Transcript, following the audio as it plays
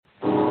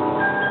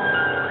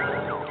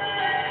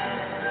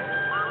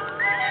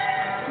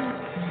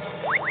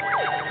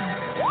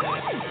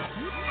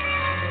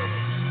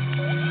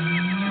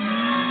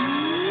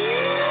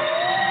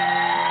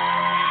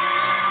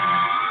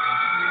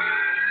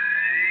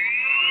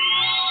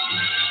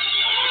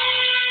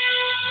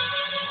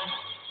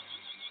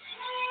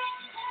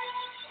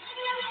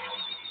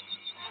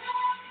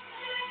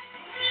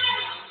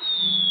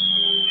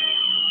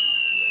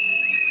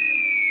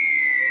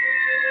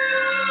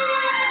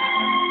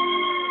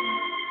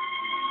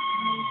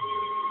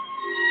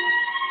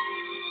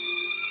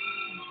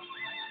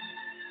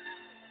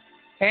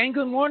And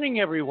good morning,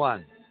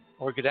 everyone,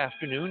 or good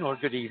afternoon, or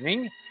good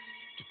evening,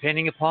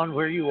 depending upon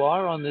where you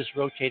are on this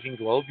rotating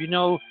globe. You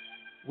know,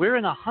 we're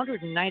in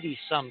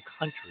 190-some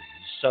countries,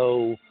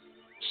 so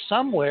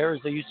somewhere,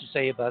 as they used to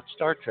say about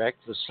Star Trek,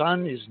 the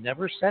sun is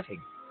never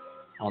setting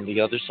on the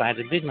other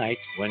side of midnight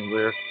when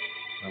we're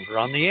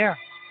on the air,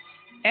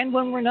 and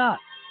when we're not.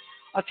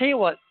 I'll tell you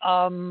what,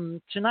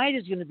 tonight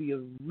is going to be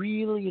a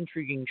really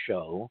intriguing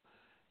show,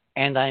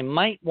 and I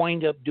might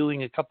wind up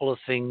doing a couple of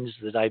things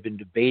that I've been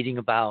debating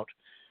about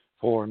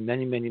for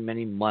many, many,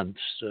 many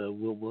months.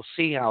 We'll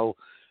see how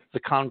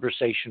the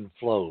conversation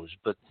flows.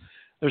 But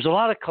there's a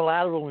lot of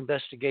collateral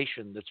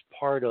investigation that's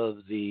part of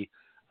the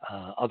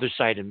other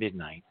side of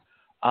midnight.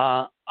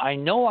 I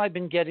know I've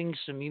been getting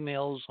some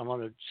emails, I'm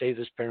going to say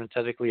this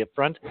parenthetically up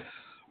front,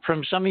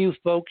 from some of you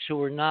folks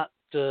who are not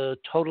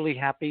totally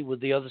happy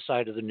with the other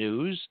side of the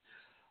news.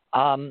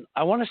 I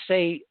want to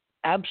say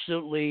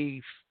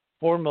absolutely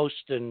foremost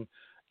and,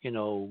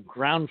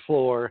 ground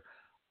floor,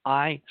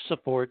 I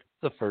support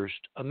the First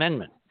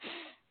Amendment.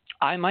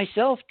 I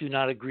myself do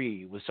not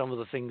agree with some of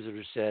the things that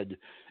are said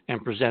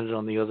and presented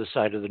on the other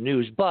side of the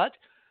news, but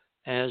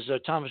as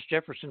Thomas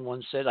Jefferson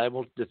once said, I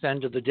will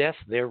defend to the death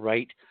their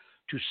right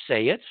to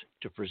say it,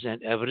 to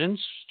present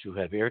evidence, to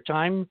have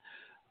airtime.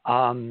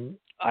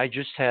 I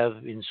just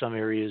have, in some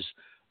areas,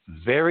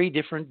 very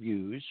different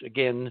views,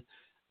 again,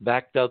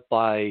 backed up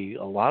by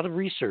a lot of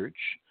research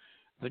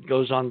that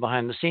goes on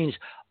behind the scenes.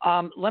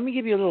 Let me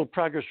give you a little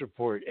progress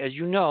report. As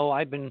you know,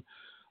 I've been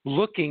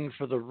looking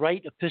for the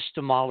right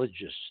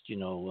epistemologist,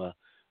 the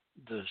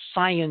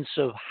science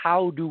of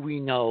how do we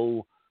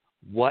know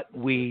what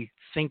we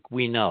think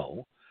we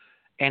know.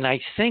 And I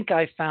think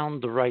I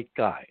found the right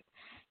guy.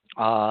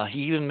 He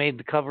even made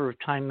the cover of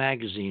Time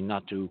magazine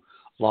not too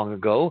long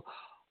ago.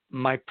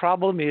 My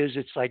problem is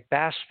it's like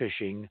bass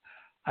fishing.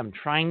 I'm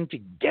trying to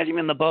get him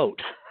in the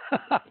boat.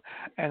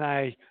 And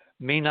I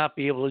may not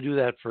be able to do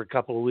that for a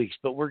couple of weeks.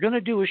 But we're going to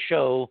do a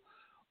show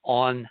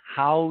on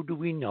how do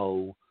we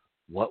know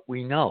what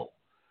we know,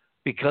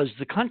 because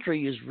the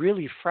country is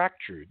really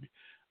fractured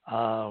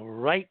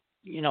right,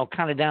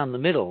 kind of down the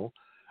middle,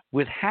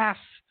 with half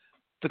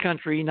the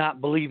country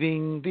not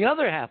believing the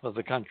other half of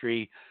the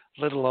country,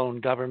 let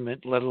alone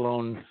government, let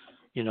alone,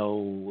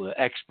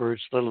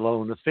 experts, let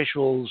alone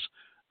officials,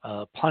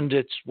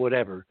 pundits,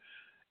 whatever.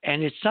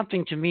 And it's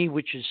something to me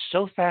which is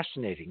so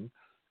fascinating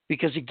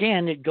because,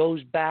 again, it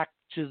goes back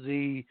to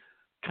the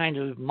kind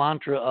of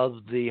mantra of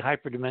the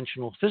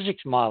hyperdimensional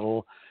physics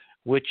model,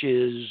 which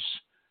is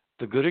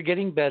the good are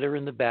getting better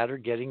and the bad are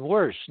getting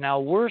worse. Now,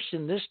 worse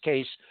in this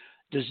case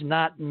does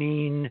not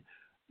mean,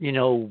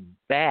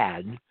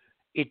 bad.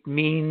 It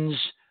means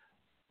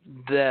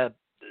the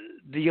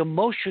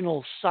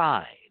emotional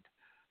side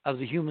of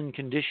the human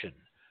condition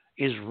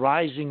is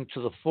rising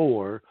to the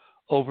fore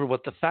over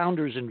what the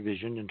founders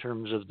envisioned in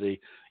terms of the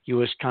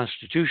U.S.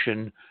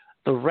 Constitution,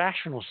 the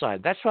rational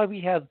side. That's why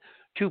we have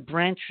two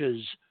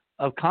branches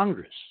of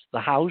Congress, the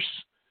House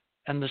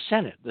and the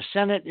Senate. The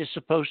Senate is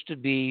supposed to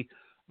be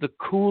the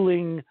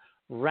cooling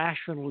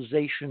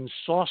rationalization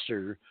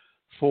saucer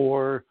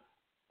for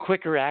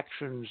quicker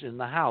actions in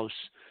the House.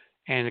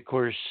 And, of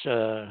course,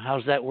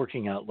 how's that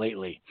working out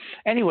lately?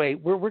 Anyway,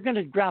 we're going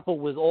to grapple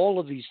with all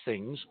of these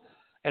things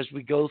as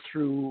we go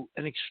through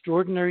an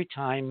extraordinary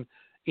time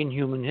in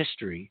human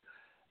history.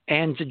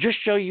 And to just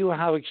show you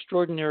how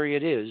extraordinary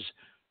it is,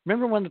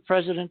 remember when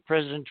President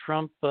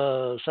Trump,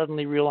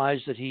 suddenly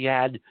realized that he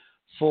had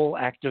full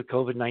active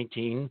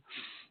COVID-19,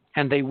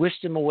 and they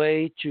whisked him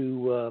away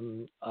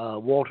to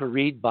Walter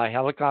Reed by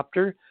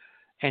helicopter,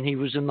 and he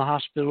was in the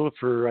hospital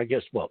for,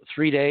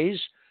 3 days.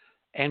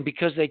 And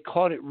because they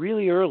caught it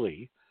really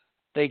early,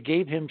 they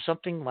gave him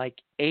something like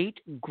 8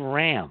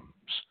 grams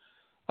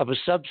of a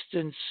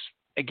substance,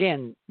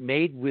 again,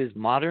 made with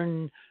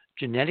modern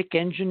genetic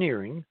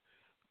engineering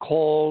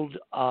called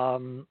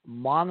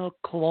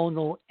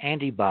monoclonal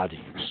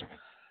antibodies.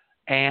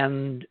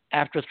 And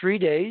after 3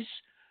 days,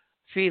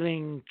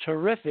 feeling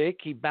terrific,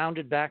 he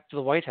bounded back to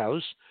the White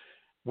House,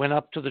 went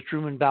up to the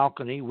Truman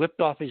balcony,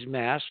 whipped off his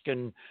mask,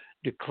 and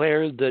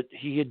declared that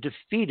he had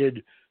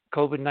defeated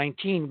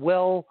COVID-19.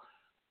 Well,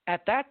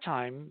 at that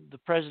time, the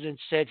president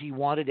said he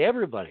wanted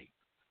everybody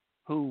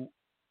who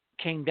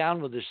came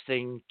down with this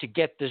thing to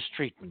get this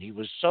treatment. He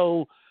was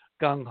so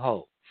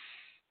gung-ho.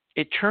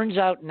 It turns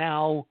out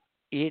now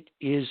it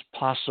is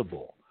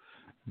possible.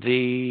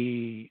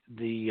 The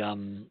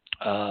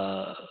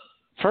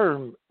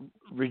firm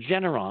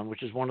Regeneron,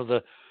 which is one of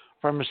the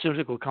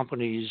pharmaceutical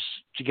companies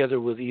together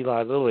with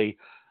Eli Lilly,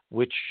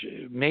 which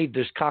made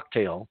this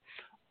cocktail,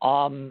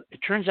 it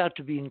turns out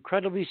to be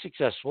incredibly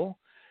successful.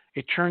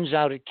 It turns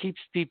out it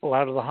keeps people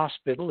out of the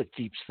hospital. It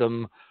keeps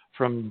them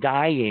from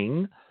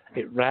dying.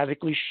 It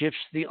radically shifts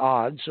the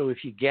odds. So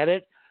if you get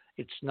it,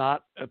 it's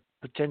not a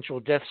potential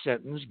death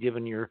sentence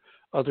given your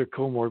other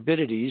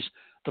comorbidities.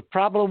 The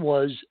problem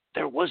was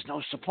there was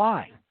no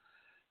supply.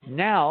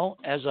 Now,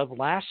 as of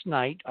last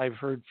night, I've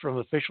heard from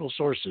official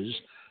sources,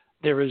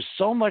 there is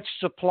so much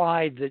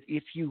supply that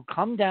if you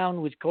come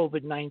down with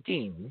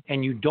COVID-19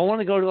 and you don't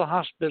want to go to the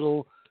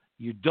hospital,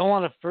 You don't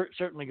want to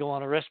certainly go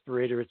on a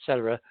respirator,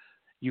 etc.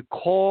 You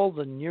call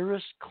the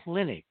nearest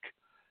clinic,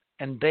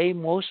 and they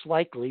most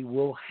likely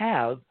will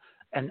have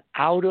an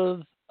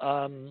outpatient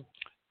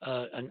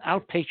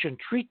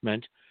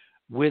treatment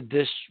with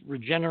this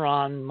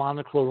Regeneron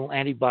monoclonal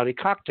antibody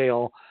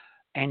cocktail,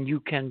 and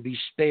you can be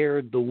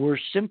spared the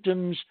worst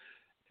symptoms,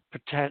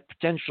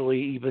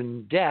 potentially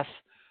even death.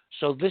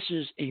 So this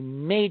is a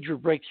major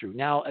breakthrough.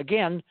 Now,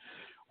 again,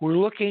 we're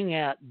looking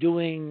at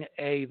doing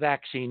a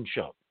vaccine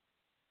show.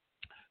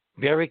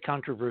 Very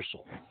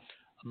controversial.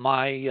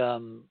 My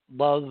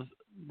love,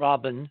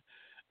 Robin,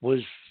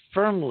 was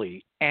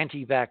firmly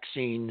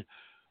anti-vaccine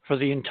for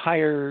the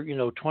entire,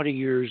 20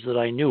 years that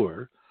I knew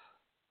her.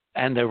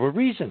 And there were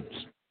reasons.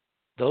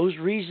 Those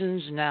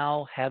reasons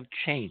now have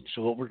changed.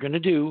 So what we're going to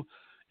do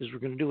is we're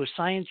going to do a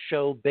science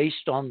show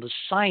based on the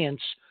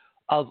science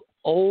of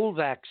old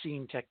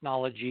vaccine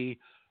technology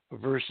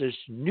versus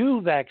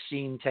new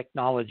vaccine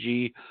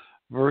technology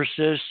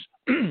versus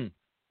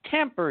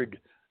tampered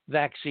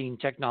vaccine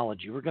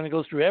technology. We're going to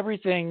go through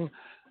everything,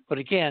 but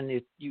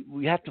again,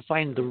 we have to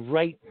find the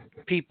right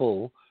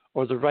people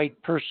or the right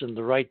person,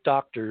 the right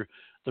doctor,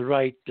 the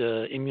right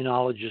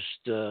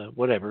immunologist,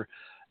 whatever.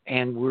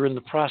 And we're in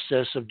the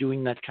process of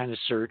doing that kind of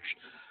search.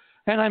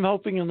 And I'm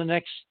hoping in the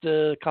next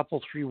 3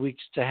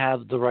 weeks to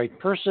have the right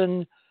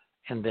person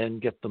and then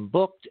get them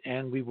booked,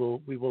 and we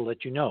will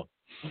let you know.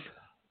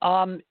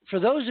 For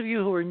those of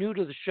you who are new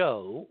to the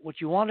show, what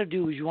you want to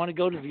do is you want to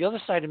go to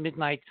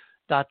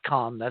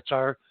theothersideofmidnight.com. That's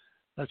our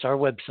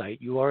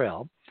website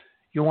URL.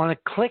 You want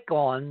to click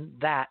on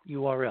that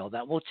URL.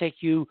 That will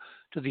take you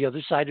to the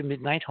Other Side of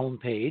Midnight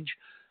homepage.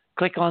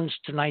 Click on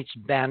tonight's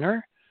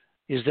banner.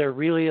 Is there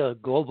really a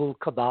global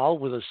cabal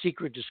with a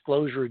secret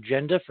disclosure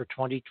agenda for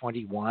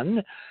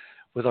 2021?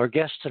 With our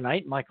guest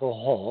tonight, Michael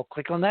Hall.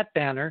 Click on that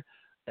banner.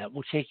 That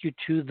will take you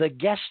to the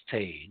guest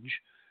page.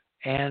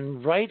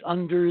 And right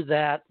under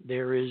that,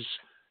 there is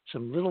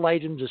some little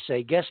items that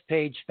say guest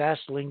page,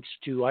 fast links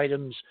to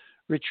items.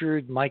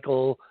 Richard,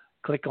 Michael,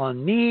 click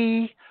on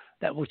me.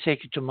 That will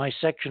take you to my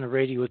section of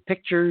Radio with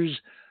Pictures.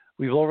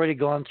 We've already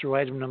gone through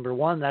item number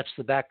 1. That's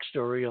the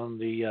backstory on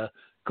the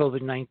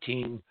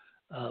COVID-19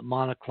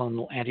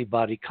 monoclonal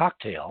antibody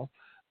cocktail.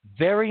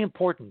 Very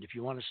important if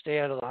you want to stay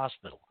out of the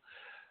hospital.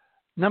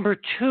 Number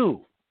 2,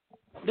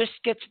 this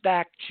gets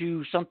back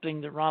to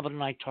something that Robin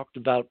and I talked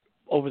about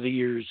over the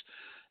years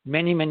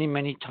many, many,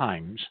 many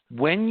times.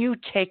 When you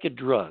take a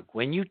drug,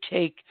 when you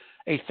take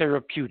a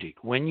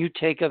therapeutic, when you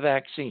take a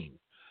vaccine,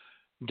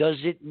 does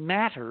it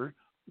matter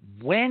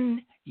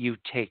when you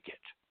take it?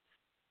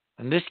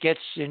 And this gets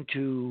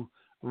into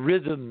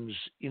rhythms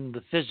in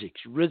the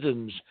physics,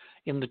 rhythms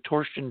in the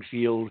torsion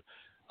field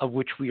of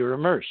which we are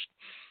immersed.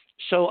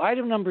 So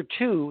item number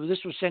 2,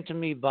 this was sent to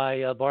me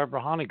by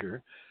Barbara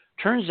Honegger.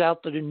 Turns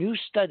out that a new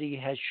study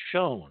has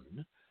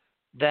shown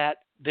that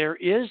there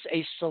is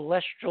a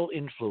celestial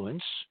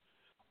influence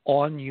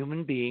on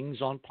human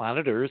beings on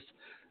planet Earth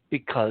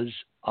because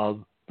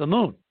of the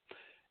moon.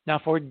 Now,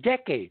 for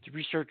decades,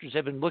 researchers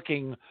have been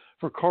looking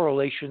for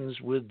correlations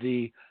with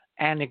the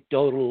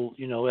anecdotal,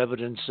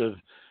 evidence of,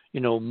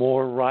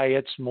 more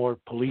riots, more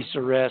police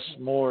arrests,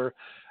 more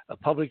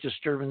public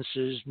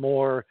disturbances,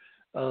 more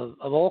of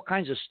all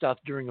kinds of stuff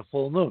during a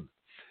full moon.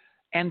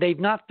 And they've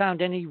not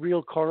found any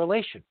real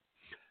correlation.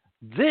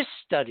 This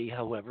study,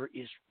 however,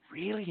 is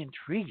really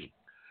intriguing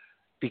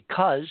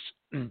because,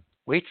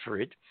 wait for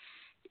it,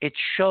 it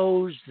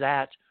shows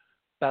that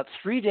about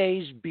 3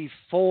 days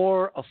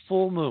before a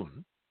full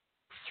moon,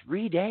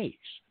 3 days,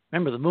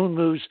 remember the moon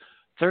moves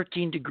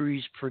 13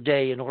 degrees per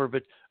day in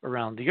orbit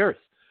around the Earth.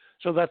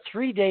 So about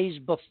 3 days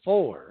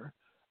before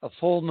a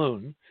full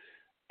moon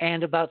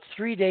and about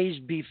 3 days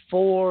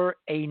before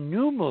a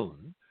new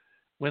moon,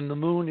 when the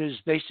moon is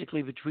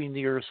basically between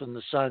the Earth and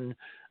the sun,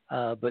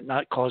 but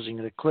not causing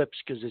an eclipse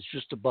because it's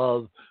just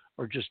above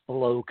or just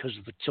below because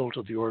of the tilt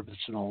of the orbits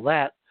and all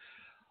that,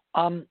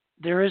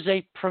 there is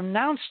a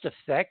pronounced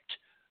effect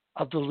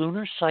of the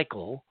lunar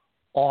cycle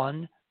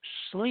on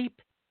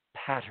sleep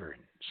patterns.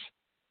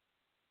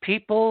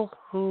 People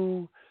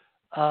who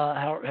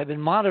have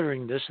been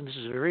monitoring this, and this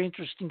is a very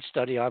interesting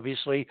study,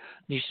 obviously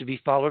needs to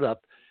be followed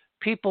up,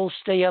 people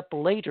stay up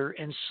later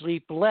and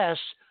sleep less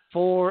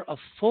for a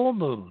full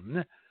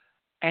moon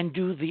and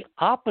do the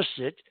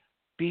opposite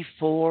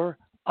before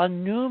a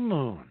new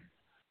moon.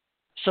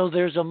 So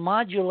there's a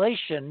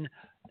modulation,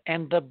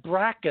 and the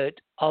bracket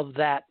of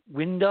that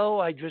window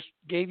I just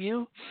gave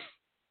you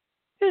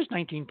is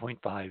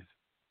 19.5.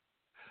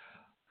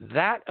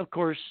 That, of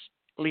course,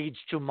 leads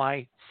to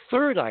my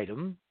third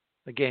item.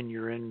 Again,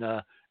 you're in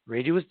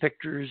Radio with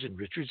Pictures and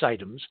Richard's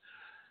Items.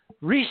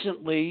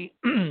 Recently,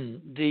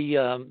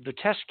 the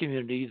test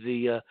community,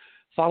 the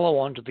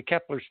follow-on to the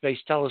Kepler Space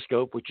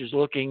Telescope, which is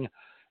looking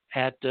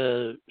at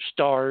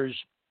stars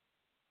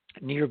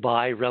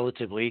nearby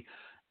relatively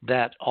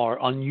that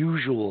are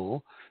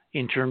unusual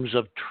in terms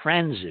of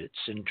transits,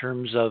 in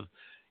terms of,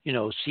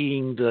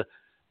 seeing the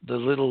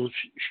little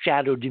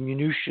shadow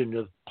diminution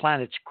of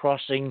planets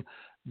crossing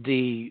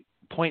the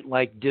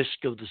point-like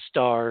disk of the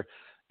star,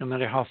 no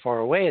matter how far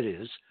away it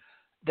is.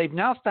 they've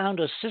now found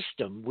a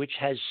system which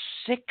has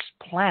 6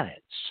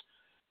 planets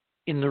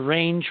in the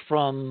range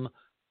from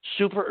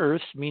super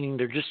Earths, meaning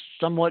they're just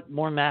somewhat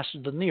more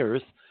massive than the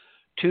Earth,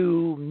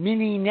 to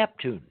mini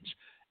Neptunes,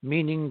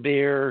 meaning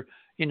they're,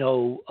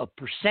 a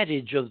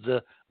percentage of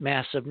the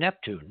mass of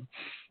Neptune.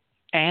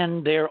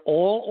 And they're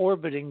all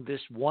orbiting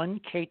this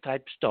one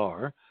K-type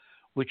star,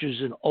 which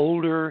is an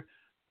older,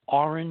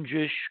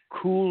 orangish,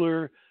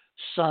 cooler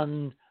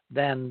sun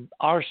than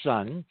our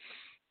sun.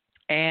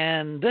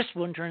 And this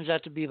one turns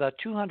out to be about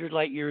 200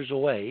 light years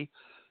away.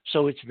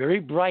 So it's very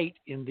bright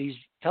in these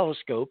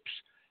telescopes.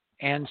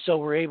 And so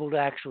we're able to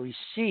actually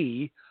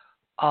see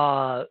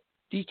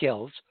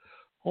details.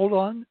 Hold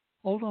on.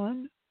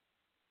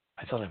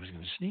 I thought I was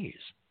going to sneeze.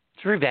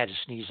 It's very bad to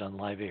sneeze on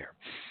live air.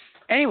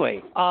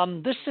 Anyway,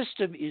 this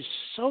system is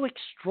so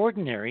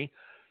extraordinary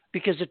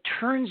because it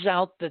turns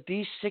out that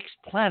these 6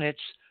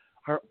 planets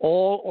are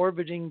all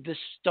orbiting this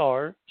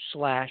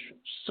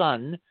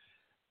star/sun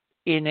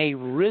in a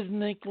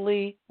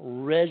rhythmically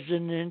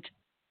resonant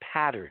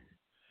pattern.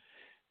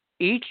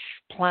 Each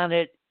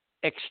planet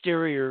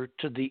exterior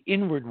to the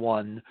inward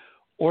one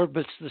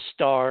orbits the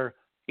star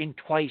in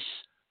twice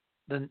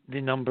the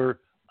number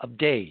of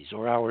days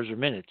or hours or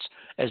minutes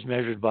as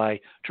measured by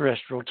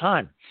terrestrial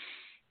time.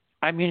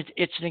 I mean,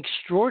 it's an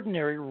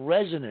extraordinary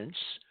resonance.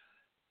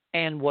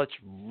 And what's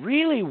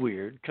really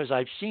weird, because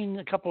I've seen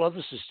a couple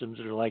other systems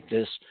that are like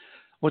this,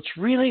 what's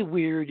really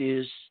weird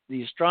is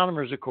the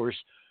astronomers, of course,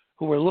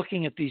 who are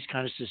looking at these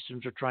kind of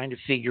systems are trying to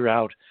figure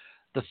out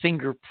the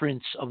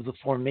fingerprints of the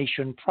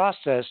formation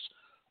process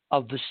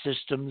of the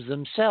systems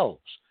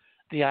themselves.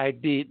 The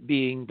idea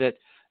being that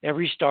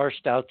every star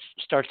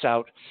starts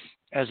out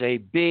as a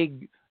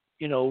big,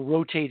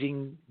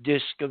 rotating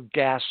disk of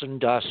gas and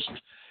dust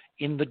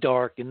in the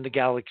dark, in the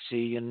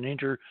galaxy, in an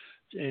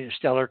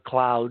interstellar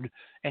cloud,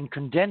 and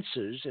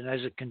condenses. And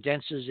as it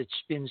condenses, it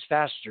spins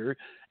faster.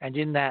 And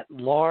in that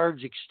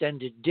large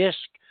extended disk,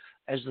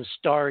 as the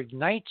star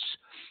ignites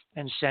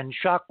and sends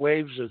shock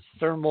waves of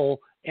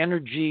thermal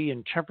energy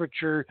and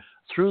temperature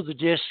through the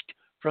disk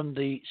from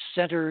the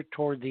center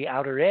toward the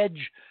outer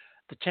edge,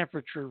 the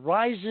temperature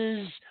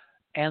rises,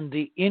 and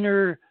the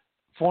inner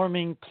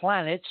forming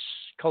planets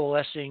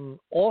coalescing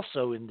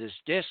also in this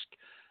disk,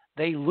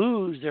 they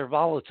lose their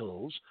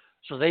volatiles,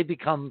 so they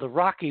become the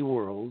rocky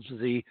worlds,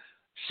 the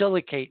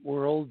silicate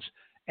worlds,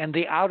 and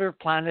the outer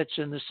planets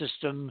in the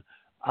system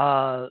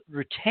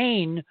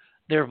retain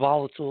their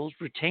volatiles,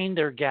 retain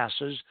their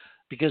gases,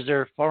 because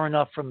they're far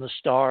enough from the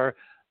star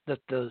that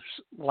the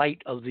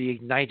light of the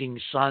igniting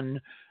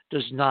sun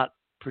does not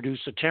produce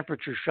a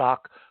temperature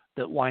shock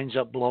that winds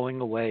up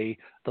blowing away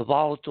the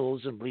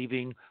volatiles and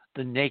leaving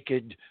the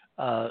naked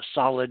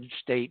solid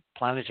state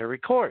planetary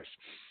cores.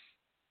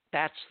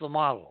 That's the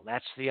model.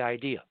 That's the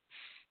idea.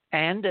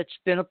 And it's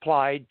been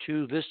applied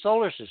to this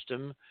solar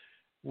system,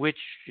 which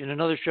in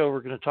another show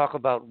we're going to talk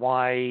about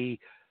why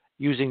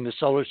using the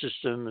solar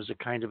system as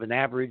a kind of an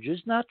average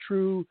is not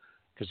true,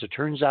 because it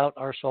turns out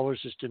our solar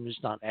system is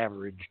not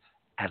average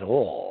at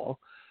all.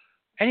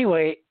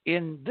 Anyway,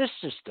 in this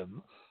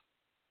system,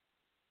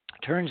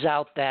 it turns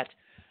out that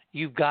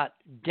you've got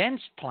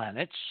dense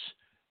planets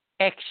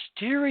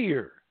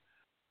exterior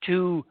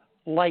to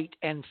light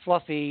and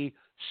fluffy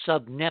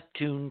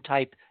sub-Neptune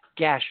type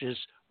gaseous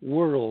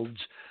worlds.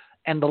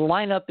 And the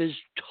lineup is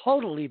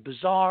totally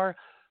bizarre,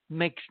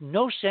 makes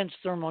no sense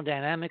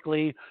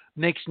thermodynamically,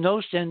 makes no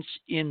sense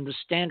in the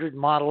standard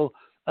model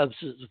of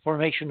the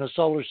formation of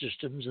solar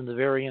systems and the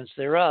variants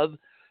thereof,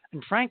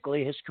 and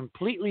frankly has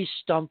completely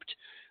stumped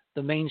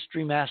the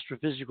mainstream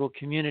astrophysical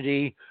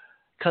community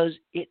because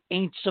it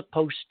ain't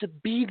supposed to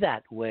be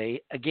that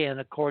way, again,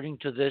 according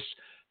to this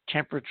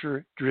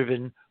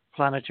temperature-driven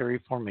planetary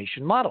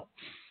formation model.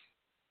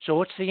 So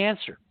what's the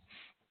answer?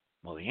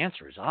 Well, the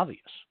answer is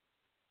obvious.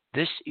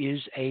 This is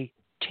a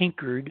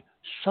tinkered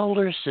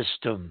solar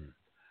system.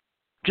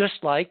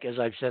 Just like, as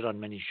I've said on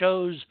many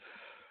shows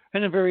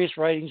and in various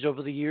writings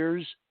over the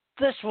years,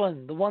 this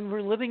one, the one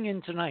we're living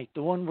in tonight,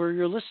 the one where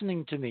you're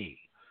listening to me.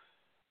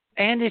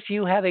 And if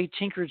you have a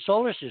tinkered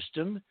solar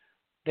system,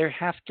 there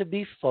have to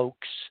be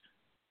folks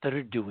that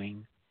are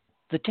doing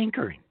the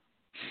tinkering.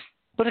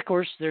 But of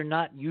course, they're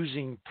not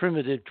using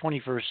primitive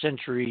 21st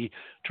century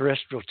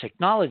terrestrial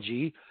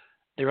technology.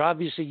 They're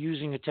obviously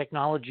using a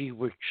technology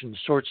which can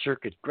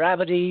short-circuit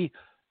gravity,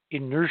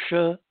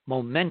 inertia,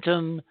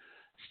 momentum,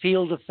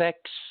 field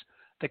effects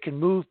that can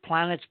move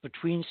planets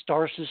between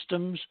star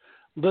systems,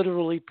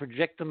 literally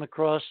project them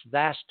across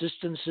vast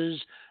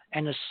distances,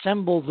 and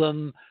assemble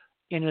them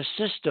in a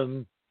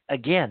system,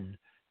 again,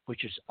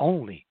 which is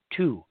only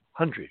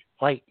 200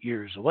 light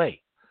years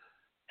away.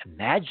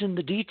 Imagine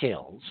the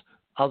details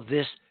of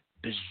this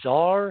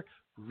bizarre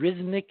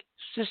rhythmic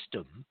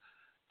system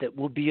that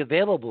will be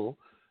available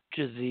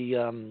to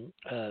the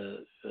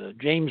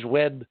James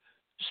Webb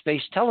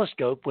Space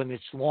Telescope when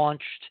it's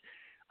launched.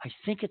 I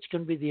think it's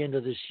going to be the end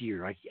of this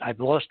year. I've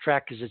lost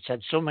track because it's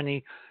had so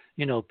many,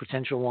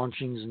 potential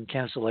launchings and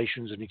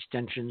cancellations and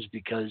extensions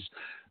because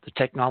the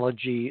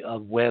technology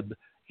of Webb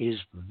is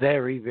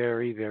very,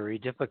 very, very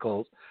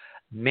difficult.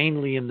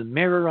 mainly in the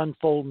mirror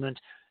unfoldment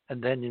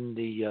and then in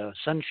the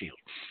sun shield.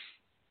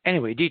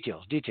 Anyway,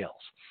 details.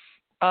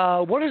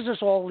 What is this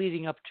all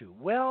leading up to?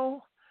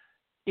 Well,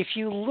 if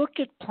you look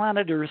at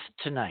planet Earth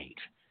tonight,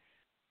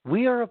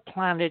 we are a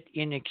planet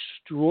in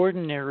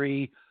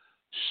extraordinary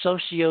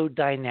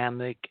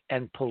socio-dynamic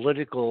and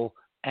political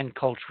and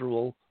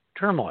cultural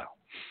turmoil.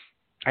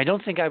 I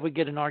don't think I would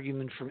get an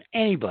argument from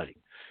anybody.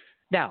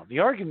 Now, the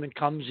argument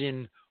comes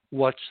in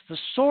what's the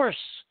source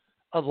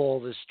of all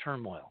this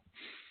turmoil?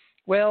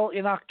 Well,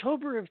 in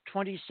October of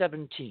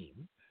 2017,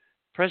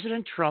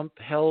 President Trump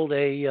held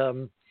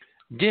a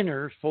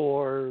dinner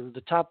for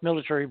the top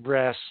military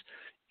brass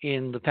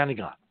in the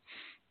Pentagon.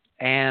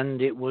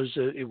 And it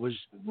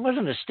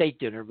wasn't a state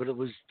dinner, but it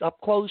was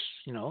up close,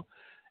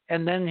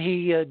 And then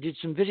he did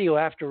some video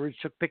afterwards,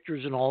 took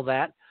pictures and all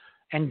that.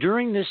 And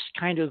during this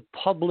kind of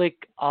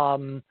public,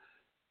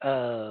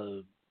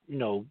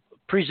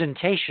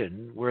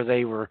 presentation where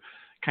they were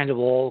kind of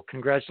all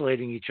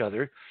congratulating each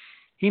other,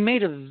 he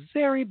made a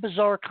very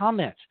bizarre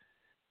comment.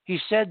 He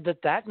said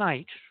that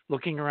night,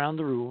 looking around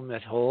the room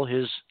at all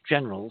his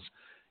generals,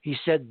 he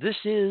said, "This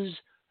is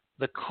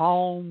the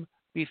calm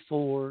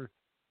before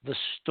the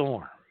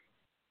storm."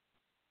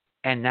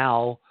 And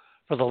now,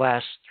 for the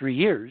last 3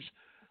 years,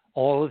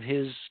 all of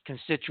his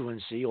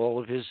constituency, all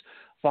of his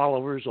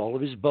followers, all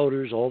of his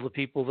voters, all the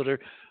people that are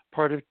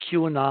part of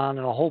QAnon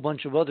and a whole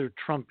bunch of other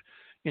Trump,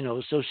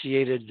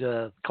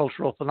 associated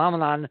cultural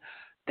phenomenon,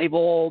 they've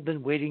all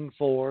been waiting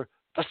for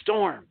the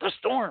storm. The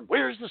storm.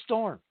 Where's the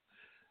storm?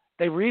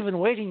 They were even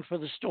waiting for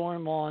the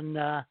storm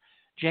on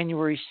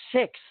January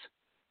 6th.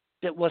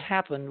 That what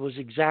happened was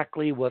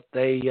exactly what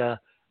they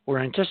were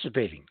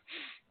anticipating.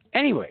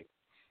 Anyway,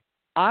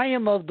 I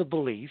am of the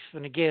belief,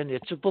 and again,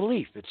 it's a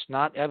belief. It's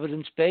not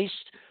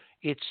evidence-based.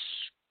 It's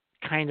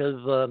kind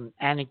of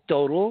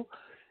anecdotal.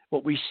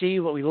 What we see,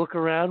 what we look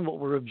around, what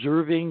we're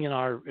observing in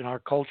our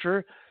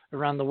culture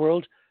around the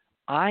world.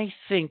 I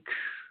think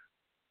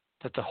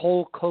that the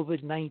whole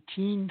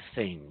COVID-19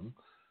 thing,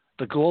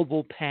 the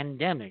global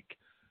pandemic,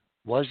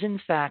 was in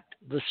fact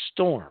the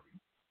storm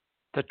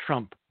that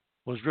Trump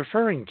was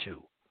referring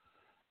to,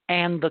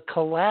 and the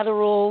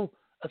collateral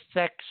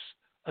effects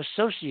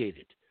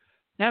associated.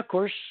 Now, of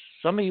course,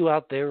 some of you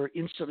out there are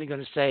instantly going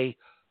to say,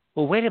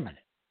 well, wait a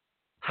minute.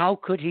 How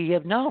could he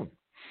have known?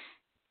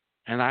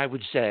 And I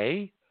would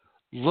say,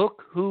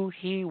 look who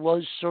he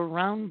was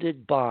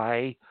surrounded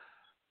by,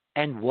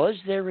 and was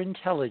there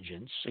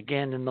intelligence,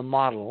 again, in the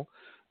model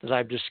that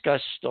I've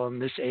discussed on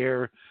this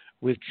air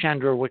with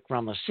Chandra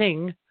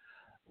Wickramasinghe,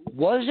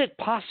 was it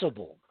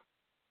possible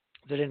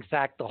that, in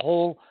fact, the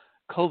whole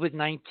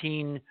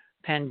COVID-19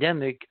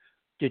 pandemic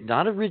did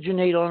not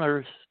originate on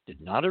Earth, did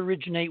not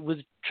originate with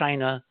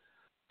China,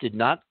 did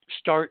not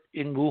start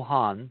in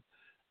Wuhan,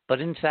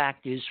 but in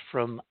fact is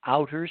from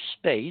outer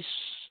space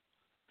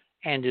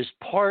and is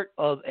part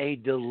of a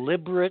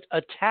deliberate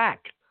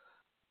attack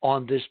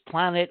on this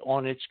planet,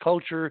 on its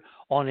culture,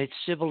 on its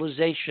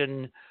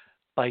civilization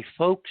by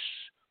folks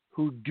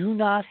who do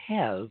not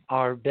have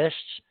our best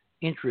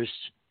interests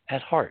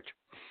at heart.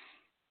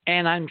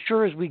 And I'm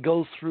sure as we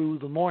go through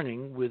the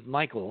morning with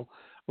Michael,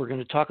 we're going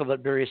to talk about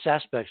various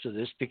aspects of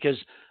this, because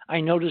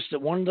I noticed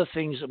that one of the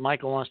things that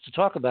Michael wants to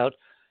talk about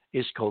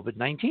is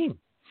COVID-19.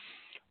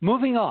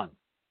 Moving on,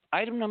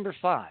 item number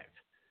 5.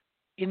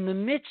 In the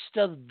midst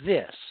of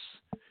this,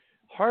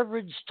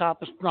 Harvard's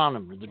top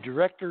astronomer, the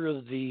director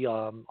of the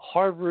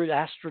Harvard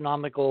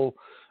Astrophysical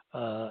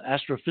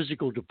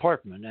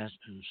Department,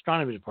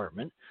 Astronomy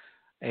Department,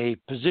 a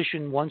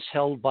position once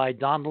held by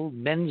Donald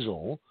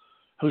Menzel,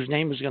 whose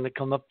name is going to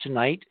come up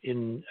tonight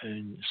in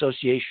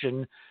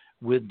association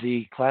with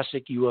the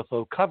classic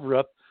UFO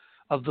cover-up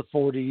of the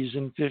 40s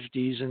and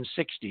 50s and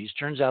 60s.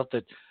 Turns out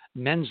that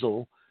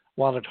Menzel,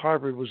 while at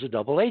Harvard, was a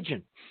double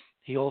agent.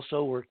 He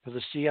also worked for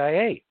the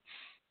CIA,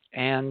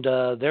 and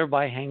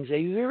thereby hangs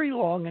a very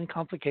long and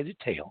complicated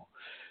tale,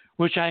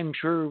 which I'm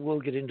sure we'll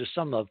get into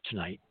some of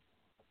tonight.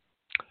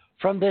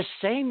 From this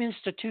same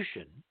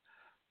institution,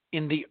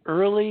 in the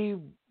early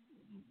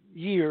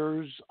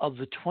years of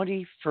the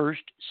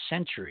 21st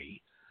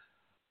century,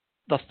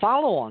 the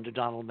follow-on to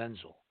Donald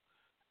Menzel,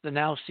 the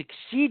now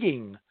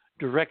succeeding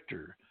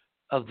director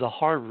of the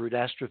Harvard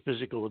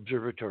Astrophysical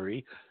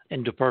Observatory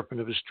and Department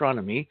of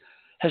Astronomy,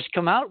 has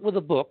come out with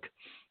a book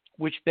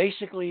which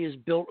basically is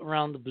built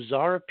around the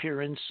bizarre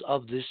appearance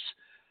of this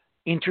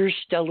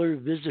interstellar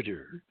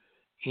visitor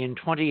in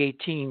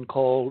 2018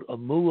 called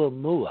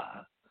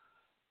Oumuamua.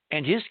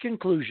 And his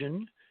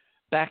conclusion,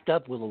 backed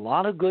up with a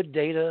lot of good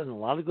data and a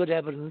lot of good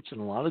evidence and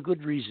a lot of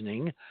good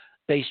reasoning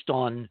based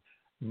on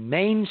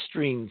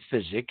mainstream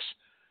physics,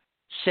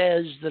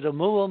 says that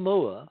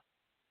Oumuamua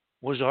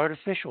was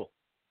artificial,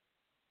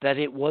 that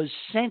it was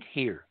sent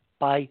here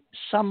by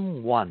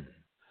someone.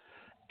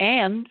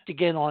 And,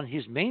 again, on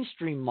his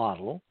mainstream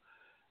model,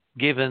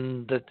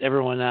 given that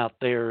everyone out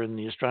there in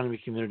the astronomy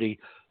community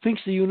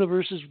thinks the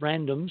universe is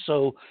random,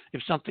 so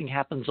if something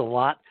happens a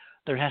lot,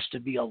 there has to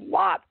be a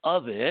lot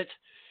of it,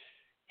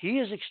 he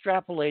is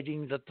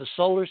extrapolating that the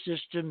solar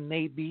system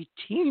may be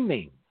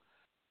teeming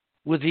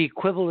with the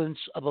equivalence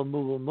of a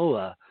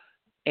Muamua,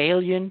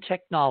 alien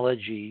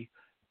technology,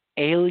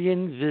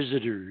 alien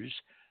visitors,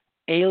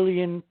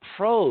 alien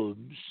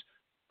probes,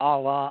 a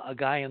la a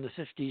guy in the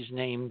 50s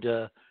named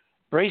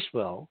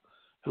Bracewell,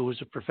 who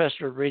was a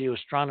professor of radio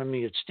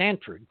astronomy at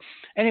Stanford.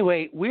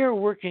 Anyway, we're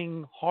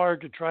working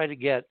hard to try to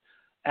get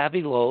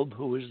Avi Loeb,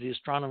 who is the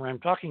astronomer I'm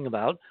talking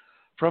about,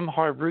 from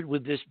Harvard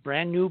with this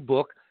brand new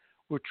book.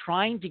 We're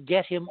trying to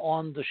get him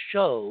on the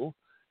show.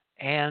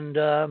 And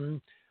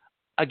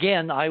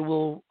again, I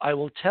will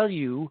tell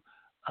you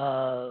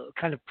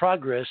kind of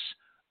progress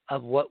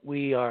of what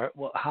we are,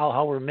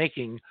 how we're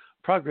making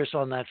progress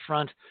on that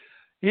front,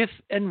 if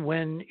and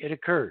when it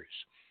occurs.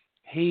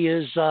 He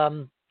is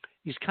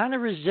he's kind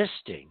of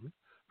resisting.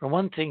 For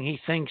one thing, he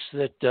thinks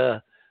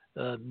that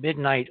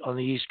midnight on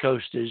the East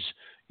Coast is,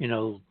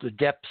 the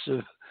depths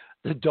of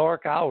the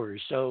dark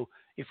hours. So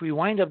if we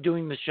wind up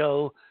doing the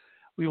show,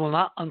 we will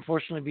not,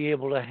 unfortunately, be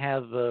able to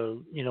have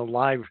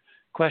live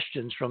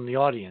questions from the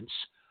audience.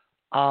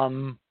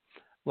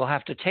 We'll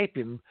have to tape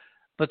him,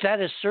 but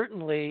that is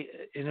certainly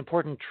an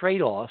important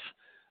trade-off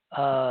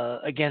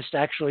against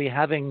actually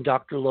having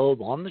Dr.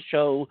 Loeb on the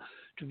show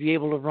to be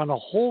able to run a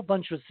whole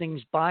bunch of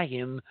things by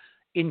him,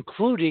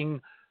 including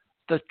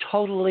the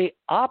totally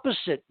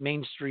opposite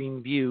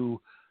mainstream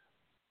view,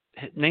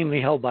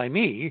 namely held by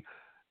me,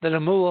 that a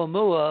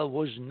Muamua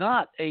was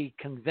not a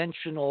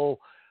conventional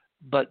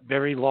but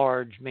very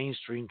large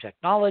mainstream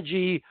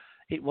technology.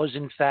 It was,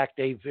 in fact,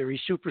 a very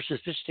super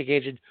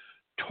sophisticated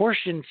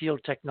torsion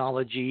field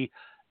technology,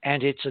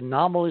 and its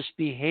anomalous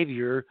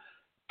behavior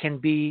can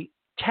be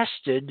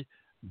tested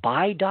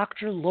by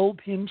Dr. Loeb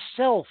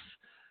himself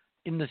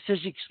in the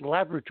physics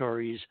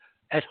laboratories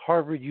at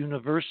Harvard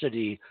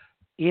University,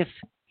 if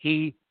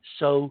he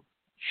so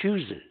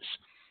chooses.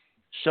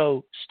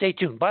 So stay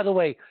tuned. By the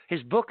way,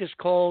 his book is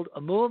called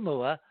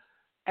Oumuamua,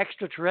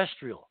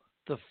 Extraterrestrial,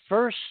 the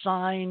First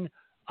Sign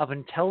of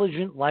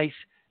Intelligent Life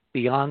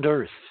Beyond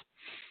Earth.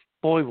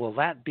 Boy, will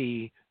that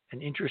be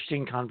an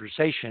interesting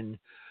conversation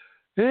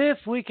if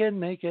we can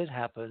make it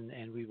happen,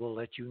 and we will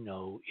let you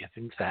know if,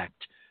 in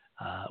fact,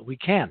 we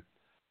can.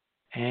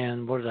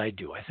 And what did I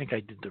do? I think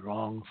I did the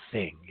wrong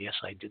thing. Yes,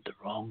 I did the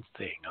wrong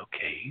thing.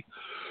 Okay.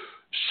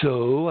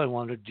 So I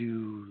want to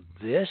do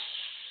this,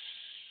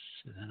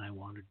 and then I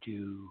want to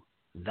do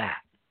that.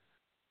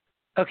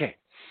 Okay.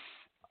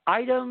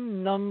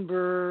 Item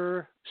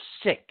number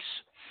 6.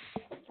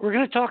 We're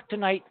going to talk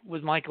tonight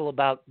with Michael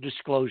about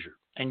disclosure.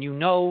 And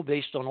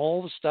based on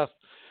all the stuff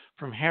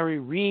from Harry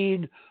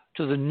Reid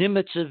to the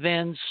Nimitz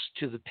events,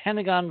 to the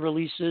Pentagon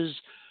releases,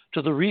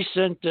 to the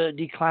recent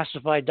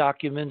declassified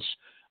documents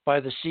by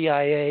the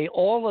CIA,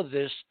 all of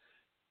this,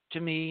 to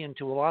me and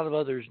to a lot of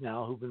others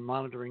now who've been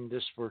monitoring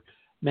this for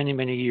many,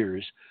 many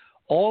years,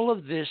 all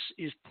of this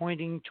is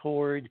pointing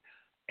toward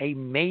a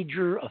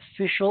major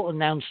official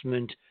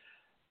announcement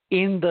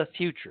in the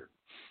future.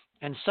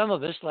 And some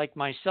of us, like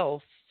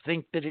myself,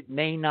 think that it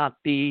may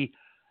not be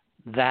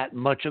that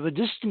much of a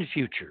distant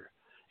future.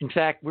 In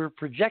fact, we're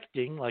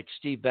projecting, like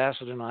Steve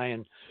Bassett and I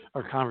in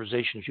our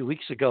conversation a few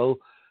weeks ago,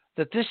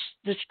 that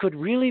this could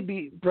really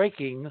be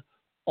breaking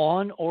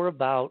on or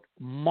about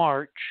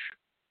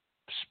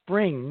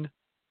spring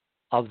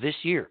of this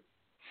year.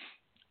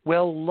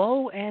 Well,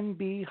 lo and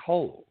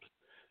behold,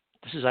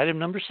 this is item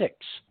number 6.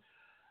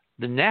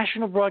 The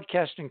National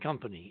Broadcasting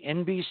Company,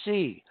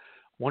 NBC,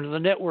 one of the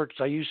networks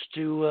I used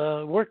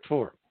to work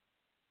for,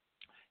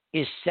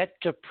 is set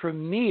to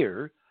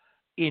premiere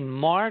in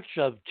March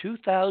of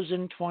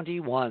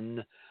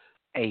 2021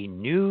 a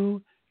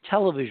new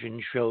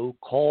television show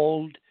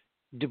called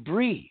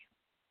Debris,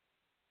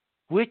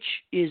 which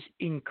is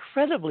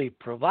incredibly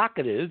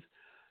provocative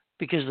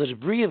because the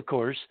debris, of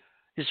course,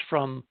 is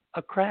from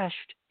a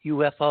crashed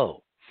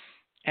UFO.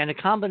 And a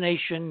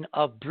combination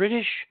of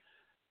British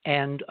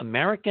and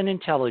American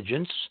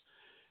intelligence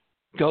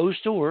goes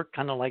to work,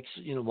 kind of like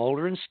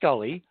Mulder and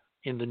Scully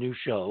in the new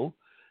show,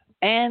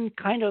 and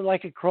kind of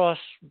like a cross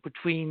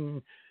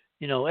between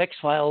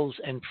X-Files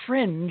and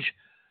Fringe,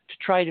 to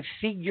try to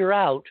figure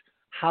out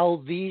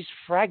how these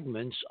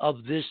fragments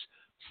of this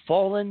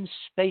fallen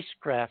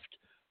spacecraft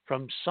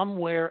from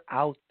somewhere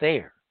out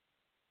there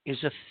is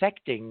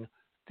affecting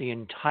the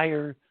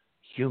entire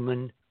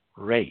human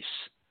race.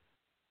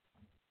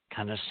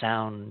 Kind of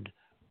sound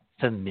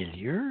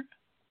familiar?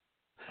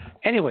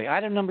 Anyway,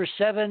 item number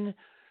 7,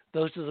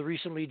 those are the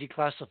recently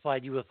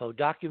declassified UFO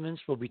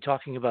documents. We'll be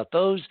talking about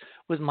those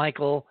with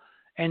Michael.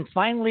 And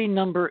finally,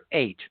 number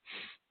 8.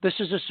 This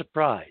is a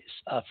surprise.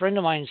 A friend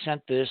of mine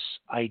sent this.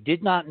 I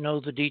did not know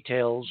the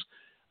details,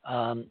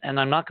 and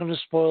I'm not going to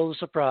spoil the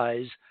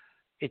surprise.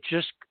 It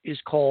just is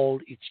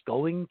called It's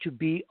Going to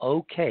Be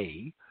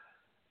Okay,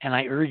 and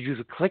I urge you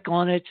to click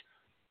on it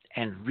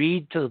and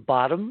read to the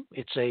bottom.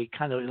 It's a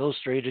kind of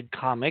illustrated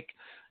comic,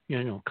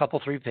 a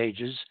couple, 3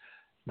 pages,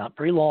 not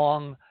very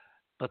long,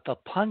 but the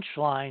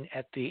punchline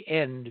at the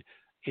end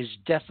is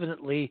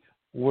definitely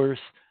worth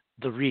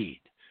the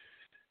read.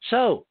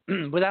 So,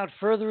 without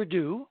further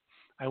ado,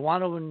 I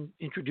want to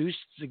introduce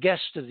the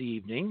guest of the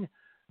evening,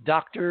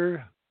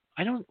 Dr.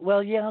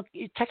 Well, yeah,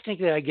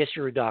 technically, I guess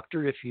you're a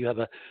doctor if you have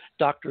a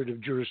doctorate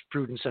of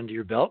jurisprudence under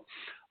your belt.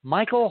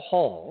 Michael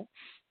Hall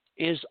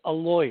is a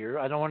lawyer.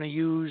 I don't want to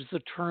use the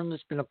term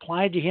that's been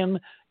applied to him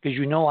because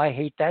I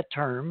hate that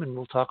term, and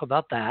we'll talk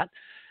about that.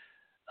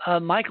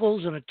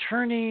 Michael's an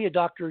attorney, a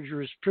doctor of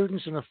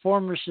jurisprudence, and a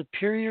former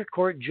Superior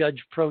Court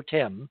judge pro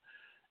tem.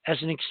 As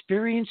an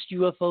experienced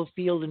UFO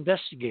field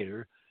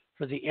investigator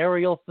for the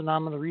Aerial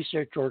Phenomena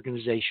Research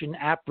Organization,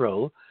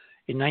 APRO,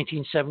 in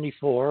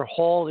 1974,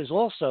 Hall is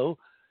also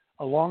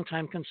a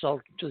longtime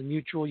consultant to the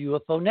Mutual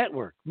UFO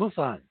Network,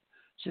 MUFON,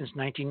 since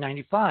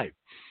 1995.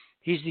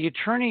 He's the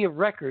attorney of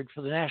record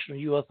for the National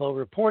UFO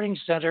Reporting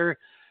Center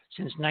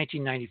since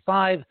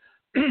 1995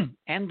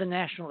 and the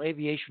National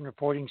Aviation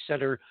Reporting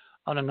Center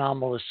on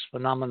Anomalous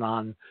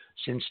Phenomenon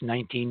since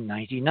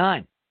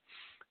 1999.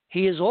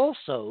 He is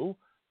also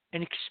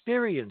an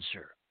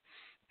experiencer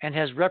and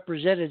has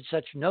represented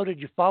such noted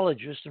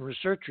ufologists and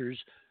researchers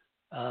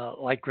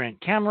like Grant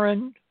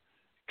Cameron,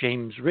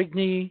 James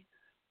Rigney,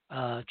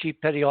 Chief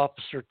Petty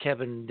Officer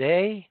Kevin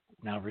Day,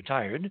 now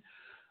retired,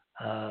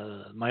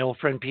 my old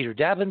friend Peter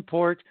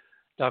Davenport,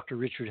 Dr.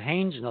 Richard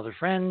Haynes, another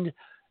friend,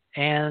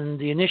 and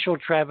the initial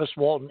Travis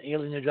Walton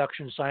alien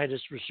abduction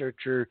scientist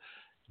researcher,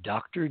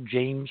 Dr.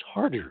 James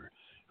Harder,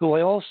 who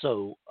I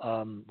also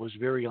was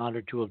very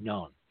honored to have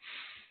known.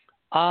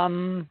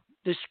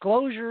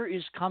 Disclosure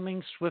is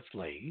coming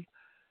swiftly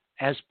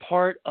as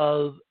part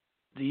of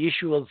the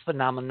issue of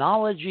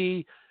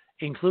phenomenology,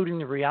 including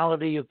the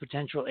reality of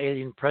potential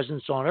alien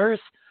presence on Earth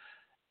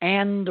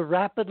and the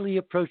rapidly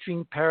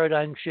approaching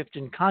paradigm shift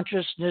in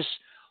consciousness,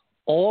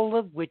 all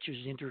of which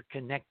is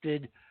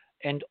interconnected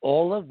and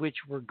all of which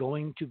we're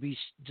going to be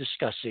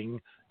discussing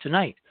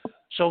tonight.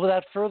 So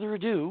without further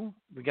ado,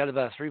 we got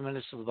about 3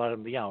 minutes to the bottom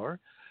of the hour.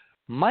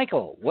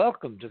 Michael,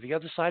 welcome to the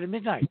other side of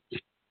midnight.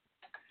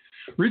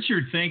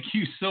 Richard, thank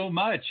you so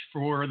much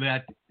for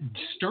that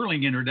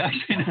sterling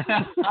introduction.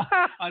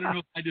 I don't know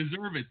if I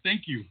deserve it.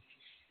 Thank you.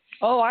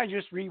 Oh, I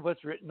just read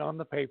what's written on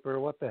the paper.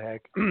 What the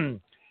heck?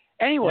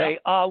 Anyway,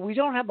 we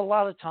don't have a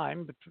lot of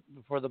time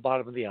before the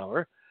bottom of the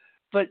hour,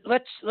 but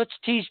let's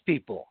tease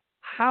people.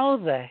 How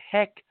the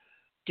heck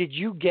did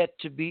you get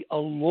to be a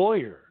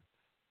lawyer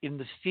in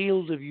the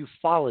field of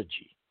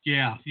ufology?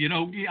 Yeah,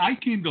 I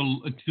came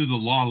to the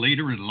law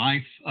later in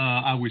life.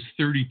 I was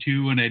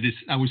 32, and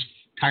I was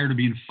tired of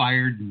being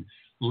fired and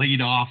laid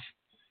off,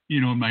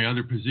 in my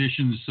other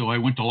positions. So I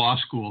went to law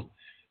school.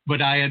 But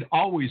I had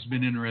always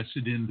been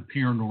interested in the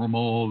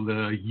paranormal,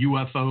 the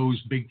UFOs,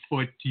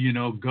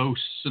 Bigfoot,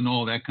 ghosts and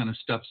all that kind of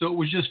stuff. So it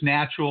was just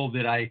natural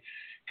that I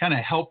kind of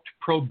helped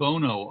pro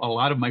bono a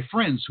lot of my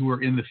friends who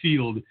were in the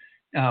field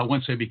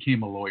once I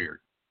became a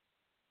lawyer.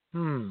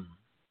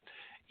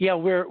 Yeah,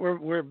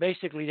 we're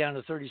basically down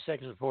to 30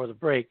 seconds before the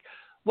break.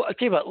 Well, I'll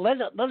tell you what,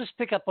 let us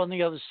pick up on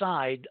the other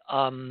side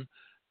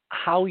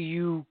how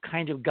you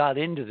kind of got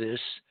into this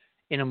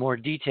in a more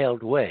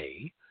detailed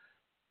way,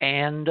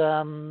 and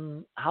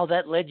how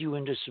that led you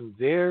into some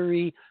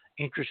very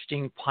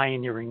interesting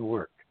pioneering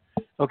work.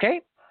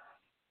 Okay?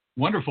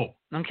 Wonderful.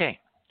 Okay.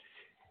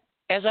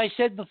 As I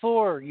said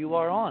before, you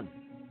are on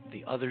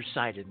the other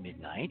side of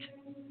midnight.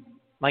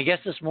 My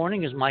guest this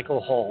morning is Michael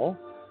Hall.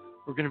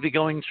 We're going to be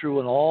going through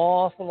an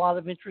awful lot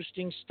of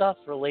interesting stuff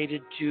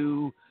related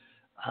to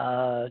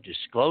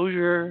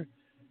disclosure,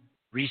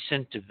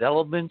 recent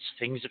developments,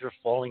 things that are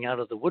falling out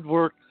of the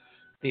woodwork,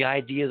 the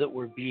idea that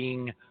we're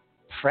being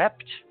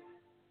prepped.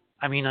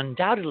 I mean,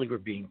 undoubtedly we're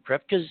being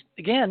prepped because,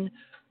 again,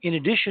 in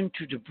addition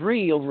to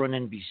debris over on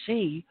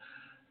NBC,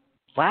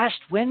 last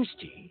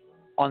Wednesday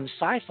on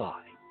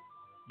Sci-Fi,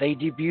 they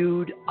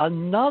debuted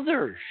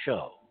another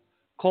show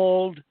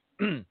called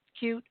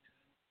cute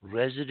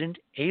Resident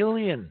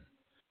Alien,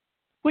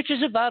 which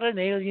is about an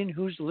alien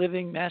who's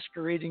living,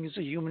 masquerading as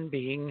a human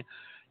being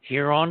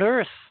here on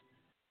Earth.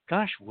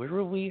 Gosh, where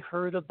have we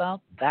heard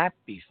about that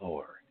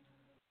before?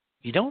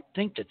 You don't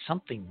think that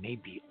something may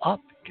be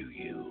up, do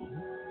you?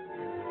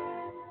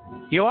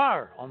 You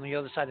are on the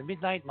other side of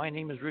midnight. My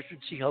name is Richard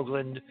C.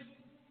 Hoagland.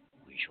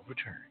 We shall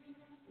return.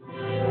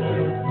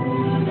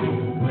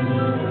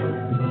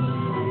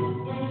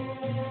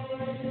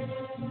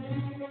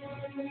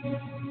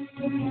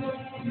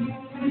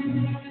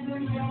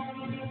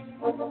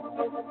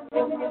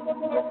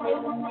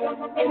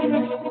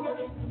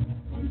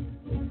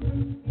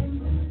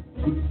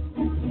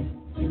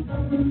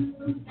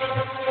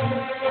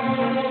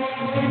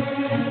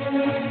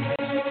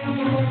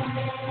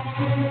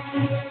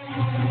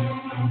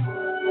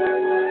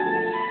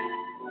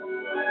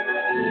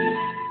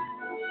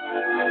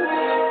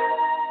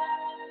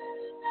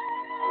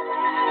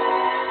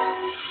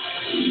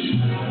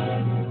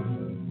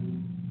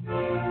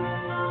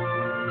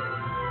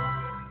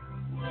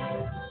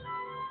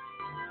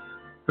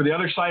 For the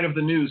other side of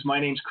the news, my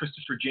name's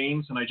Christopher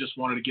James, and I just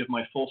wanted to give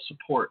my full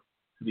support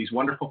to these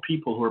wonderful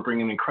people who are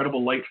bringing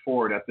incredible light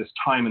forward at this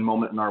time and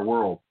moment in our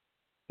world.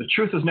 The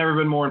truth has never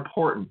been more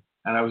important,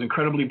 and I was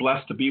incredibly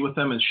blessed to be with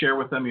them and share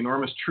with them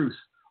enormous truth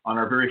on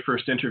our very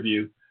first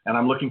interview And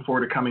I'm looking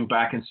forward to coming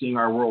back and seeing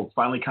our world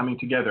finally coming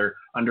together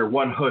under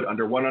one hood,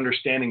 under one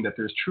understanding that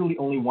there's truly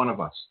only one of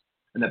us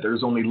and that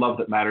there's only love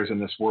that matters in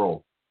this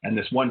world. And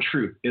this one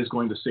truth is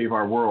going to save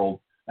our world.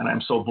 And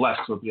I'm so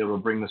blessed to be able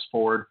to bring this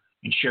forward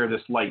and share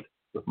this light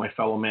with my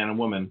fellow man and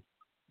woman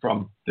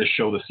from this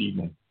show this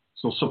evening.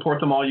 So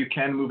support them all you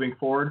can moving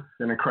forward.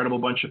 They're an incredible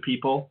bunch of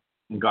people,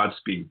 and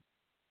Godspeed.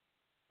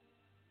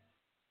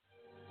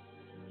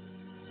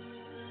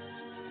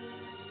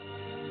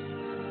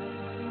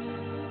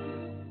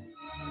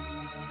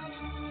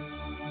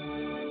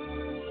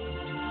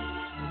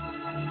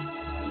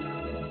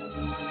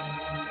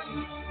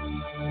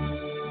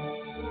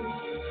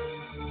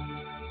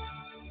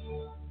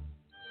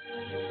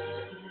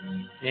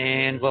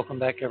 And welcome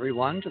back,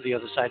 everyone, to the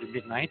other side of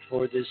midnight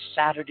for this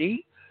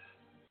Saturday,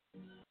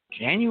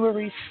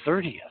 January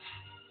 30th,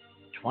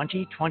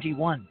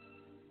 2021.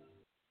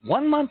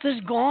 1 month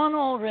is gone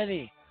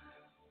already.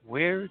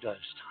 Where does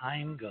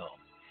time go?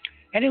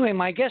 Anyway,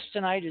 my guest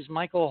tonight is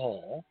Michael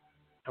Hall,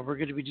 and we're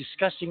going to be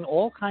discussing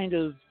all kind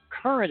of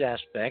current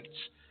aspects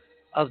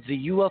of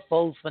the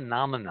UFO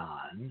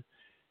phenomenon.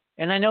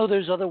 And I know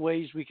there's other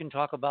ways we can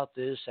talk about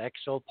this,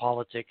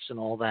 exopolitics and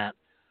all that.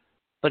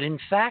 But in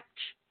fact,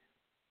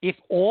 if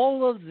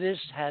all of this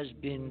has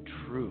been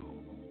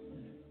true,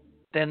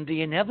 then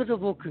the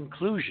inevitable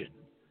conclusion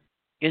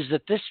is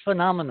that this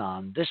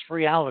phenomenon, this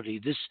reality,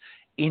 this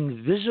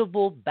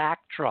invisible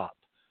backdrop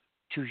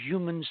to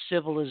human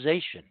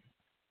civilization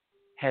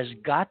has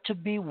got to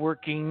be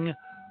working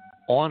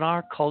on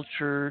our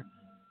culture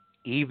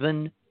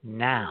even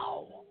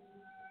now.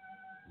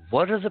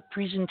 What are the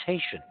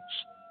presentations,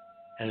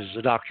 as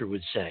the doctor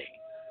would say?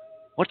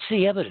 What's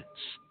the evidence?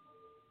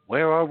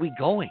 Where are we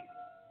going?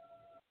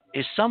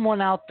 Is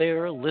someone out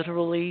there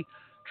literally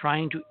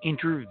trying to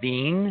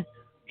intervene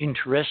in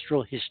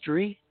terrestrial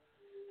history?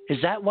 Is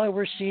that why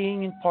we're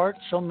seeing, in part,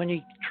 so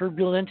many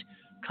turbulent,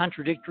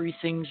 contradictory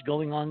things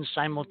going on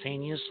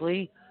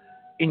simultaneously,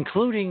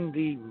 including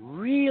the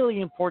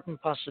really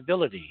important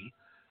possibility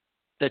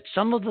that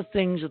some of the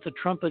things that the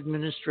Trump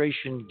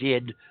administration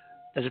did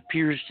that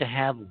appears to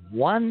have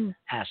one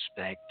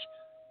aspect,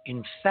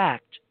 in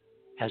fact,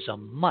 has a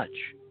much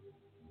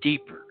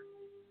deeper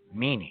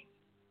meaning?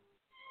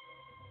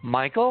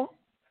 Michael?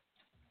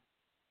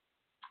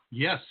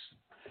 Yes.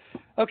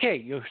 Okay,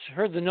 you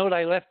heard the note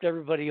I left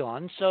everybody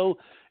on. So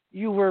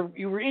you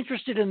were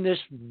interested in this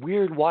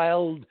weird,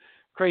 wild,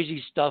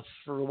 crazy stuff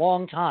for a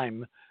long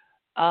time.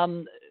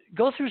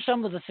 Go through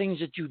some of the things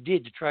that you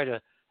did to try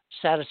to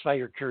satisfy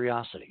your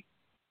curiosity.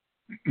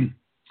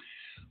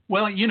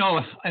 Well,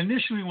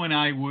 initially when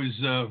I was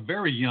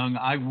very young,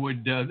 I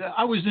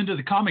was into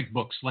the comic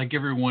books like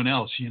everyone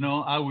else.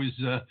 I was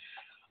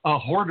a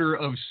hoarder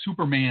of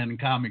Superman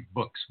comic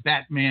books,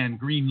 Batman,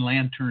 Green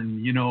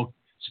Lantern.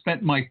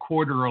 Spent my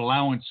quarter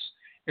allowance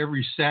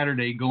every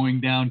Saturday going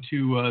down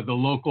to the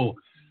local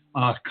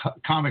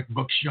comic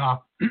book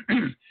shop,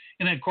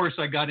 and of course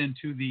I got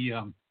into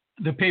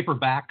the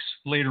paperbacks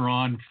later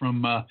on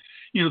from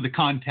the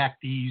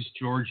contactees,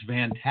 George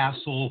Van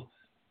Tassel,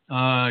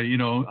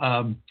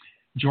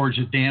 George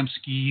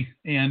Adamski,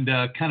 and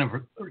kind of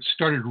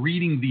started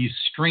reading these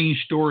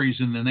strange stories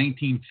in the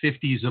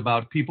 1950s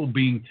about people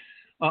being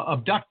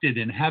abducted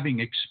and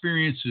having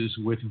experiences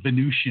with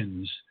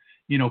Venusians,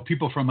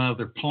 people from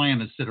other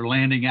planets that are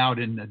landing out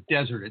in the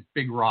desert at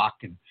Big Rock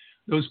and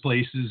those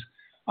places.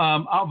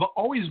 I've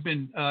always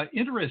been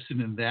interested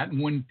in that.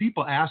 And when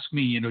people ask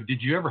me,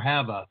 did you ever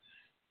have a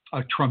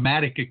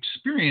traumatic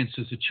experience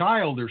as a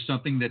child or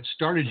something that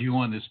started you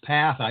on this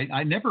path?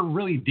 I never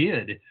really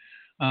did.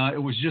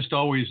 It was just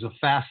always a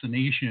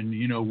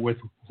fascination, with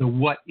the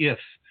what if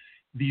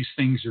these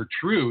things are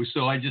true.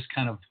 So I just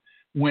kind of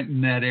went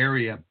in that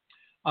area.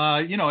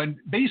 And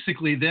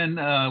basically then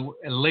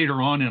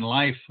later on in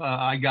life,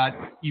 I got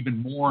even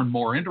more and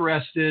more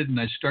interested, and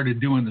I started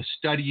doing the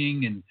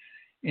studying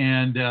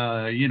and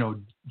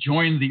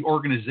joined the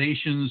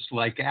organizations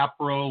like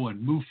APRO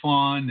and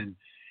MUFON,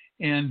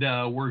 and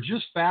we're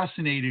just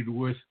fascinated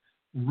with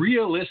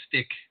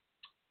realistic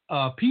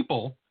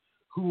people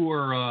who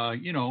are,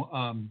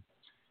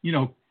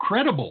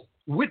 credible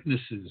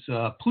witnesses,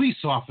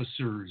 police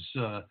officers,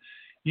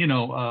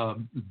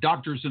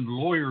 doctors and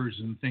lawyers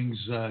and things,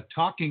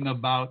 talking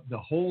about the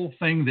whole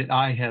thing that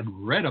I had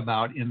read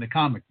about in the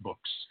comic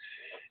books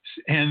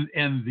and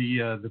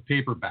the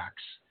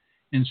paperbacks.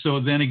 And so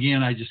then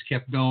again, I just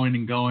kept going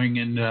and going,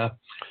 and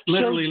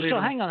literally. So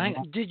hang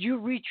on. Did you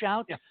reach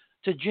out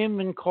to Jim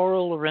and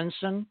Coral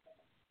Lorenzen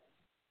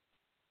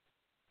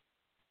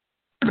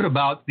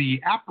about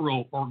the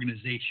APRO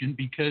organization?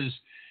 Because,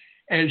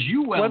 as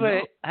you well know,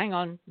 wait, hang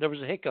on. There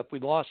was a hiccup. We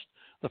lost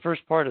the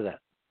first part of that.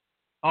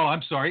 Oh,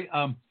 I'm sorry.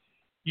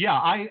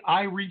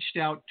 I reached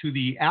out to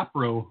the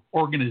APRO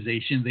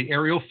organization, the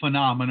Aerial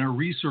Phenomena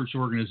Research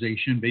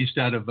Organization, based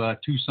out of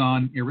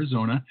Tucson,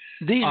 Arizona.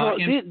 These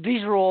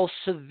are all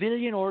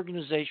civilian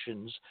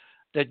organizations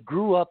that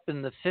grew up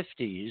in the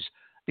 50s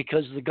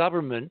because the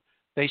government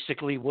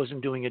basically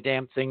wasn't doing a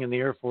damn thing and the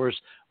Air Force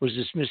was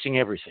dismissing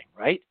everything,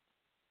 right?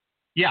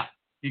 Yeah,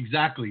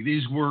 Exactly.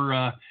 These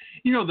were,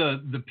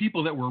 the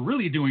people that were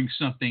really doing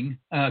something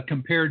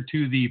compared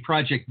to the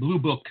Project Blue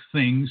Book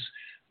things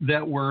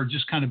that were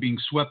just kind of being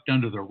swept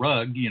under the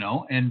rug,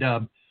 And,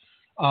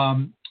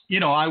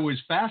 I was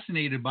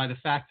fascinated by the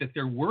fact that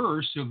there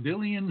were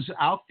civilians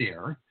out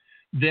there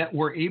that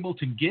were able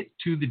to get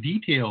to the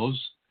details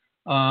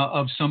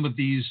of some of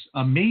these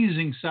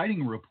amazing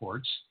sighting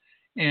reports.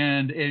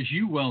 And as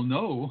you well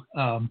know,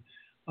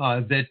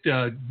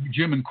 that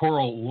Jim and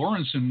Coral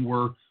Lawrenson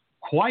were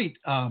quite,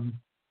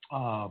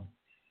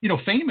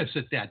 famous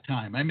at that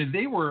time. I mean,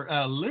 they were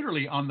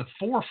literally on the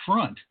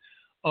forefront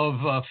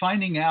of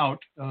finding out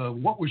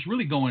what was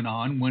really going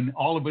on when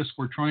all of us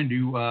were trying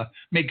to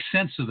make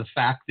sense of the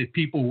fact that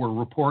people were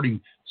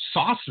reporting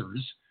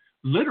saucers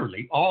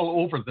literally all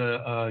over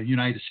the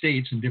United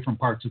States and different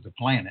parts of the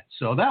planet.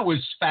 So that was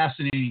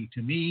fascinating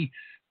to me.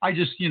 I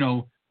just,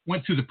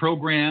 went through the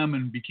program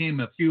and became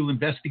a field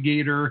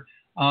investigator.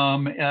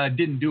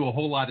 Didn't do a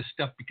whole lot of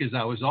stuff because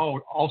I was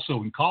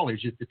also in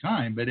college at the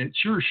time, but it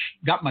sure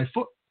got my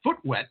foot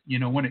wet,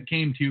 when it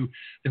came to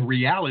the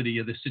reality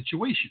of the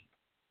situation.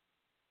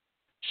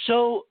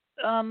 So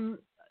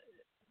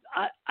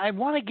I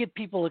want to give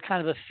people a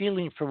kind of a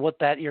feeling for what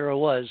that era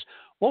was.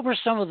 What were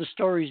some of the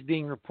stories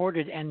being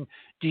reported, and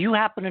do you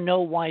happen to know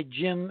why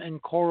Jim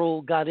and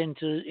Coral got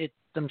into it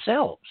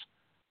themselves?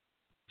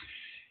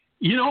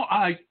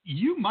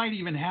 You might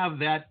even have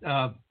that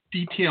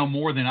detail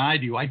more than I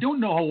do. I don't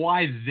know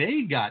why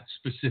they got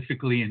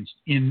specifically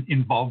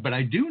involved, but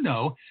I do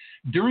know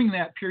during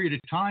that period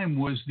of time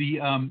was the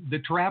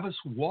Travis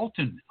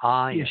Walton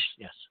issue.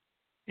 Yes.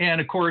 And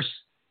of course,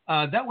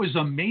 that was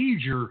a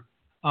major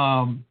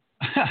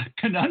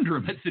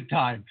conundrum at the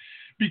time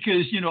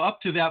because, up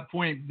to that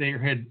point, there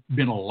had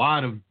been a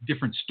lot of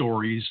different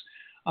stories.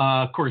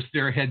 Of course,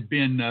 there had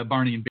been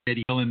Barney and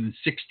Betty Hill in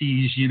the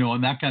 60s,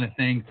 and that kind of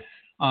thing.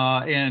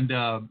 And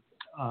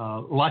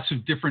lots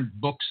of different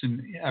books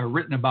and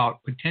written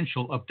about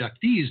potential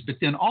abductees. But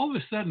then all of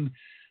a sudden,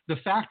 the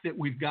fact that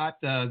we've got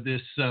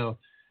this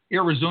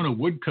Arizona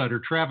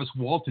woodcutter, Travis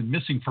Walton,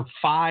 missing for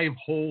 5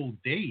 whole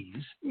days.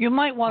 You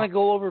might want to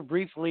go over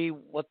briefly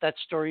what that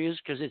story is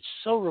because it's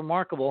so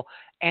remarkable.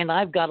 And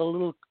I've got a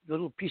little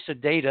piece of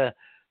data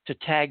to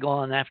tag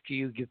on after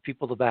you give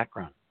people the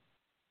background.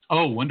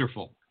 Oh,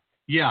 wonderful.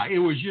 Yeah, it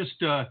was just,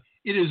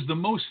 it is the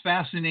most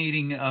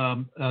fascinating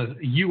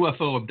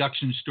UFO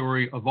abduction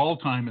story of all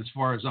time as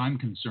far as I'm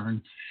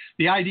concerned.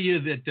 The idea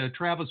that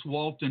Travis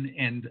Walton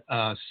and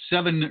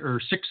 7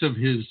 or 6 of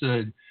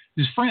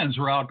his friends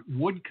were out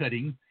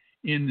woodcutting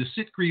in the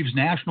Sitgreaves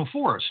National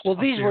Forest. Well,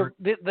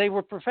 they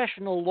were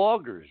professional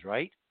loggers,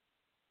 right?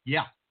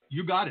 Yeah,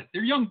 you got it.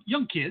 They're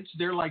young kids.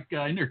 They're like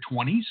in their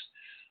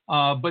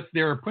 20s, but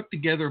they're put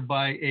together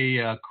by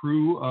a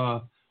crew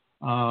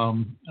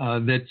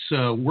that's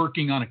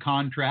working on a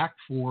contract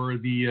for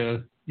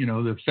the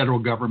the federal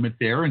government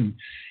there, and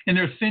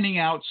they're thinning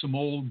out some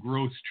old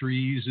growth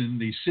trees in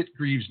the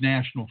Sitgreaves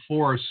National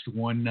Forest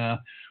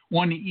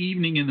one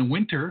evening in the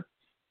winter.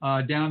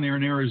 Down there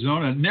in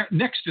Arizona,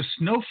 next to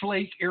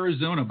Snowflake,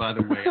 Arizona, by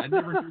the way. I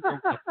never knew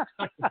there was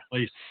such a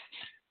place.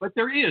 But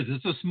there is.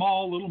 It's a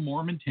small little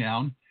Mormon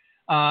town,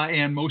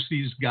 and most of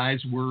these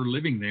guys were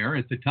living there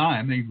at the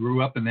time. They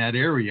grew up in that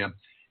area.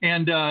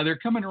 And they're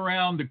coming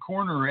around the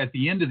corner at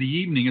the end of the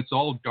evening. It's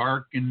all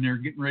dark, and they're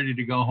getting ready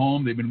to go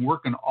home. They've been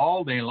working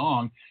all day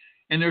long.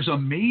 And there's a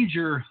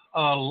major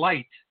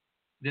light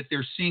that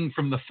they're seeing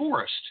from the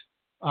forest.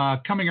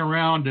 Coming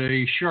around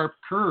a sharp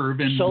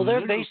curve. And so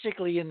they're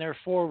basically in their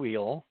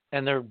 4-wheel,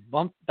 and they're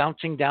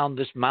bouncing down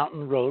this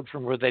mountain road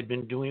from where they'd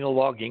been doing a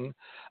logging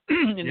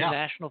in the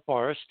national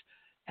forest,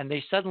 and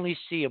they suddenly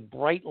see a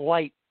bright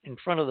light in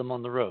front of them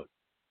on the road.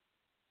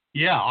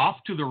 Yeah,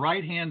 off to the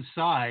right-hand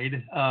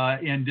side,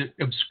 and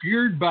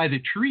obscured by the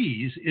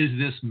trees is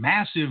this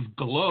massive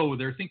glow.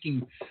 They're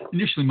thinking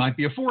initially might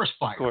be a forest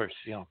fire. Of course,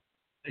 yeah.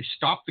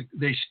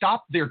 They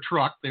stopped their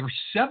truck. There were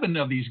 7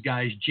 of these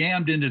guys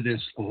jammed into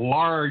this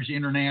large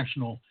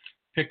international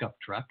pickup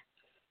truck,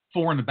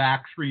 4 in the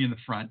back, 3 in the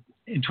front.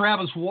 And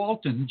Travis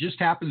Walton just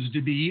happens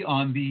to be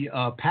on the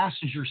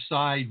passenger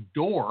side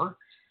door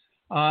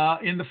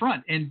in the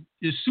front. And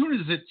as soon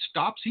as it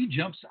stops, he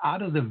jumps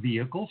out of the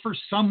vehicle for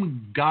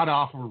some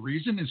god-awful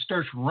reason and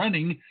starts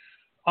running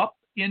up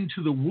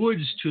into the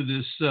woods to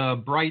this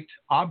bright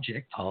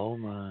object. Oh,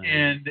 my.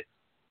 And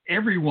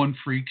everyone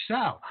freaks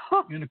out.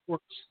 And of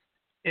course,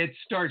 it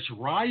starts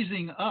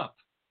rising up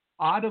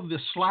out of the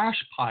slash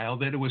pile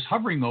that it was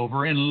hovering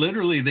over, and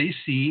literally they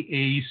see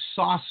a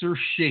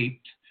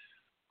saucer-shaped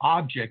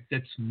object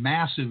that's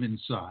massive in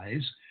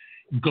size,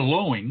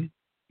 glowing,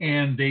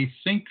 and they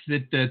think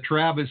that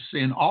Travis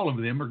and all of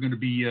them are going to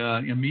be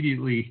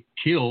immediately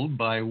killed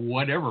by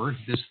whatever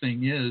this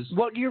thing is.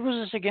 What year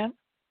was this again?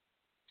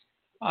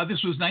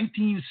 This was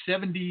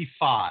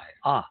 1975.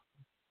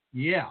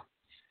 Yeah.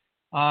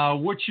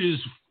 Which is,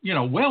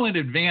 well in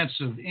advance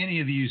of any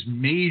of these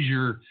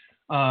major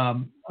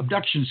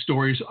abduction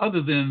stories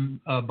other than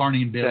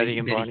Barney and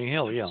Betty Barney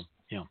Hill, yeah.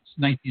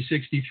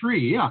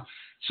 1963, yeah.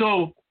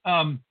 So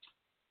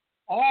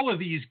all of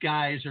these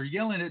guys are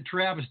yelling at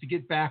Travis to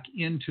get back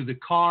into the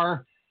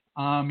car.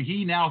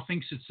 He now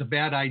thinks it's a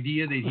bad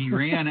idea that he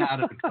ran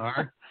out of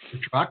the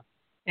truck,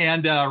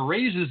 and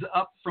raises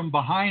up from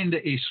behind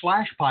a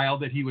slash pile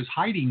that he was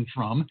hiding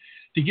from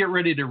to get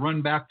ready to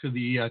run back to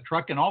the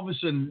truck. And all of a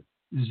sudden,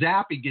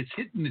 zap, he gets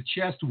hit in the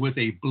chest with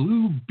a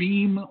blue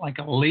beam, like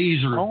a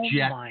laser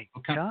jet. Oh, my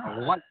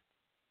God.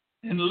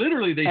 And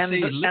literally, they say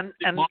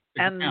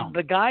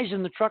the guys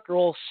in the truck are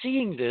all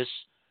seeing this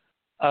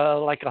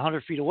like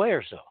 100 feet away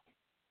or so.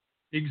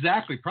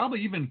 Exactly. Probably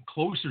even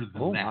closer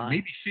than that.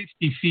 Maybe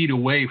 50 feet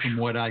away from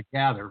what I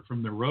gather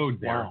from the road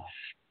there. Wow.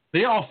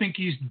 They all think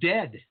he's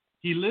dead.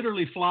 He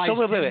literally flies.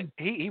 So wait.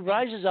 He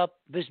rises up.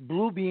 This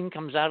blue beam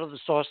comes out of the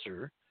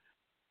saucer,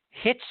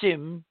 hits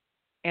him,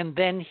 and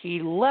then he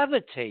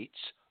levitates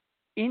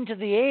into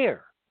the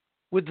air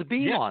with the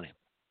beam on him.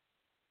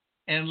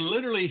 And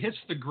literally hits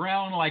the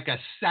ground like a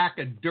sack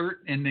of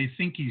dirt, and they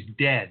think he's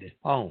dead.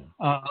 Oh.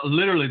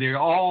 Literally, they're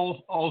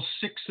all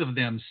six of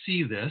them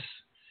see this.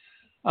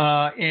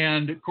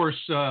 And of course,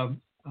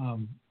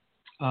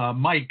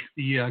 Mike,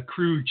 the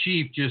crew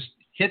chief, just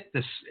hit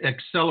the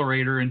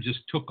accelerator and just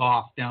took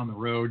off down the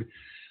road,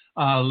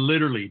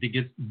 literally to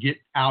get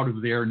out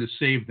of there and to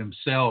save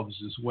themselves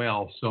as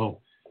well. So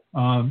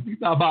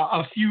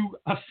about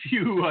a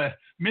few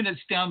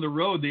minutes down the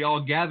road, they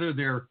all gather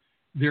their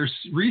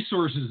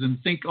resources and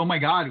think, oh my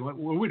God,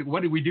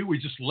 what did we do? We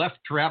just left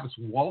Travis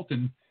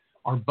Walton,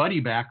 our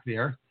buddy back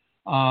there.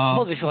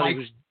 Well, they thought he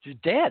was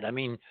dead. I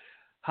mean,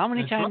 how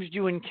many times do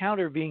you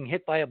encounter being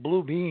hit by a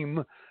blue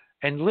beam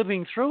and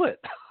living through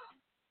it?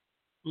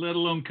 Let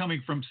alone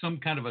coming from some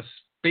kind of a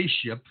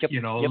spaceship,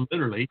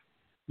 literally.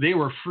 They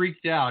were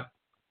freaked out.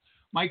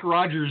 Mike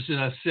Rogers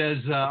says,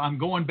 I'm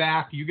going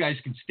back. You guys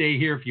can stay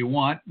here if you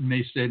want. And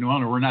they said, no,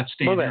 we're not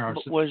staying here.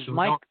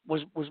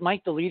 Was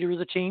Mike the leader of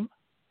the team?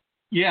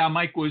 Yeah,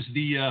 Mike was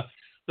the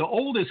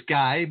oldest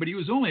guy, but he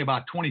was only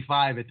about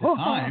 25 at the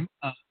time.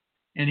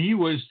 And he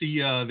was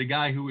the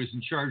guy who was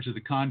in charge of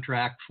the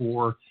contract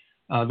for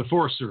the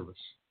Forest Service.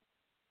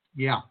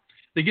 Yeah.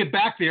 They get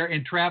back there,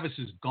 and Travis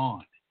is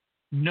gone.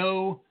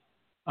 No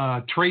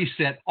trace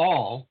at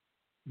all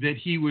that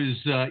he was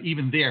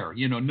even there.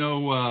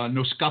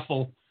 No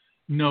scuffle,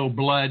 no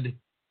blood,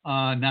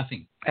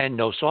 nothing. And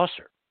no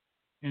saucer.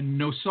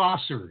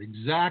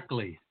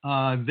 Exactly.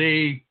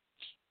 They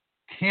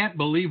can't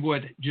believe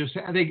what just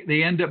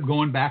they end up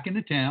going back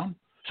into town.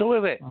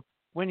 So wait.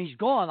 When he's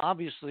gone,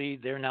 obviously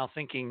they're now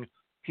thinking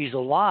he's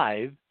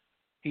alive.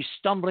 He's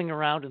stumbling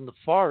around in the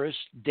forest,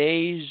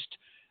 dazed,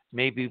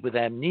 maybe with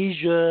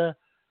amnesia.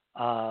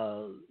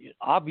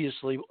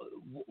 Obviously,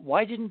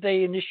 why didn't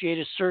they initiate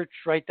a search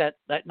right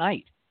that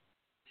night?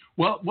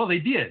 Well, they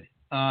did.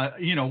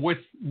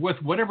 With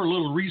whatever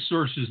little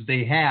resources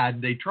they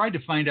had, they tried to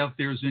find out if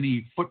there's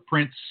any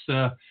footprints.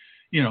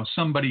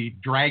 Somebody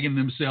dragging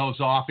themselves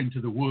off into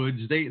the woods.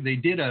 They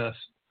did a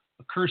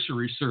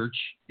cursory search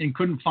and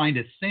couldn't find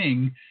a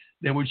thing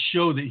that would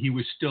show that he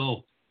was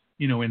still,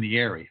 in the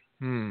area.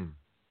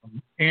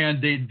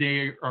 And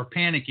they are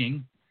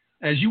panicking,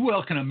 as you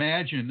well can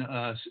imagine.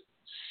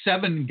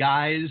 7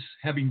 guys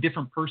having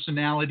different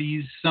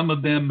personalities, some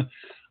of them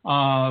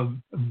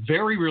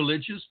very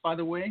religious, by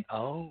the way.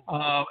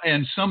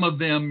 And some of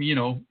them,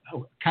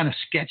 kind of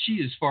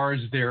sketchy as far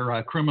as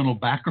their criminal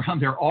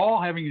background. They're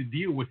all having to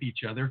deal with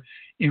each other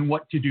in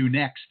what to do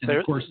next. And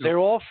of course, they're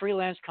all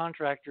freelance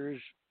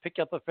contractors, pick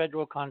up a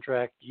federal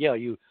contract. Yeah,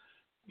 you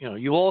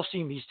all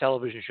seen these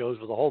television shows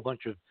with a whole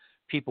bunch of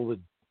people with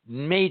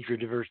major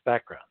diverse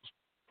backgrounds.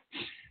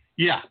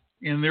 Yeah.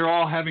 And they're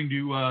all having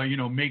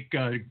to, make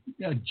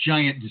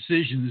giant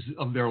decisions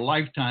of their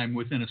lifetime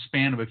within a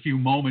span of a few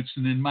moments.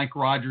 And then Mike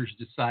Rogers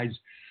decides,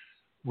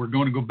 we're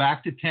going to go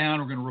back to town.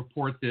 We're going to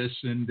report this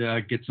and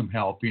get some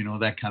help,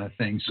 that kind of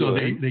thing. So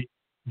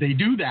they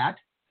do that.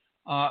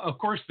 Of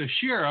course, the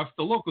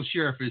local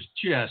sheriff is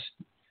just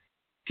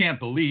can't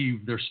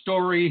believe their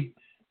story.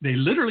 They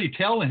literally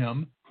tell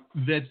him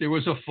that there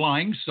was a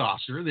flying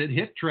saucer that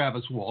hit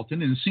Travis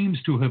Walton and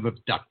seems to have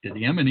abducted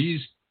him. And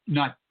he's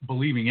not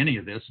believing any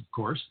of this, of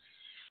course.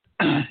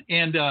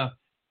 And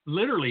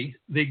literally,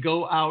 they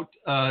go out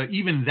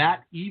even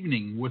that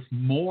evening with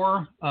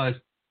more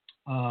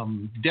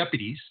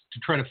deputies to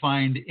try to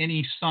find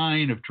any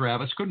sign of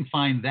Travis. Couldn't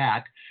find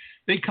that.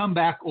 They come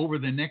back over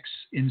the next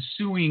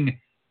ensuing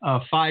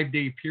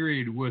 5-day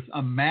period with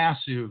a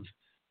massive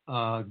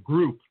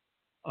group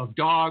of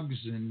dogs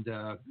and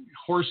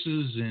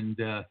horses and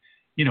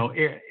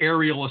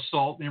aerial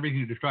assault and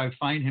everything to try to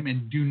find him,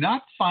 and do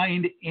not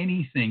find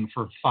anything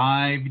for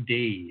 5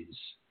 days.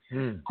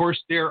 Of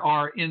course, there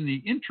are in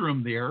the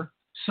interim there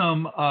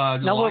some.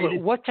 Now,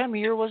 what time of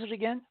year was it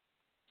again?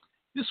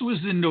 This was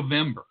in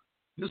November.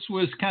 This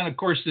was of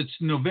course, it's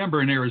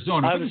November in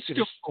Arizona, but it's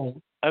still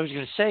cold. I was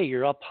going to say,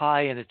 you're up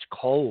high and it's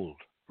cold,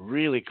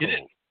 really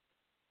cold.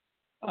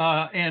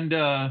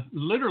 And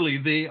literally,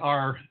 they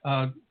are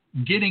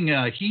getting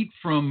heat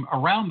from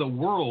around the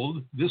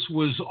world. This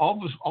was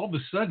all of a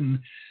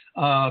sudden,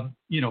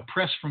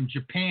 press from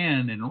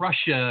Japan and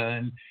Russia,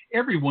 and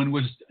everyone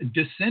was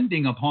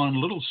descending upon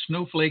little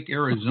snowflake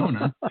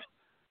Arizona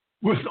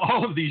with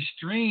all of these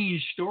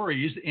strange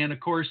stories. And of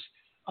course,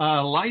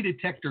 lie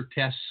detector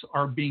tests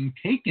are being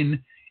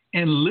taken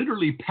and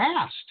literally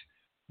passed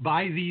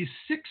by these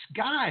 6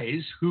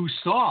 guys who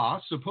saw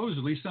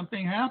supposedly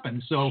something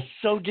happen. So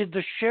did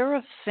the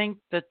sheriff think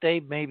that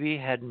they maybe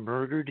had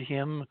murdered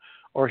him,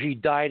 or he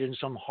died in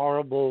some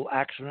horrible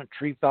accident,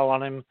 tree fell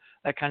on him,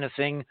 that kind of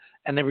thing,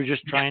 and they were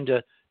just trying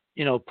to,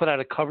 put out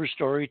a cover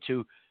story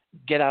to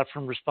get out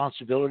from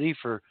responsibility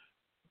for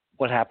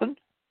what happened?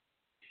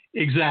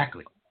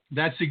 Exactly.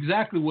 That's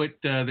exactly what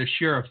the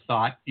sheriff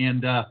thought.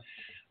 And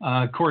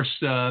of course,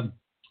 in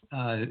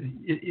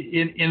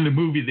the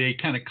movie, they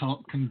kind of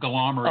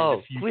conglomerate.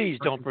 Oh, please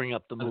don't bring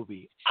up the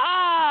movie.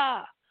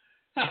 Ah!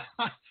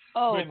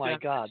 Oh, my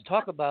God.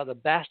 Talk about a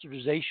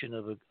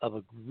bastardization of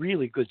a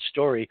really good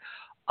story.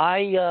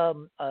 I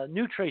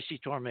knew Tracy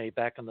Torme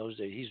back in those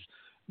days. He's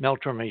Mel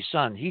Torme's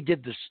son. He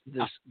did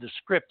the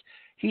script.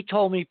 He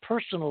told me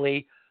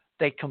personally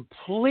they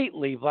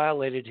completely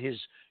violated his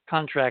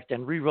contract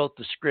and rewrote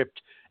the script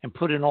and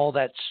put in all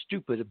that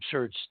stupid,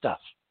 absurd stuff.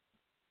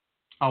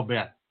 I'll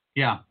bet.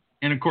 Yeah.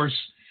 And of course,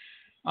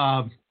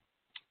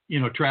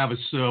 Travis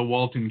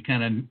Walton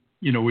kind of,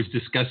 was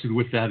disgusted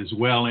with that as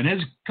well, and has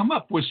come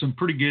up with some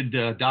pretty good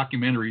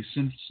documentaries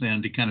since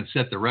then to kind of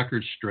set the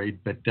record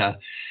straight. But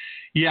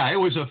it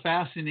was a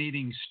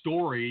fascinating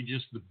story,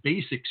 just the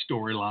basic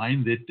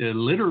storyline that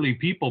literally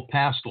people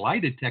passed lie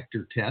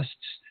detector tests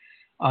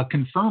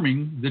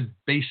confirming the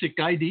basic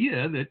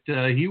idea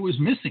that he was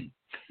missing.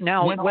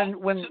 Now,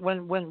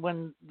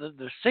 when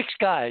the 6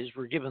 guys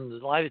were given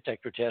the lie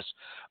detector tests,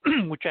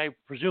 which I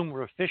presume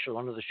were official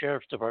under the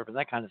sheriff's department,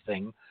 that kind of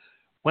thing,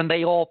 when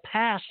they all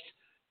passed,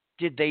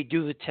 did they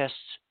do the tests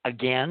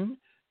again,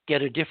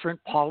 get a different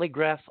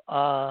polygraph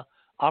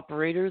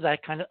operator,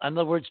 that kind of? In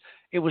other words,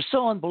 it was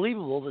so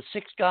unbelievable that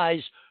 6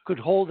 guys could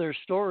hold their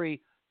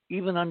story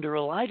even under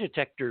a lie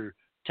detector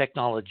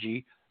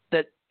technology.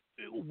 That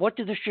what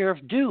did the sheriff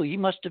do? He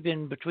must have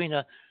been between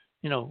a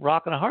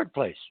rock and a hard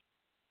place.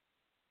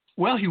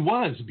 Well, he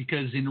was,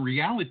 because in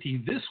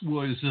reality, this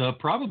was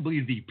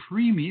probably the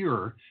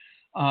premier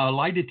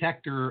lie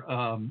detector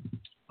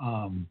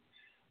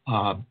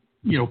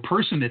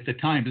person at the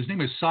time. His name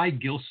was Cy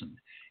Gilson,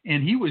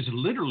 and he was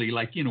literally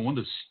like, one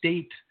of the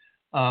state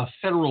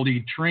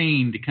federally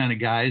trained kind of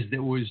guys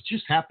that was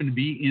just happened to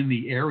be in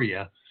the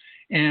area.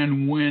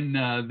 And when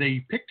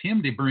they picked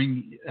him to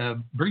bring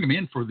him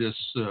in for this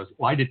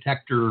lie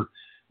detector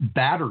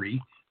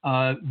battery,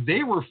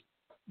 they were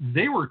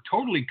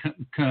totally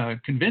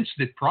convinced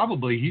that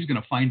probably he's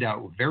going to find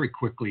out very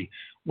quickly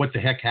what the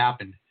heck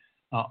happened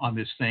on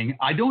this thing.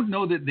 I don't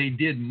know that they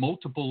did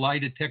multiple lie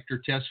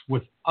detector tests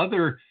with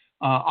other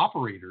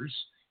operators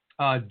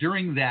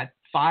during that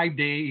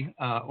 5-day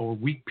or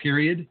week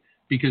period,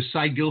 because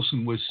Cy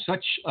Gilson was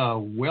such a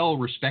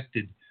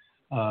well-respected,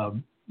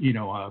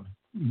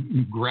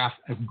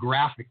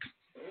 graphic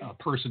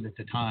person at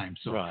the time.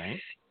 So, right.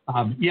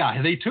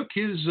 They took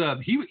his.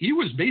 He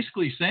was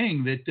basically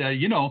saying that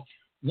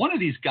one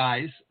of these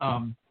guys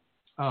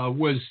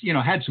was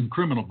had some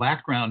criminal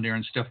background there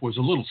and stuff, was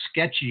a little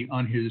sketchy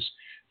on his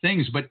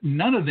things, but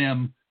none of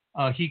them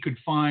he could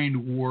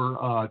find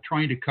were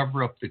trying to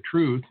cover up the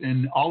truth,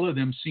 and all of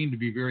them seemed to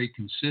be very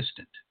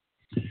consistent.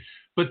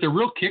 But the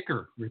real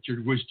kicker,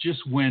 Richard, was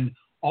just when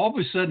all of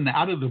a sudden,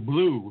 out of the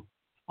blue,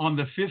 on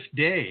the 5th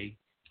day,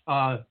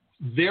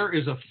 there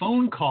is a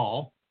phone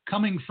call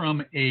coming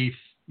from a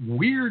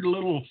weird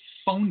little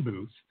phone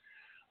booth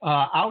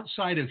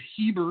outside of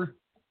Heber,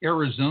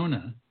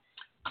 Arizona,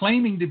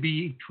 claiming to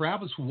be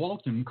Travis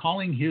Walton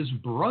calling his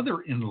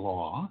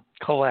brother-in-law.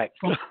 Correct.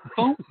 From the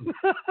phone booth.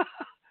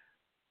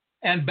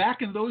 And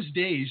back in those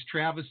days,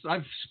 Travis,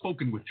 I've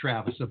spoken with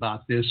Travis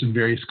about this in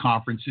various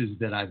conferences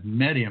that I've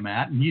met him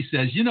at, and he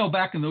says,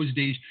 back in those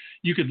days,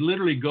 you could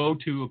literally go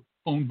to a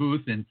phone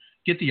booth and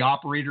get the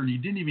operator, and you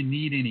didn't even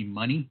need any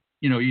money.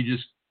 You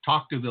just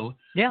talk to the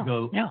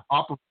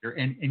operator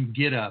and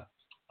get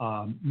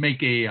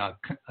make a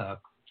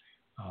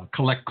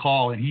collect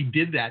call, and he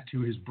did that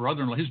to his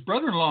brother-in-law. His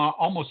brother-in-law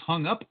almost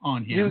hung up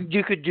on him.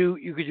 You could do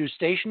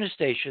station to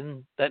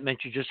station. That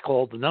meant you just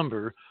called the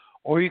number,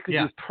 or you could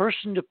do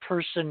person to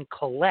person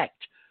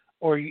collect,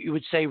 or you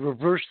would say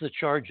reverse the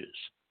charges.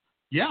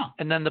 Yeah.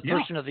 And then the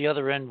person at the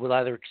other end would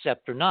either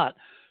accept or not.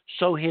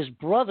 So his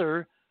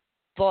brother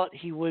thought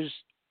he was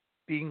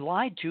being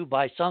lied to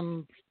by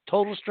some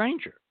total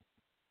stranger.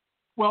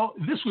 Well,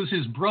 this was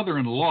his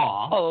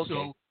brother-in-law. Oh, okay.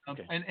 So,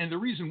 and the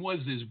reason was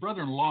his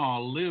brother-in-law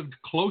lived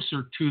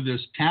closer to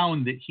this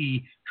town that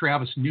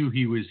Travis knew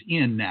he was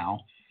in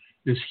now,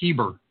 this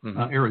Heber,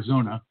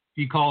 Arizona.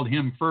 He called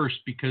him first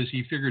because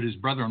he figured his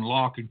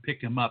brother-in-law could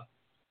pick him up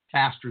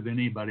faster than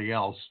anybody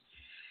else.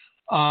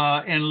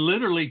 And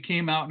literally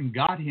came out and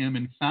got him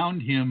and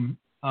found him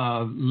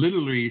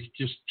literally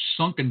just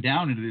sunken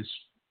down into this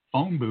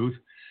phone booth.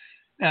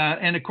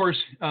 And of course,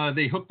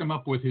 they hooked him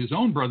up with his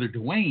own brother,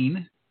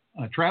 Dwayne,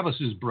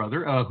 Travis's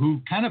brother,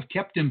 who kind of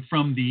kept him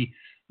from the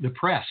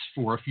press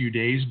for a few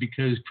days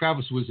because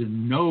Travis was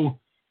in no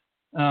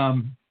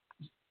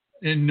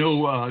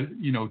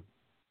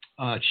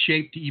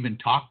shape to even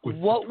talk with.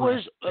 What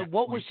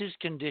was his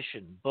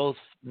condition, both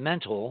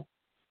mental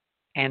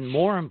and,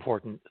 more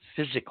important,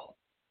 physical?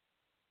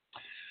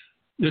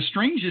 The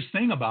strangest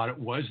thing about it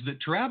was that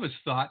Travis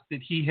thought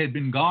that he had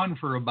been gone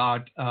for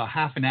about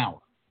half an hour,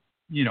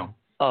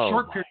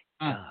 short period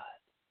of time. God.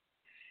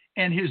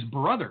 And his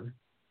brother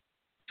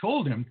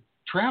told him,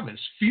 Travis,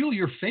 feel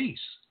your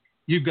face.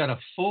 You've got a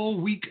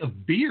full week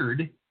of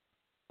beard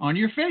on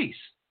your face.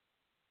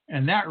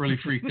 And that really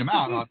freaked him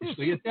out,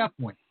 obviously, at that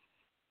point.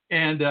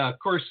 And, of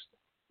course,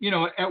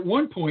 at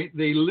one point,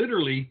 they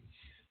literally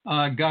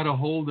got a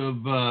hold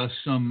of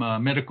some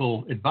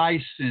medical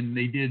advice, and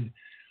they did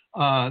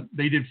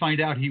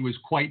find out he was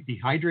quite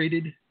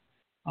dehydrated. He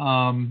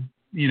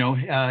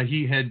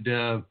had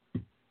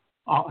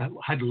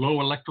low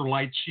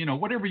electrolytes,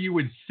 whatever you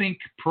would think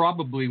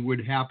probably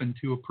would happen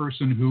to a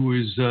person who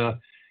is,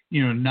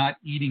 not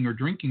eating or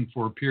drinking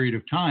for a period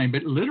of time,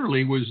 but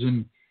literally was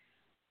in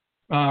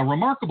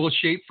remarkable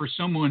shape for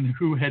someone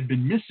who had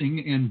been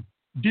missing and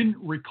didn't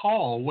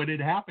recall what had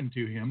happened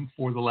to him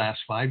for the last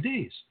 5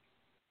 days.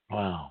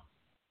 Wow.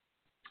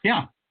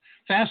 Yeah.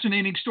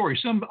 Fascinating story.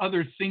 Some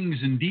other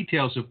things and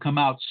details have come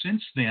out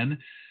since then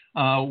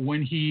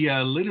when he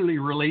literally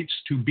relates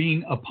to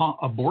being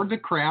aboard the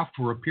craft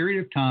for a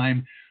period of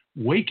time,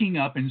 waking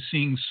up and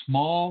seeing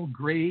small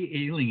gray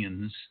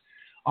aliens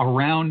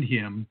around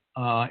him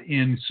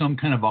in some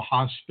kind of a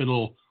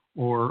hospital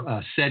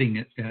or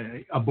setting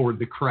aboard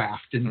the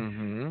craft.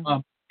 And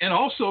and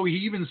also he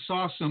even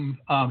saw some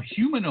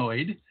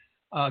humanoid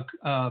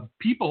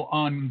people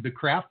on the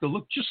craft that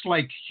looked just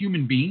like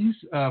human beings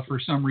for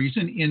some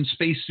reason in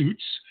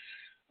spacesuits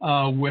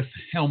with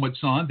helmets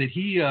on that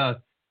he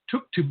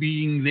took to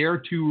being there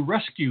to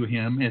rescue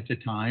him at the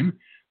time.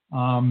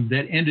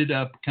 That ended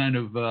up kind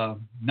of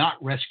not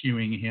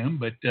rescuing him,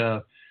 but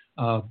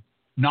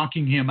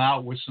knocking him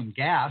out with some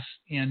gas.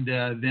 And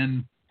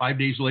then 5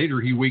 days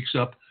later, he wakes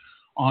up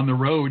on the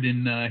road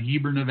in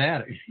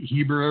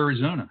Heber,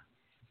 Arizona.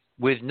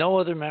 With no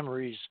other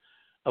memories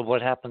of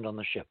what happened on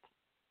the ship.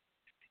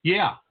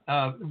 Yeah,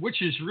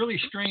 which is really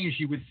strange.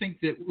 You would think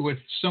that with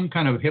some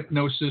kind of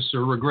hypnosis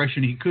or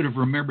regression, he could have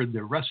remembered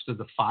the rest of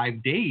the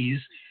 5 days.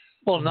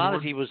 Well, not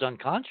if he was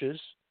unconscious.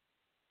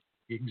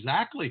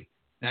 Exactly.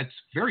 That's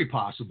very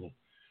possible.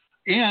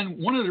 And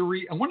one of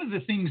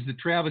the things that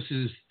Travis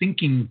is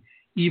thinking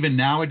even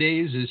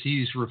nowadays as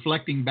he's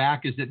reflecting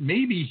back is that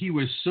maybe he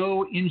was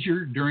so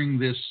injured during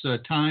this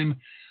time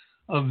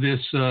of this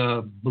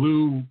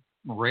blue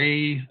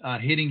ray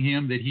hitting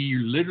him that he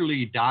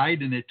literally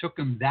died, and it took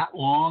him that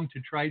long to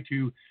try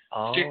to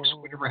fix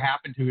whatever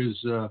happened to his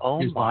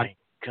his body. My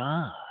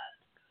God.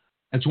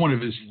 That's one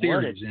of his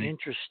theories. What an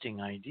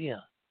interesting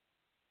idea.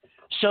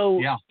 So,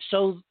 yeah.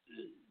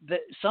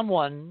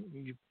 Someone,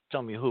 you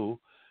tell me who,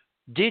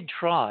 did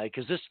try,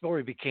 because this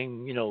story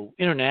became,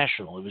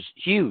 international. It was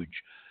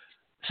huge.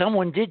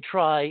 Someone did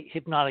try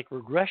hypnotic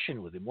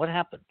regression with him. What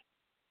happened?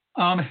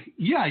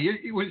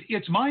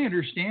 It's my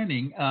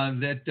understanding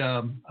that.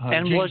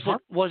 And James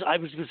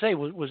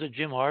was it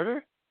Jim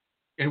Harder?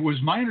 It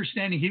was my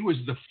understanding he was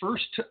the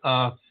first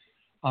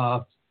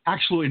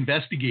actual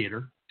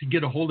investigator to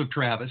get a hold of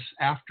Travis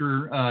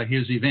after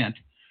his event.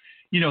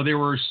 There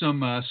were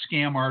some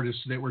scam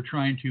artists that were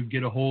trying to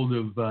get a hold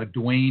of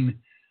Dwayne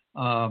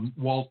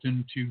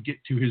Walton to get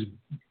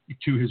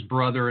to his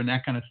brother and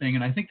that kind of thing.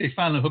 And I think they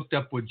finally hooked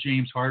up with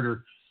James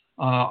Harder,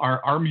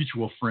 our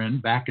mutual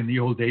friend back in the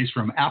old days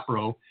from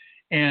APRO.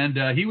 And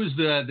he was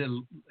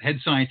the head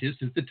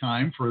scientist at the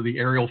time for the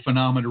Aerial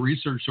Phenomena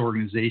Research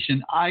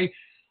Organization. I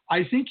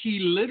think he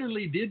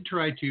literally did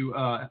try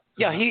to.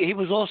 He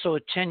was also a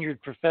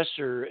tenured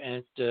professor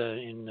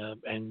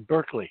in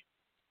Berkeley.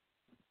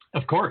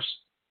 Of course,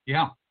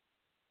 yeah,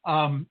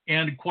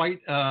 and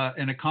quite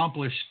an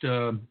accomplished.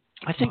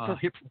 I think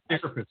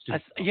therapist.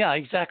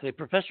 Exactly.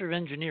 Professor of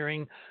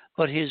engineering,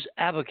 but his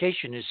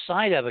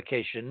side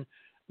avocation,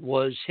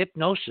 was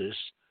hypnosis.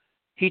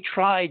 He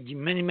tried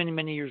many, many,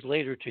 many years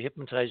later to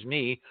hypnotize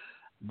me.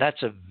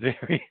 That's a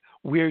very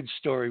weird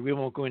story. We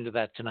won't go into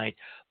that tonight.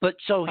 But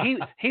so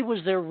he was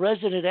their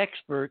resident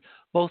expert,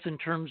 both in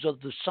terms of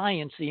the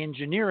science, the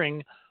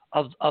engineering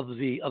of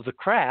the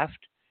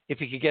craft, if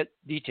he could get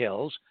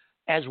details,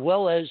 as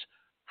well as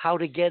how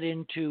to get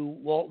into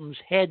Walton's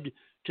head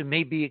to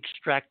maybe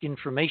extract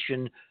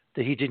information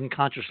that he didn't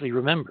consciously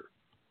remember.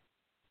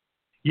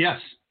 Yes,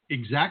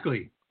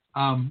 exactly.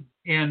 And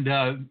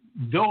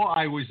though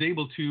I was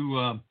able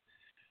to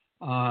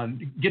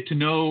get to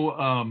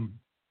know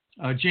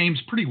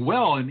James pretty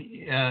well, and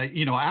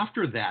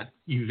after that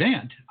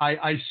event,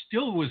 I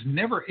still was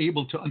never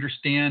able to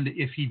understand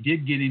if he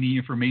did get any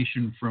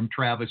information from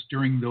Travis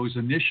during those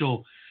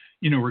initial,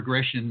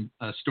 regression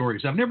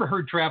stories. I've never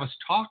heard Travis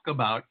talk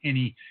about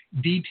any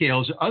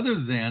details other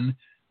than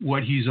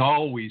what he's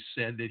always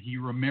said, that he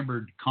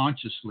remembered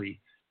consciously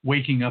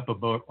waking up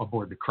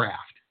aboard the craft.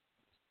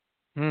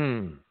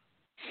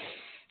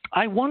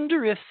 I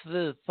wonder if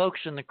the folks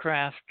in the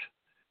craft,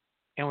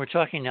 and we're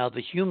talking now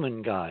the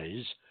human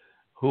guys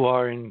who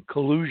are in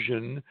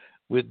collusion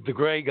with the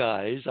gray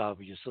guys,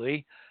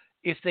 obviously,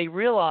 if they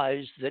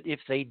realized that if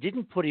they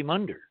didn't put him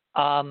under,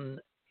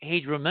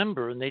 he'd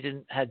remember,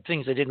 and had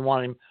things they didn't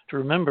want him to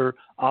remember,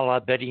 a la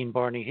Betty and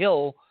Barney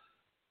Hill,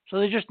 so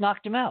they just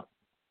knocked him out.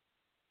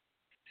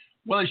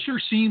 Well, it sure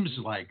seems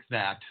like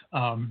that,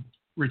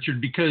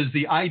 Richard, because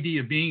the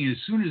idea being, as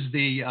soon as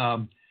they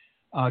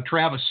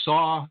Travis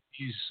saw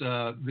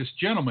this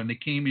gentleman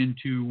that came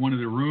into one of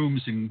the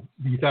rooms and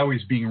he thought he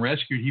was being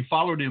rescued, he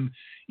followed him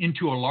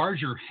into a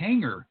larger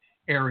hangar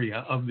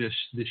area of this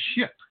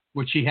ship,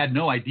 which he had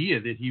no idea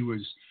that he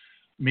was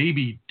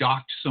maybe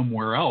docked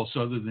somewhere else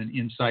other than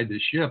inside the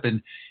ship.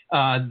 And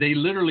they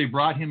literally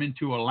brought him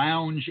into a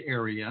lounge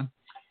area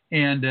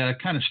and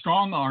kind of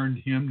strong-armed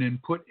him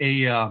and put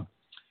a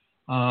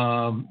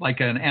like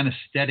an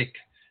anesthetic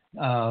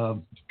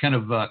kind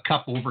of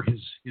cup over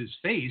his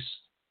face,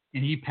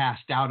 and he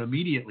passed out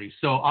immediately.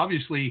 So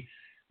obviously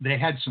they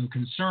had some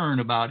concern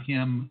about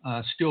him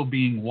still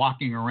being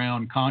walking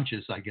around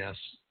conscious, I guess.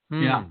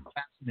 Yeah,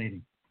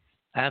 fascinating.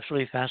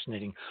 Absolutely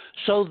fascinating.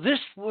 So this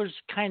was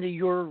kind of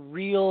your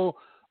real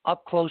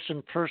up close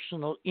and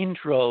personal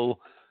intro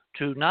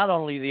to not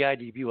only the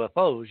idea of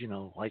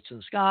UFOs, lights in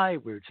the sky,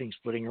 weird things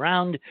floating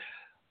around,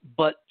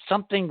 but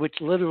something which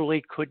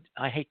literally could,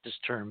 I hate this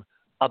term,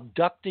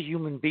 abduct a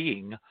human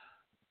being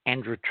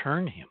and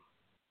return him.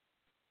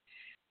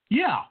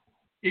 Yeah,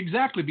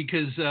 exactly,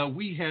 because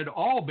we had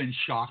all been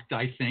shocked,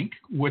 I think,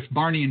 with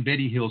Barney and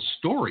Betty Hill's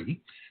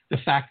story. The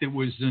fact that it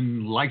was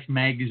in Life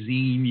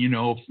magazine,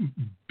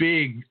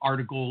 big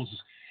articles,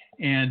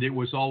 and it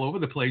was all over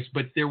the place,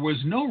 but there was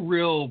no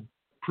real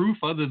proof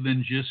other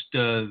than just,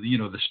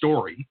 the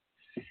story.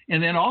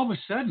 And then all of a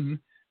sudden,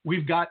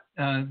 we've got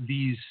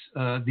these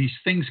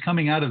things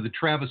coming out of the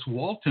Travis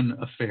Walton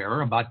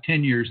affair about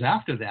 10 years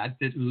after that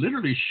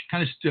literally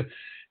kind of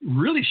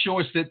really show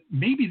us that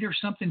maybe there's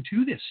something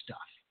to this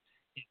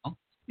stuff.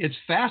 It's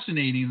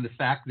fascinating, the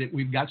fact that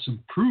we've got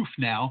some proof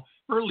now,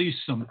 or at least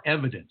some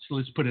evidence.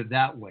 Let's put it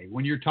that way.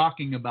 When you're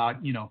talking about,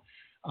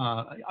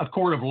 a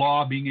court of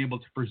law being able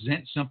to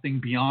present something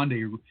beyond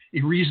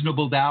a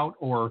reasonable doubt,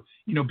 or,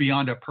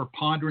 beyond a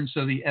preponderance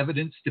of the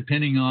evidence,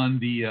 depending on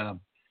the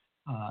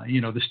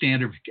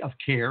standard of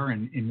care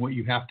and what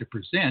you have to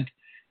present,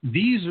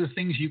 these are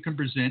things you can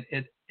present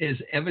as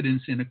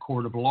evidence in a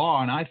court of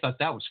law. And I thought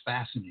that was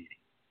fascinating.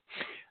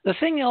 The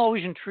thing that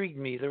always intrigued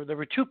me, there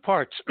were two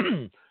parts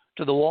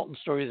to the Walton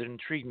story that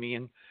intrigued me.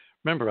 And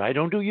remember, I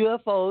don't do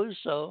UFOs,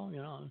 so,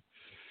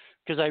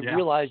 because I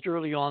realized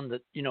early on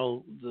that,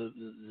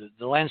 the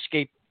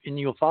landscape in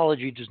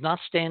ufology does not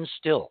stand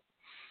still.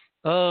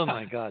 Oh,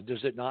 my God,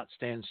 does it not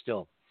stand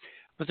still?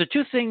 But the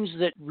two things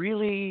that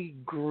really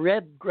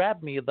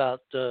grabbed me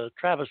about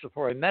Travis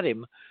before I met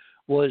him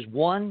was,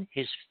 one,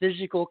 his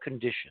physical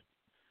condition.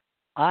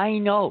 I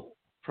know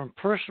from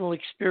personal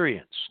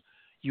experience,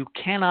 you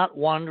cannot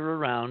wander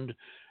around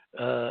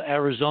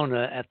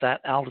Arizona at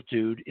that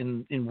altitude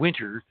in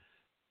winter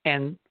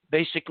and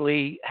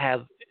basically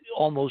have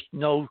almost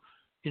no,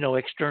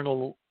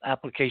 external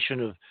application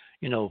of,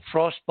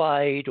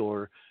 frostbite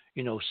or,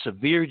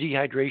 severe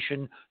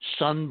dehydration,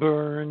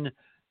 sunburn,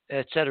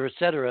 et cetera,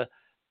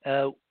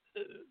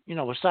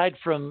 aside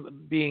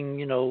from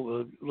being,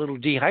 a little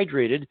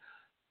dehydrated,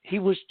 he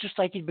was just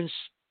like he'd been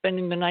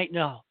spending the night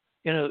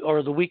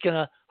or the week in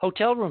a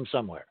hotel room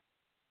somewhere.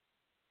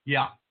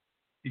 Yeah,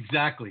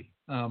 exactly.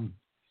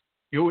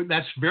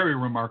 That's very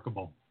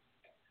remarkable.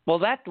 Well,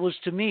 that was,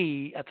 to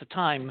me, at the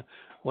time,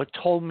 what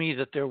told me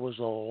that there was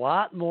a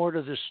lot more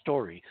to this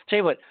story. Tell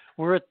you what,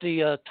 we're at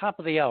the top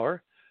of the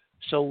hour,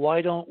 so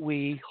why don't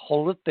we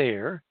hold it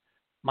there?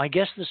 My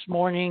guest this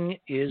morning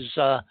is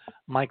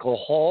Michael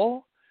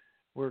Hall.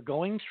 We're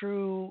going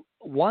through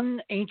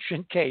one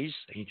ancient case,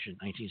 ancient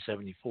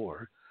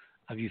 1974,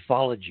 of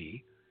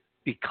ufology,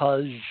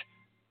 because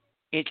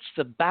it's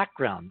the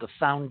background, the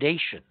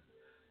foundation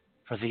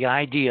for the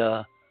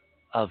idea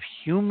of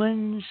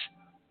humans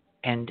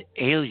and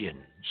aliens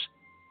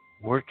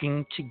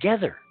working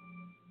together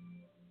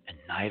and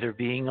neither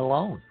being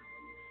alone.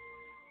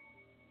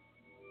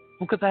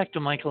 We'll get back to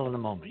Michael in a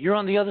moment. You're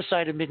on the other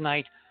side of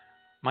midnight.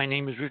 My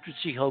name is Richard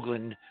C.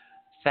 Hoagland.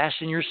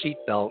 Fasten your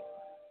seatbelt,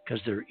 because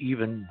there are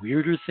even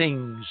weirder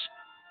things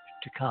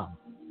to come.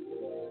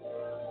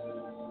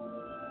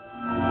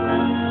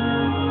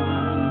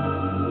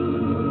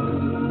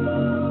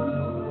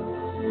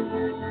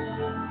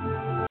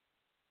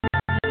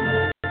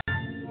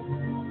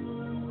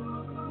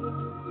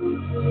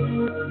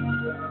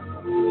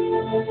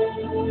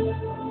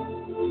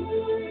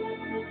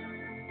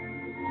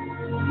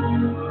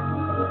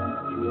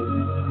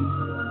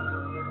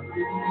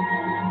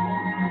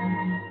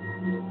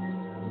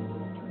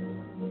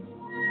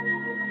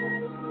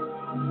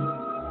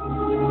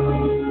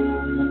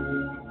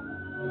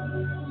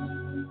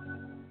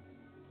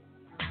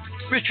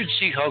 Richard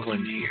C.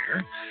 Hoagland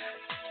here.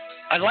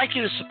 I'd like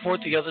you to support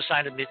The Other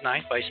Side of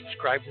Midnight by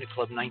subscribing to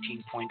Club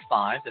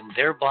 19.5 and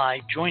thereby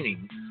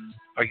joining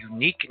our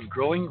unique and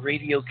growing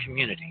radio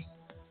community.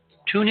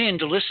 Tune in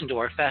to listen to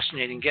our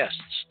fascinating guests,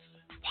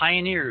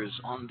 pioneers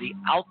on the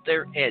out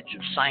there edge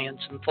of science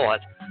and thought,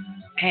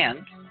 and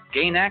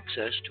gain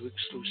access to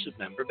exclusive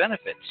member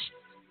benefits.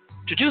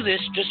 To do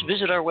this, just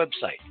visit our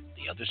website,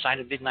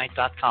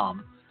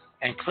 theothersideofmidnight.com,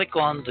 and click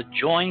on the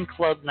Join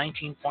Club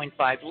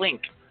 19.5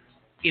 link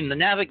in the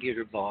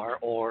navigator bar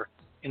or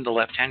in the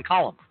left-hand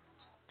column.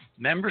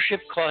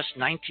 Membership costs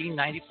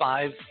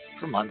 $19.95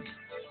 per month.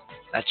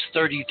 That's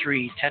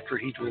 33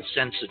 tetrahedral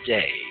cents a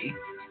day.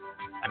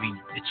 I mean,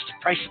 it's the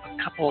price of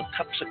a couple of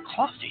cups of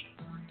coffee.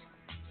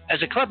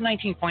 As a Club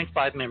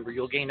 19.5 member,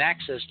 you'll gain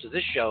access to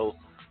this show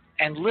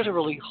and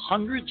literally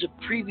hundreds of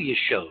previous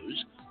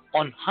shows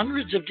on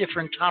hundreds of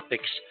different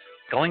topics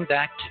going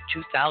back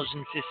to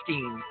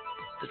 2015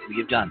 that we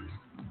have done.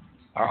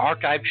 Our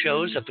archive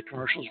shows have the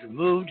commercials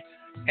removed,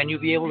 and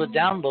you'll be able to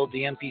download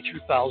the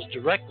MP3 files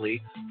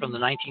directly from the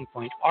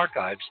 19-point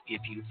archives if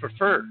you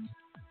prefer.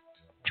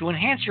 To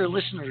enhance your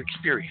listener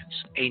experience,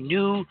 a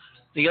new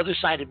The Other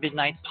Side of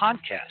Midnight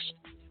podcast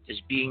is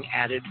being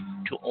added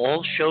to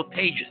all show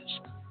pages,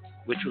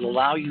 which will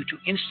allow you to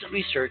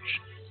instantly search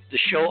the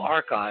show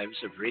archives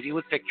of Radio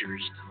with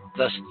Pictures,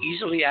 thus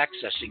easily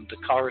accessing the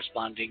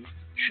corresponding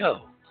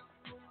show.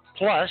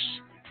 Plus,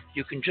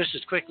 you can just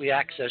as quickly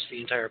access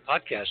the entire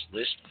podcast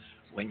list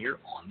when you're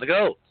on the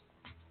go.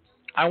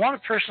 I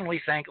want to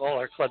personally thank all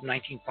our Club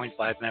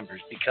 19.5 members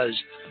because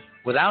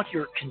without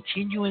your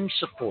continuing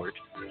support,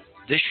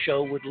 this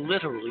show would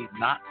literally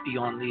not be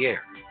on the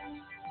air.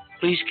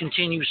 Please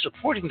continue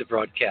supporting the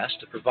broadcast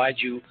to provide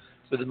you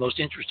with the most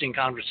interesting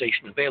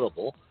conversation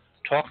available,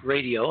 talk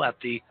radio at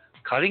the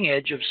cutting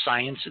edge of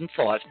science and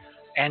thought,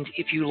 and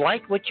if you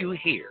like what you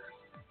hear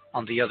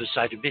on The Other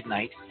Side of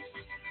Midnight,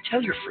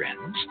 tell your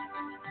friends,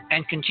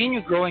 and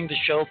continue growing the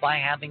show by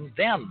having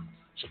them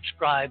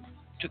subscribe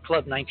to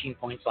Club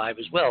 19.5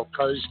 as well,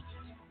 because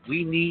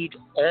we need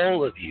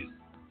all of you.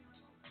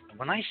 And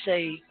when I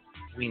say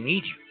we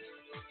need you,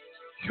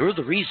 you're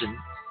the reason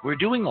we're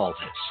doing all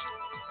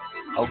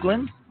this.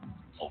 Hoagland,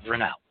 over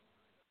and out.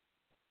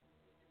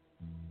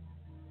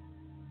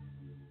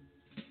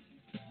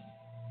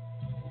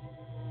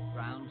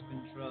 Ground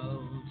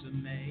control to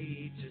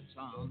Major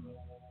Tom.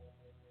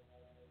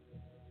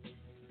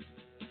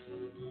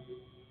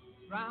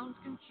 Ground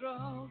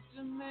control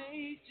to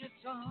Major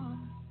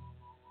Tom.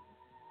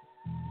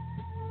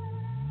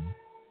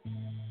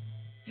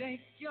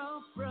 Take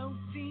your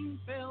protein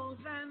pills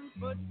and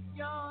put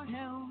your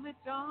helmet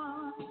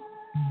on.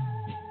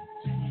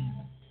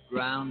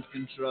 Ground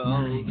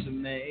control to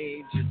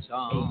Major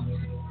Tom.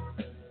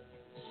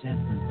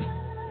 7,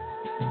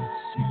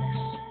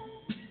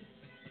 6,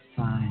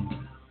 5,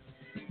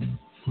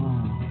 4,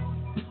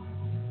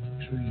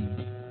 3,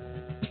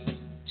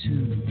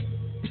 2,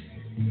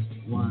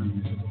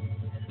 1.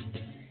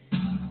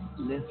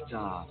 Lift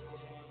off.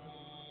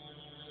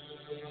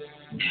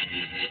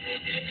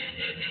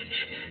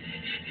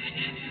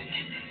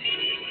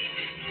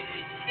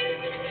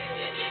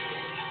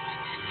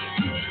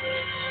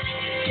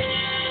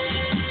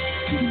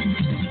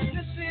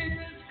 This is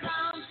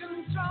ground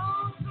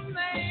control to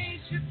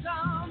Major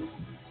Tom.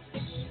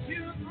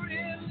 You've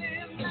really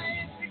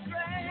made me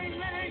great.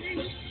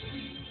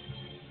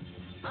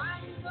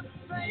 And the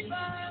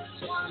papers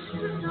want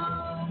to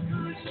know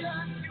who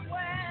shut you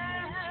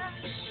where.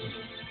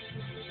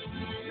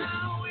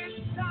 Now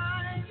it's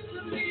time to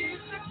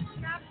leave the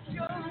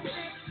capsule.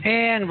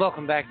 And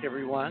welcome back,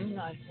 everyone.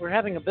 We're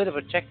having a bit of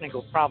a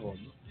technical problem,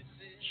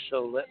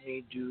 so let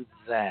me do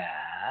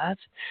that.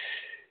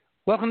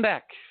 Welcome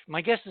back.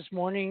 My guest this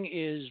morning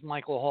is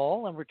Michael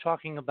Hall, and we're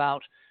talking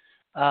about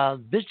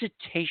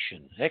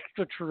visitation,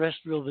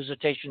 extraterrestrial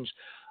visitations.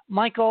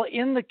 Michael,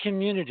 in the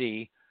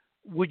community,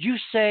 would you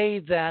say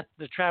that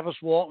the Travis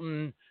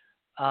Walton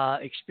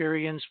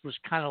experience was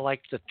kind of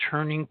like the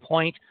turning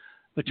point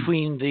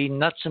between the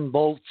nuts and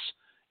bolts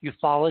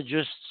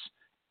ufologists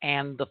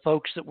and the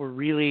folks that were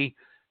really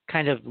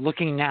kind of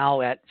looking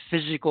now at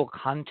physical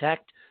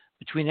contact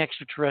between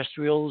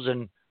extraterrestrials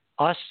and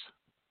us?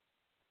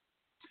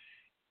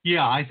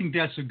 Yeah, I think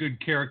that's a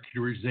good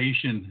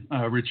characterization,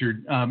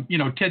 Richard.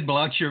 Ted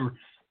Boucher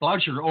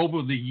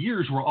over the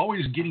years, we're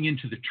always getting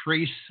into the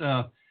trace,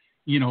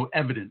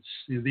 evidence,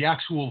 the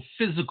actual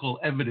physical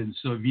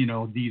evidence of,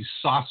 these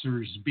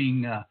saucers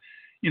being,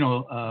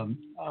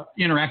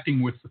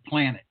 interacting with the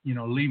planet,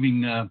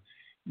 leaving,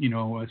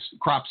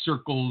 crop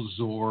circles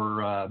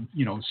or,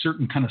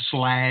 certain kind of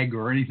slag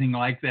or anything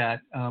like that.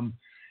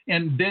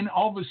 And then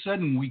all of a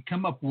sudden we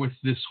come up with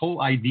this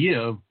whole idea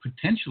of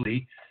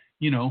potentially,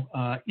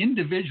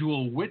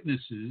 individual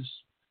witnesses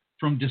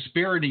from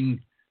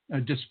disparaging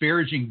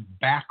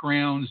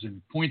backgrounds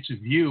and points of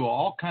view,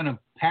 all kind of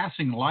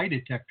passing lie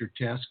detector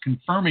tests,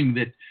 confirming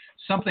that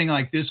something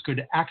like this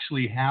could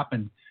actually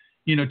happen,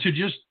 to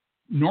just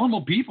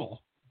normal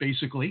people,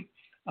 basically,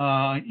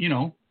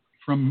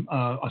 from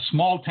a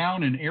small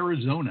town in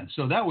Arizona.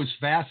 So that was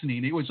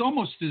fascinating. It was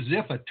almost as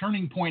if a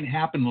turning point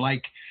happened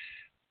like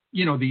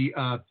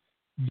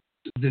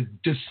the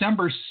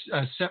December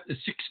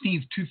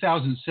 16th,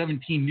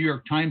 2017 New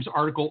York Times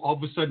article all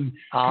of a sudden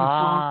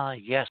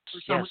confirmed. Yes.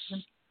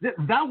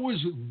 That was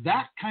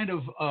that kind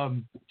of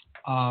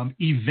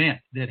event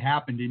that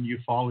happened in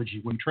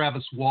ufology when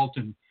Travis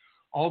Walton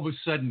all of a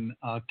sudden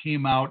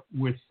came out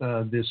with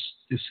this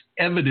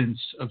evidence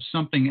of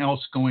something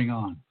else going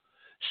on.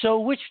 So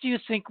which do you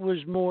think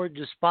was more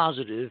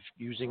dispositive,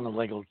 using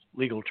the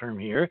legal term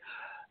here,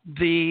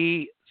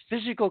 the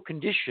physical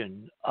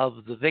condition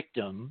of the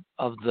victim,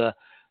 of the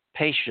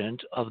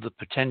patient, of the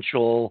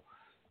potential,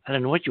 I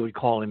don't know what you would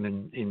call him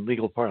in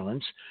legal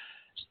parlance,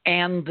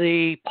 and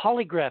the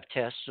polygraph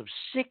tests of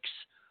 6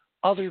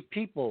 other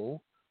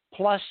people,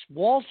 plus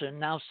Walton,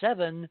 now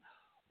 7,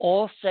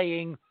 all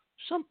saying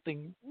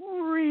something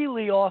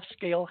really off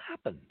scale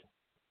happened?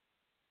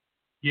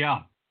 Yeah,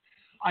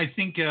 I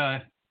think,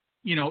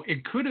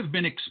 it could have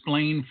been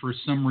explained for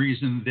some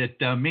reason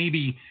that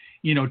maybe,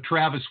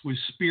 Travis was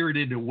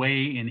spirited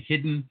away and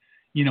hidden,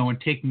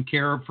 and taken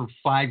care of for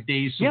 5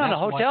 days. So in a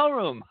hotel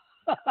room.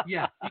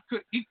 Yeah,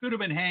 he could have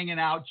been hanging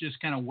out, just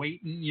kind of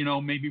waiting,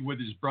 maybe with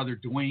his brother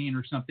Dwayne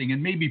or something,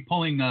 and maybe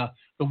pulling the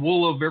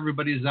wool over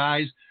everybody's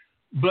eyes.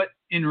 But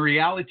in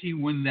reality,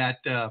 when that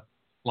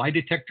lie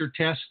detector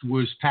test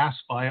was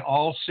passed by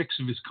all 6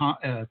 of his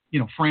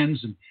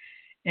friends,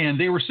 and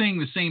they were saying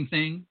the same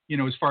thing,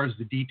 as far as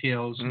the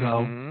details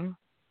go,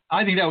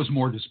 I think that was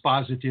more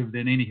dispositive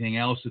than anything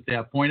else at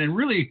that point, and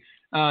really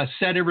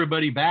set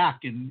everybody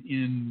back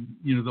in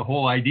the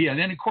whole idea. And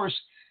then, of course,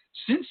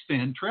 since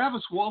then,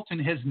 Travis Walton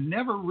has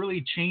never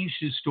really changed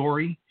his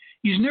story.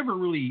 He's never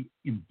really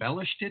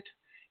embellished it,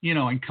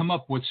 and come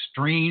up with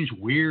strange,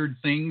 weird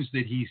things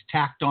that he's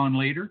tacked on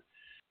later.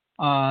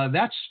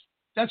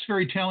 That's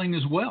very telling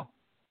as well.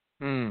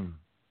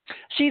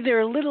 See, there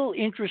are little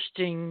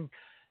interesting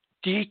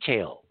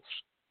details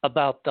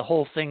about the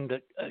whole thing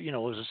that,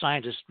 as a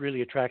scientist,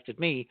 really attracted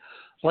me.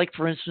 Like,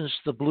 for instance,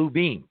 the blue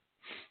beam.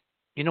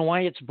 You know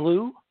why it's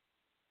blue?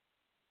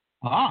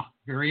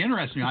 Very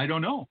interesting. I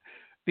don't know.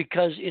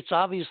 Because it's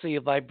obviously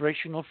a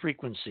vibrational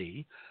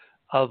frequency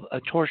of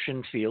a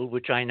torsion field,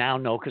 which I now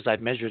know because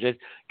I've measured it,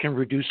 can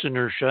reduce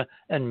inertia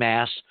and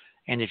mass,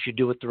 and if you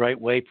do it the right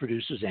way,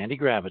 produces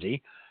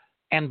anti-gravity.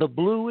 And the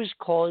blue is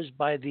caused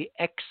by the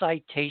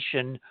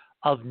excitation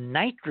of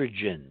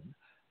nitrogen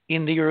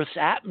in the Earth's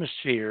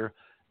atmosphere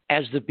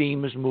as the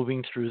beam is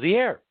moving through the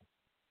air.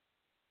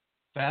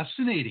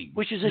 Fascinating.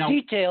 Which is a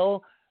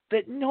detail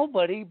that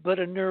nobody but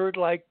a nerd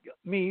like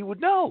me would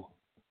know.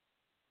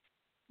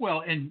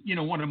 Well, and,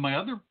 one of my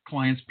other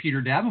clients,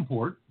 Peter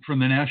Davenport from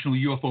the National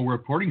UFO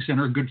Reporting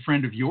Center, a good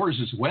friend of yours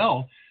as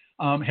well,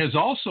 has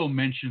also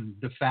mentioned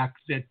the fact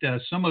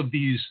that some of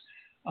these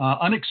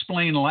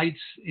unexplained lights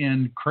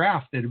and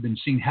craft that have been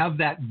seen have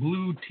that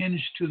blue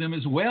tinge to them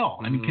as well,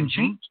 and can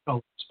change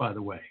colors, by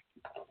the way.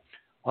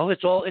 Well,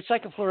 it's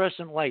like a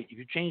fluorescent light. If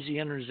you change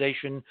the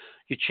ionization,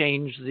 you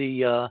change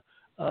the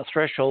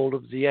threshold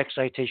of the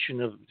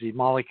excitation of the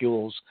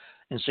molecules,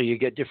 and so you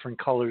get different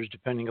colors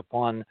depending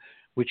upon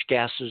which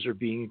gases are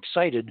being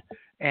excited.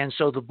 And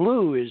so the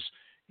blue is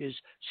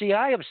see,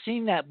 I have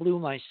seen that blue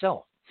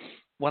myself.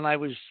 When I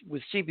was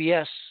with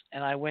CBS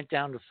and I went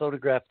down to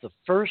photograph the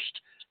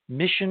first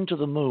mission to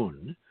the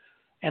moon,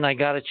 and I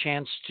got a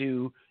chance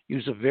to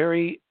use a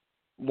very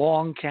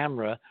long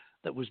camera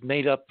that was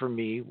made up for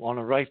me on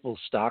a rifle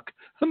stock.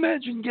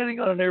 Imagine getting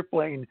on an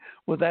airplane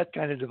with that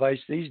kind of device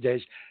these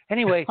days.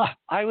 Anyway,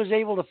 I was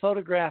able to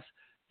photograph,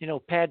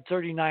 pad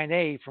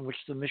 39A from which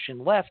the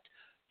mission left,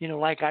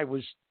 like I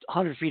was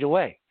 100 feet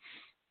away.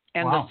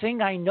 And wow. The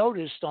thing I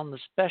noticed on the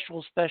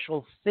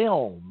special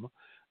film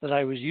that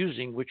I was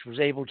using, which was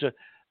able to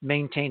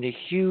maintain a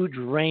huge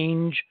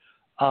range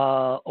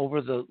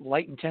over the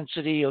light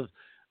intensity of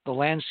the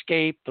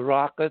landscape, the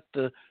rocket,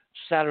 the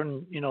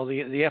Saturn,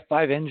 the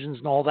F5 engines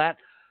and all that,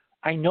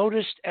 I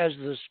noticed as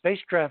the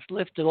spacecraft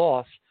lifted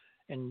off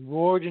and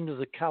roared into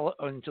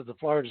the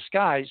Florida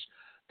skies,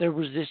 there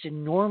was this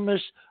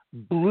enormous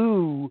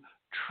blue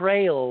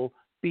trail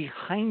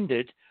behind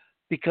it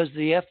because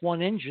the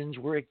F1 engines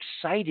were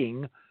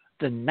exciting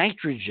the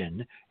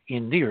nitrogen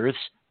in the Earth's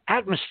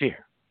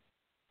atmosphere.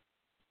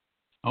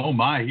 Oh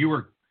my, you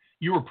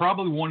were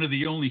probably one of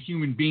the only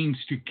human beings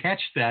to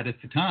catch that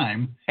at the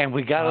time. And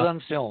we got it on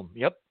film.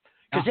 Yep.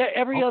 Because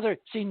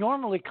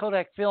normally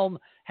Kodak film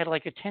had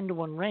like a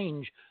 10-to-1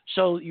 range.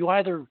 So you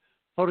either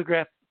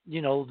photograph,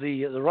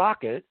 the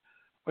rocket,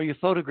 or you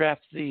photograph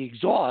the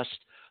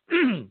exhaust,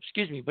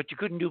 excuse me, but you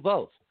couldn't do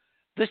both.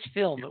 This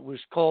film, it was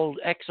called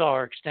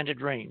XR, Extended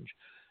Range,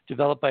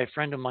 developed by a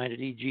friend of mine at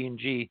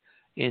EG&G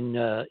in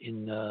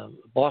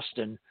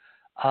Boston.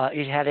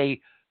 It had a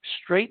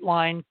straight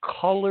line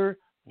color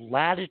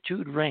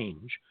latitude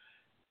range,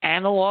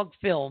 analog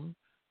film,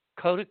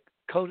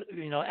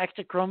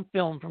 Ektachrome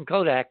film from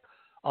Kodak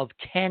of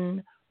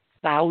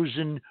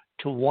 10,000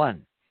 to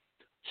 1.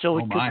 So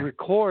it could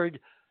record.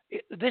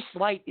 This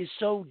light is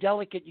so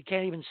delicate you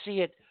can't even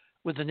see it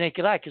with the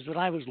naked eye, because when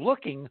I was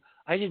looking,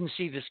 I didn't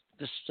see this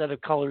set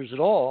of colors at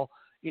all.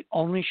 It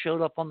only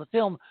showed up on the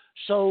film.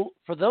 So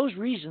for those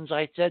reasons,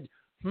 I said,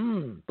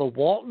 the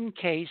Walton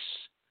case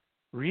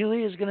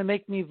really is going to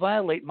make me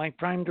violate my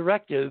prime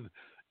directive.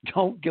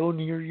 Don't go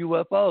near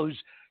UFOs,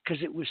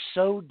 because it was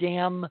so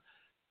damn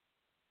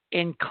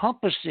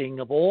encompassing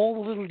of all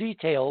the little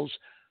details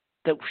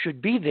that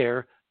should be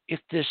there if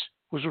this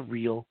was a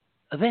real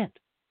event.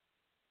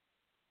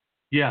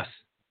 Yes.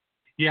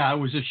 Yeah, it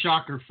was a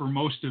shocker for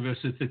most of us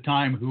at the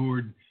time who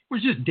were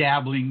just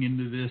dabbling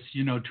into this,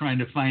 trying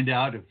to find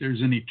out if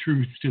there's any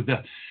truth to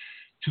the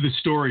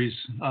stories.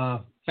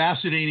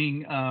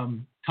 Fascinating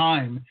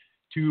time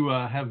to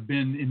have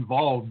been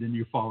involved in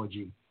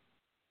ufology.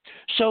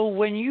 So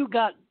when you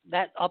got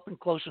that up and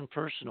close and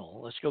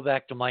personal, let's go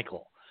back to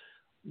Michael.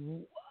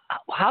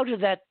 How did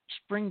that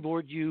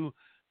springboard you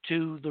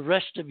to the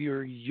rest of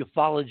your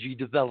ufology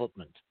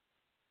development?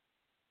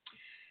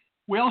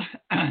 Well,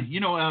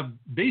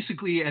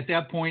 basically at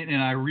that point,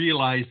 and I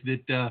realized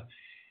that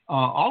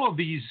all of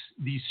these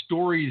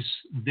stories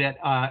that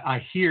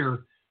I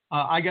hear,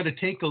 I got to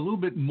take a little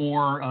bit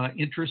more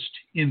interest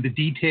in the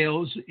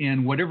details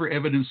and whatever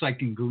evidence I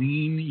can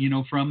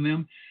glean, from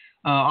them.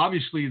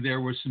 Obviously, there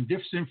was some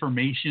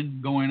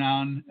disinformation going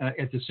on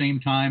at the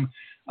same time.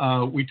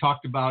 We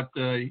talked about,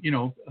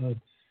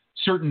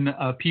 certain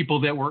people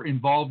that were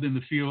involved in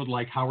the field,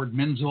 like Howard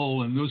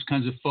Menzel and those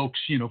kinds of folks,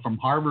 from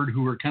Harvard,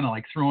 who were kind of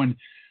like throwing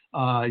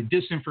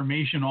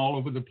disinformation all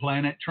over the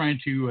planet, trying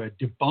to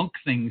debunk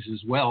things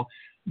as well.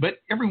 But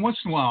every once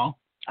in a while,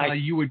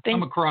 you would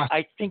come across.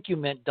 I think you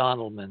meant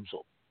Donald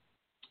Menzel.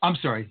 I'm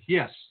sorry.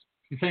 Yes.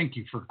 Thank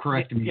you for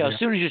correcting me. Yeah, there. as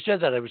soon as you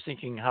said that, I was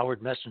thinking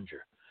Howard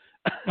Messenger.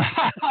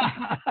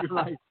 You're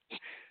right.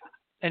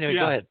 Anyway,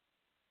 go ahead.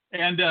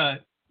 And,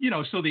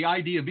 so the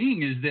idea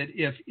being is that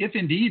if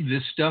indeed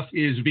this stuff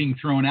is being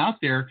thrown out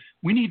there,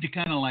 we need to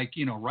kind of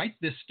write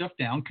this stuff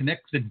down,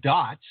 connect the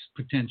dots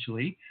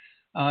potentially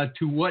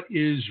to what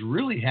is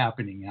really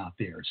happening out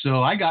there.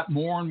 So I got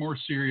more and more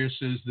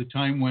serious as the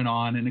time went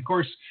on. And of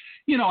course,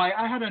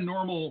 I had a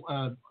normal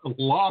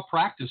law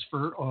practice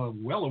for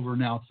well over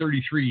now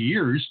 33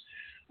 years,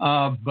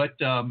 but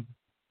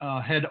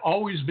had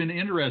always been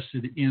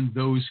interested in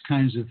those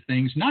kinds of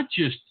things, not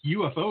just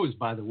UFOs,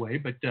 by the way,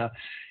 but,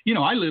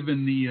 I live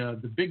in the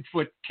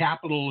Bigfoot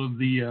capital of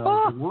the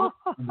world,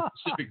 in the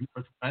Pacific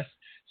Northwest.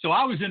 So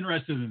I was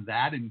interested in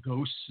that and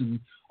ghosts and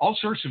all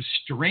sorts of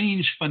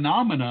strange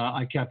phenomena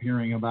I kept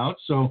hearing about.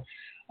 So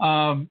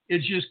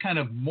it just kind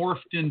of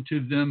morphed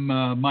into them.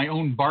 My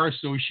own bar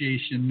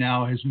association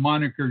now has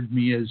monikered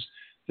me as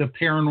the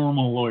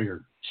paranormal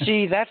lawyer.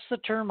 See, that's the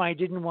term I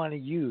didn't want to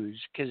use,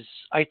 because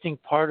I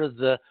think part of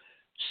the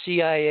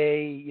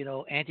CIA,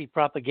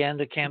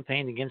 anti-propaganda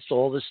campaign against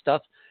all this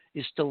stuff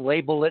is to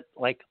label it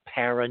like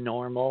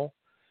paranormal.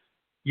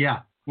 Yeah,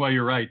 well,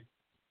 you're right.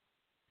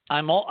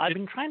 I've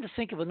been trying to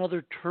think of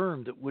another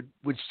term that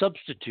would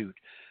substitute,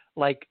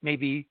 like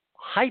maybe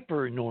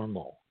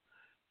hypernormal.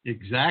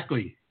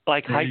 Exactly.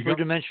 Like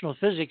hyperdimensional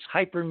physics,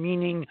 hyper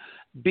meaning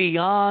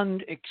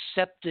beyond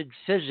accepted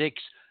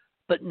physics,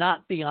 but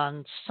not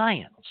beyond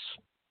science.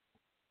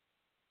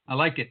 I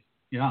like it.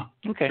 Yeah.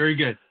 Okay. Very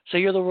good. So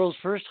you're the world's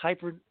first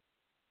hypernormal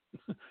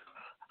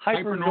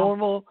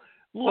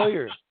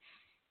lawyer.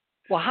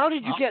 Well, how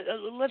did you get?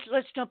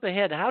 Let's jump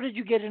ahead. How did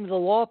you get into the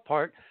law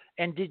part?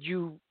 And did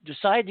you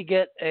decide to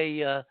get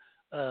a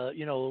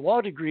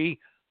law degree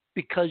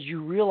because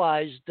you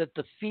realized that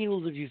the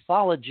field of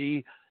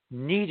ufology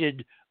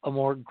needed a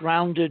more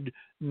grounded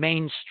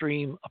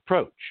mainstream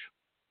approach?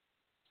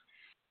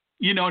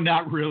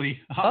 Not really.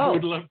 I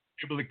would love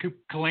to be able to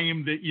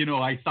claim that,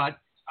 I thought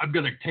I'm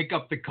going to take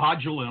up the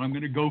cudgel and I'm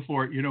going to go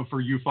for it,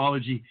 for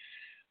ufology.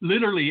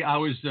 Literally, I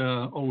was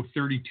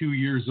 32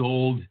 years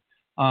old.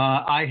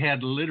 I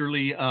had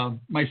literally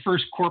my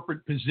first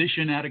corporate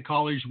position out of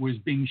college was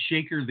being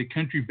Shaker, the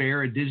country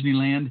bear at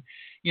Disneyland.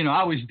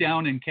 I was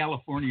down in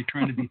California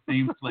trying to be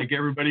famous like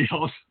everybody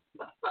else.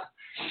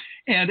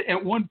 And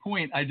at one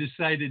point, I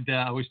decided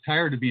I was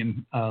tired of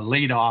being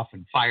laid off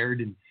and fired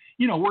and,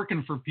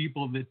 working for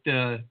people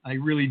that I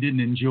really didn't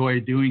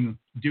enjoy doing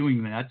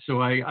that.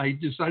 So I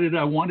decided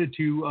I wanted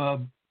to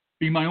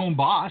be my own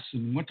boss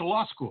and went to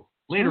law school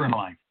later in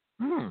life.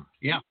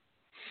 Yeah.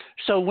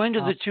 So when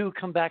did the two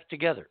come back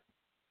together?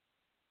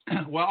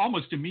 Well,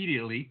 almost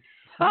immediately.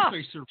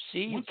 See,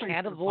 you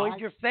can't avoid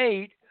your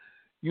fate.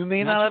 You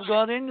may not have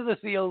gone into the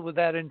field with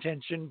that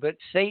intention, but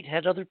fate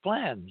had other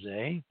plans,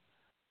 eh?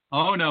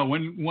 Oh no!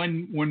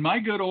 When my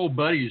good old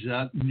buddies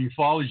out in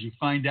ufology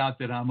find out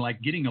that I'm like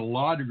getting a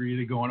law degree,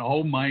 they're going,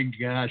 "Oh my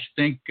gosh!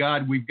 Thank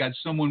God we've got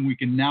someone we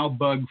can now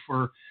bug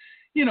for."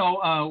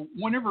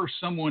 Whenever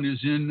someone is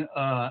in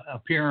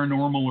a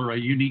paranormal or a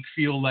unique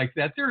field like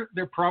that,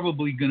 they're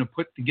probably going to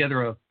put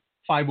together a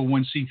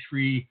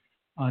 501c3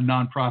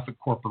 nonprofit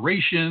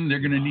corporation. They're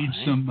going to need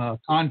some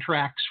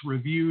contracts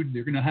reviewed.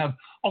 They're going to have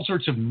all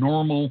sorts of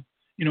normal,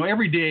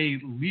 everyday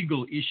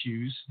legal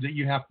issues that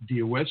you have to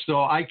deal with.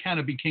 So I kind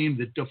of became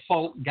the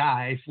default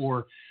guy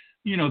for,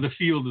 the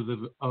field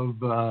of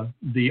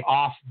the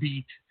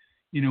offbeat,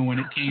 when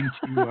it came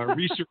to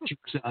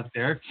researchers out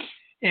there.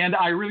 And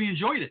I really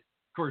enjoyed it.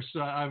 Of course,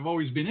 I've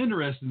always been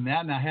interested in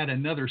that, and I had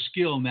another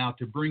skill now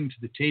to bring to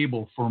the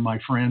table for my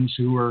friends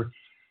who are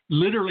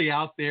literally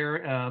out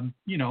there,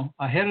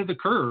 ahead of the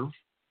curve,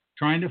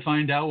 trying to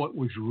find out what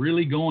was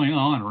really going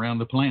on around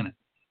the planet.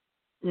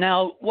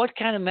 Now, what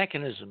kind of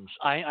mechanisms?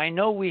 I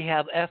know we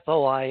have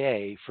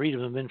FOIA,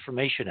 Freedom of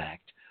Information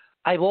Act.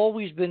 I've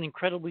always been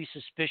incredibly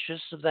suspicious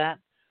of that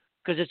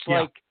because it's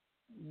like,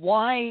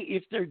 why,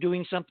 if they're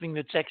doing something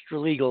that's extra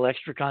legal,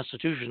 extra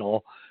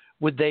constitutional,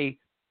 would they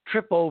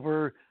trip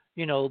over,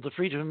 the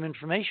Freedom of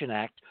Information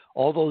Act,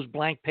 all those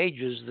blank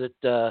pages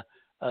that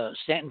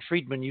Stanton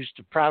Friedman used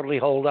to proudly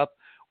hold up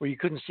where you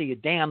couldn't see a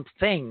damn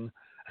thing.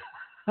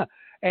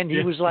 And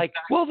he was like,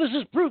 well, this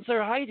is proof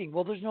they're hiding.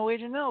 Well, there's no way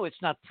to know.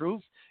 It's not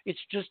proof. It's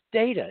just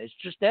data. It's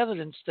just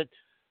evidence that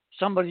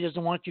somebody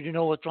doesn't want you to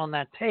know what's on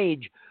that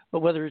page,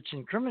 but whether it's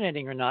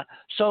incriminating or not.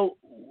 So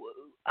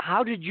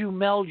how did you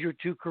meld your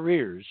two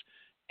careers,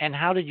 and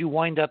how did you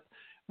wind up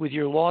with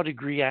your law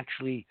degree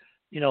actually,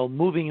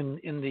 moving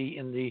in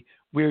the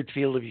weird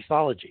field of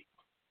ethology?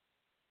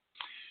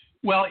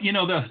 Well,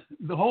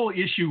 the whole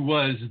issue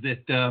was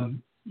that,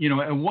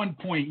 at one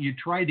point you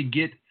try to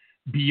get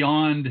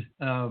beyond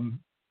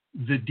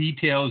the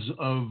details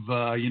of,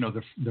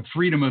 the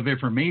freedom of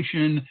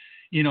information.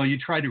 You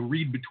try to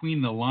read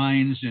between the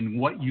lines and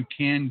what you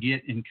can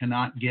get and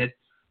cannot get.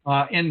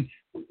 And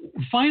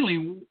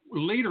finally,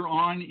 later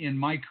on in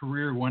my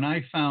career, when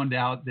I found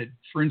out that,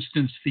 for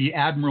instance, the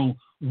Admiral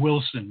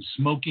Wilson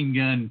smoking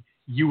gun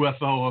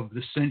UFO of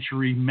the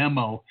century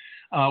memo,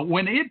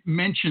 when it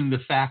mentioned the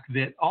fact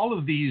that all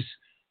of these,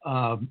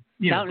 hang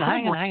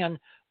on.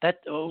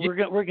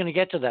 We're going to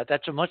get to that.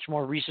 That's a much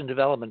more recent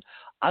development.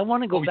 I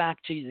want to go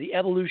back to the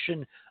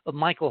evolution of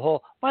Michael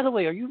Hall. By the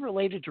way, are you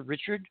related to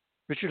Richard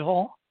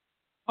Hall?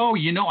 Oh,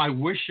 I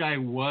wish I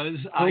was.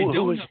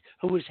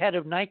 Who was head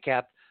of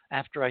NICAP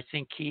after, I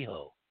think,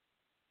 Kehoe.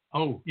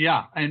 Oh,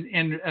 yeah.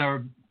 And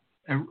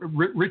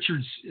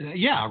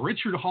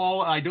Richard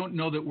Hall, I don't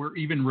know that we're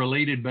even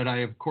related, but I,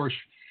 of course,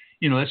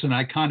 that's an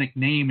iconic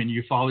name in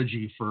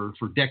ufology for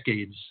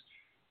decades.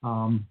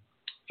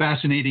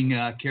 Fascinating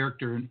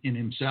character in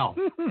himself.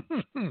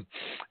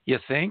 You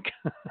think?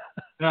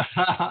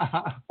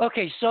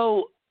 Okay,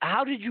 so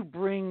how did you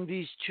bring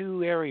these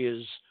two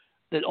areas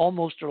that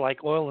almost are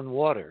like oil and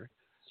water?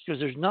 Because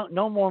there's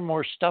no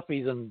more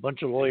stuffy than a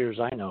bunch of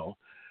lawyers I know.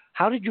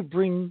 How did you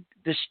bring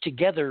this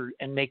together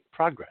and make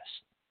progress?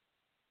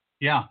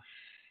 Yeah.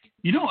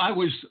 I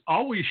was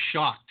always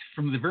shocked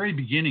from the very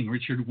beginning,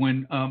 Richard,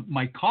 when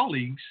my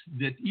colleagues,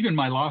 that even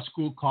my law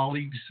school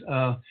colleagues,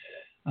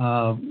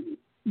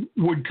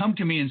 would come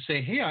to me and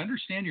say, hey, I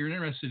understand you're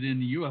interested in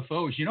the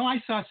UFOs. I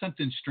saw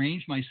something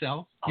strange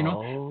myself.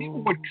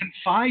 People would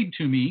confide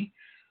to me,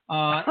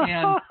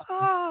 and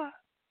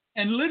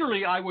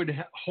literally I would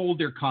hold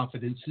their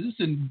confidences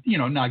and,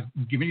 not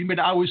give any, but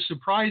I was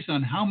surprised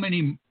on how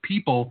many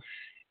people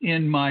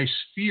in my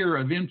sphere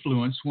of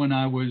influence when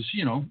I was,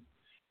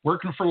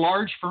 working for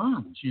large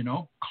firms,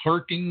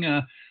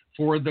 clerking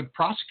for the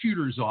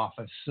prosecutor's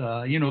office,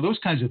 those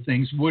kinds of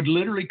things, would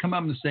literally come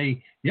up and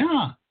say,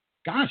 yeah,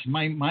 gosh,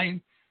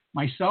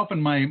 myself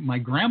and my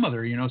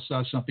grandmother,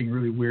 saw something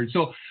really weird.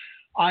 So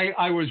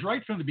I was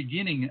right from the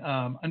beginning,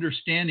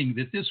 understanding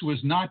that this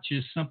was not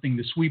just something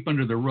to sweep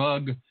under the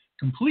rug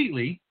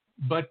completely,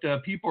 but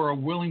people are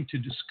willing to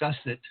discuss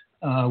it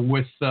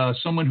with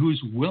someone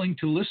who's willing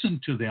to listen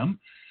to them,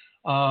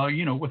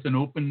 with an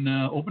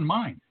open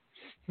mind.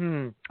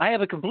 I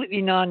have a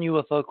completely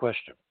non-UFO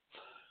question.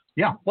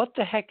 Yeah. What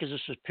the heck is a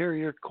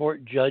Superior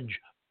Court judge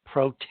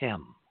pro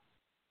tem?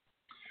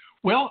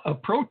 Well, a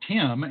pro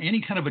tem, any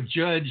kind of a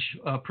judge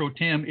pro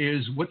tem,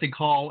 is what they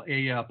call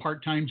a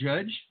part-time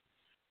judge.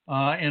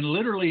 And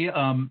literally,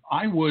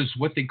 I was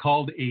what they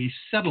called a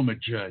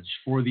settlement judge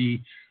for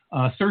the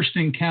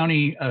Thurston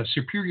County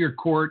Superior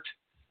Court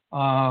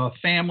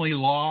family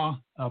law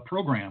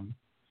program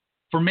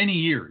for many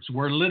years,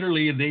 where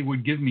literally they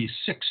would give me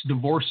 6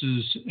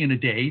 divorces in a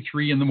day,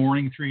 3 in the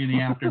morning, 3 in the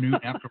afternoon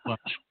after lunch.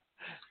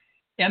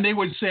 And they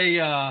would say,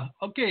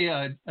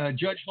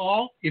 Judge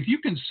Hall, if you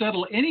can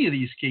settle any of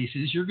these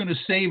cases, you're going to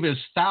save us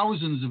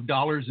thousands of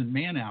dollars in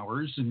man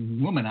hours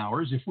and woman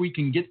hours if we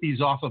can get these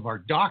off of our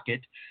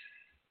docket.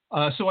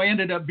 So I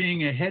ended up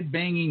being a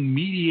head-banging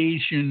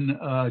mediation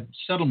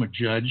settlement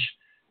judge,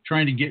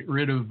 trying to get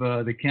rid of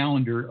the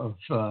calendar of,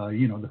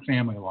 the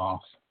family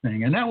law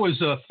thing. And that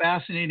was a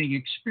fascinating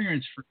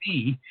experience for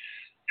me,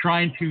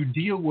 trying to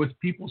deal with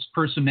people's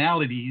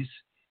personalities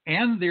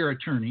and their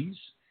attorneys,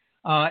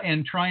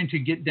 and trying to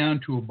get down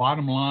to a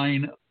bottom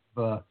line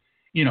of,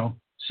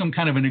 some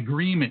kind of an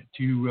agreement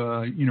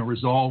to,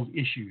 resolve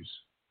issues.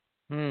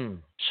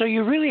 So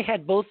you really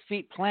had both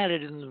feet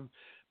planted in the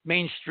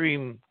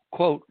mainstream,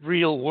 quote,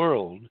 real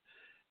world,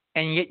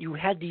 and yet you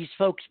had these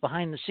folks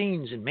behind the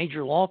scenes in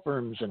major law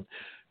firms and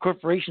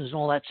corporations and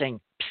all that saying,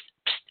 psst,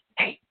 psst,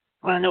 hey,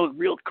 want to know a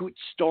real cool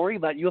story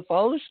about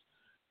UFOs?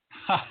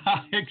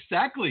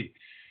 Exactly.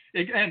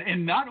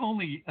 And not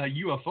only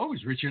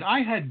UFOs, Richard, I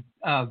had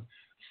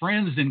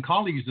friends and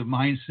colleagues of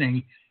mine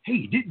saying,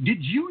 hey,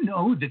 did you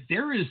know that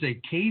there is a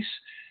case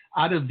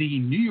out of the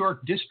New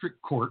York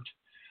District Court,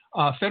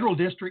 Federal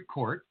District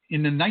Court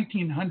in the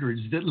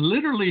 1900s that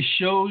literally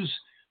shows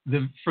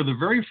for the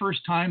very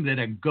first time that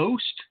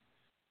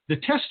the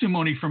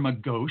testimony from a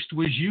ghost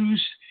was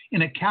used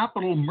in a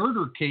capital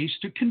murder case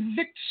to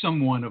convict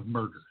someone of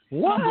murder.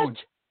 What? I'm going,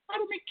 are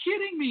you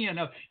kidding me? And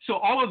so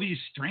all of these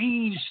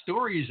strange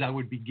stories I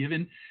would be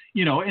given,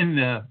 in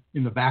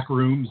the back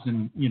rooms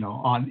and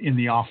in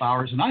the off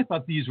hours, and I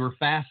thought these were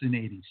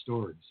fascinating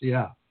stories.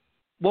 Yeah.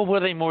 Well, were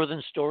they more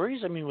than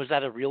stories? I mean, was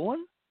that a real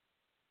one?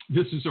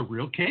 This is a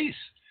real case.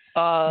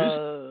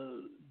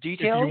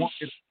 Details?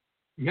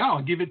 Yeah,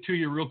 I'll give it to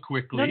you real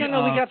quickly.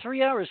 No. We got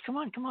 3 hours. Come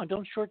on.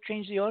 Don't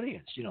shortchange the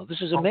audience.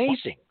 This is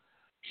amazing.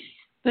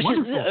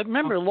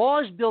 Remember, law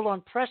is built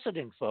on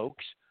precedent,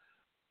 folks.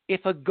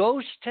 If a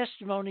ghost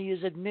testimony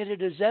is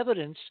admitted as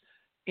evidence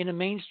in a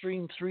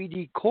mainstream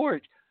 3D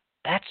court,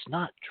 that's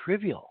not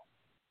trivial.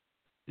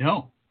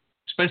 No,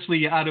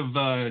 especially out of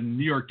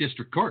New York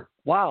District Court.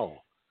 Wow.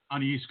 On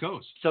the East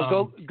Coast.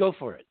 So go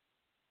for it.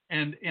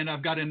 And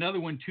I've got another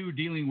one too,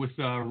 dealing with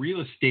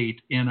real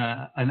estate in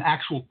an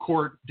actual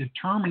court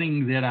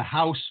determining that a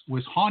house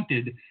was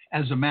haunted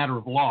as a matter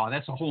of law.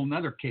 That's a whole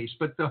nother case.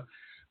 But the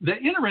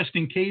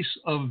interesting case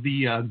of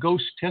the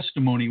ghost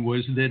testimony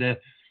was that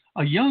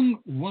a young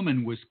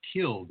woman was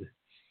killed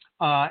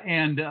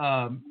and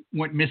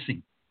went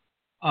missing.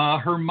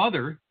 Her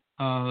mother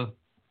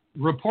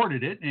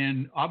reported it,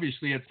 and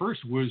obviously at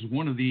first was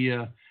one of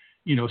the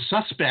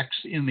suspects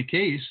in the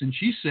case. And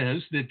she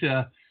says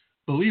that,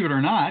 believe it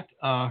or not,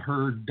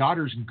 her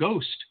daughter's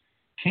ghost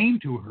came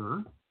to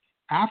her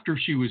after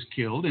she was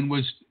killed and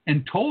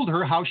told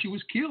her how she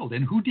was killed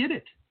and who did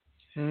it.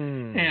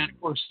 And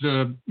of course,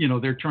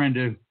 they're trying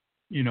to,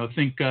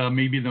 think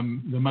maybe the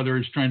mother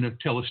is trying to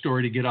tell a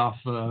story to get off,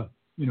 of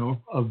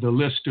the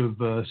list of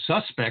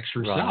suspects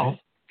herself.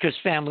 Because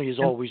family is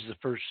always the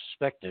first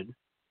suspected.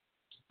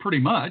 Pretty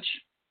much,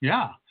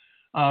 yeah.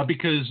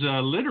 Because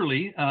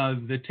literally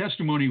the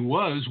testimony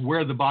was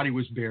where the body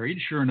was buried.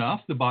 Sure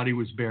enough, the body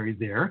was buried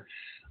there.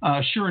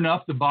 Sure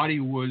enough, the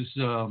body was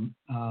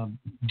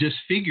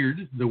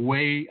disfigured the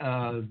way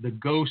the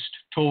ghost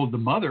told the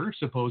mother,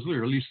 supposedly,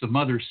 or at least the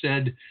mother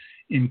said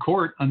in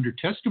court under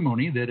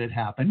testimony that it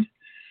happened.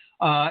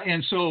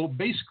 And so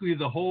basically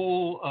the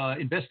whole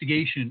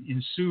investigation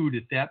ensued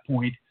at that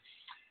point.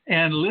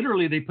 And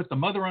literally, they put the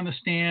mother on the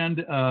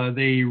stand.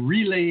 They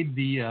relayed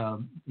the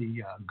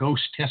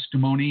ghost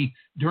testimony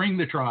during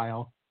the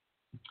trial.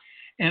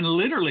 And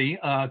literally,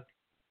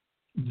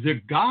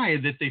 the guy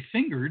that they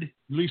fingered,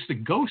 at least the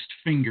ghost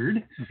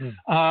fingered,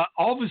 all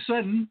of a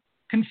sudden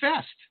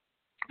confessed.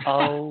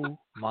 Oh,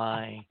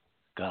 my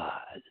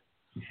God.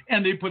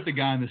 And they put the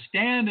guy on the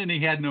stand, and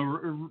he had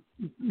no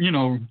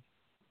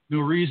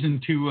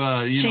reason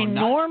to, See,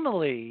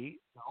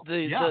 normally,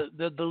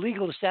 the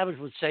legal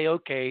establishment would say,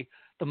 okay,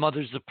 the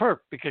mother's the perp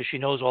because she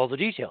knows all the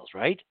details,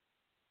 right?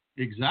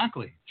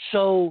 Exactly.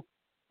 So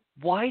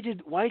why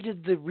did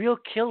the real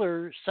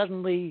killer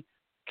suddenly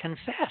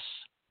confess?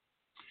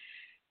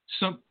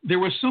 So there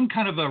was some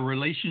kind of a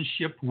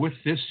relationship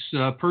with this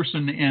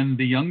person and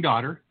the young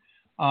daughter,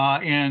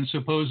 and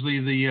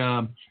supposedly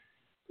I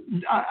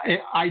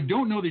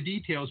don't know the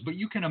details, but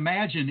you can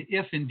imagine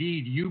if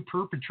indeed you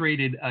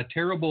perpetrated a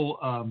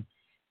terrible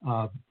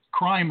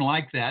crime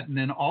like that, and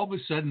then all of a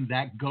sudden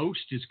that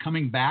ghost is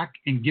coming back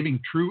and giving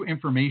true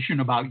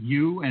information about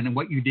you and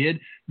what you did.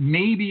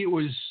 Maybe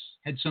it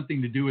had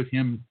something to do with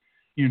him,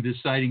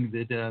 deciding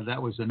that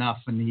that was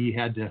enough and he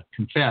had to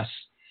confess.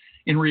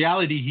 In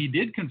reality, he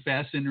did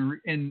confess,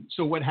 and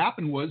so what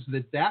happened was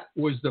that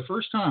was the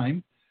first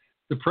time,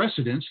 the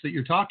precedents that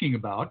you're talking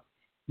about,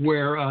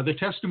 where the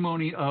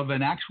testimony of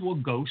an actual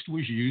ghost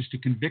was used to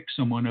convict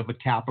someone of a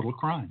capital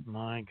crime.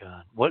 My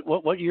God,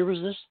 what year was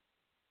this?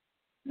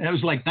 That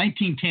was like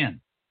 1910,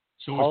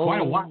 so it was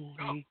quite a while ago.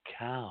 Holy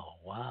cow!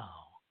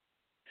 Wow.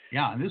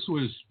 Yeah, and this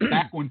was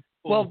back when.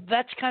 Well,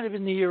 that's kind of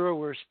in the era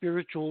where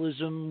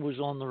spiritualism was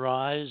on the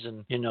rise,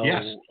 and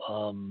Yes.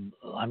 I'm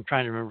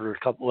trying to remember a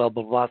couple. Well,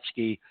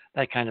 Blavatsky,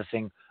 that kind of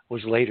thing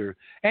was later.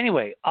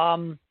 Anyway,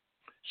 so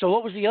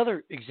what was the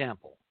other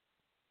example?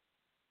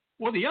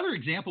 Well, the other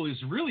example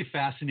is really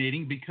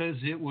fascinating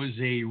because it was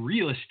a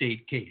real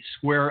estate case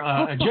where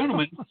a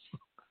gentleman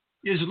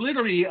is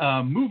literally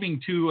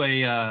moving to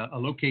a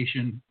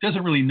location,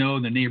 doesn't really know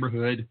the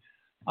neighborhood,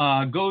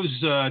 goes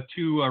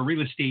to a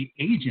real estate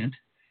agent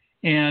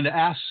and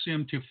asks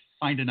him to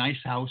find a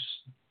nice house,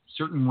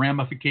 certain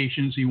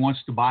ramifications. He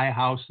wants to buy a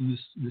house in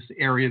this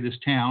area, this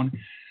town.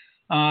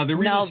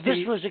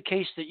 This was a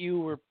case that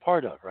you were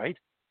part of, right?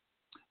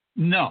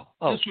 No,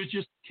 This was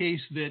just a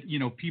case that,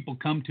 people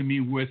come to me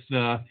with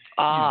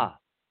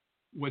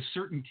with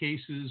certain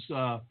cases.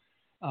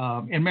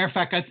 And matter of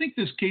fact, I think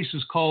this case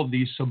is called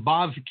the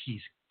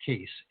Sabovsky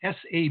case,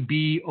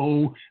 Sabovski.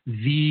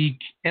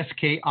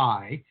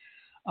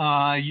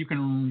 You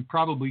can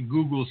probably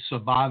Google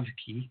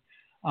Sabovsky.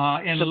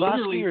 And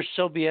Sabovsky or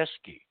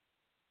Sobieski?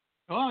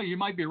 Oh, you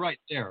might be right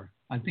there.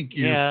 I think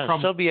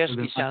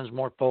Sobieski sounds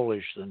more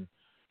Polish than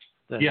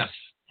yes.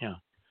 Yeah.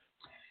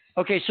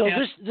 Okay, so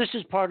And this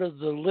is part of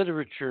the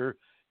literature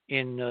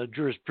in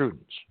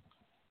jurisprudence.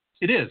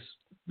 it is.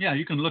 Yeah,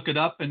 you can look it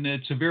up, and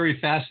it's a very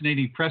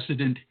fascinating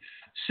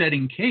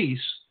precedent-setting case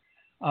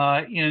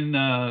in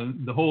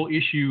the whole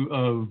issue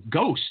of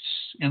ghosts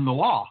and the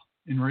law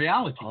in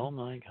reality. Oh,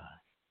 my God.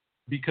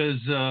 Because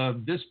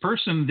this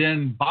person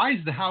then buys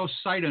the house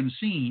sight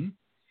unseen,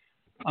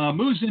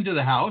 moves into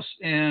the house,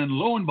 and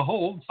lo and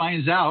behold,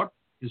 finds out,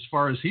 as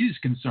far as he's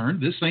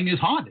concerned, this thing is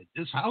haunted.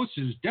 This house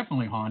is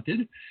definitely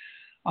haunted.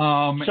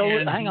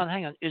 Hang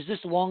on. Is this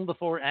long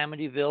before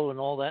Amityville and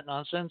all that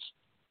nonsense?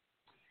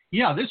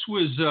 Yeah, this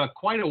was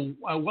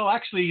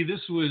actually,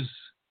 this was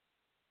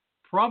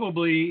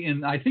probably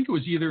I think it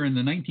was either in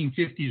the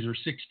 1950s or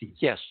 60s.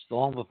 Yes,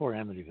 long before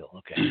Amityville.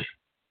 Okay.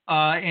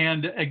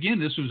 And again,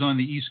 this was on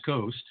the East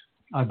Coast,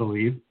 I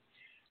believe.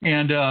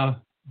 And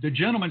the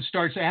gentleman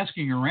starts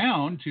asking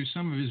around to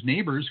some of his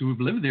neighbors who have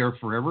lived there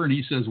forever. And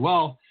he says,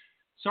 well,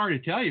 sorry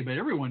to tell you, but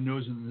everyone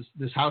knows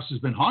this house has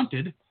been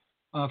haunted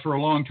for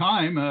a long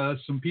time.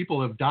 Some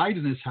people have died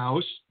in this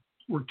house,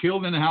 were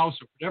killed in the house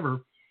or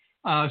whatever.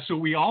 So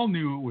we all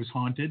knew it was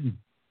haunted.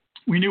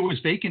 We knew it was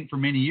vacant for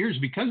many years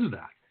because of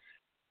that.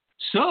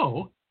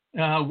 So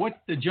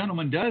what the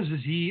gentleman does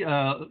is he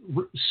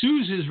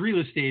sues his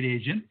real estate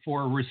agent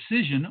for a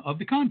rescission of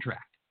the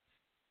contract.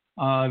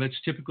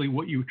 That's typically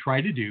what you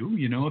try to do,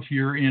 if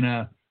you're in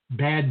a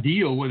bad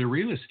deal with a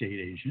real estate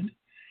agent.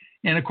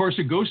 And of course,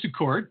 it goes to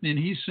court, and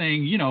he's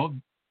saying,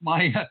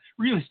 my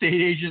real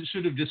estate agent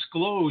should have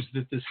disclosed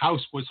that this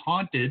house was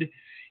haunted,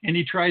 and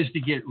he tries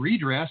to get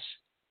redress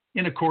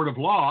in a court of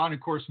law. And of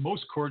course,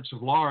 most courts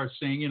of law are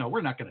saying,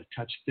 we're not going to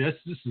touch this.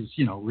 This is,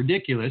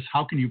 ridiculous.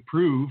 How can you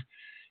prove,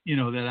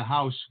 that a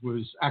house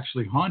was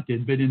actually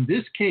haunted? But in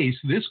this case,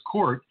 this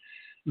court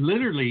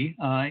literally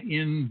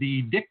in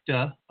the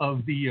dicta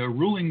of the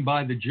ruling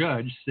by the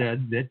judge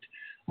said that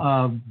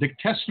the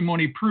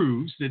testimony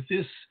proves that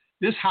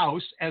this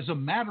house, as a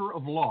matter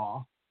of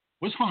law,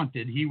 was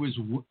haunted. He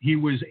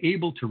was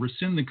able to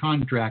rescind the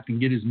contract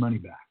and get his money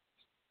back.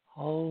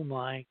 Oh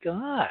my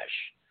gosh.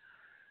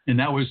 And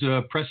that was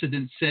a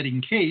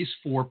precedent-setting case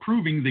for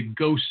proving that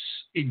ghosts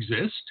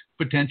exist,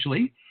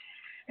 potentially,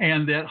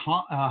 and that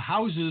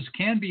houses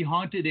can be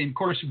haunted. And, of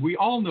course, we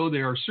all know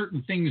there are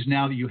certain things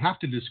now that you have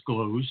to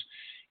disclose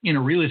in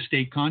a real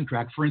estate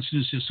contract. For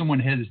instance, if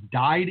someone has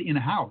died in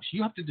a house,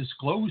 you have to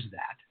disclose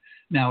that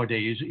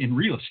nowadays in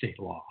real estate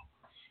law.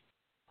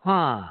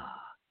 Huh.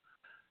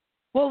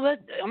 Well,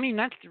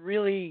 that's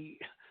really,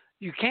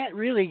 you can't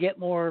really get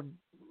more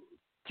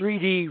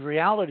 3D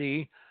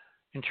reality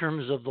in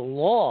terms of the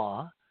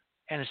law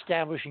and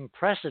establishing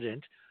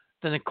precedent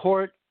than the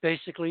court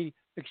basically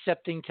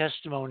accepting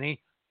testimony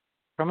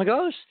from a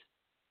ghost.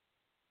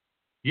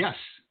 Yes.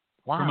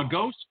 Wow. From a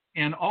ghost,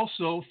 and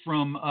also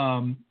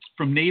from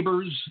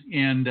neighbors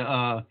and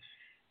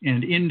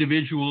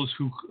individuals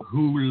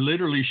who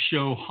literally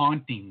show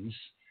hauntings,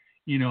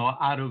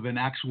 out of an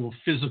actual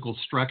physical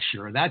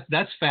structure.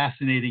 That's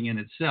fascinating in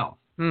itself.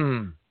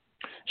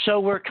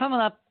 So we're coming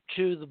up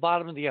to the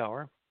bottom of the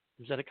hour.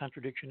 Is that a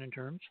contradiction in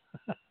terms?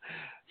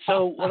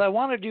 So what I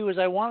want to do is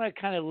I want to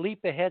kind of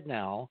leap ahead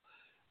now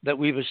that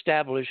we've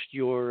established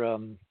your,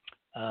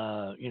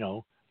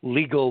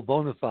 legal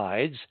bona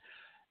fides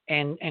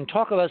and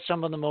talk about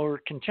some of the more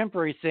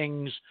contemporary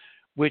things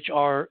which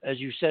are,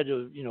 as you said,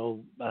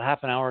 about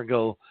half an hour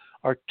ago,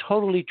 are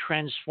totally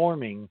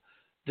transforming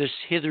this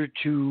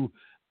hitherto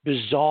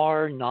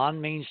bizarre,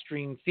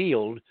 non-mainstream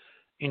field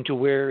into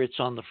where it's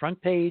on the front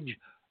page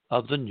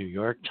of the New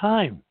York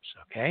Times,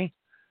 okay?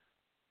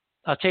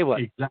 I'll tell you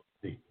what.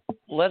 Exactly.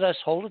 Let us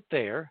hold it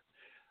there.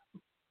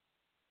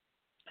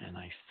 And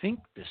I think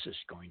this is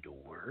going to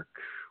work.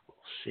 We'll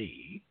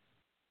see.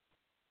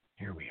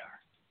 Here we are.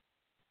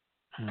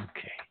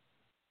 Okay,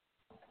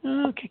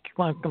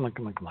 come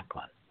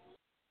on.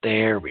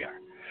 There we are.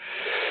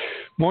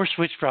 More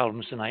switch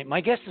problems tonight. My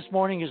guest this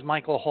morning is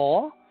Michael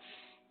Hall.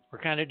 We're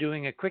kind of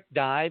doing a quick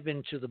dive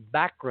into the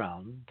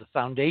background, the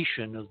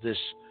foundation of this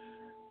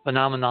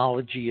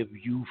phenomenology of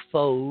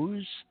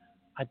UFOs.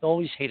 I've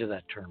always hated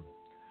that term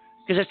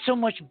because it's so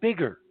much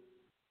bigger,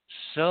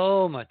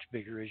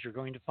 as you're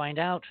going to find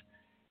out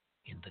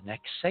in the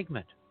next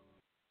segment.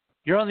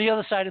 You're on the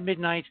other side of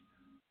midnight.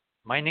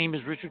 My name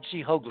is Richard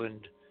C.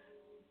 Hoagland.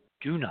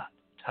 Do not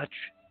touch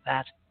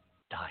that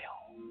dial.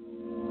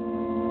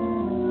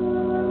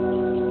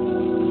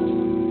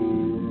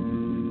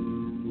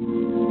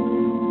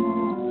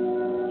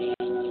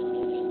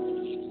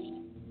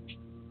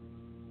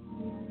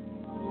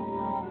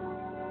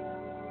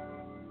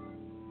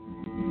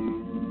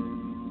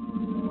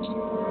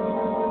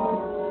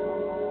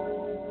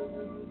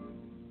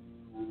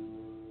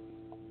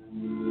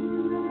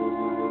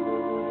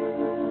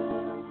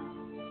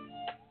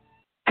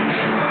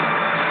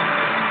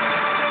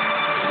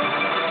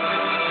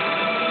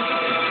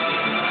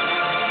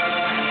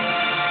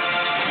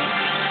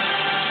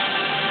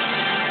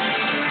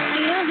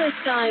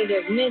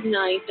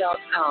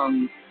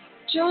 Midnight.com.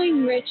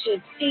 Join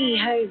Richard C.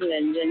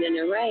 Hoagland and an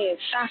array of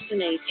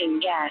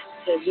fascinating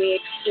guests as we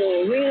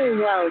explore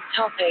real-world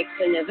topics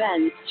and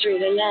events through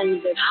the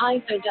lens of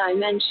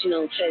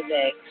hyperdimensional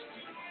physics.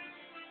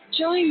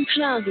 Join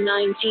Club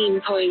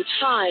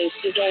 19.5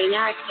 to gain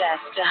access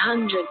to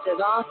hundreds of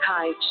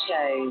archived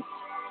shows.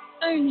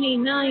 Only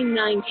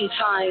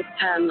 $9.95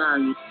 per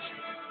month.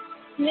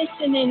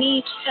 Listen in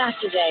each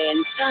Saturday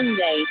and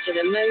Sunday to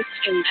the most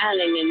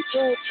compelling and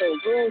thoughtful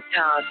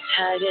broadcasts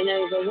heard in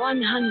over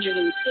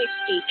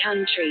 160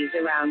 countries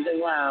around the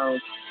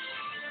world.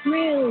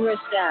 Real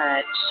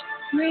research,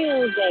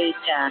 real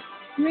data,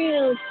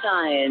 real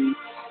science.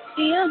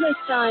 The other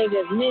side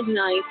of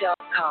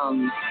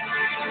midnight.com.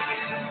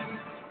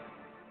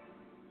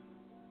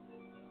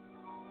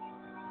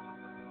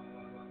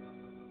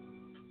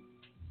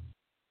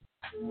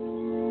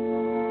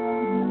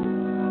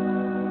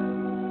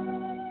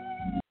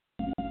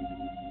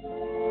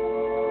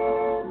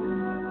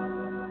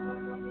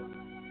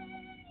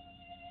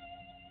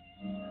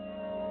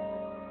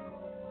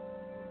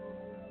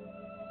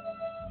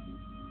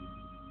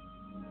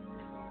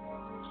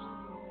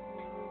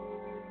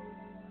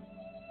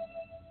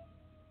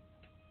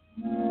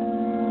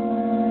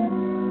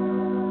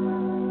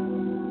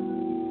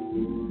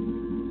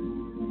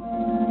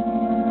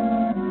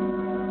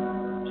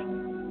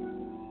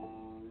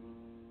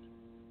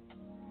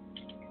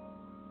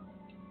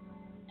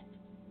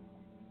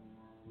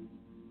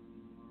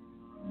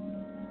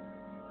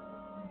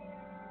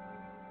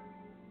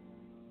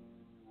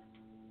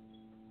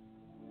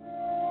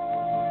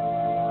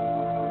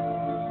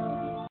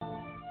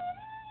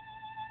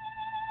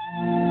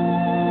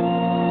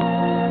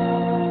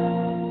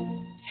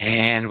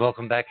 And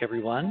welcome back,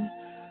 everyone,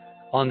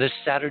 on this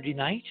Saturday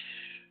night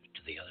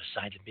to the other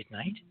side of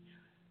midnight.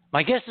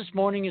 My guest this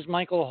morning is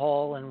Michael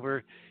Hall, and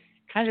we're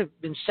kind of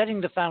been setting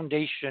the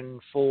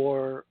foundation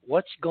for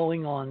what's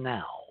going on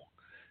now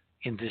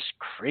in this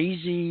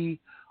crazy,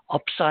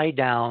 upside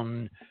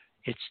down,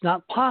 it's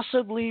not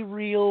possibly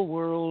real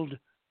world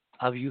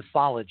of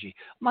ufology.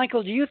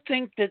 Michael, do you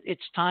think that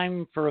it's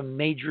time for a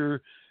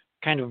major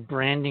kind of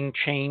branding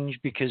change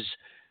because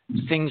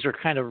things are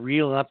kind of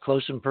real and up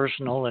close and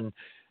personal, and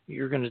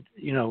you're going to,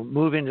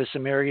 move into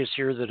some areas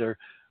here that are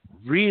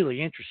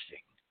really interesting?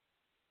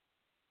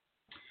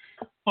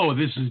 Oh,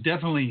 this is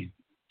definitely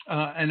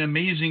an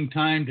amazing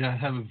time to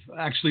have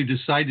actually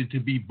decided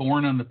to be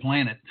born on the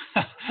planet.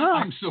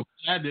 I'm so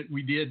glad that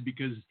we did,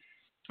 because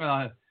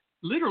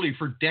literally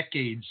for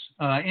decades,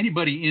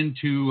 anybody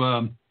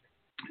into,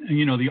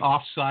 the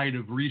offside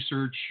of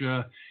research,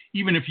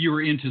 even if you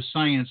were into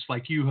science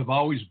like you have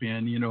always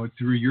been,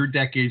 through your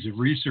decades of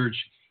research,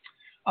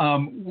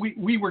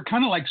 we were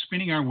kind of like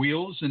spinning our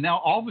wheels. And now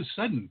all of a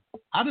sudden,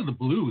 out of the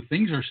blue,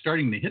 things are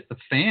starting to hit the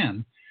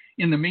fan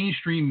in the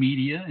mainstream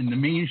media, in the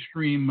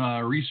mainstream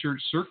research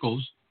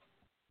circles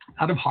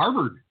out of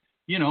Harvard.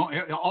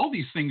 All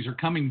these things are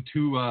coming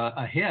to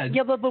a head.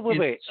 Yeah, but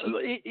wait.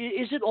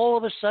 Is it all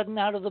of a sudden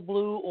out of the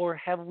blue, or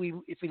have we,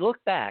 if we look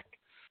back,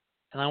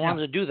 and I wanted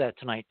to do that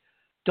tonight,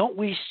 don't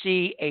we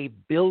see a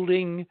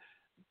building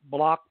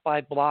block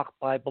by block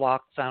by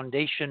block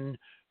foundation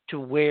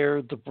to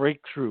where the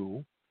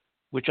breakthrough,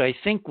 which I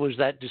think was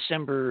that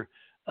December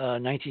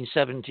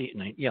 2017,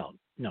 New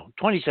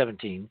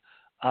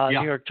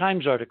York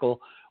Times article,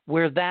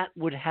 where that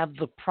would have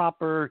the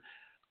proper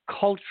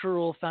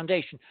cultural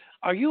foundation.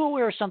 Are you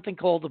aware of something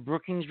called the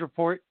Brookings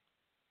Report?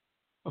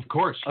 Of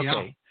course, okay.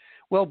 Yeah.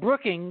 Well,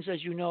 Brookings,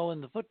 as you know in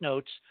the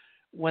footnotes,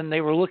 when they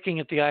were looking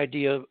at the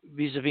idea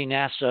vis-a-vis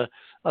NASA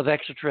of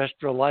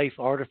extraterrestrial life,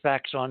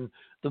 artifacts on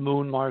the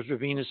moon, Mars, or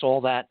Venus,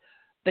 all that,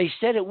 they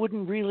said it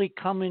wouldn't really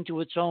come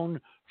into its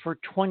own for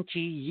 20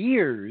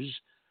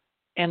 years,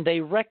 and they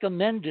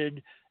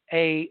recommended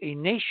a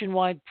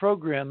nationwide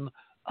program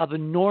of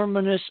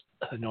enormous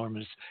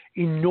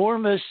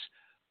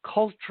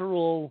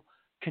cultural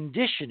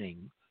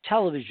conditioning,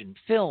 television,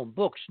 film,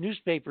 books,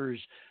 newspapers,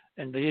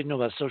 and they didn't know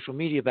about social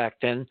media back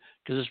then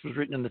because this was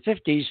written in the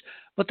 50s,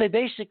 but they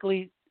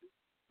basically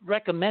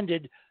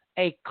recommended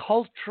a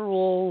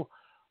cultural,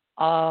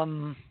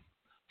 full-on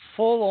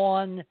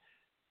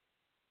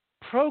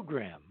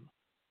program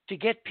to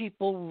get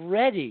people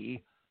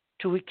ready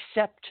to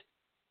accept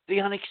the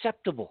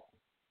unacceptable.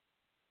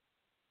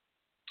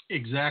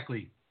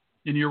 Exactly.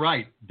 And you're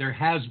right. There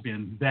has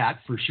been that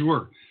for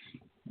sure.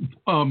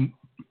 One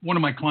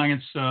of my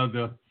clients,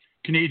 the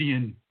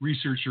Canadian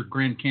researcher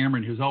Grant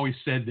Cameron, has always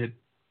said that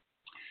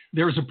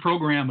there's a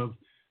program of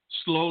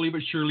slowly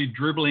but surely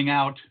dribbling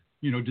out,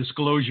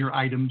 disclosure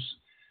items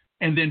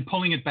and then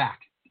pulling it back.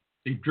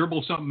 They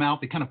dribble something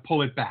out, they kind of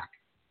pull it back,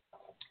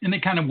 and they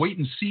kind of wait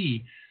and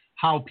see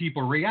how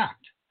people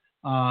react.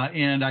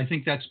 And I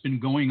think that's been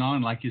going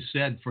on, like you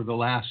said, for the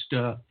last,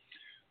 3,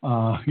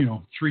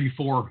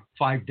 4,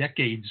 5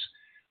 decades,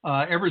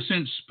 ever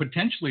since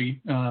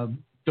potentially the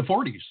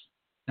 40s,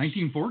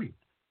 1940.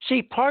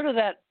 See, part of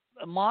that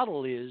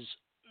model is,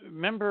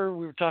 remember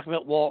we were talking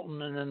about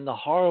Walton and then the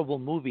horrible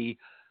movie.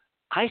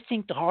 I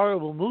think the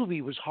horrible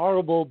movie was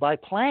horrible by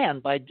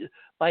plan, by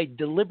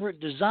deliberate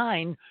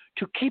design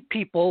to keep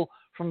people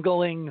from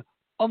going,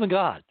 oh my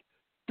God,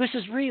 this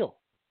is real.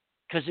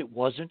 Because it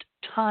wasn't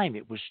time.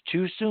 It was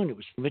too soon. It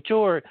was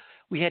premature.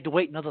 We had to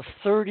wait another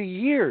 30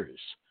 years,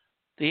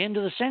 the end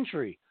of the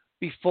century,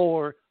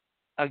 before,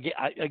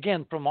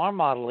 again, from our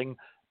modeling,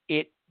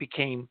 it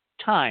became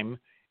time,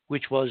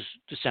 which was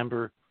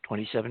December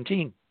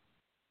 2017.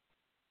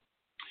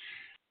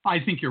 I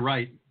think you're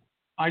right.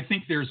 I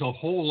think there's a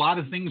whole lot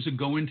of things that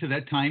go into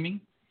that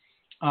timing.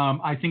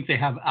 I think they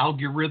have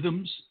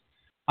algorithms.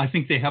 I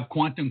think they have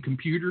quantum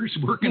computers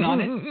working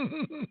on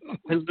it.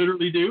 I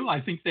literally do. I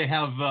think they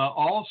have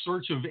all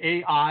sorts of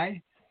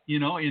AI,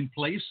 in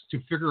place to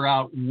figure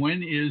out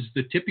when is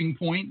the tipping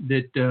point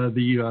that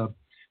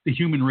the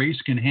human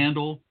race can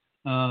handle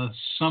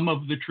some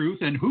of the truth.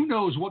 And who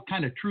knows what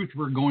kind of truth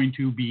we're going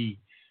to be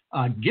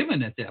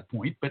given at that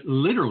point. But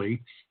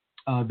literally,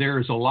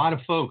 there's a lot of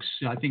folks,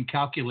 I think,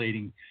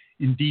 calculating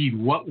indeed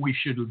what we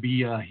should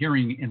be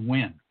hearing and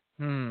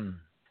when.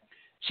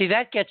 See,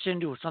 that gets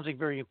into something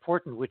very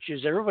important, which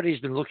is everybody's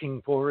been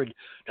looking forward,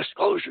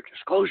 disclosure,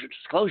 disclosure,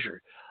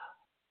 disclosure.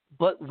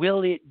 But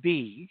will it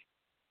be,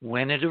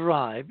 when it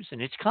arrives, and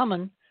it's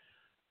coming,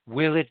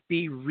 will it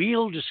be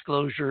real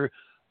disclosure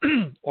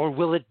or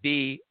will it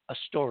be a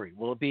story?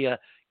 Will it be a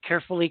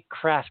carefully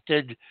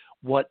crafted,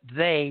 what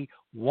they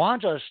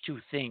want us to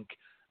think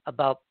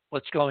about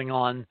what's going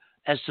on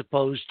as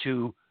opposed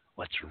to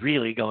what's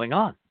really going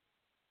on?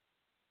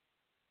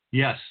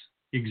 Yes,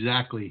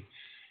 exactly.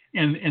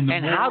 And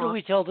how do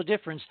we tell the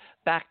difference?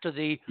 Back to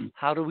the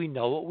how do we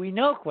know what we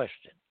know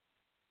question.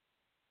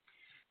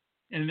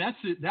 And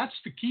that's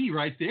the key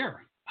right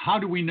there. How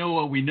do we know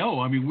what we know?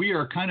 I mean, we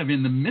are kind of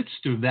in the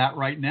midst of that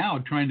right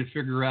now, trying to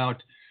figure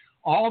out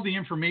all the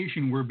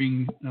information we're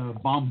being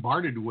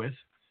bombarded with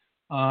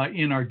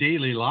in our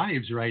daily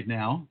lives right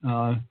now.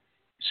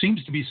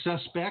 Seems to be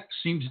suspect,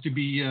 seems to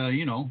be,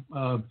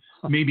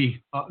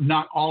 maybe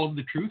not all of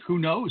the truth. Who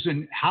knows?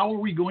 And how are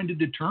we going to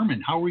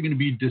determine? How are we going to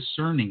be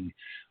discerning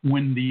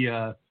when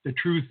the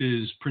truth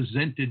is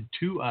presented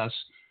to us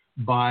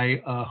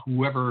by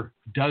whoever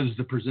does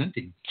the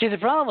presenting? See, the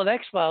problem with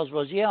X-Files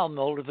was,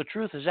 Mulder, the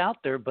truth is out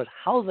there, but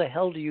how the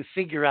hell do you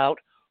figure out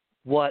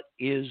what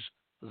is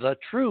the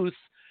truth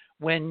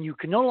when you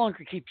can no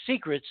longer keep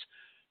secrets,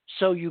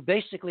 so you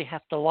basically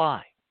have to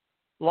lie?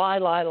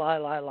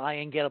 Lie,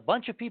 and get a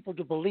bunch of people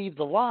to believe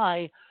the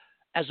lie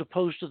as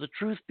opposed to the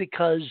truth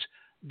because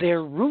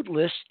they're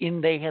rootless in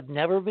they have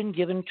never been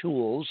given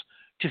tools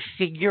to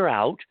figure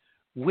out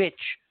which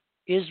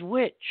is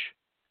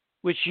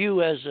which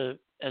you as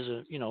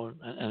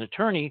an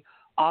attorney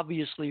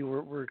obviously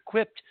were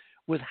equipped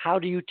with. How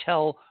do you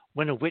tell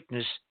when a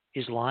witness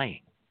is lying?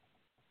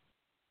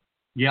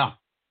 Yeah,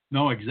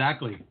 no,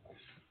 exactly.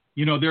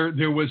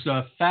 There was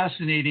a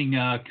fascinating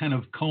kind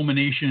of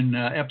culmination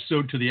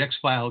episode to the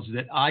X-Files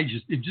that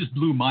it just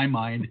blew my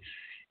mind.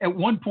 At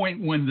one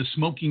point when the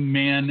smoking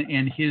man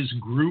and his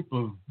group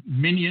of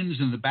minions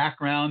in the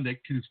background that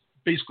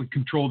basically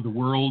controlled the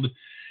world,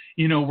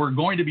 were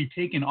going to be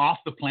taken off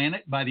the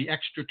planet by the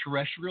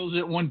extraterrestrials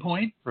at one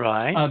point.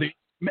 Right.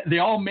 They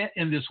all met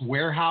in this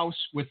warehouse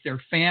with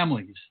their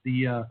families,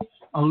 the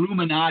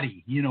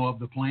Illuminati, of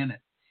the planet.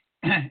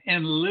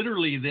 And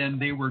literally then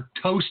they were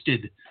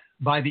toasted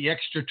by the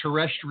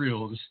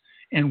extraterrestrials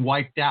and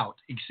wiped out,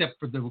 except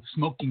for the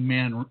smoking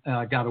man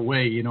got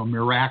away,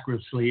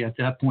 miraculously at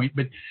that point.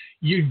 But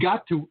you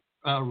got to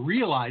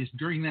realize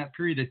during that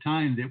period of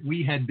time that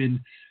we had been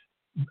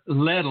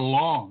led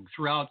along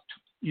throughout,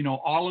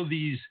 all of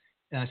these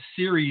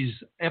series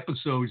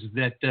episodes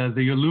that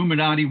the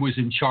Illuminati was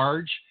in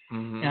charge.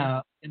 Mm-hmm.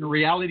 In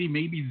reality,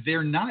 maybe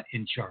they're not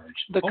in charge.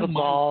 The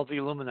Cabal, the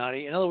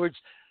Illuminati. In other words,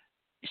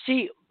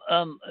 see,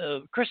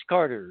 Chris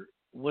Carter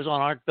was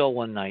on Art Bell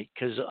one night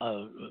because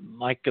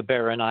Mike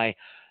Gabera and I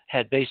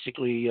had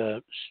basically,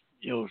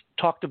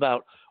 talked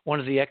about one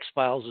of the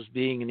X-Files as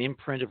being an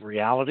imprint of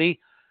reality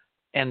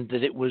and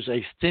that it was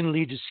a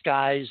thinly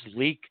disguised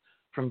leak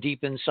from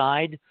deep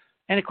inside.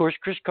 And, of course,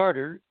 Chris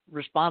Carter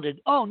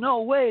responded, oh,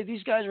 no way,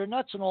 these guys are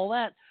nuts and all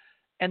that.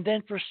 And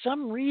then for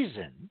some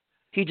reason,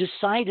 he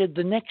decided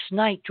the next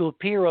night to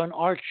appear on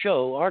Art's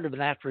show. Art had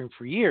been after him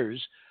for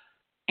years.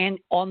 And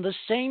on the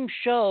same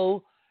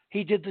show,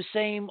 he did the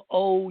same,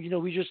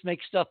 we just make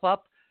stuff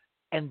up.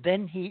 And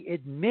then he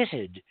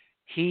admitted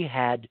he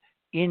had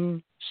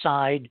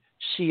inside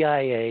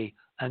CIA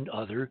and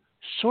other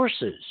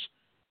sources,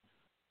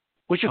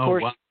 which, of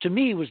course, to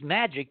me was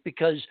magic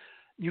because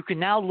you can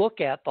now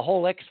look at the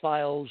whole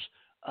X-Files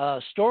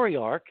story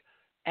arc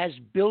as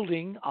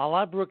building, a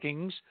la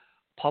Brookings,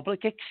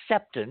 public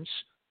acceptance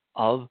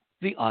of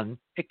the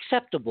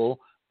unacceptable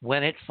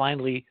when it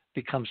finally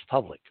becomes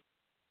public.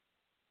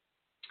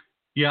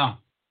 Yeah.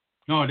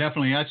 No,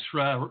 definitely. That's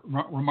a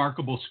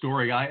remarkable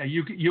story.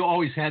 You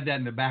always had that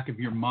in the back of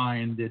your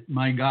mind that,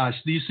 my gosh,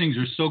 these things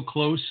are so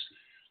close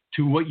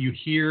to what you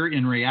hear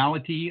in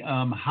reality.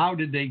 How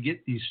did they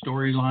get these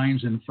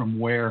storylines and from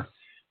where?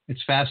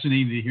 It's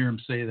fascinating to hear him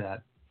say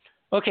that.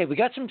 Okay, we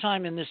got some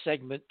time in this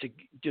segment to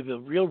give a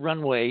real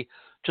runway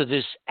to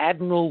this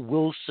Admiral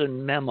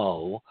Wilson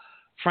memo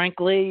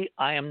Frankly,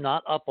 I am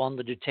not up on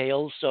the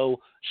details, so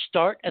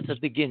start at the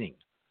beginning.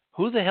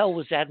 Who the hell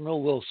was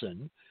Admiral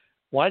Wilson?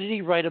 Why did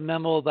he write a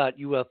memo about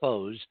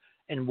UFOs?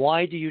 And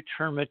why do you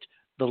term it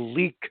the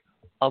leak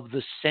of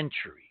the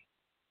century?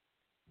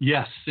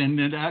 Yes,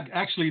 and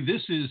actually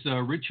this is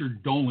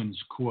Richard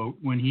Dolan's quote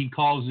when he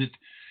calls it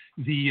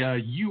the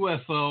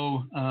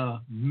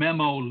UFO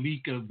memo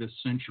leak of the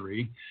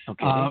century.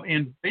 Okay.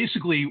 And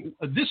basically,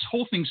 this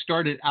whole thing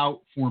started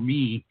out for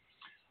me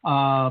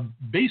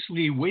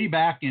basically way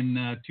back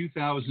in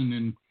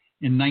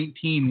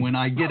 2019 when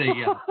I get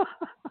a...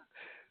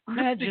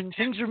 Imagine,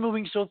 things are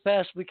moving so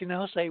fast we can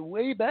now say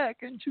way back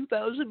in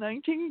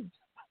 2019.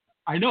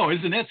 I know,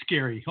 isn't that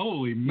scary?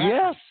 Holy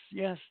mackerel.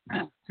 Yes.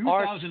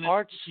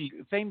 Art's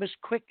famous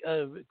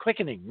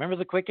Quickening. Remember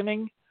the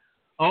Quickening?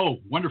 Oh,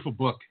 wonderful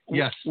book.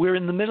 Yes. We're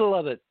in the middle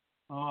of it.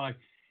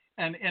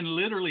 And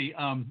literally,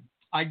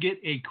 I get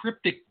a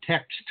cryptic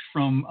text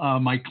from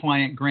my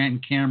client,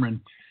 Grant Cameron,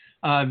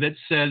 that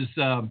says,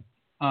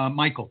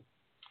 Michael,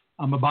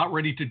 I'm about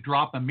ready to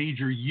drop a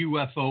major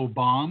UFO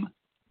bomb.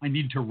 I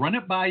need to run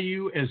it by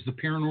you as the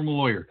paranormal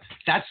lawyer.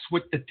 That's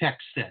what the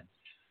text said.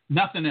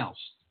 Nothing else.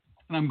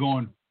 And I'm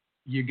going,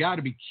 you got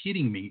to be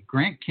kidding me.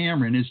 Grant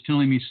Cameron is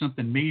telling me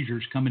something major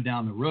is coming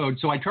down the road.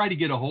 So I try to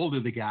get a hold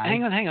of the guy.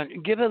 Hang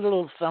on. Give a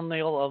little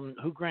thumbnail of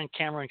who Grant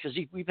Cameron, because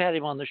we've had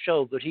him on the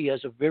show, but he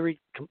has a very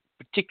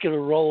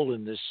particular role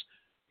in this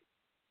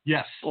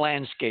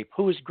landscape.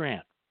 Who is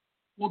Grant?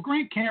 Well,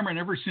 Grant Cameron,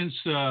 ever since,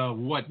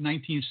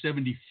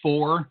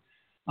 1974,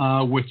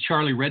 with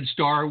Charlie Red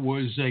Star,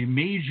 was a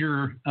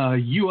major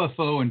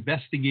UFO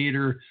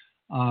investigator,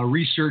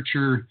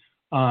 researcher,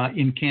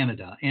 in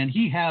Canada, and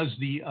he has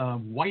the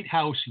White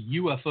House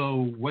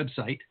UFO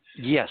website.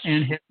 Yes,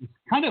 and has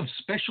kind of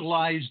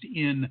specialized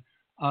in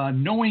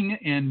knowing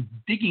and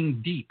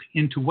digging deep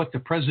into what the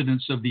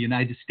presidents of the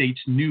United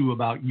States knew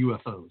about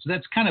UFOs.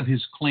 That's kind of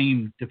his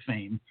claim to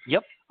fame.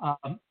 Yep.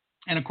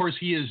 And of course,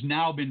 he has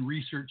now been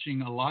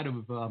researching a lot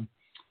of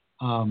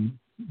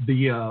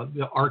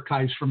the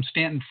archives from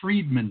Stanton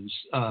Friedman's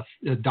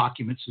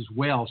documents as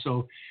well.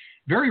 So,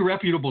 very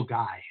reputable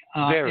guy.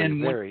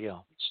 Very.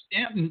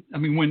 Stanton, I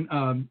mean,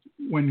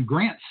 when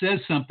Grant says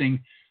something,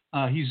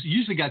 he's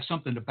usually got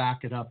something to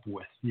back it up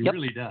with. He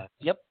really does.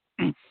 Yep.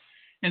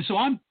 And so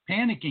I'm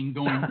panicking,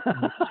 going,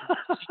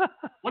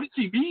 what does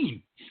he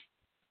mean?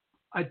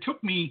 It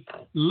took me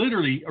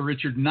literally,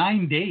 Richard,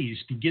 9 days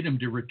to get him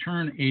to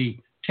return a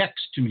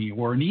text to me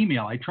or an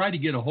email. I tried to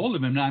get a hold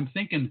of him, and I'm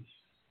thinking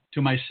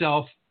to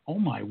myself, oh,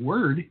 my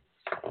word.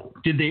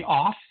 Did they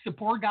off the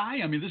poor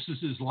guy? I mean, this is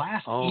his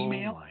last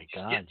email. Oh, my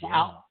God. Get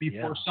out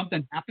before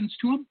something happens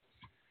to him?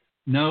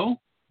 No,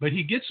 but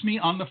he gets me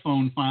on the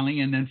phone finally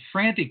and then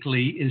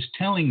frantically is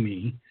telling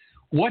me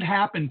what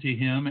happened to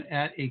him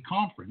at a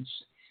conference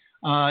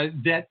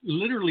that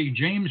literally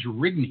James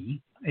Rigney,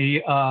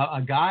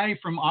 a guy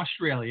from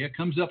Australia,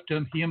 comes up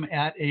to him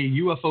at a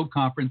UFO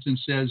conference and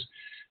says,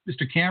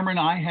 Mr. Cameron,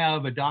 I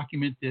have a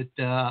document that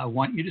I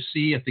want you to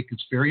see. I think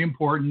it's very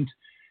important.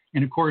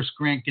 And, of course,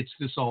 Grant gets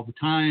this all the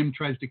time,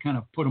 tries to kind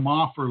of put him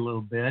off for a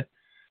little bit.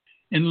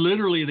 And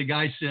literally the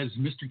guy says,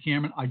 Mr.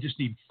 Cameron, I just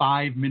need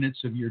 5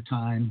 minutes of your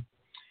time.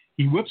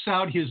 He whips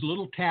out his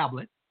little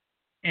tablet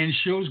and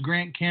shows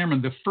Grant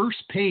Cameron the first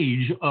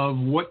page of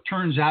what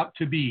turns out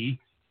to be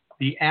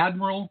the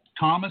Admiral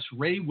Thomas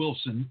Ray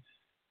Wilson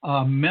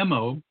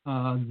memo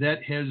that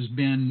has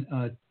been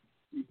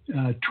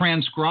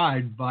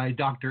transcribed by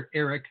Dr.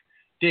 Eric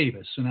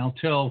Davis. And I'll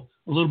tell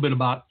a little bit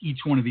about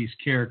each one of these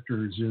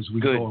characters as we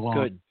go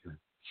along.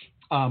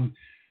 Good.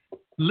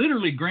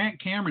 Literally,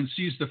 Grant Cameron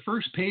sees the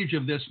first page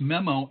of this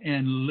memo,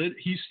 and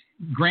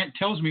Grant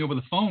tells me over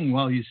the phone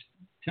while he's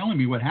telling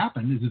me what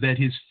happened is that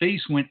his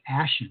face went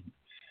ashen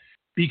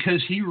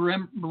because he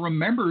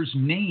remembers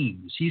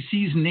names. He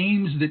sees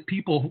names that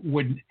people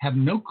would have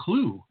no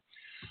clue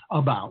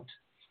about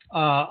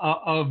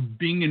of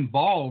being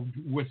involved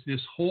with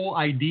this whole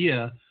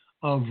idea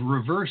of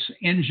reverse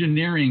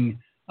engineering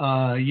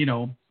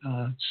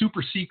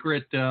super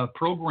secret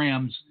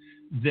programs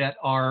that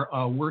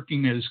are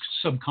working as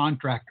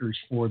subcontractors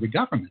for the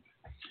government.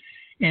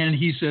 And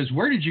he says,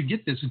 where did you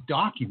get this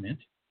document?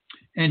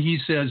 And he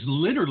says,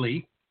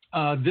 literally,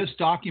 this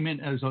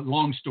document, as a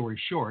long story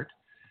short,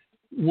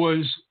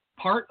 was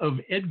part of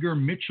Edgar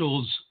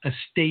Mitchell's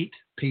estate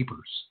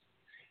papers.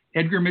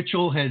 Edgar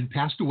Mitchell had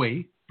passed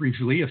away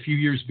briefly a few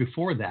years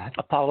before that.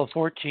 Apollo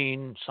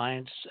 14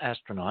 science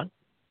astronaut.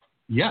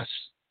 Yes.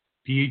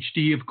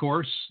 PhD, of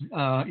course,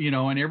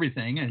 and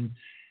everything.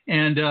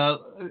 And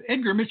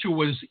Edgar Mitchell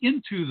was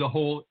into the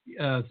whole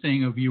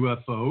thing of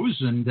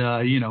UFOs and,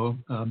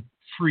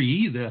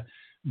 FREE,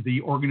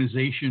 the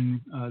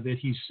organization that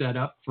he set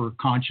up for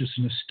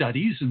consciousness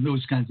studies and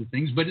those kinds of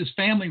things. But his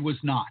family was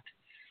not.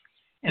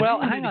 And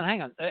well, hang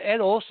on. Ed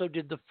also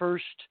did the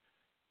first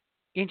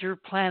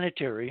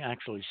interplanetary,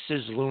 actually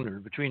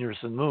cislunar, between Earth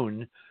and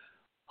Moon,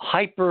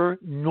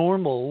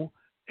 hyper-normal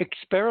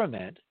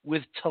experiment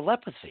with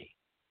telepathy,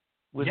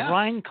 with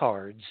line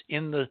cards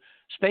in the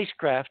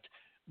spacecraft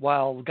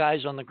while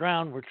guys on the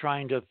ground were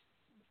trying to,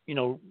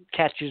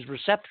 catch his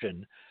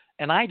reception.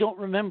 And I don't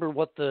remember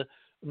what the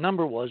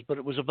number was, but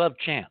it was above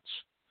chance.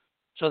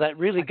 So that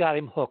really got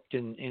him hooked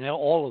in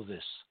all of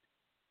this.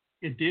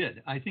 It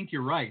did. I think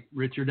you're right,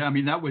 Richard. I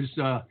mean, that was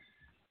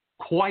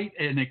quite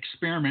an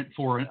experiment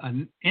for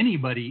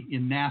anybody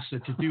in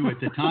NASA to do at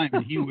the time.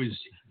 And he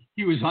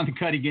was on the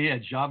cutting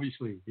edge,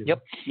 obviously.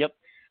 Yep.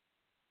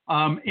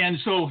 And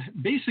so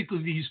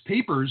basically these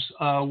papers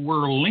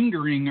were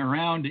lingering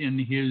around in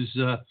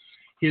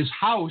his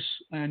house,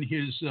 and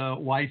his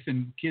wife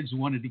and kids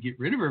wanted to get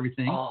rid of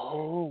everything.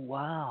 Oh,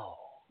 wow.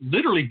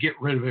 Literally get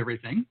rid of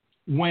everything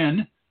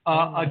when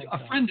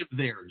a friend of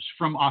theirs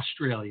from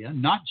Australia,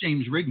 not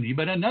James Rigney,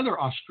 but another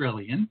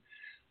Australian,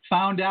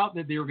 found out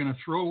that they were going to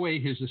throw away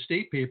his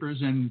estate papers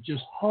and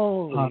just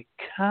holy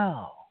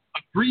cow,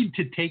 agreed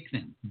to take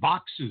them,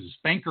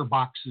 banker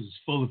boxes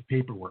full of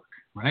paperwork,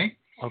 right?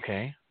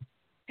 Okay.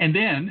 And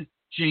then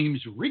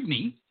James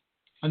Rigney,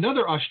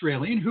 another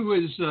Australian who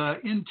is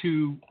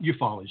into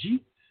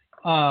ufology,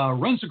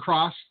 runs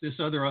across this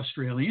other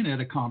Australian at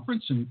a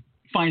conference and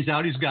finds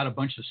out he's got a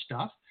bunch of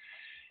stuff.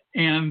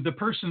 And the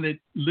person that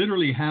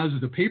literally has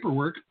the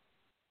paperwork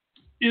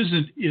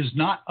is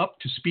not up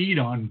to speed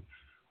on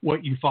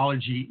what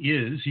ufology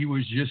is. He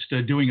was just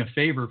doing a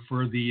favor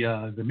for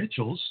the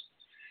Mitchells.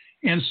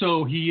 And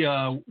so he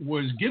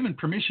was given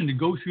permission to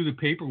go through the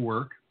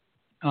paperwork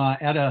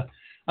at a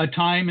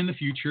time in the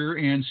future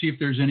and see if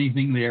there's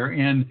anything there.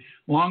 And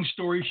long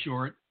story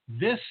short,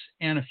 this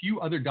and a few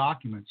other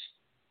documents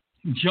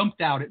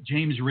jumped out at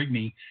James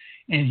Rigney,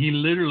 and he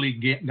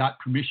literally got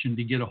permission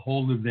to get a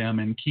hold of them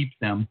and keep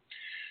them.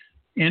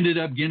 Ended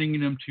up getting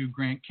them to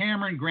Grant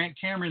Cameron.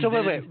 So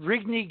wait.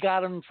 Rigney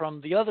got them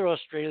from the other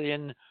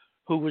Australian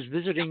who was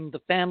visiting the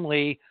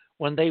family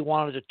when they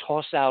wanted to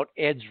toss out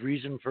Ed's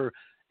reason for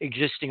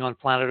existing on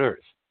planet Earth.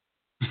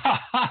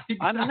 Exactly.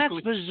 I mean,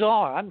 that's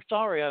bizarre. I'm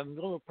sorry, I'm a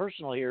little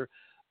personal here,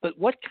 but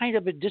what kind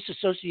of a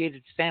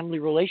disassociated family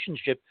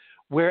relationship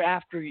where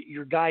after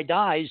your guy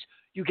dies,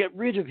 you get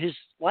rid of his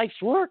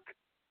life's work?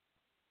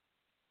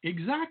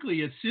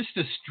 Exactly. It's just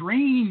a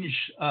strange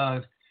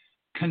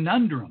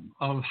conundrum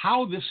of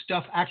how this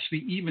stuff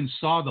actually even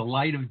saw the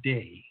light of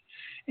day.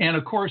 And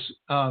of course,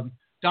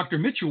 Dr.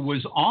 Mitchell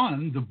was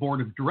on the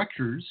board of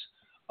directors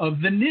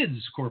of the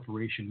NIDS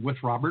Corporation with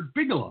Robert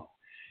Bigelow.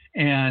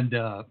 And,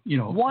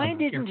 why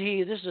didn't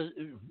he, this is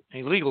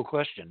a legal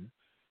question.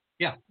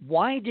 Yeah.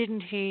 Why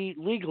didn't he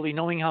legally,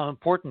 knowing how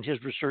important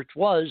his research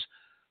was,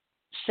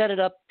 set it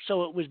up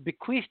so it was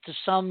bequeathed to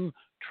some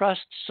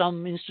trust,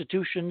 some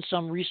institution,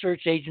 some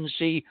research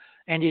agency,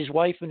 and his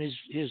wife and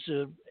his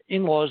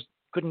in-laws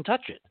couldn't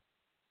touch it?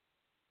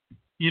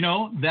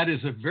 That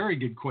is a very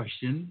good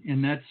question.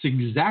 And that's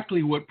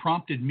exactly what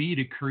prompted me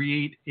to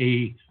create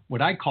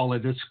what I call a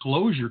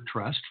disclosure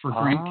trust for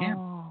Grant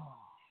Cameron.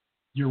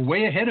 You're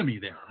way ahead of me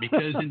there,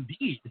 because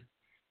indeed,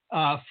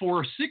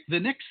 for the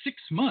next 6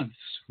 months,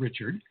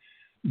 Richard,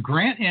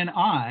 Grant and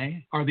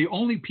I are the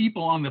only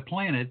people on the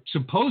planet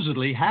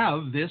supposedly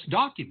have this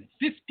document,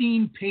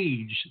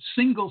 15-page,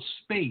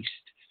 single-spaced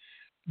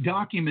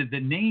document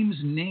that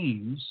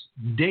names,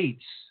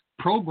 dates,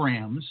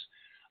 programs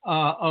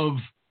of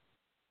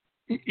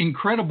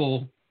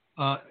incredible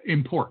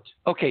import.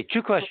 Okay,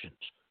 2 questions.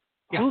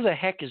 Yeah. Who the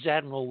heck is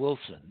Admiral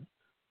Wilson,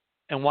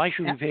 and why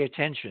should we pay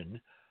attention?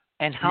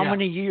 And how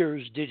many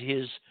years did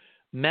his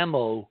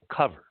memo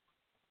cover?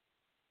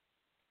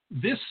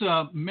 This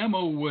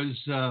memo was,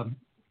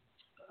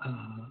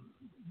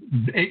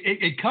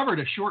 it covered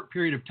a short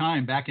period of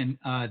time back in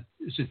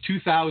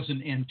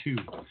 2002.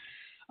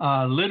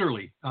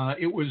 Literally,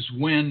 it was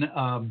when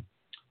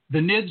the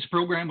NIDS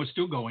program was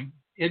still going.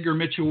 Edgar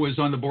Mitchell was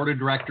on the board of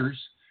directors,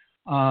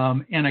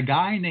 and a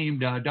guy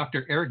named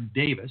Dr. Eric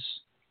Davis,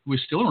 who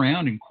was still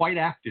around and quite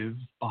active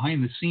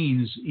behind the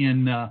scenes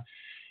in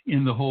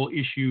the whole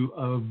issue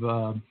of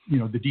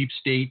the deep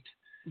state.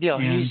 Yeah,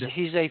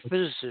 he's a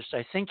physicist.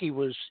 I think he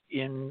was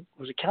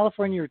it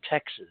California or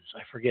Texas?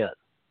 I forget.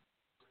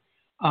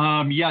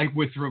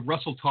 With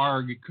Russell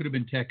Targ, it could have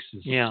been Texas.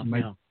 Yeah.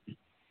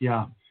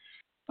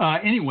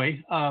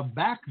 Anyway,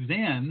 back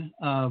then,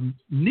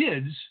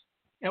 NIDS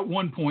at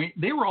one point,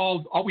 they were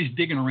always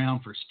digging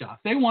around for stuff.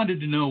 They wanted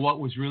to know what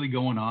was really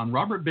going on.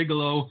 Robert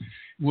Bigelow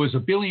was a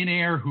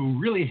billionaire who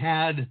really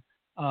had,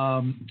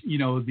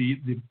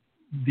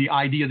 the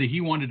idea that he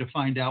wanted to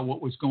find out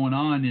what was going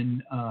on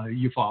in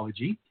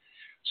ufology.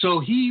 So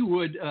he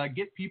would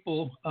get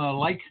people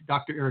like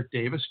Dr. Eric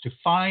Davis to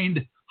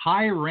find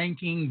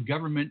high-ranking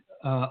government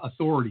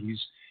authorities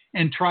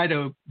and try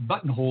to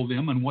buttonhole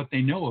them on what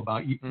they know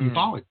about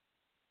ufology.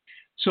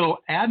 So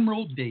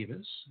Admiral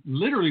Davis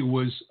literally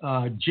was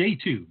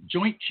J2,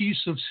 Joint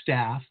Chiefs of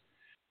Staff,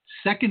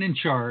 second in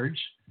charge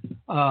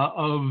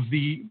of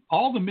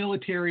all the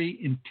military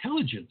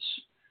intelligence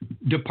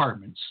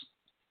departments.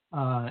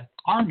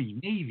 Army,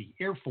 Navy,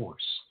 Air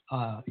Force,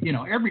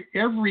 every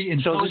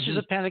intelligence. So this is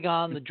the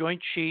Pentagon, the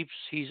Joint Chiefs.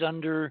 He's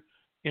under,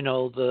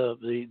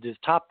 the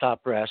top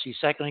brass. He's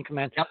second in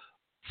command. Yep.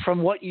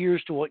 From what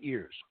years to what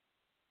years?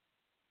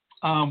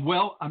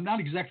 Well, I'm not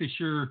exactly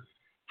sure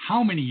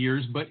how many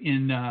years, but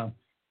in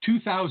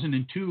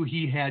 2002,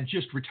 he had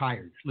just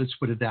retired. Let's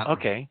put it that way.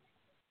 Okay.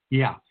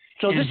 Yeah.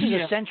 So And this is he,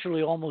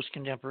 essentially almost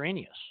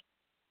contemporaneous.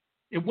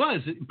 It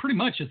was pretty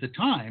much at the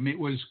time. It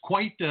was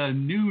quite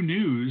new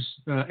news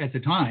at the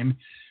time,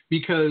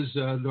 because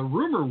the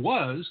rumor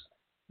was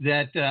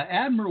that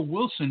Admiral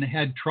Wilson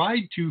had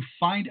tried to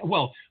find.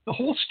 Well, the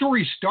whole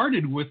story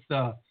started with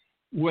Dr.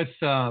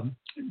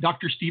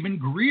 Stephen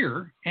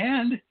Greer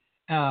and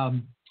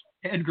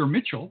Edgar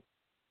Mitchell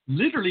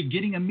literally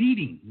getting a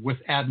meeting with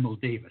Admiral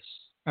Davis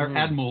or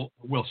Admiral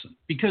Wilson,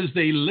 because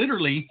they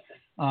literally,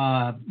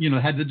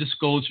 had the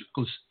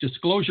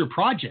disclosure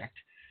project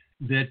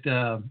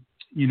that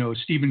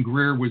Stephen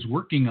Greer was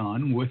working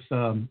on with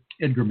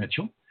Edgar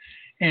Mitchell,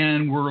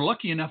 and we're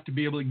lucky enough to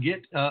be able to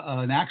get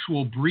an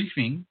actual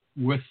briefing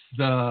with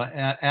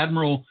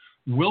Admiral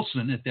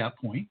Wilson at that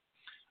point,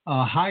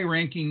 a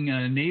high-ranking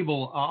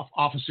naval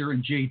officer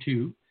in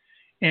J2,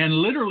 and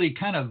literally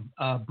kind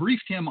of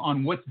briefed him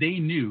on what they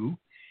knew,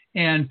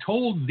 and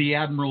told the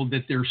Admiral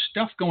that there's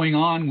stuff going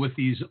on with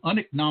these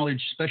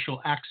unacknowledged special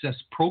access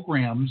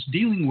programs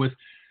dealing with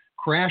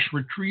crash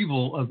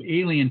retrieval of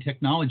alien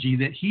technology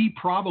that he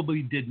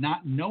probably did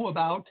not know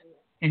about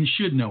and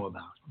should know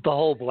about. The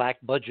whole black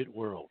budget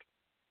world.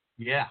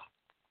 Yeah.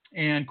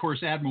 And of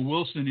course, Admiral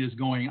Wilson is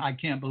going, I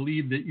can't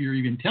believe that you're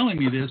even telling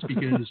me this,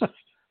 because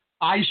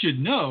I should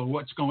know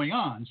what's going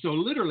on. So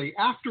literally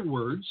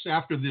afterwards,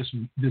 after this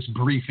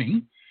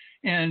briefing,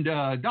 and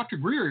Dr.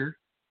 Greer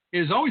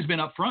has always been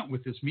upfront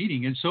with this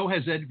meeting, and so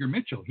has Edgar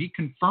Mitchell. He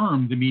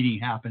confirmed the meeting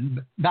happened.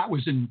 That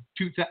was in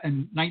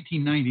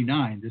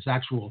 1999, this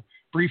actual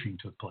briefing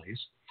took place.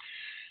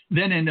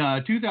 Then in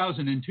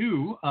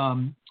 2002,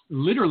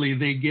 literally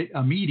they get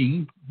a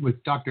meeting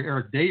with Dr.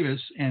 Eric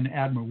Davis and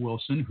Admiral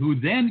Wilson, who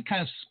then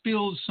kind of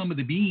spills some of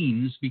the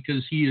beans,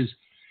 because he is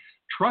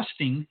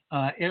trusting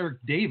Eric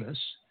Davis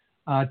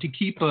to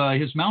keep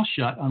his mouth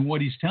shut on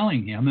what he's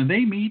telling him. And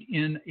they meet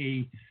in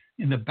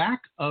the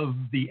back of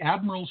the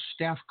Admiral's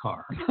staff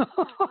car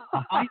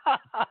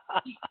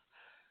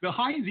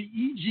behind the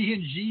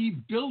EG&G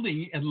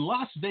building in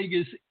Las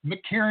Vegas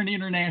McCarran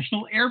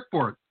International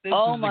Airport.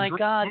 Oh my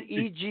God,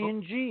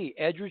 EG&G,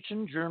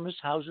 Edgerton,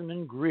 Jermishausen,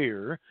 and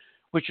Greer,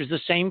 which is the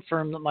same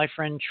firm that my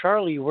friend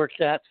Charlie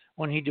worked at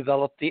when he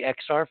developed the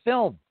XR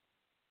film.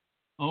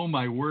 Oh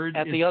my word.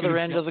 At the other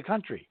end of the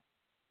country.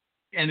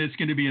 And it's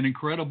going to be an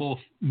incredible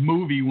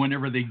movie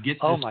whenever they get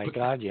this. Oh my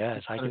God,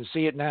 yes. I can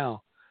see it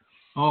now.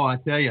 Oh, I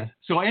tell you.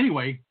 So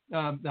anyway,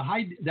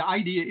 the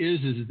idea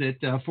is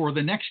that for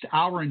the next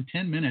hour and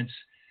 10 minutes,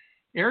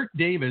 Eric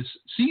Davis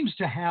seems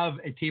to have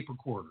a tape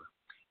recorder.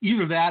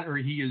 Either that or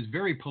he is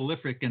very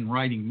prolific in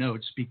writing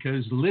notes,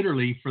 because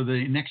literally for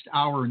the next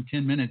hour and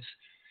 10 minutes,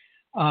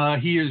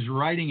 he is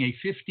writing a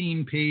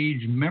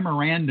 15-page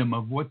memorandum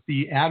of what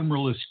the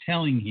Admiral is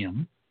telling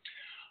him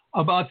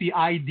about the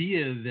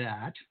idea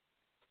that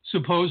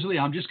supposedly,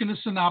 I'm just going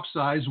to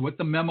synopsize what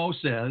the memo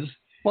says.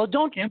 Well,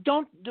 don't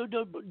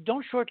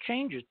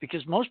shortchange it,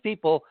 because most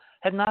people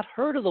have not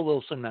heard of the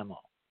Wilson memo.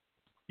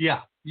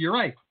 Yeah, you're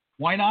right.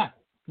 Why not?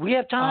 We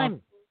have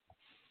time.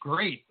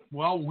 Great.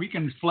 Well, we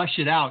can flesh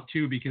it out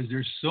too, because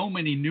there's so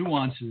many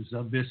nuances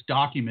of this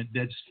document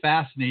that's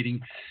fascinating,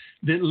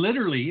 that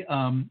literally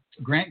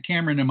Grant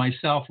Cameron and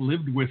myself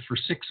lived with for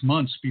 6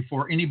 months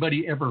before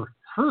anybody ever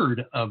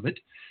heard of it,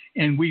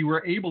 and we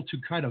were able to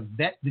kind of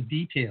vet the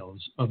details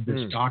of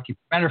this document.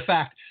 Matter of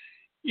fact,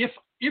 if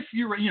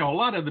you're, a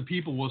lot of the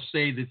people will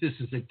say that this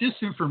is a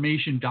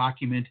disinformation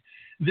document.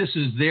 This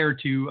is there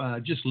to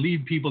just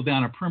lead people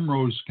down a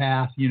primrose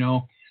path,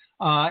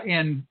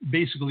 and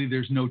basically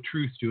there's no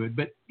truth to it.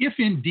 But if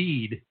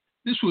indeed,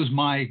 this was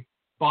my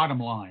bottom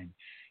line,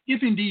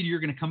 if indeed you're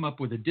going to come up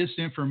with a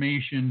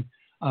disinformation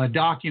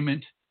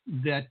document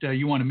that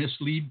you want to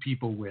mislead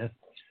people with,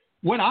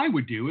 what I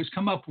would do is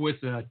come up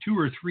with a 2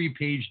 or 3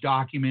 page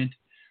document.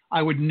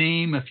 I would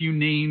name a few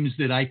names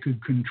that I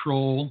could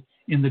control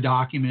in the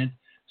document,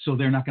 so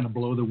they're not going to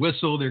blow the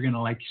whistle. They're going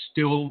to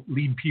still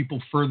lead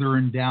people further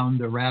and down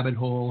the rabbit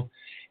hole.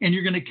 And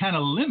you're going to kind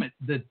of limit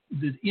the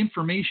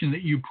information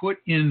that you put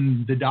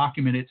in the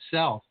document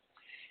itself.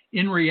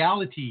 In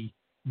reality,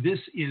 this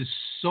is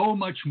so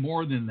much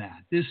more than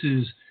that. This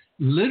is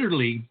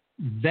literally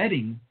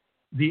vetting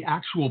the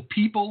actual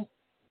people,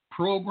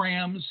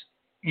 programs,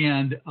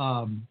 and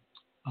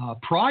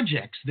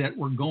projects that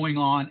were going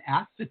on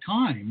at the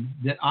time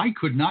that I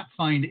could not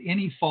find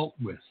any fault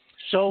with.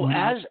 So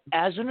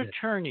as an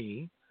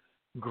attorney,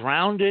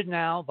 grounded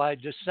now by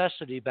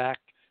necessity back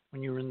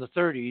when you were in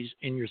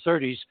your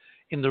 30s,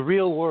 in the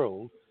real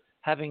world,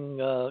 having,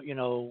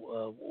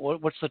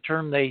 what's the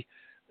term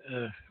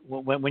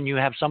when you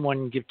have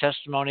someone give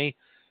testimony,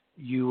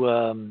 you,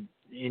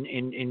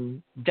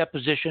 in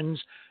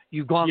depositions,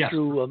 you've gone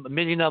through a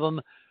million of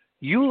them.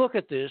 You look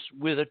at this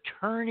with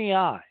attorney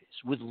eyes,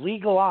 with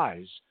legal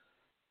eyes,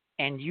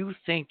 and you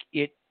think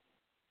it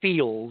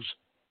feels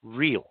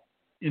real.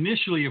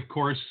 Initially, of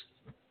course,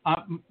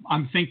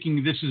 I'm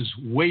thinking this is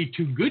way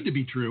too good to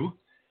be true,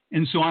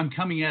 and so I'm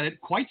coming at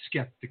it quite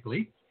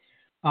skeptically.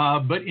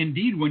 But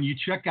indeed, when you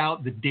check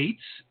out the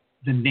dates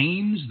the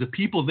names, the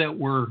people that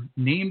were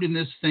named in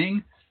this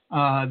thing,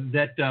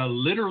 that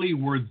literally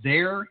were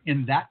there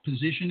in that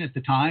position at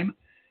the time,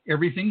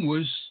 everything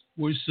was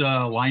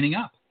lining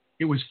up.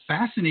 It was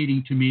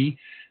fascinating to me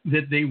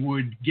that they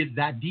would get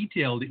that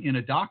detailed in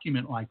a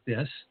document like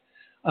this.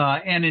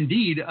 And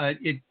indeed,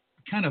 it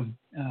kind of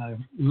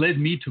led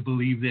me to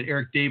believe that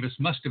Eric Davis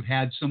must have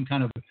had some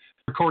kind of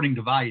recording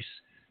device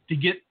to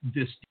get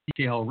this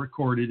detail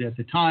recorded at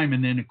the time.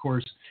 And then, of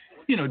course,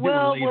 did it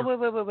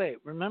later. Wait.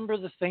 Remember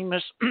the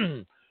famous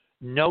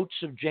notes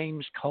of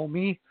James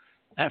Comey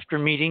after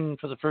meeting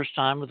for the first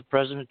time with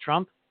President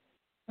Trump?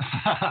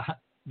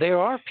 There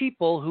are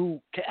people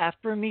who,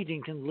 after a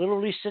meeting, can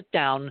literally sit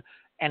down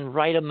and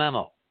write a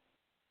memo.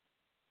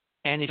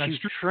 And if you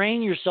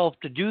train yourself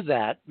to do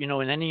that,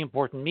 in any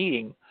important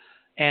meeting,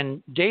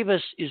 and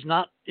Davis is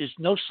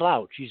no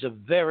slouch. He's a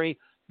very,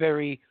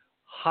 very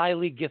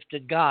highly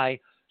gifted guy.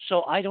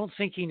 So I don't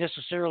think he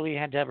necessarily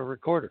had to have a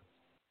recorder.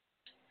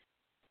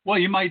 Well,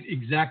 you might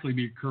exactly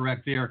be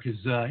correct there, because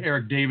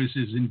Eric Davis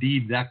is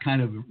indeed that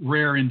kind of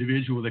rare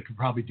individual that could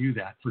probably do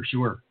that for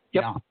sure.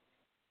 Yep. Yeah.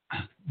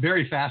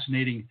 Very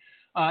fascinating.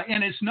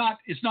 And it's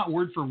not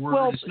word for word.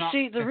 Well, it's not,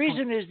 see, the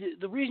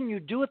reason you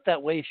do it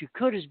that way, if you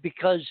could, is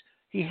because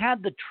he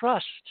had the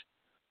trust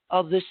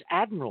of this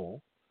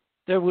admiral.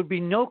 There would be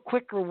no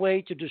quicker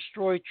way to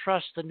destroy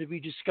trust than to be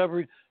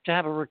discovered to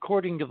have a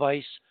recording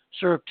device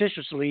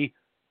surreptitiously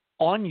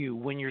on you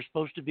when you're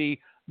supposed to be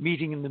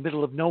meeting in the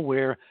middle of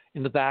nowhere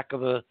in the back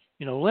of a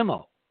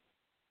limo.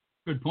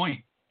 Good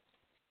point.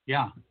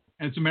 Yeah.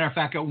 As a matter of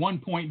fact, at one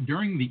point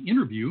during the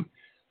interview,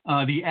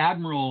 the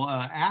admiral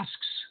asks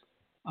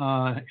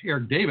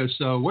Eric Davis,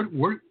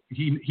 what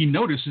he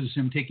notices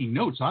him taking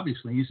notes,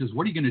 obviously. He says,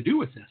 "What are you going to do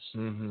with this?"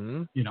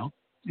 Mm-hmm.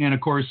 And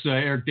of course,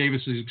 Eric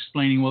Davis is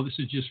explaining, well, this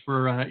is just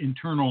for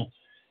internal,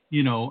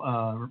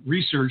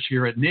 research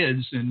here at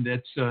NIDS, and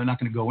that's not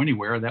going to go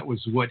anywhere. That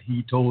was what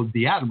he told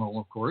the admiral,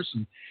 of course.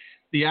 And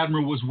the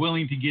admiral was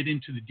willing to get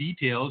into the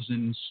details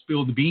and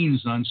spill the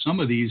beans on some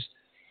of these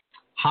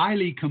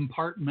highly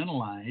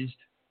compartmentalized,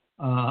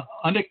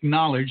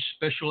 unacknowledged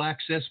special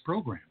access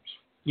programs.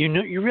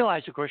 You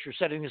realize, of course, you're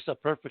setting this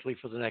up perfectly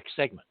for the next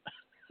segment,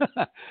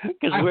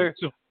 because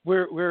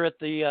we're at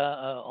the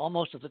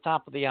almost at the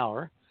top of the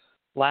hour,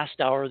 last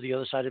hour of the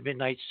other side of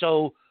midnight.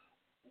 So,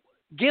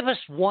 give us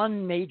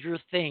one major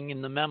thing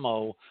in the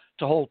memo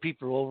to hold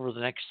people over the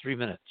next 3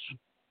 minutes.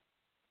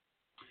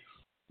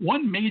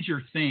 One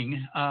major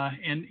thing,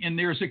 and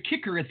there's a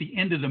kicker at the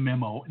end of the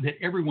memo that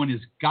everyone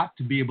has got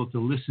to be able to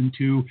listen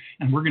to,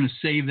 and we're going to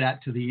save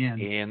that to the end.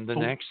 In the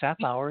next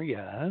half hour,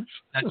 yes.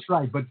 That's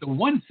right. But the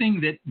one thing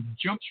that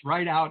jumps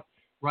right out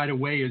right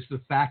away is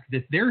the fact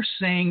that they're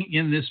saying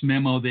in this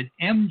memo that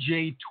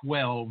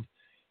MJ-12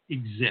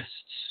 exists.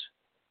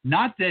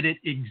 Not that it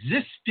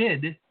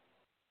existed,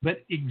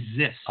 but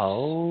exists.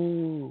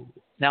 Oh.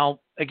 Now,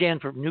 again,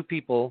 for new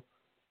people,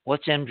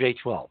 what's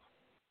MJ-12?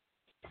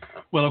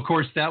 Well, of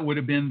course, that would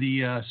have been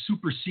the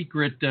super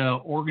secret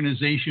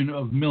organization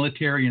of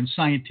military and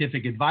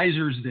scientific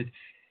advisors that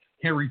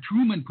Harry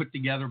Truman put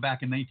together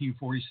back in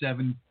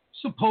 1947,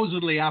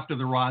 supposedly after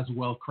the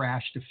Roswell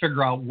crash, to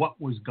figure out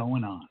what was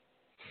going on.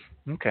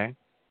 Okay.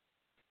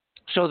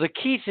 So the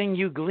key thing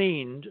you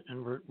gleaned,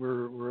 and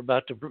we're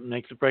about to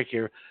make the break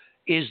here,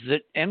 is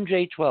that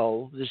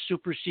MJ-12, the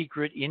super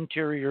secret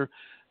interior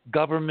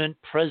government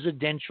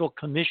presidential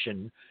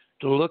commission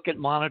to look at,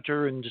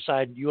 monitor, and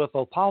decide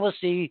UFO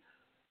policy,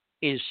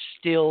 is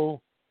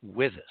still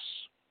with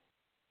us.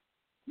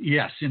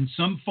 Yes, in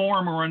some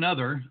form or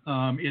another,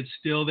 it's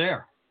still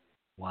there.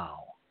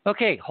 Wow.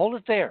 Okay, hold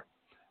it there.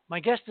 My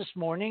guest this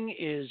morning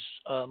is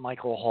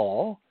Michael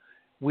Hall.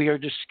 We are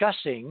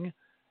discussing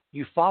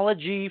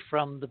ufology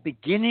from the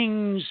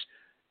beginnings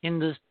in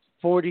the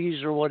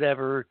 40s or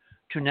whatever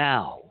to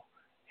now.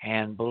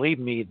 And believe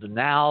me, the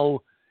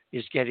now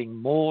is getting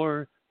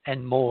more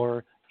and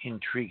more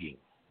intriguing.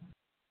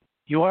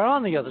 You are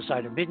on the other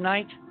side of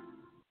midnight.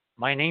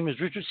 My name is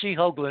Richard C.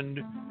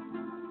 Hoagland,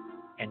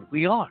 and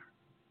we are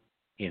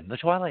in the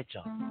Twilight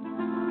Zone.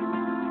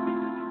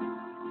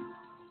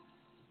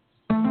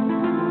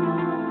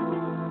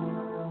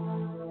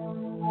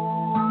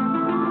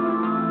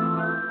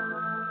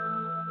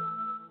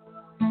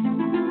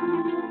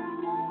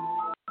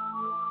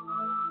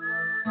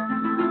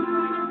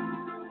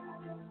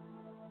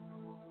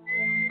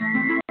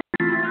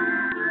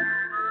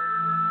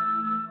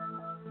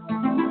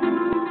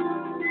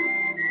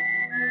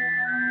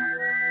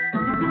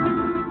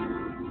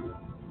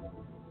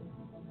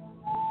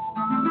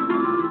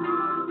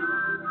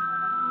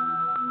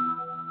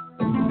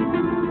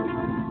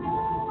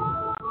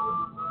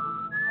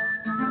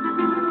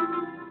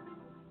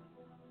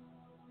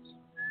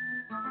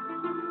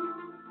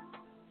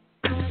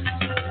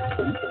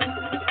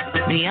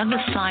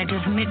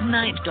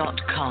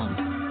 theothersideofmidnight.com.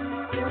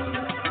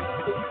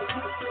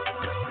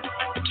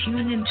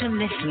 Tune in to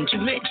listen to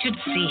Richard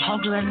C.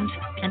 Hoagland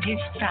and his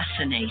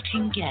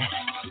fascinating guests.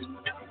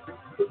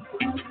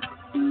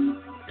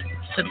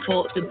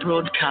 Support the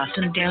broadcast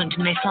and don't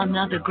miss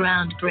another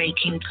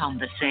groundbreaking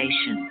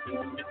conversation.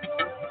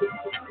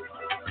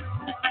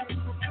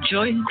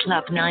 Join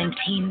Club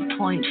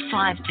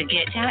 19.5 to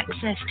get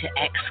access to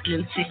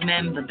exclusive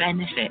member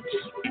benefits.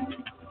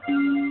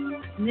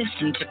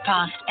 Listen to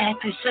past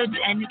episodes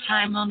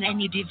anytime on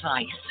any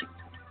device.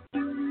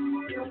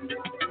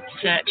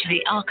 Search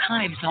the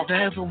archives of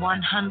over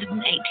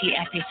 180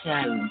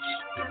 episodes.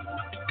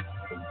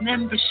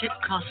 Membership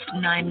costs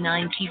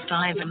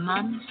 $9.95 a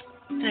month,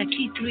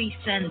 33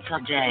 cents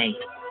a day.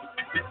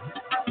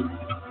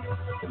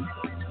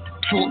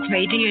 Talk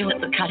radio at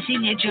the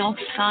cutting edge of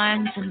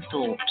science and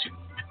thought.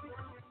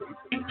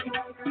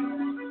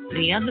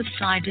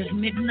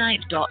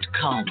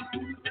 TheOtherSideOfMidnight.com.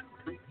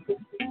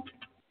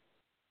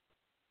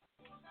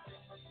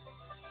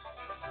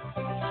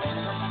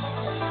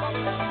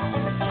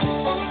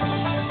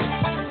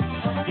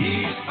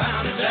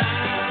 Eastbound and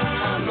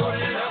down,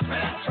 loaded up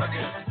and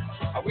trucking.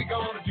 Are we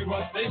gonna do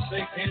what they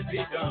say can't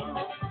be done?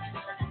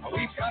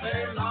 We've got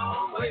a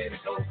long way to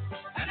go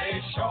and a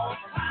short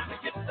time to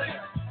get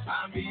there.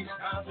 Time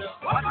eastbound, just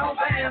watch no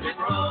bandit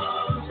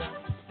run.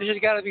 This has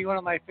got to be one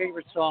of my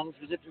favorite songs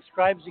because it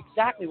describes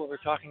exactly what we're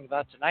talking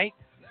about tonight.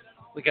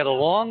 We got a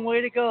long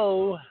way to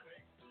go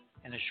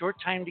and a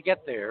short time to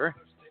get there.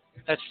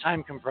 That's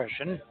time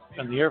compression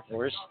from the Air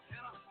Force.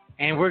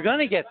 And we're going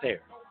to get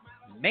there,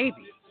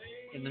 maybe,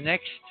 in the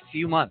next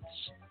few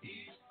months.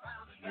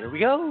 Here we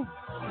go.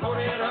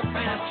 Loaded up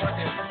and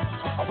trucking.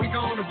 Are we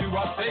gonna do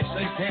what they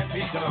say can't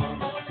be done?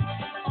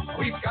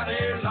 We've got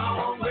a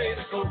long way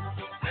to go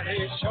and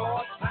a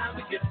short time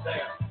to get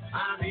there.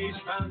 I'm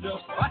eastbound,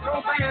 just watch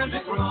your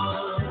bandit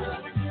run.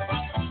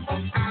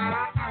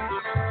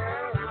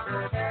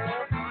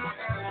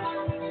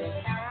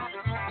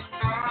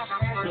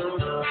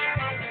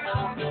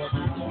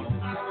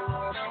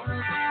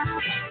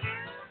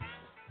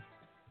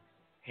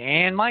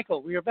 And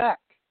Michael, we are back.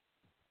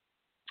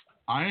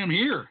 I am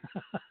here.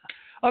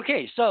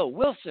 Okay, so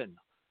Wilson,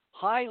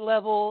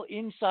 high-level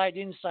inside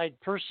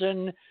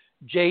person,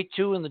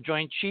 J2 in the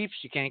Joint Chiefs.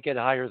 You can't get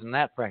higher than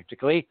that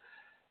practically.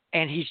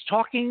 And he's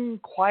talking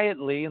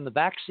quietly in the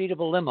back seat of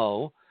a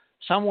limo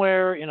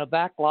somewhere in a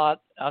back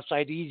lot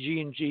outside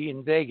EG&G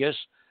in Vegas,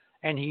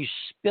 and he's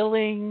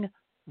spilling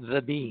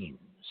the beans.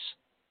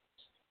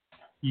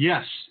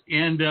 Yes,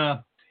 and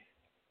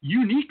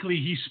uniquely,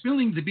 he's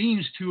spilling the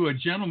beans to a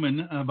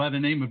gentleman by the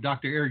name of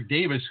Dr. Eric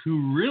Davis,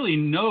 who really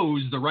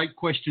knows the right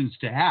questions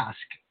to ask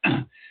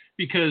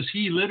because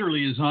he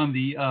literally is on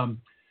the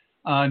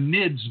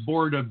NIDS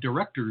board of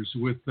directors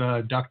with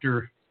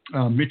Dr.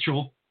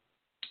 Mitchell,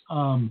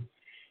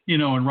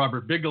 and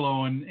Robert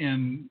Bigelow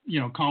and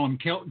Colin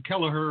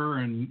Kelleher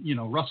and,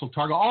 Russell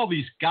Targo, all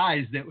these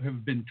guys that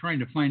have been trying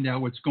to find out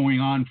what's going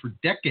on for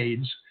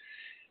decades,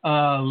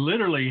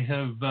 literally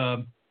have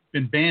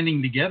been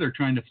banding together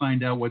trying to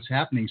find out what's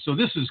happening. So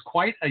this is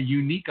quite a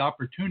unique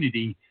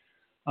opportunity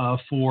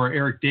for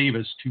Eric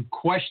Davis to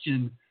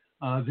question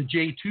the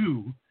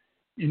J2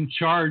 in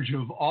charge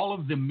of all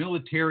of the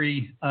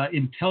military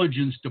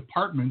intelligence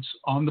departments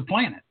on the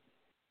planet.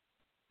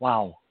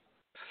 Wow.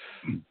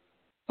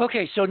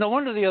 Okay, so no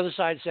wonder the other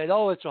side said,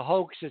 oh, it's a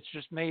hoax, it's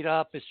just made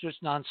up, it's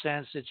just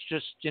nonsense, it's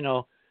just,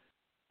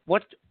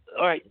 what?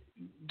 All right,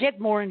 get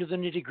more into the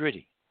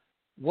nitty-gritty.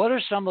 What are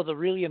some of the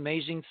really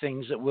amazing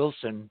things that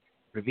Wilson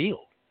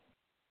revealed?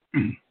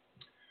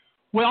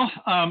 Well,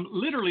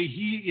 literally,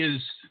 he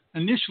is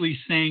initially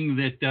saying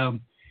that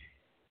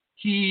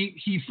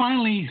he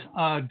finally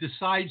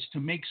decides to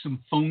make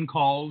some phone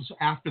calls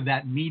after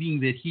that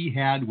meeting that he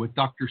had with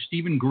Dr.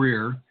 Stephen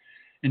Greer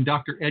and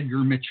Dr.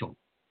 Edgar Mitchell.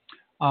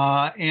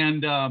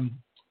 And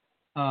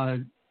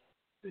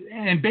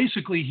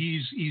basically,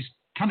 he's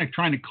kind of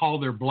trying to call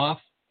their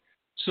bluff.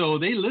 So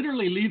they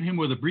literally leave him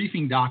with a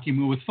briefing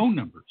document with phone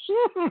numbers.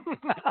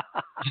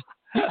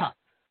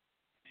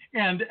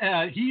 And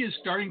he is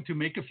starting to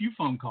make a few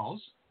phone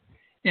calls.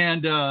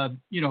 And,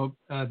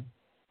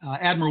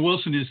 Admiral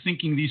Wilson is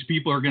thinking these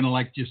people are going to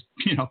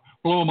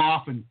blow him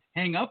off and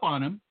hang up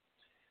on him.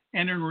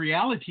 And in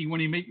reality, when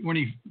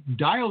he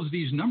dials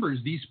these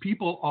numbers, these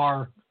people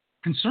are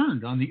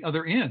concerned on the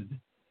other end.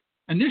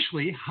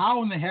 Initially,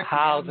 how in the heck?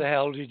 How the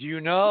hell did you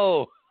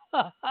know?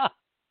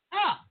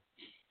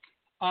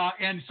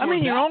 And so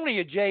you're only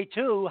a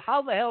J2.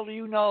 How the hell do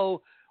you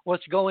know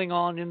what's going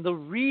on in the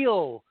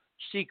real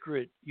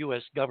secret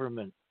U.S.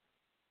 government?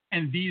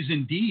 And these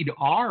indeed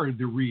are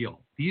the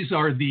real. These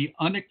are the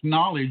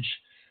unacknowledged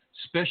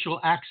special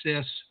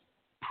access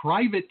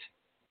private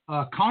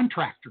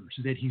contractors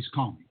that he's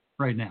calling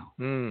right now.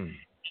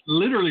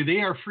 Literally,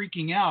 they are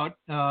freaking out.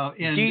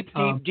 And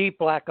deep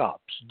black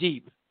ops.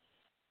 Deep.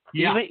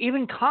 Yeah.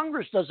 Even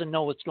Congress doesn't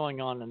know what's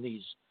going on in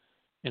these,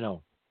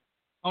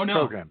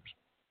 programs.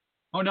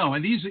 Oh, no.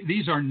 And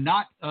these are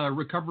not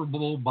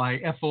recoverable by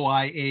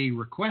FOIA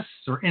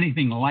requests or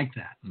anything like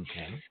that.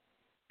 Okay.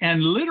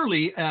 And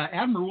literally,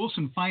 Admiral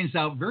Wilson finds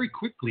out very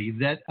quickly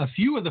that a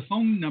few of the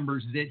phone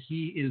numbers that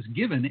he is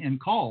given and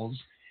calls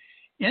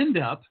end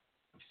up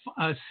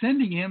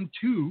sending him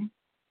to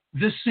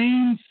the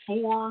same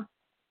 4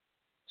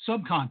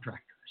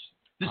 subcontractors,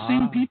 the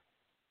same people.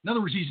 In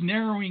other words, he's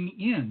narrowing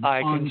in.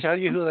 I can tell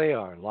you who they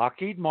are.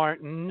 Lockheed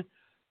Martin,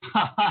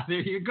 There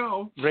you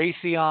go.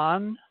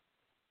 Raytheon,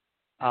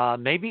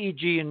 maybe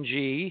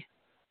EG&G,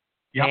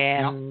 Yep,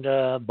 and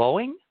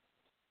Boeing.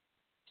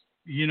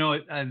 You know,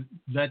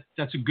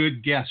 that's a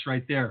good guess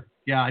right there.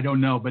 Yeah, I don't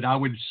know, but I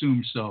would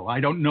assume so. I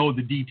don't know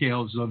the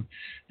details of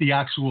the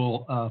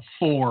actual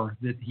 4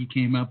 that he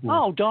came up with.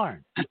 Oh,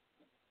 darn.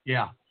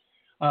 Yeah.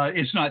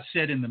 It's not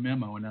said in the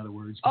memo, in other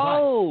words.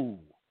 Oh.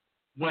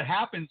 What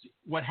happens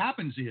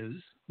is,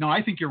 no,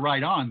 I think you're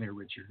right on there,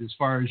 Richard, as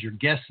far as your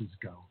guesses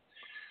go.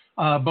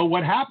 But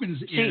what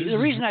happens is... the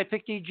reason I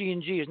picked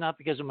EG&G is not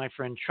because of my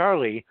friend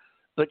Charlie,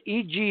 but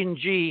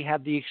EG&G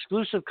had the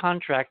exclusive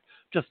contract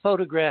to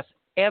photograph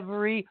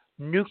every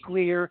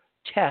nuclear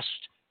test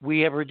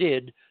we ever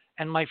did,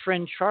 and my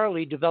friend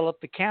Charlie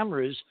developed the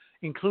cameras,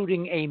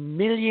 including a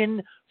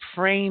 1,000,000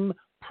 frame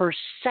per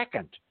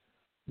second.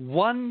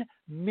 1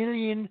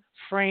 million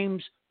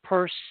frames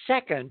per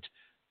second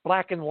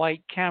black and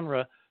white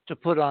camera to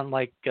put on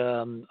like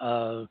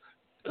Kwajalein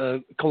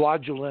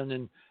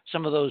and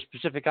some of those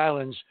Pacific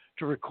Islands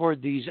to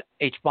record these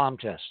H-bomb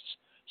tests.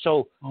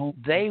 So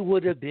they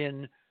would have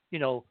been,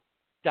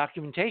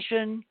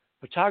 documentation,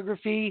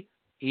 photography,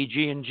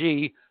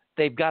 EG&G,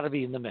 they've got to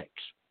be in the mix.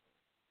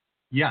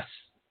 Yes,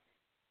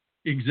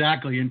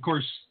 exactly. And of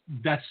course,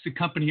 that's the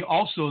company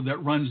also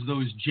that runs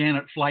those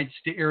Janet flights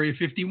to Area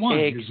 51.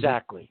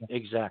 Exactly.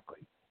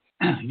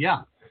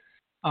 Yeah.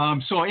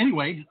 So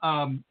anyway,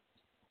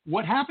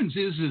 what happens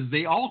is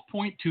they all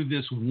point to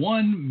this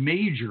one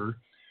major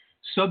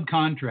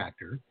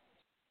subcontractor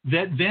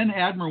that then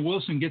Admiral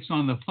Wilson gets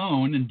on the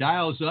phone and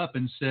dials up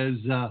and says,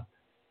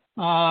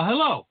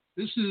 hello,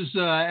 this is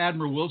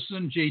Admiral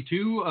Wilson,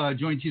 J2,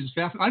 Joint Chiefs of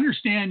Staff. I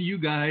understand you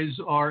guys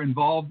are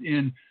involved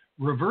in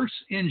reverse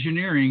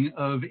engineering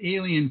of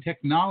alien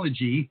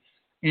technology,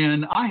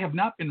 and I have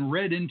not been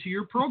read into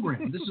your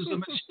program. This is a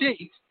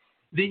mistake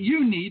that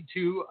you need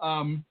to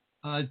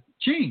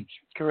change.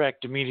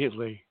 Correct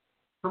immediately.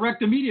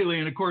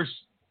 And of course,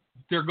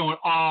 they're going,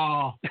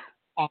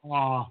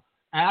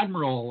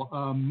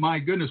 Admiral, my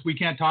goodness, we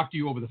can't talk to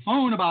you over the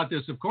phone about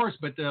this, of course,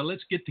 but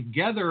let's get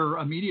together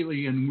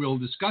immediately and we'll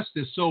discuss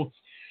this. So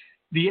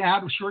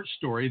short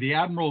story, the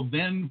Admiral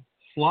then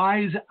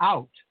flies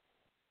out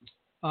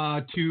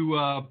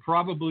to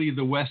probably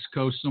the West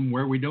Coast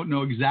somewhere, we don't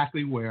know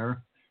exactly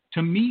where,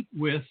 to meet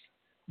with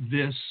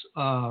this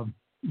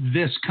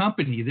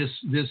company, this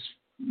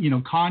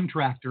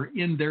contractor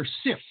in their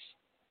SIF,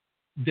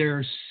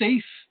 their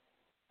safe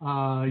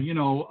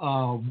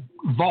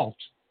vault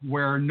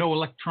where no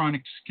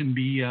electronics can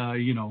be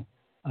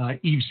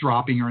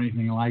eavesdropping or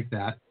anything like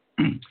that.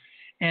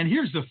 And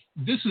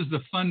this is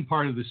the fun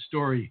part of the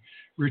story,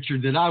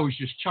 Richard, that I was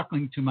just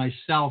chuckling to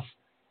myself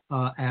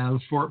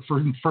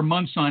for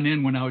months on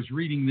end when I was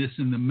reading this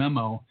in the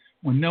memo,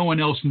 when no one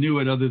else knew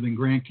it other than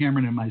Grant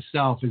Cameron and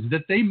myself, is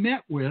that they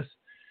met with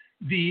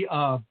the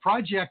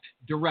project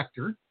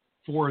director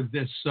for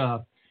this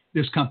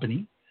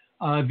company,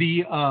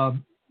 the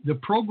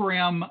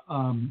program,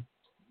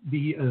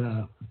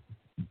 the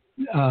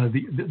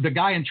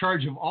guy in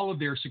charge of all of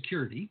their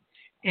security,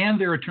 and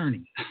their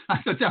attorney.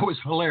 I thought that was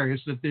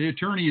hilarious that the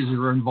attorneys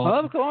are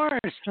involved. Of course.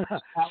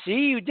 See,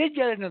 you did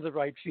get into the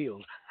right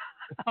field.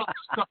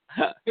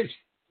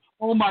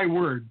 Oh my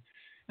word.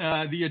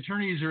 The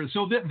attorneys are,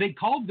 so they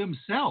called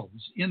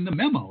themselves in the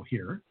memo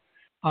here,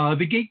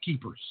 the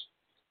gatekeepers.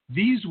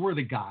 These were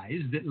the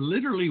guys that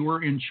literally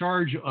were in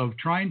charge of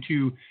trying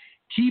to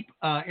keep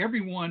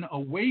everyone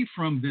away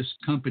from this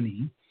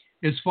company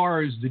as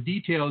far as the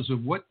details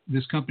of what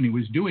this company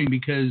was doing,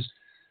 because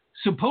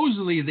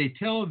supposedly they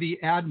tell the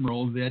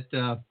Admiral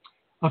that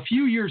a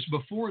few years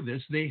before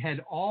this, they had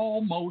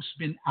almost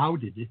been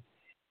outed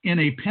in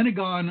a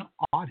Pentagon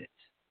audit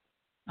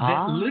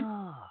that lit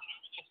the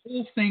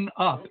whole thing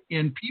up,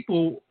 and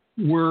people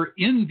were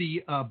in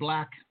the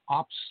black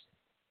ops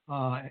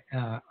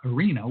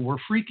arena were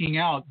freaking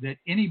out that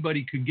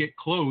anybody could get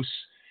close,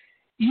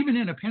 even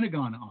in a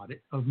Pentagon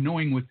audit, of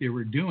knowing what they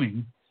were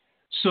doing.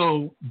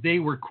 So they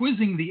were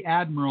quizzing the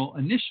Admiral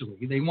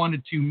initially. They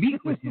wanted to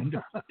meet with him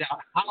to find out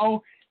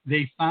how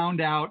they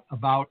found out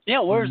about...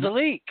 Yeah, where's the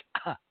leak?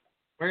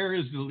 Where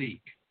is the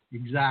leak?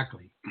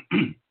 Exactly.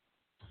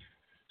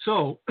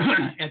 So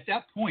at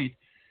that point,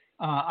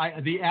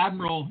 the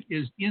Admiral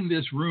is in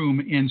this room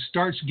and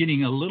starts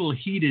getting a little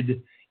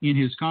heated in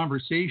his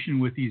conversation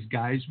with these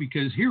guys,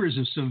 because here is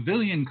a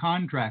civilian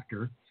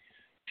contractor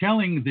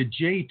telling the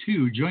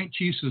J2, Joint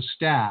Chiefs of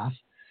Staff,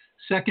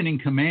 second in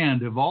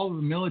command of all of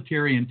the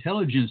military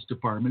intelligence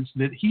departments,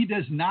 that he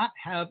does not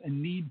have a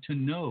need to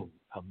know.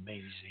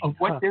 Amazing. Of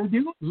what they're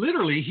doing.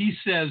 Literally, he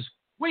says,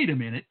 wait a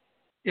minute,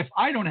 if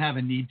I don't have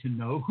a need to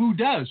know, who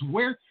does?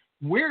 Where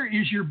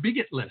is your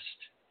bigot list?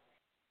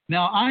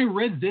 Now, I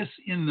read this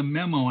in the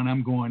memo and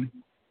I'm going,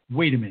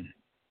 wait a minute.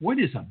 What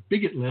is a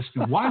bigot list,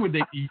 and why would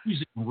they be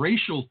using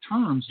racial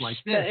terms like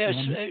this?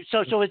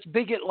 So it's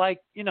bigot like,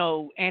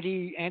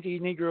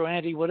 anti-Negro,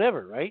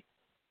 anti-whatever, right?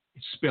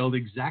 It's spelled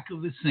exactly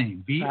the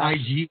same,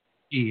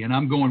 B-I-G-E. And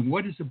I'm going,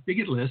 what is a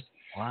bigot list?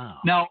 Wow.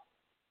 Now,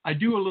 I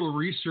do a little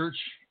research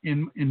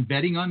in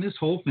betting on this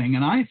whole thing,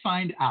 and I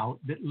find out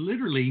that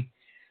literally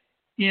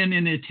in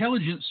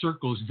intelligence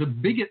circles, the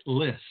bigot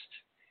list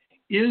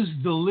is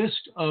the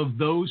list of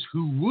those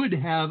who would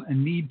have a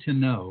need to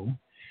know.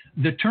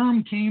 The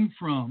term came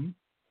from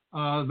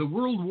the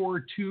World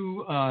War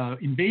II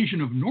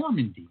invasion of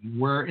Normandy,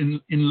 where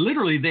in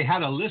literally they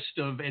had a list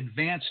of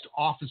advanced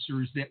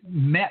officers that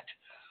met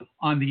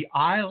on the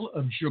Isle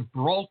of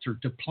Gibraltar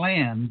to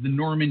plan the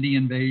Normandy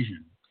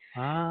invasion.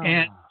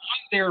 And on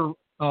their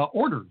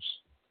orders,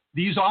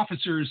 these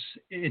officers,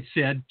 it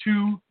said,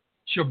 to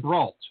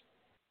Gibraltar,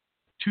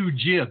 to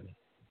Gib,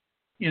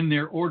 in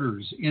their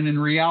orders. And in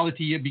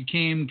reality, it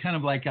became kind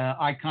of like an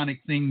iconic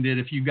thing that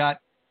if you got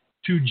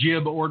to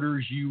Gib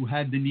orders, you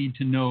had the need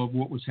to know of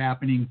what was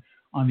happening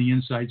on the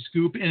inside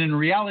scoop. And in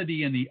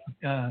reality, in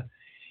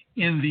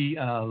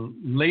the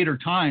later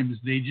times,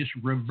 they just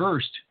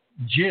reversed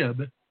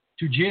Gib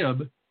to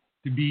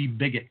be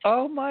bigot.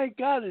 Oh my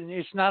God! And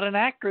it's not an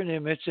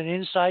acronym; it's an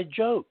inside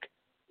joke.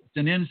 It's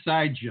an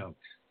inside joke.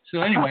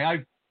 So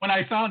anyway, when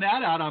I found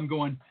that out, I'm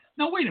going,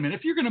 no, wait a minute.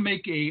 If you're going to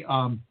make a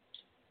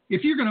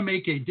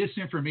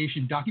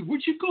disinformation document,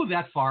 would you go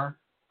that far?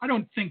 I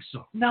don't think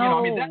so.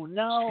 No,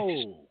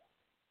 no.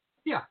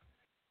 Yeah,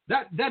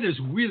 that is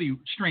really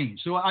strange.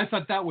 So I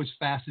thought that was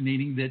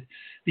fascinating that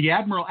the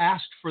Admiral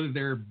asked for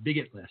their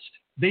bigot list.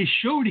 They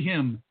showed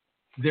him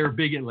their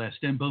bigot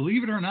list. And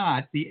believe it or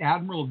not, the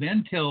Admiral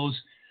then tells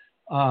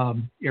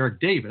Dr. Eric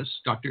Davis,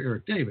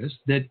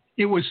 that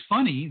it was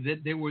funny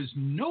that there was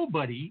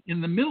nobody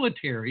in the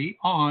military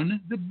on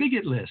the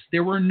bigot list.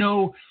 There were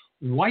no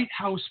White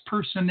House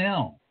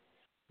personnel.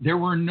 There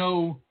were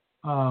no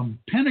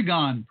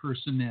Pentagon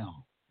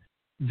personnel.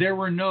 There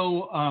were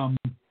no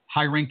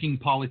high-ranking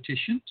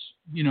politicians,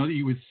 that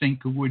you would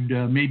think would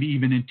maybe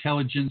even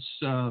intelligence,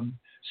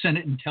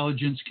 Senate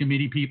Intelligence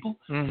Committee people.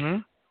 Mm-hmm.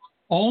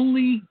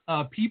 Only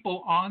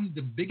people on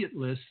the bigot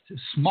list, a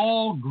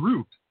small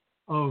group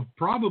of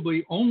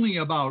probably only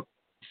about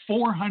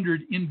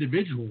 400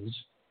 individuals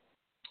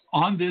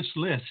on this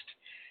list,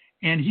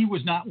 and he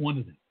was not one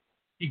of them.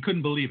 He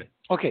couldn't believe it.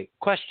 Okay,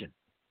 question.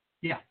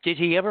 Yeah. Did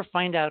he ever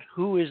find out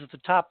who is at the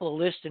top of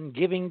the list and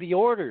giving the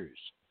orders,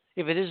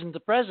 if it isn't the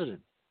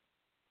president?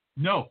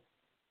 No.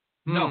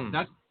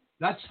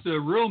 That's the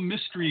real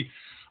mystery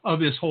of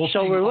this whole thing.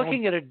 So we're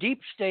looking at a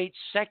deep state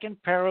second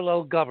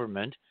parallel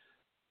government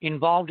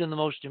involved in the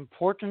most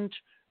important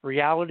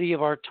reality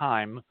of our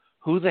time.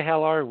 Who the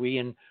hell are we,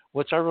 and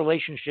what's our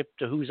relationship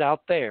to who's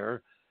out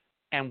there?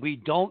 And we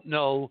don't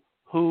know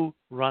who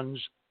runs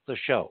the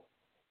show.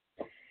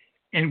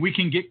 And we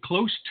can get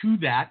close to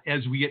that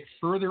as we get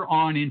further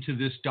on into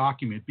this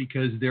document,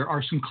 because there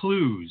are some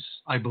clues,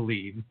 I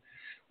believe,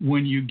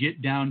 when you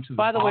get down to the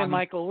By the way, bottom.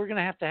 Michael, we're going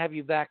to have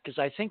you back, because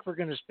I think we're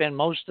going to spend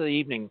most of the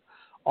evening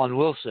on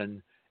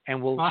Wilson,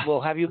 and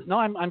we'll have you. No,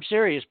 I'm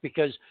serious,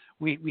 because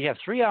we have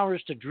 3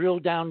 hours to drill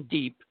down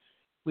deep.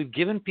 We've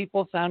given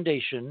people a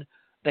foundation.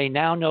 They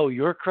now know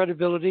your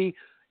credibility,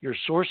 your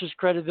source's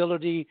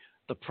credibility,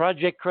 the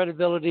project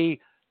credibility.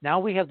 Now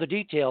we have the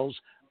details,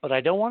 but I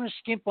don't want to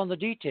skimp on the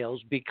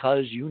details,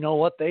 because you know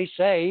what they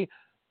say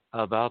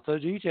about the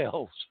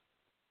details.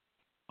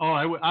 Oh,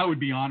 I would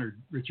be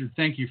honored, Richard.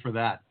 Thank you for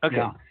that. Okay.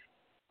 Yeah.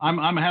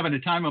 I'm having a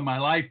time of my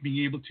life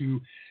being able to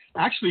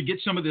actually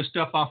get some of this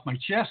stuff off my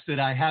chest that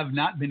I have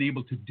not been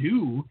able to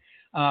do,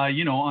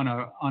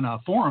 on a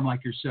forum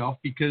like yourself,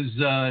 because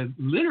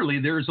literally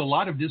there's a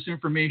lot of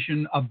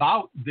disinformation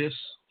about this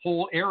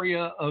whole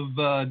area of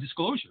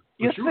disclosure.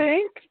 You sure.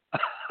 think?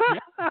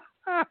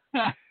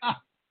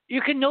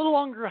 You can no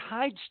longer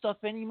hide stuff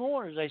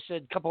anymore, as I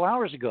said a couple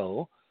hours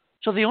ago.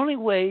 So the only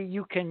way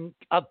you can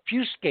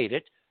obfuscate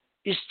it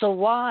is to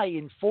lie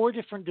in 4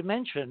 different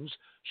dimensions,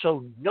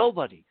 so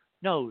nobody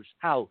knows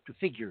how to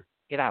figure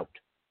it out.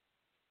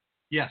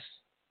 Yes.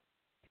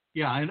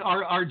 Yeah, and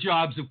our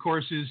jobs, of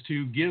course, is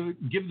to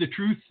give the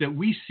truth that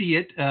we see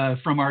it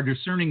from our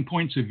discerning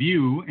points of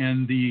view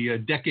and the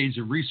decades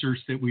of research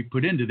that we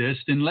put into this,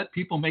 and let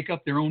people make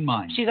up their own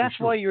minds. See, that's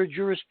why your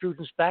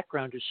jurisprudence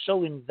background is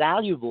so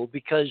invaluable,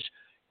 because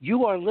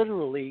you are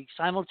literally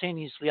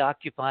simultaneously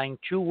occupying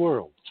 2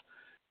 worlds,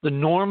 the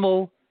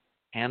normal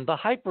and the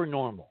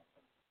hypernormal.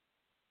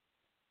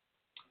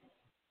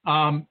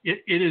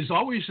 It is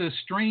always a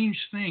strange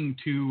thing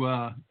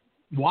to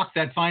walk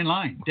that fine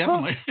line,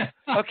 definitely.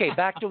 Okay,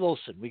 back to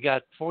Wilson. We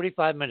got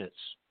 45 minutes.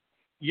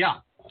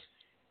 Yeah.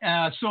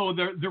 So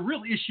the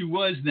real issue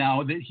was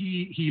now that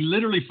he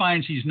literally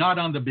finds he's not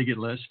on the bigot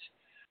list.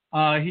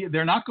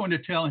 They're not going to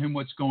tell him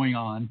what's going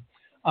on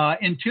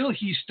until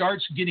he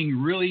starts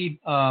getting really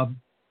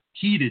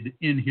heated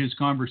in his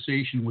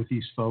conversation with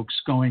these folks,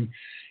 going,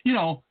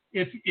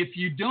 if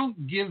you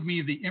don't give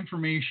me the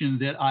information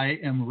that I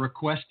am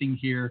requesting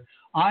here,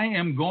 I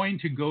am going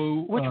to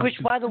go. Which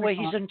by the way,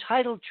 he's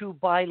entitled to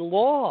by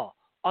law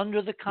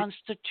under the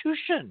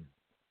Constitution.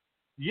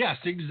 Yes,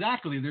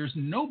 exactly. There's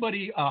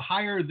nobody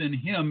higher than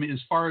him as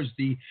far as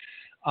the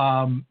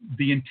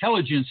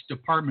intelligence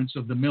departments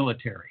of the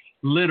military,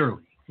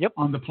 literally, yep,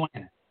 on the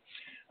planet.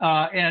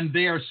 And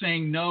they are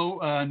saying,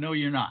 no,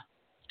 you're not.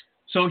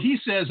 So he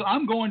says,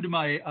 I'm going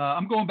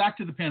back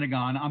to the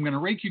Pentagon. I'm going to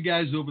rake you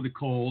guys over the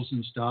coals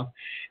and stuff.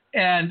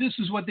 And this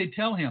is what they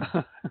tell him.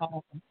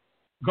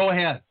 Go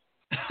ahead.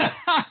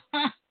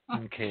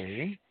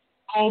 Okay.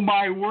 Oh,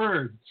 my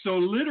word. So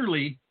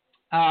literally,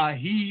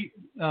 he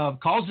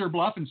calls their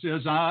bluff and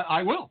says,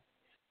 I will.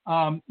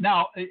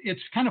 Now,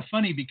 it's kind of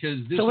funny because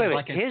this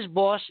his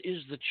boss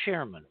is the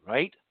chairman,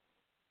 right?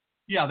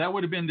 Yeah, that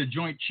would have been the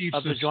Joint Chiefs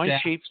of the Joint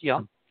Staff. Chiefs, yeah.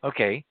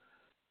 Okay.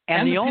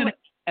 And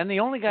the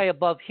only guy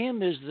above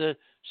him is the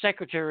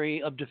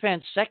Secretary of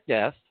Defense,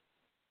 SecDef.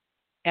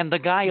 And the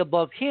guy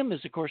above him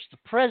is, of course, the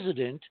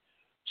president.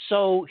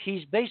 So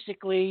he's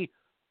basically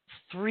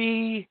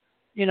 3,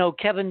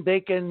 Kevin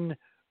Bacon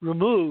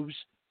removes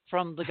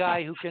from the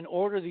guy who can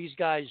order these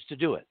guys to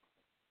do it.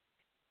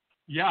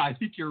 Yeah, I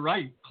think you're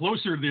right.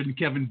 Closer than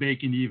Kevin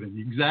Bacon even.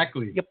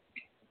 Exactly. Yep.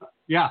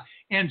 Yeah.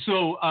 And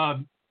so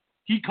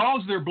he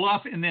calls their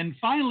bluff. And then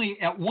finally,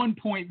 at one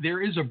point,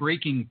 there is a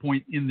breaking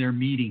point in their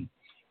meeting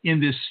in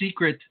this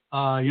secret,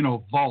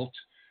 vault.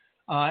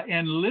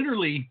 And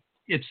literally,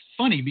 it's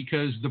funny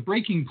because the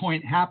breaking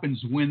point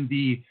happens when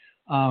the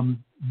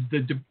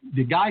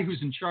guy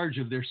who's in charge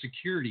of their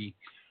security,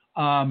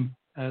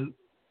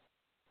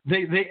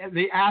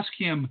 they ask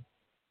him.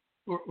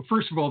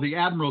 First of all, the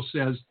admiral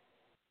says,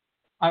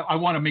 I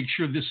want to make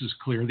sure this is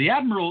clear. The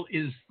admiral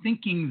is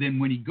thinking then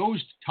when he goes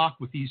to talk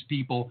with these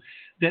people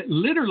that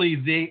literally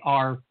they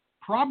are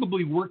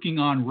probably working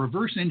on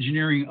reverse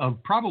engineering of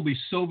probably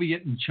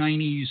Soviet and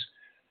Chinese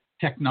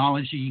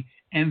technology,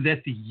 and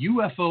that the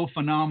UFO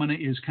phenomena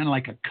is kind of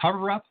like a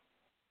cover-up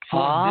for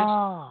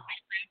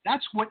this.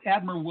 That's what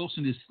Admiral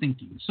Wilson is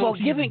thinking. So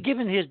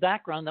given his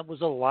background, that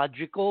was a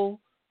logical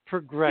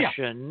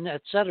progression,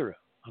 et cetera.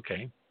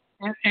 Okay.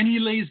 And he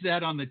lays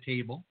that on the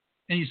table,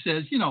 and he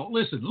says,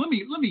 listen, let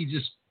me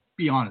just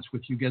be honest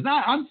with you guys.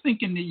 I'm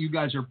thinking that you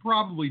guys are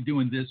probably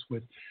doing this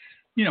with,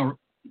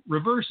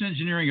 reverse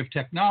engineering of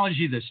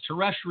technology that's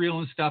terrestrial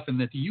and stuff, and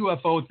that the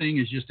UFO thing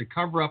is just a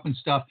cover-up and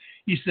stuff.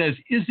 He says,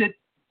 is it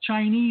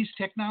Chinese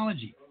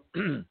technology?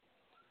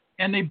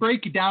 And they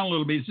break it down a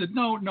little bit. He said,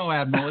 no,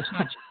 Admiral, it's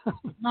not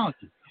Chinese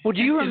technology. Well,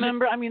 do you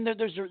remember?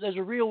 There's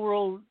a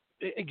real-world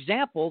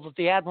example that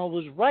the Admiral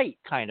was right,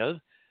 kind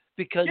of,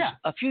 because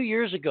a few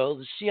years ago,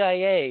 the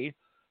CIA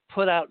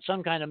put out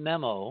some kind of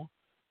memo.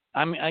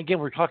 Again,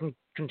 we're talking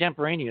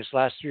contemporaneous,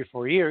 last 3 or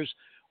 4 years,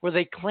 where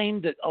they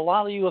claimed that a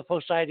lot of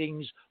UFO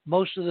sightings,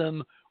 most of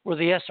them were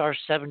the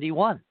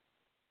SR-71.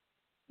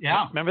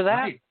 Yeah. Remember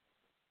that? Right.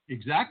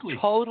 Exactly.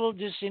 Total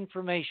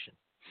disinformation.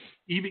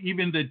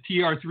 Even the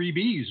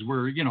TR-3Bs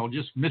were,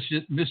 just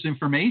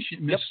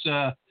misinformation,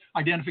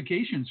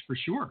 misidentifications for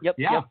sure. Yep.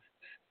 Yeah. Yep.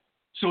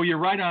 So you're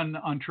right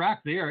on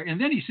track there. And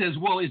then he says,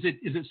 well, is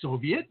it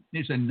Soviet?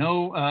 They said,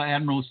 no,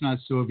 Admiral, it's not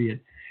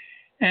Soviet.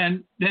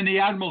 And then the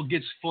Admiral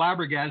gets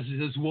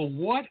flabbergasted and says, well,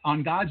 what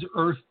on God's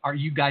earth are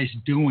you guys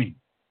doing?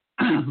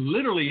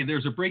 Literally,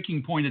 there's a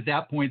breaking point at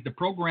that point. The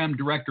program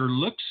director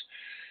looks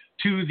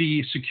to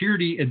the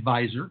security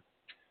advisor.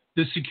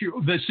 The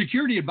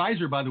security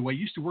advisor, by the way,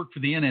 used to work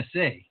for the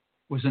NSA,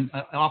 was an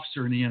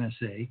officer in the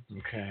NSA.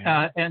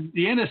 Okay. And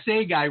the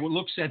NSA guy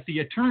looks at the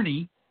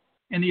attorney,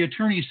 and the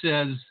attorney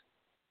says,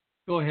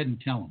 go ahead and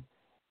tell him.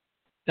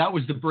 That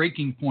was the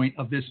breaking point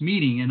of this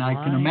meeting, and I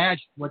can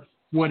imagine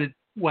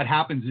what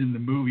happens in the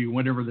movie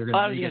whenever they're going to.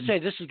 I was going to say,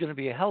 this is going to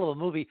be a hell of a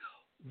movie.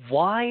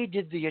 Why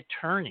did the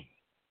attorney?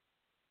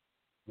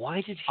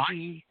 Why did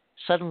he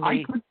suddenly?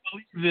 I couldn't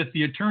believe that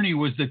the attorney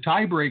was the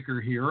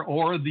tiebreaker here,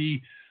 or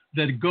the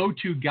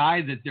go-to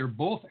guy that they're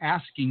both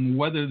asking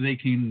whether they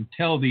can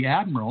tell the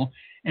Admiral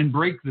and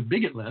break the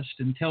bigot list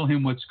and tell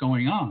him what's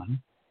going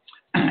on.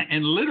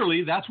 And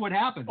literally, that's what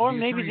happened. Or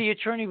maybe the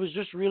attorney was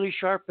just really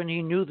sharp and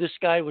he knew this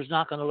guy was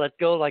not going to let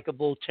go like a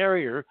bull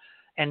terrier,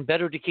 and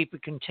better to keep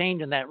it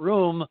contained in that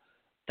room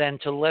than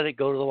to let it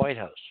go to the White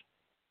House.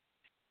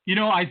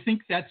 I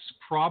think that's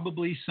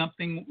probably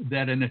something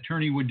that an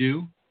attorney would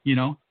do.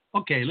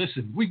 Okay,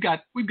 listen, we've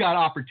got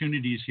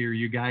opportunities here,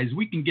 you guys.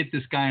 We can get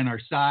this guy on our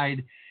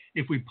side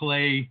if we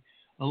play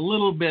a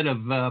little bit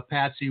of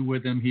patsy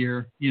with him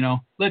here.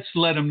 Let's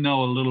let him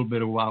know a little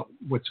bit about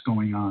what's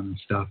going on and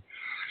stuff.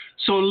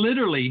 So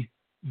literally,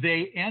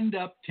 they end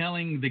up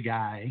telling the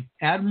guy,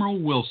 Admiral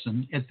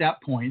Wilson, at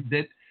that point,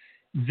 that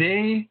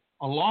they,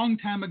 a long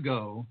time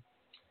ago,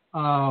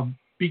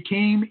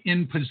 became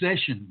in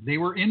possession. They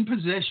were in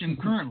possession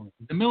currently,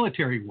 the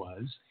military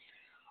was,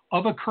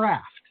 of a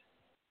craft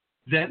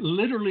that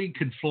literally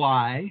could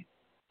fly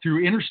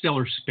through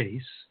interstellar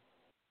space,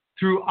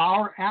 through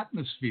our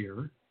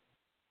atmosphere,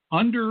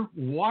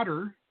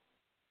 underwater,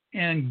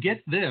 and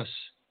get this,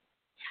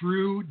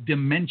 through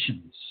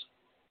dimensions.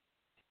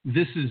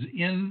 This is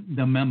in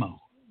the memo.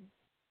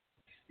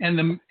 Hang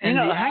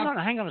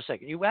on a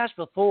second. You asked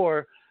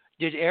before,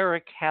 did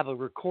Eric have a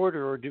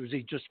recorder or was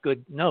he just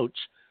good notes?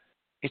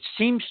 It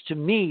seems to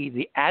me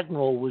the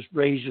Admiral was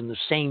raised in the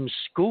same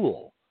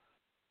school,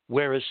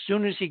 where as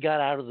soon as he got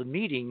out of the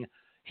meeting,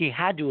 he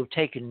had to have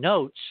taken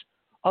notes.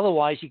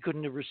 Otherwise, he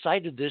couldn't have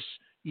recited this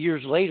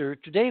years later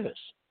to Davis.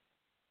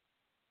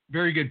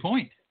 Very good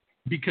point.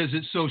 Because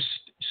it's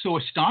so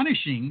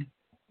astonishing,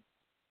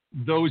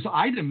 those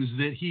items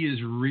that he is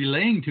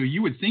relaying to.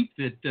 You would think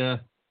that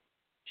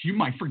you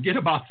might forget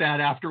about that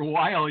after a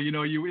while.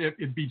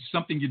 It'd be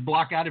something you'd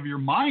block out of your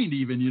mind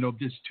even,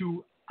 just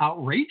too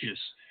outrageous.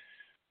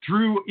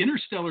 Through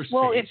interstellar space.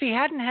 Well, if he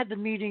hadn't had the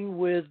meeting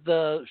with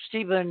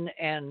Stephen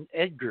and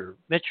Edgar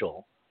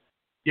Mitchell,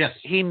 yes,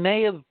 he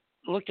may have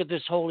looked at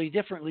this wholly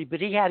differently,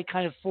 but he had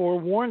kind of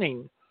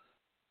forewarning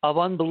of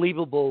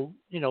unbelievable,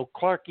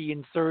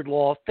 Clarkian third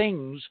law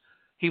things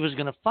he was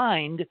going to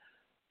find.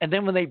 And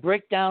then when they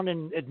break down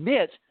and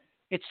admit,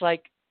 it's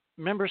like,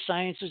 remember,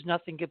 science is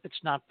nothing if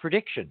it's not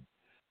prediction.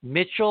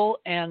 Mitchell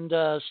and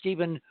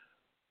Stephen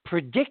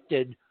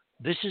predicted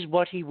this is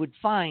what he would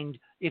find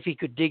if he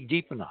could dig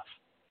deep enough.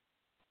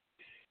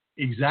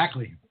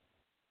 Exactly.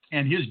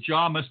 And his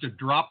jaw must have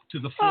dropped to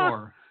the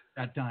floor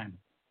that time.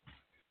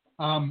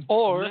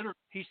 Or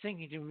he's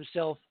thinking to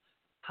himself,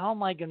 how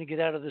am I going to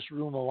get out of this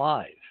room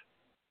alive?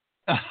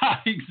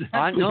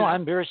 Exactly.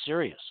 I'm very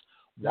serious.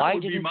 Why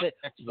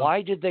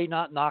did they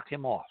not knock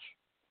him off?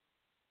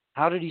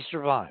 How did he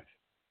survive?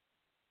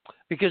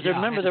 Because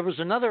remember, there was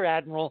another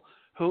admiral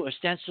who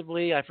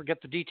ostensibly, I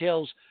forget the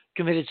details,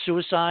 committed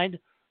suicide.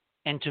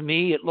 And to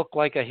me, it looked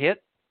like a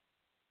hit.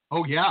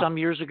 Oh, yeah. Some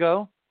years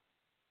ago.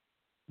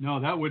 No,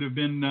 that would have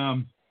been,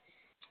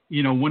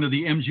 one of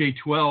the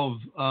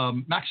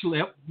MJ-12.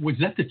 Actually, was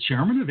that the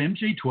chairman of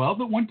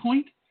MJ-12 at one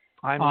point?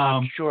 I'm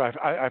not sure.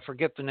 I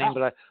forget the name,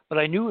 but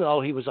I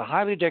knew he was a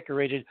highly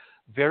decorated,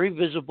 very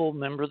visible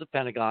member of the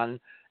Pentagon,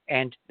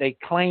 and they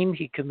claim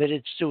he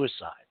committed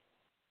suicide.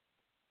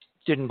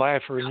 Didn't buy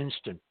it for an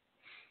instant.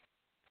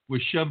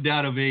 Was shoved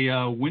out of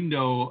a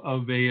window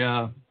of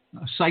a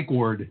psych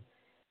ward.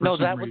 No,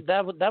 that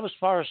was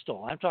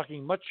Forrestal. I'm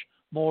talking much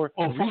more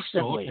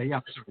recently. Okay,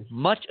 yeah.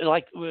 Much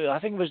like I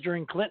think it was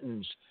during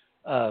Clinton's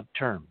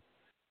term.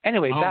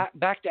 Anyway,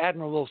 back to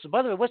Admiral Wilson.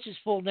 By the way, what's his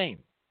full name?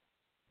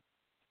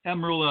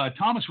 Admiral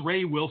Thomas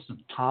Ray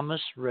Wilson.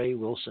 Thomas Ray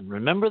Wilson.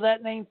 Remember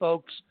that name,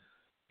 folks.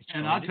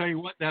 And I'll tell you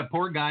what, that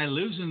poor guy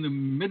lives in the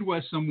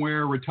Midwest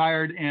somewhere,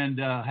 retired, and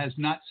has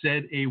not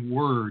said a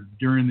word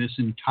during this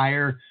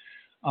entire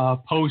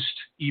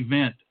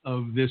post-event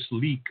of this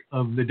leak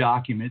of the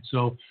document.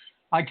 So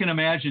I can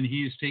imagine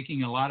he is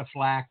taking a lot of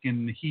flack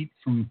and heat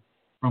from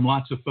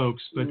lots of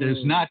folks, but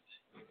has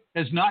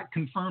not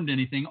confirmed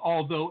anything.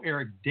 Although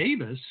Eric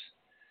Davis,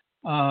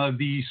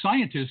 the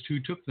scientist who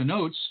took the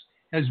notes,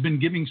 has been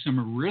giving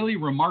some really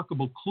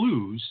remarkable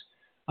clues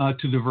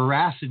to the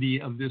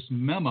veracity of this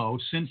memo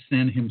since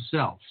then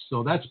himself.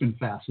 So that's been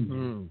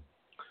fascinating.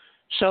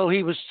 So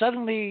he was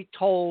suddenly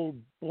told,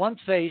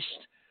 blunt-faced,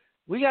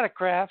 we got a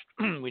craft.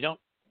 We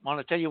don't want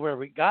to tell you where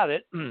we got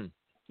it.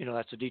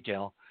 That's a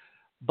detail.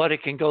 But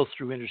it can go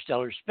through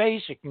interstellar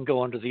space. It can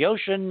go under the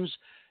oceans.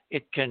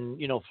 It can,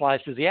 fly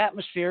through the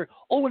atmosphere.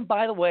 Oh, and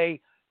by the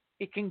way,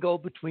 it can go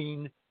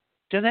between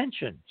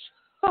dimensions.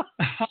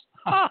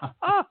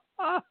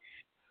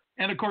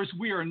 And of course,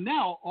 we are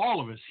now,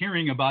 all of us,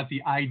 hearing about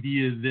the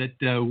idea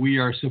that we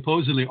are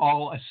supposedly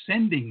all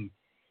ascending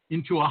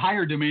into a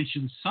higher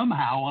dimension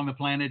somehow on the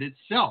planet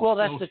itself. Well,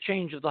 that's the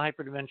change of the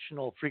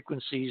hyperdimensional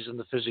frequencies and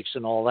the physics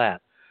and all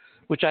that,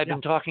 which I've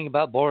been talking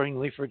about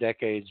boringly for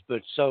decades.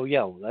 But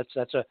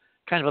that's a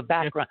kind of a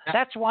background.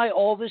 That's why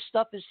all this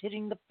stuff is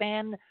hitting the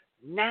fan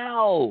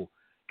now,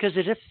 because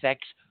it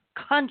affects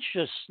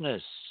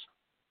consciousness.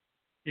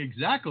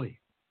 Exactly.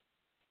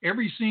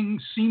 Everything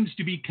seems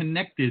to be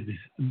connected,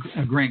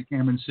 Grant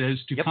Cameron says,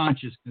 to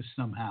consciousness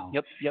somehow.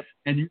 Yep.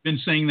 And you've been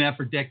saying that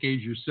for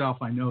decades yourself.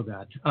 I know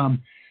that.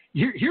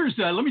 Here's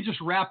let me just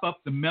wrap up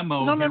the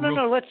memo.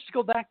 No. Let's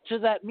go back to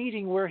that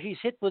meeting where he's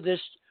hit with this.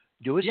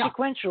 Do it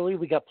sequentially.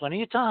 We got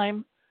plenty of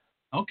time.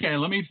 Okay,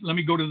 let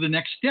me go to the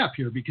next step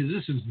here, because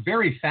this is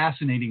very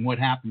fascinating what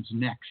happens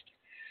next.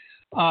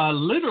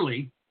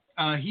 Literally,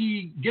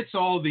 he gets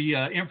all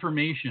the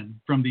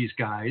information from these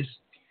guys,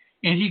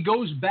 and he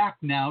goes back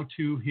now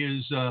to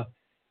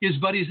his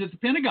buddies at the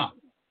Pentagon.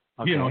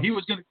 Okay. He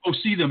was going to go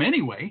see them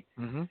anyway,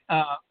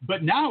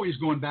 but now he's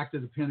going back to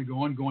the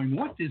Pentagon going,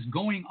 what is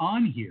going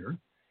on here?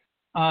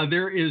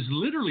 There is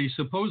literally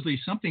supposedly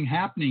something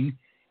happening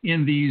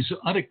in these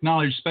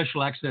unacknowledged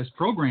special access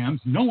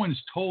programs. No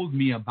one's told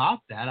me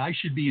about that. I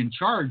should be in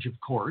charge, of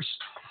course.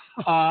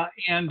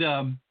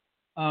 And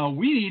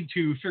we need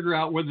to figure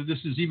out whether this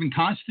is even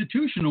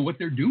constitutional, what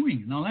they're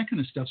doing and all that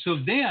kind of stuff. So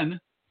then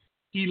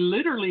he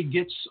literally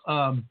gets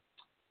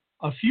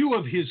a few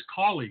of his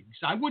colleagues.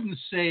 I wouldn't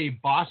say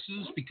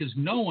bosses, because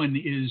no one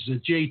is a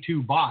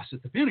J2 boss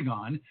at the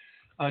Pentagon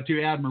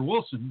to Admiral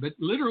Wilson, but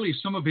literally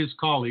some of his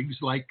colleagues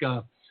like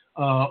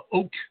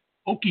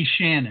Oki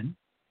Shannon,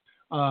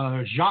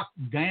 Jacques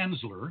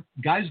Gansler,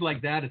 guys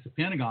like that at the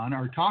Pentagon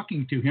are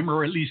talking to him,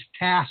 or at least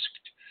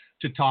tasked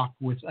to talk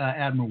with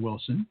Admiral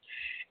Wilson,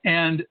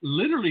 and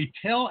literally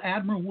tell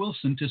Admiral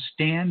Wilson to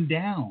stand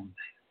down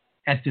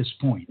at this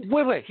point.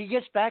 Wait. He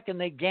gets back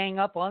and they gang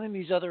up on him,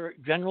 these other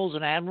generals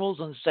and admirals,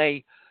 and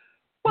say,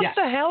 what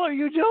the hell are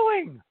you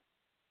doing?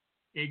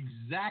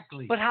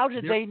 Exactly. But how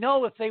did they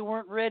know if they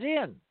weren't read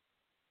in?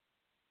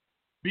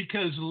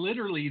 because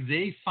literally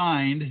they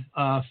find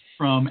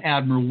from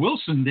Admiral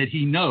Wilson that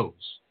he knows.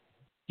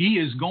 He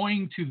is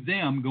going to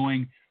them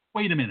going,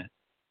 wait a minute,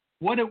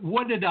 what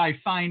did I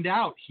find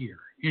out here?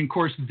 And of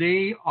course,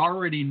 they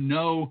already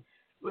know,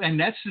 and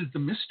that's the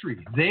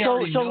mystery. They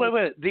already know.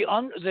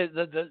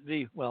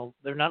 Wait. Well,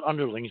 they're not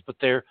underlings, but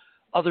they're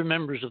other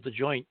members of the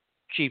Joint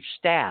Chiefs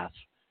Staff.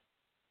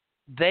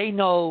 They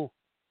know,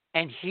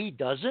 and he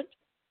doesn't,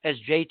 as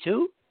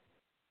J2?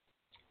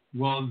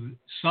 Well,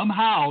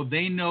 somehow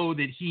they know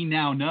that he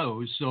now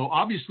knows. So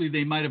obviously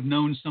they might have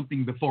known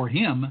something before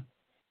him,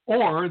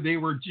 or they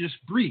were just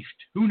briefed.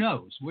 Who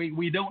knows?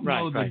 We don't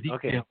know the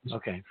details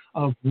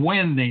of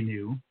when they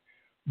knew.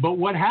 But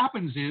what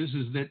happens is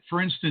that, for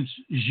instance,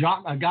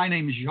 a guy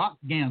named Jacques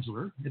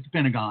Gansler at the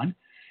Pentagon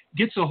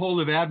gets a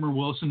hold of Admiral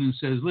Wilson and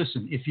says,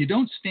 listen, if you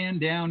don't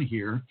stand down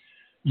here,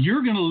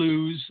 you're going to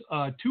lose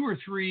 2 or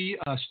 3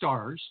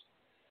 stars.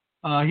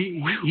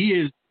 He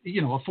is,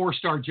 a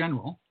 4-star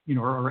general,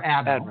 or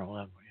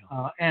admiral.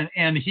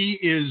 And he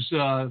is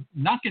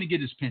not going to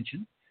get his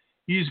pension.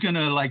 He's going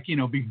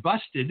to be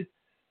busted,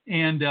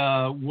 and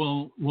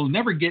will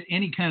never get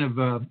any kind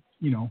of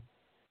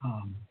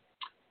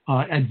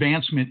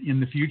advancement in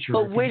the future.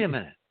 But wait a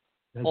minute.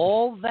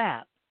 All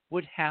that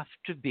would have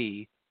to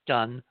be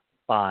done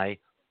by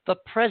the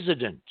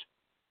president.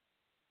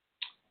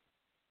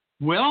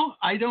 Well,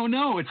 I don't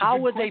know. How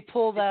would they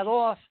pull that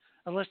off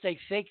unless they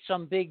faked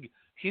some big,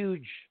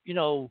 huge,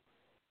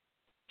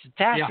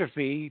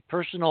 catastrophe,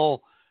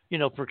 personal,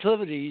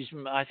 proclivities?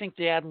 I think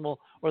the admiral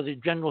or the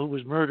general who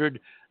was murdered,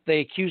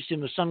 they accused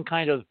him of some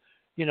kind of,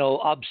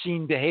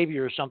 obscene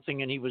behavior or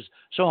something, and he was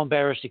so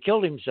embarrassed he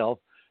killed himself.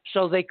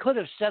 So they could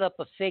have set up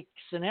a fake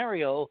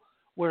scenario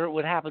where it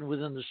would happen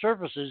within the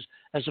services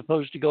as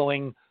opposed to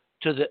going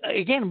to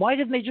again, why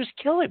didn't they just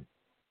kill him?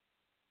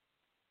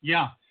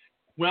 Yeah.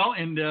 Well,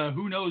 and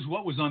who knows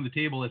what was on the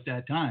table at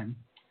that time.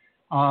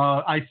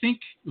 I think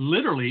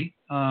literally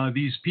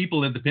these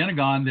people at the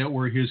Pentagon that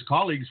were his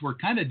colleagues were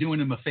kind of doing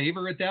him a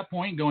favor at that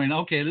point, going,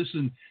 okay, this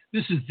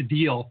is the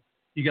deal.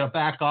 You got to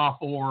back off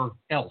or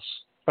else.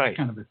 Right.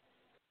 Kind of a.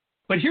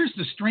 But here's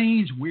the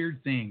strange,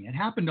 weird thing. It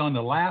happened on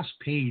the last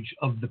page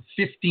of the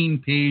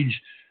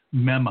 15-page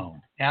memo,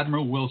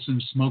 Admiral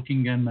Wilson's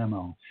smoking gun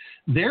memo.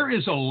 There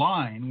is a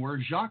line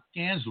where Jacques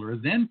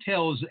Gansler then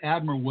tells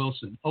Admiral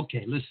Wilson,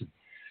 okay, listen,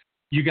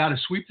 you got to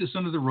sweep this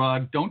under the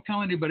rug. Don't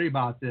tell anybody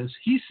about this.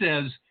 He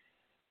says,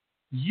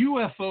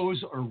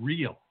 UFOs are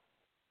real.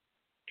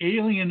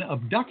 Alien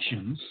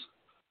abductions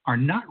are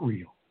not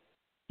real.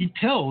 He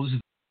tells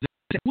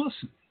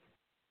Wilson.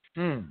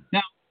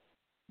 Now,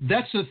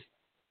 that's a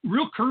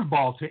real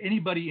curveball to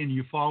anybody in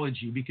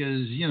ufology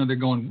because, they're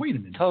going, wait a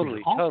minute.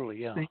 Totally,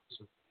 yeah.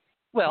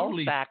 Well,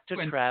 totally back to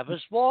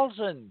Travis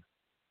Walton.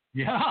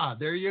 Yeah,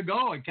 there you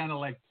go. It kind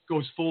of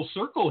goes full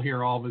circle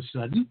here all of a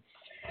sudden.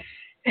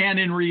 And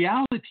in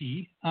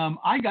reality,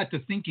 I got to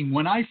thinking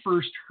when I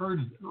first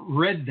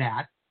read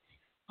that,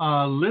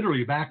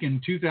 literally back in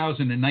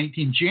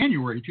 2019,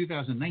 January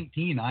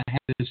 2019, I had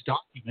this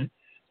document.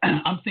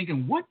 I'm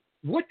thinking, what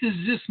does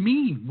this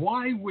mean?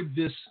 Why would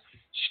this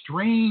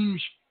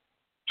strange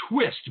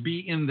twist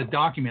be in the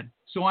document?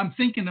 So I'm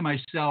thinking to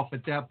myself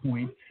at that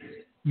point,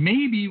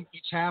 maybe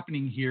what's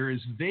happening here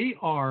is they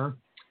are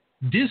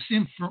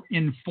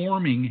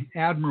disinforming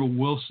Admiral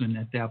Wilson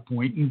at that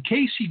point in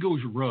case he goes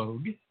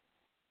rogue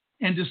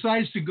and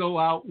decides to go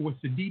out with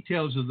the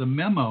details of the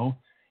memo.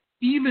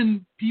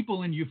 Even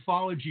people in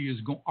ufology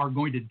are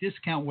going to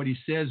discount what he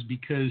says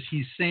because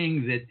he's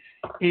saying that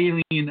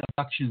alien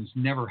abductions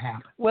never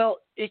happened. Well,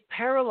 it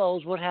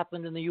parallels what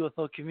happened in the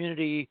UFO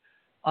community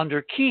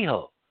under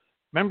Kehoe.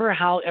 Remember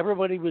how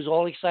everybody was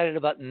all excited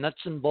about nuts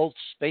and bolts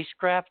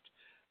spacecraft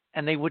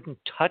and they wouldn't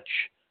touch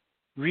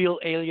real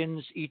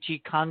aliens,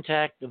 ET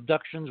contact,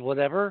 abductions,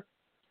 whatever?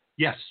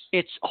 Yes.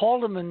 It's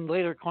Haldeman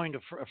later coined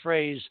a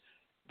phrase,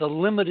 the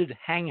limited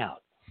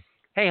hangout.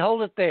 Hey,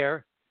 hold it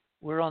there.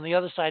 We're on the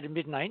other side of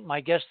midnight.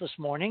 My guest this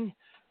morning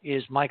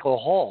is Michael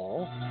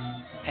Hall.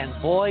 And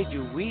boy,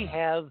 do we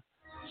have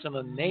some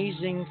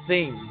amazing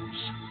things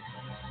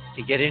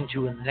to get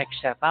into in the next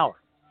half hour.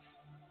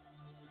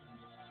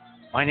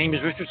 My name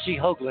is Richard C.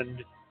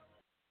 Hoagland.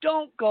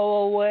 Don't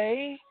go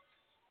away.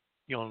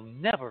 You'll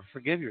never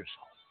forgive yourself.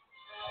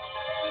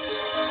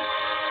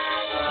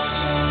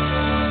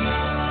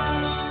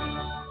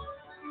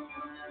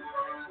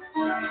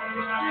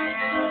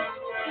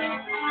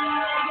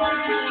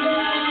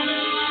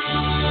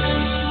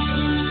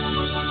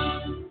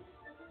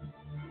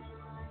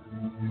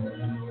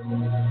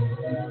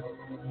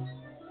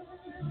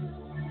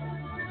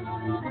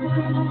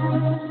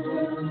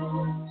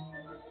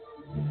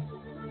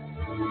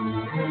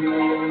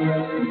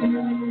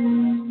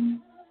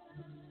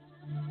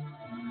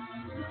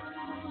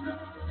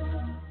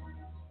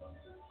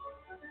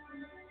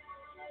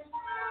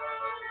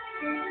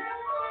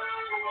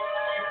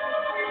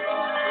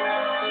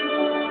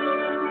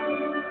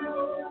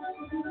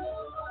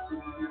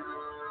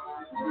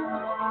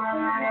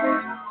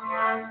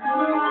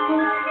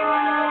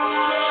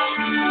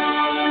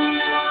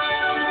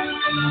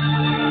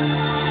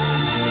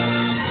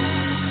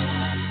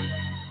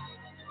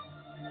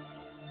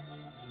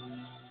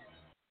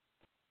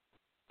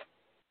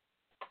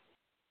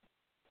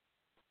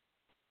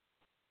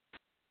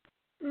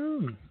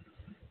 Mm.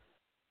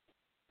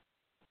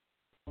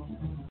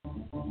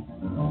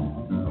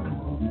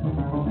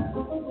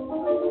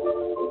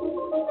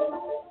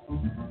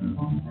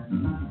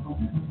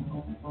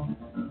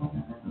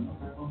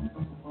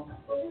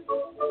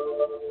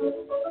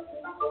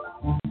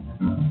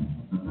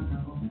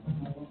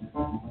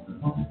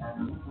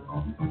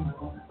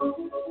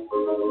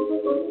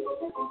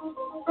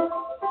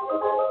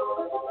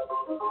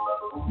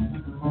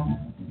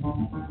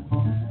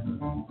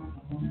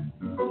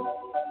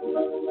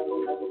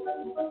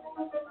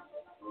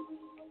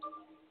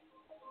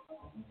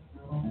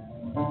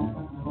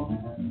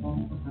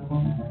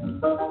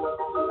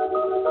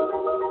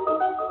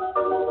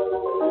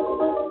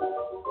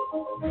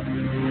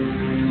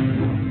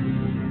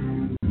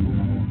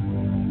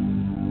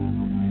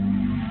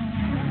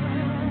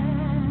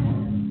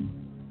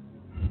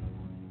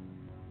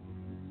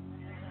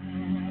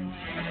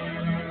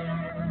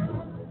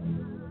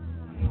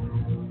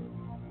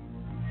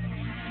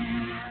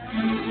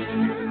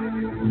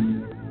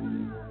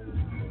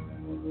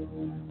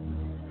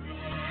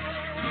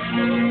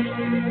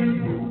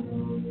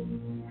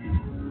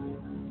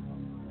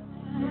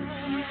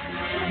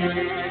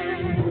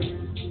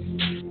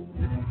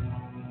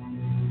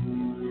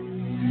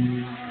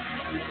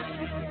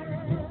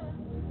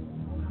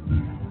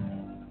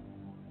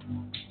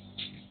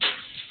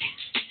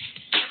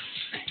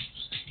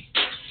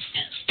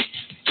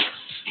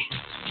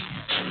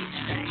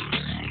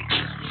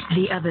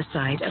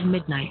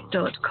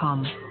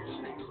 theothersideofmidnight.com.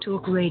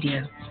 Talk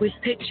radio with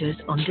pictures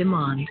on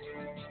demand.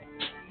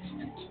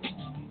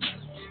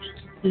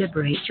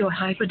 Liberate your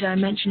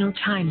hyperdimensional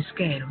time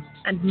scale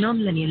and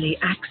non-linearly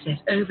access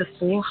over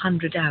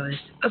 400 hours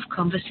of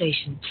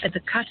conversation at the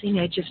cutting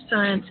edge of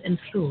science and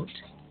thought.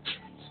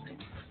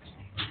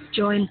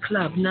 Join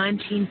Club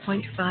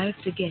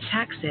 19.5 to get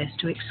access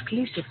to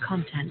exclusive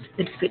content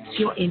that fits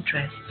your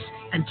interests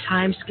and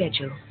time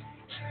schedule.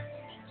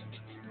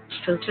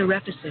 Filter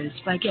episodes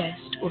by guest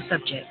or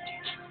subject.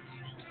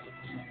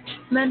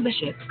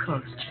 Membership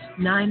costs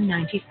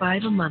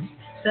 $9.95 a month,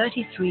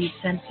 33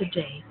 cents a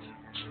day.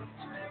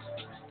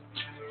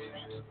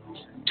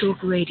 Talk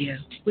radio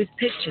with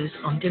pictures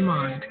on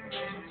demand.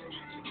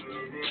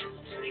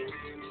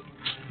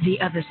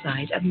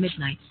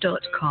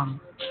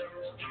 theothersideofmidnight.com.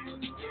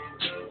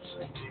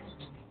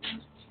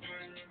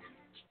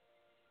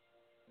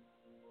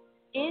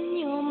 In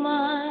your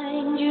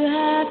mind you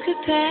have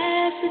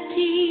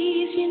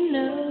capacities, you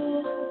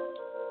know,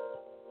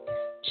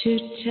 to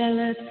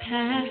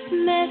telepath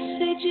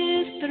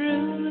messages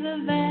through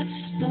the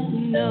vast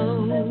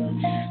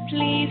unknown.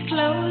 Please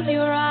close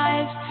your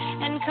eyes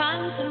and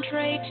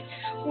concentrate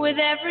with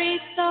every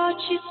thought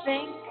you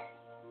think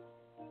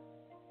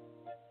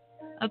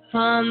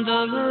upon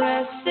the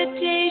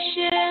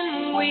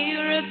recitation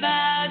we're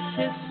about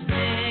to sing.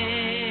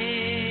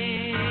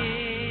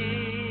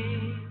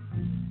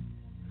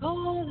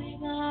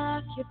 Calling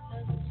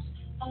occupants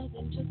of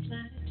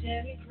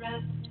interplanetary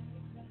craft.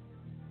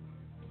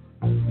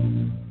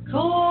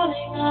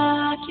 Calling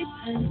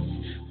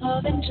occupants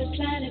of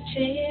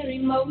interplanetary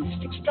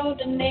most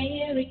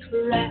extraordinary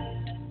craft.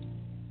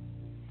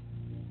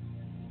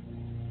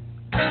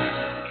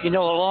 You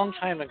know, a long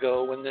time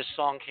ago when this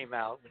song came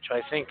out, which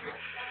I think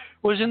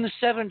was in the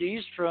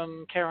 70s,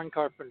 from Karen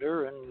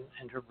Carpenter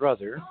and her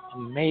brother,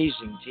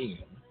 amazing team,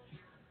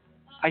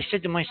 I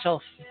said to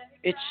myself,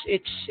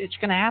 it's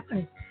going to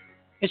happen.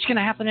 It's going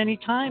to happen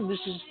anytime.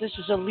 This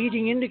is a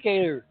leading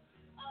indicator.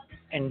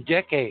 And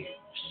decades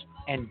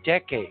and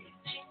decades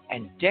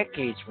and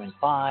decades went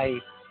by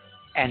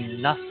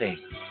and nothing.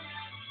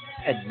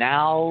 And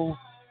now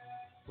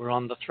we're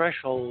on the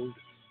threshold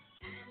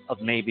of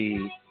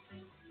maybe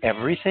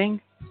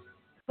everything.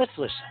 Let's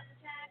listen.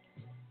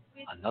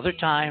 Another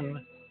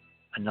time,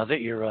 another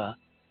era,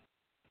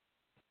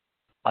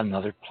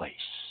 another place.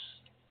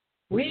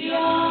 We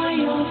are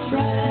your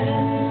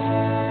friends.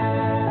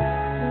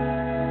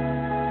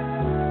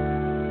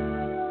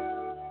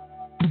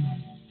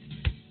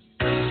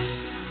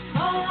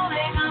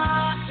 Calling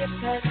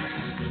occupants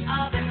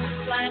of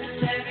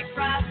interplanetary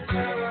craft.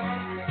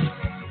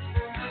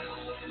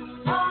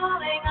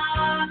 Calling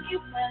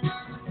occupants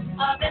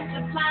of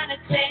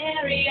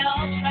interplanetary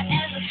ultra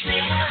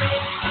emissary.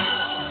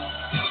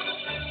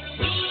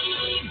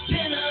 We've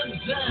been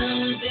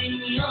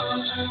observing your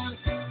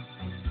Earth,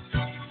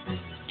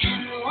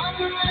 and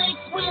one night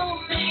we'll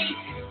make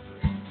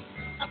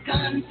a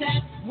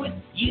contact with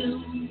you.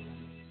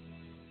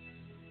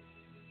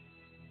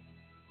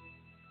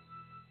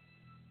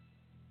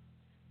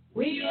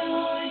 We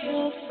are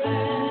your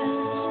friends.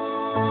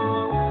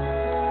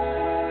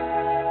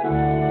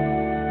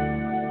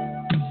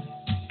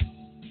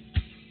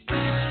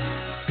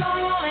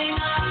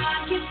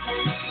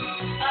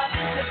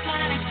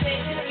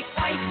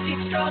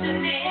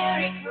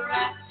 Extraordinary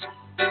craft.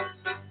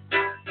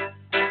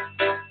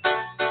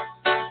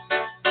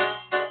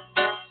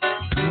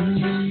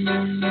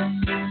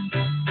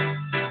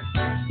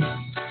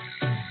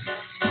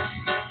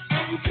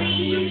 And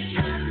please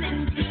come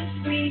and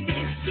deep we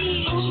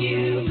beseech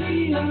you.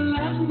 We are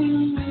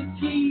loving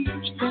with you.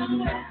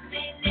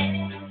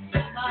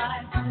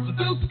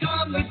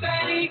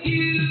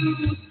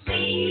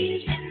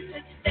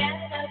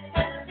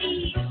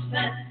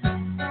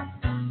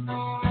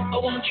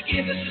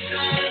 Give us a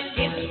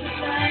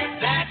sign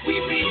that we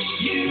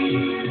reach you.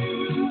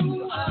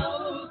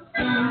 Oh,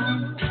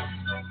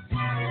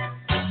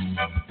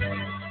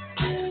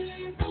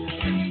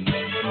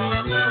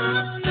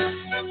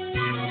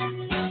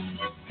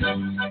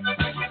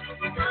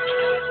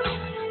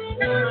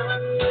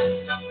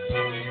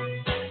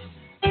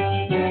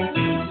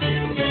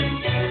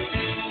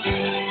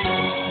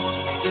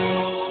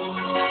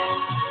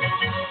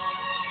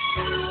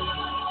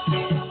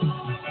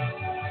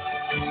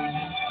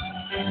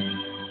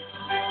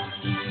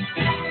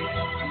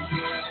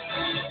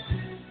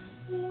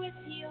 with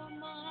your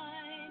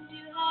mind,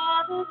 you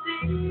have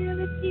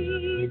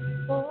abilities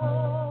for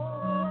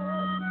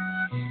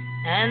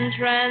and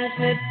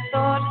transmit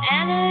thought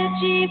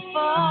energy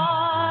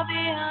far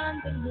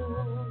beyond the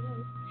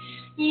norm.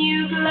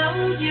 You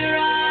close your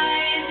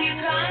eyes, you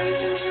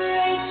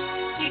concentrate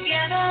to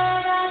get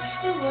all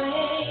that's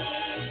away.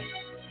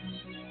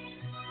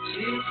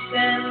 To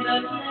send a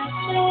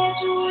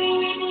message, we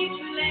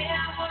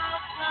declare our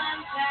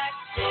contact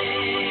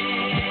day.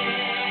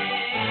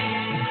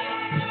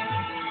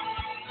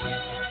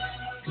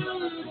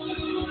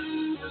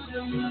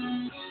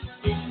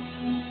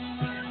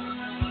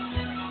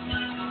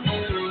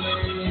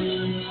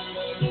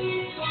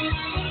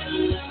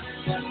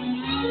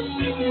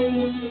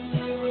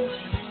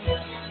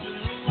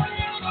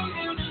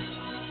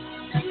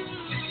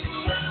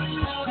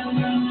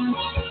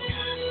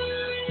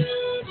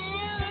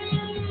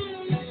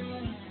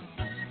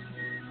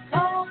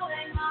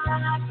 Calling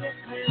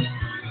occupants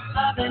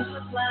of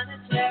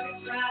interplanetary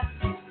craft.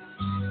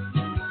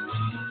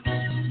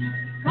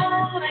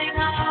 Calling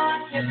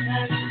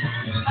occupants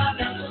of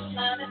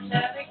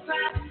interplanetary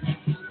craft.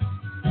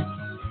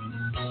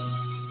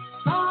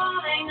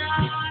 Calling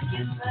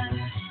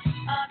occupants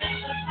of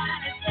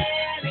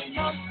interplanetary,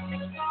 most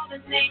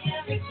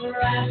extraordinary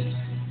craft.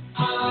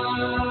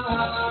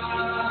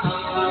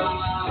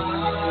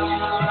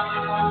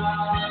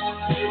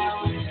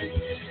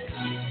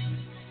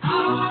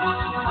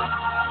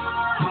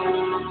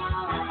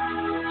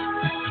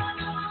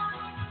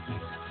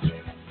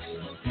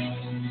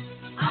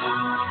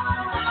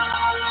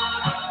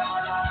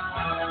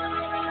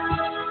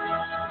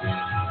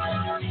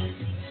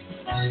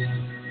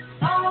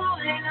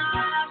 Calling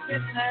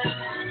occupants.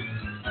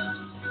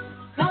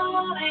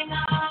 Calling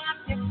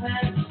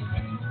occupants.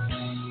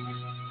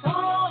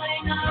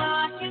 Calling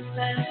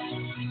occupants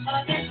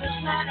of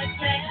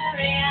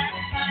interplanetary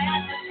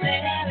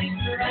anti-atmospheric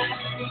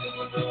craft.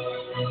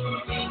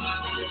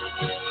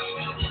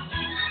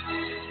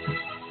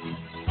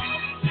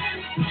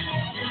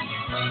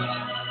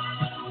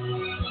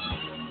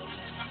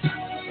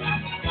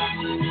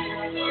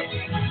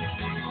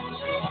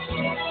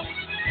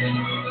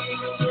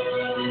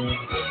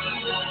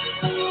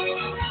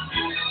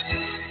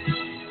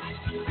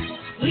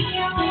 We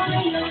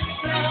are your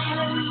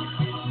friends.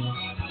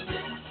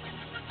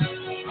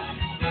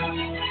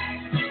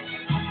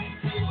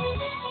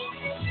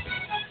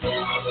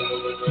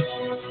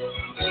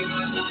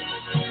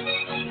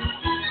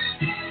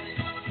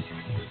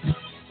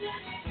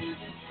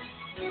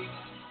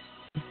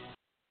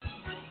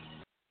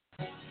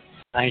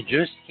 I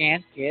just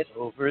can't get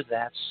over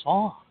that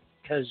song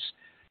because,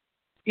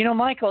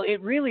 Michael,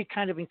 it really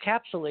kind of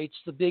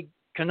encapsulates the big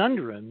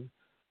conundrum.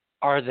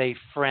 Are they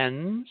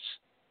friends?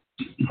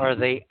 Are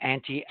they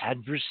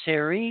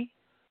anti-adversary?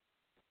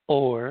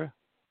 Or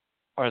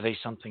are they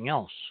something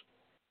else?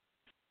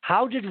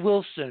 How did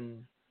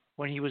Wilson,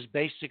 when he was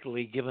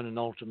basically given an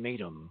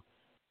ultimatum,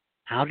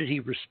 how did he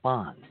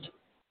respond?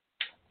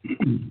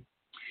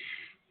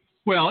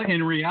 Well,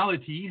 in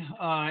reality,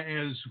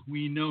 as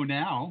we know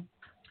now,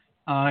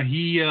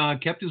 he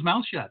kept his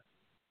mouth shut.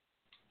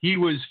 He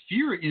was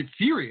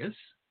furious,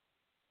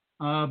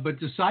 but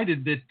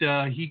decided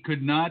that he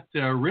could not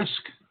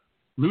risk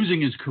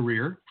losing his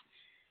career.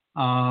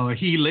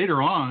 He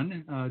later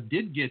on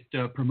did get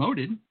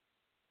promoted,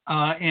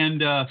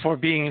 and For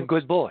being a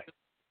good boy.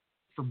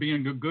 For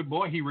being a good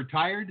boy, he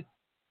retired,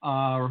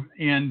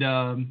 and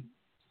of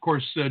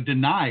course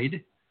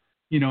denied,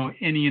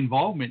 any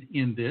involvement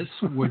in this.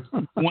 When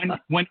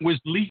it was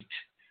leaked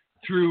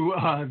through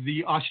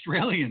the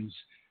Australians,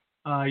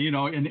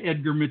 in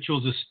Edgar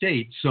Mitchell's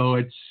estate. So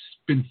it's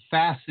been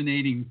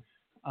fascinating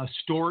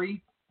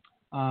story,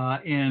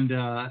 and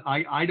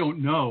I don't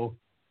know.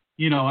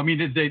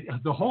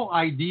 The whole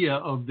idea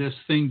of this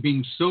thing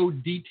being so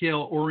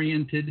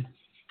detail-oriented,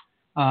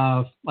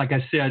 like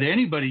I said,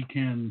 anybody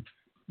can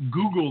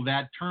Google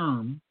that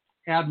term,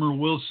 Admiral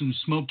Wilson's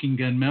smoking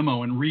gun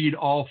memo, and read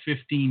all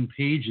 15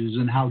 pages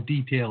and how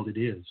detailed it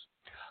is.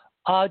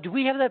 Do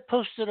we have that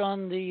posted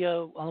on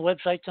the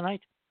website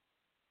tonight?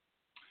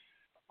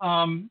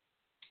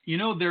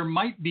 There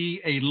might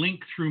be a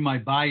link through my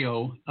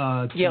bio.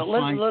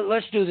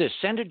 Let's do this.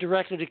 Send it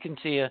directly to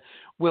Kintia.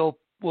 We'll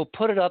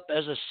put it up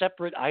as a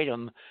separate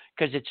item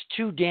because it's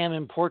too damn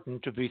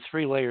important to be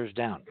 3 layers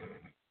down.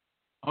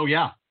 Oh,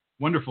 yeah.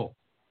 Wonderful.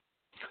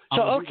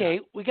 So, okay,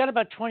 we got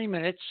about 20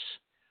 minutes.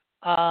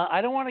 I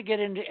don't want to get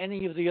into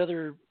any of the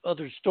other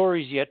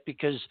stories yet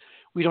because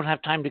we don't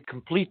have time to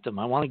complete them.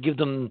 I want to give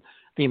them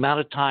the amount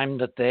of time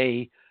that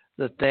they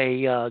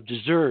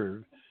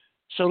deserve.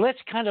 So let's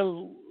kind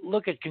of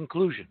look at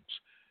conclusions.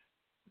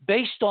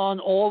 Based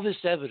on all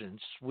this evidence,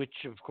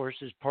 which of course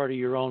is part of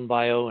your own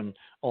bio and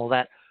all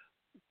that,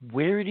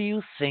 where do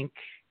you think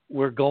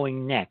we're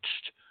going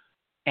next,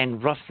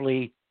 and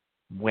roughly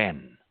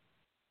when?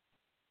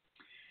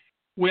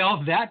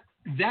 Well, that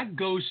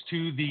goes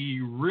to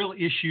the real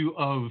issue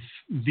of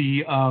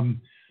the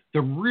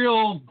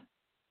real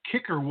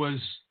kicker was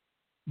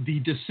the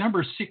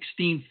December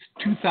 16th,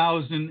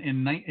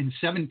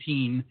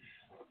 2017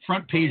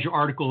 front page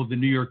article of the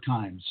New York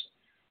Times.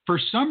 For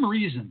some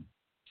reason,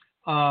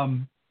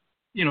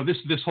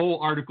 this whole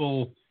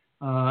article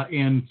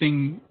and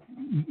thing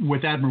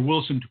with Admiral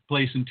Wilson took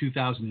place in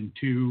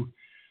 2002,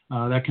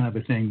 that kind of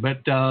a thing.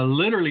 But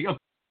literally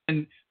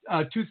in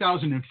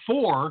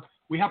 2004,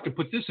 we have to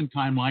put this in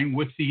timeline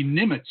with the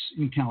Nimitz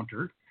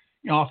encounter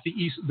off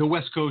the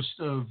west coast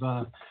of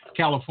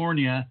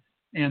California,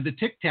 and the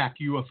Tic Tac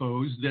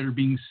UFOs that are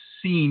being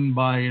seen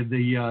by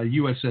the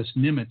USS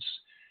Nimitz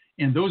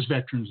and those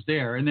veterans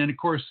there. And then, of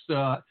course,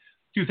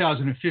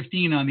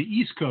 2015 on the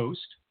East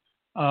Coast,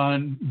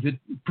 the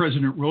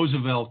President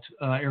Roosevelt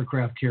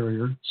aircraft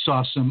carrier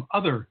saw some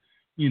other,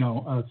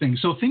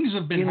 things. So things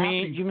have been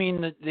happening. You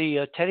mean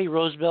the Teddy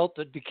Roosevelt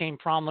that became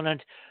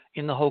prominent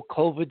in the whole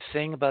COVID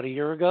thing about a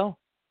year ago?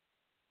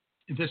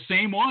 The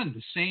same one,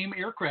 the same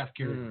aircraft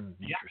carrier.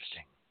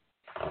 Interesting.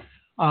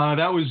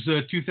 That was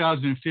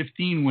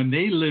 2015 when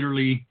they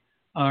literally,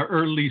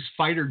 or at least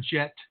fighter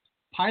jet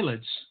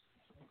pilots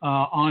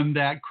on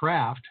that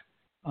craft,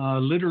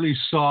 literally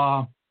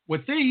saw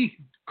what they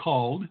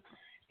called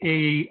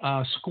a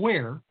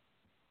square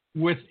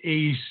with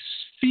a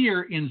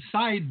sphere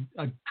inside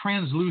a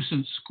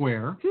translucent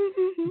square,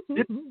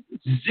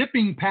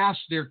 zipping past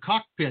their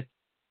cockpit,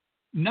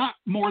 not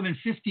more than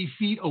 50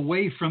 feet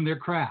away from their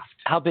craft.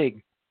 How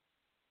big?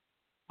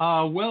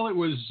 Well, it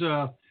was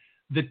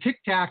the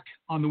Tic Tac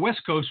on the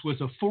West Coast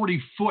was a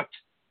 40-foot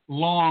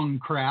long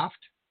craft.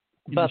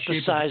 About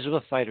the size of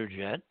a fighter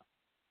jet.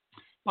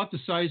 About the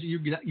size,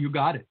 you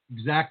got it,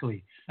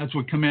 exactly. That's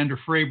what Commander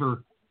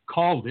Fravor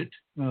called it,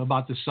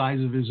 about the size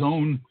of his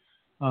own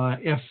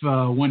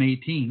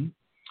F-118.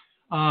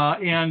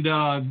 And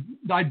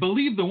I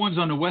believe the ones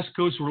on the West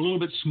Coast were a little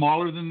bit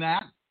smaller than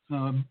that,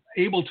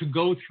 able to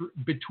go through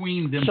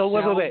between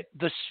themselves. So wait.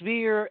 The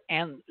sphere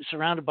and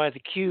surrounded by the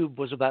cube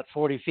was about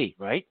 40 feet,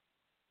 right?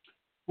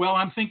 Well,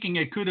 I'm thinking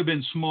it could have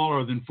been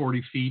smaller than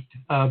 40 feet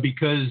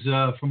because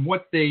from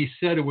what they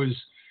said, it was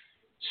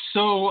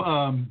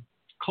so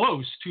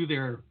close to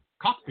their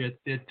cockpit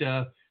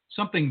that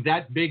something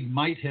that big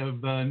might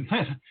have,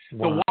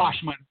 the wash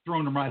might have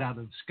thrown them right out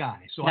of the sky.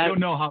 So now, I don't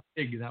know how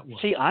big that was.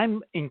 See,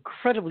 I'm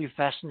incredibly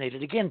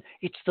fascinated. Again,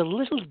 it's the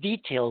little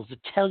details that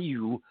tell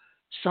you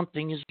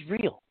something is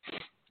real.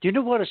 Do you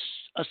know what a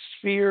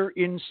sphere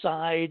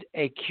inside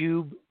a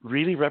cube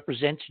really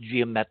represents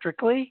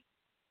geometrically?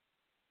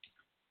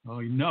 Oh,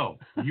 no.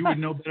 You would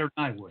know better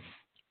than I would.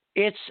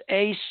 It's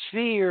a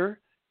sphere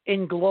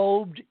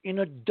englobed in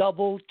a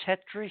double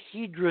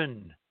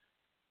tetrahedron.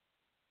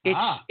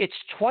 It's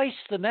twice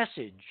the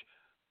message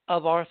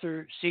of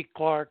Arthur C.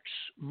 Clarke's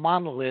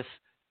monolith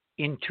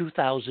in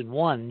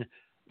 2001,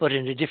 but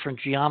in a different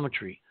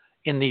geometry,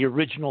 in the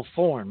original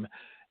form.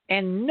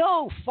 And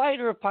no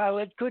fighter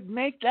pilot could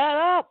make that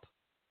up.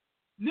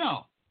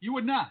 No, you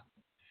would not.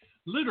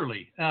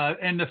 Literally.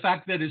 And the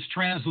fact that it's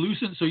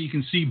translucent so you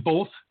can see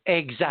both.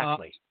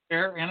 Exactly.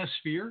 Air and a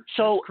sphere.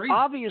 So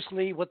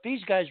obviously what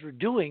these guys were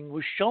doing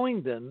was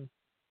showing them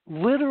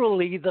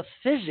literally the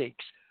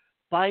physics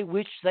by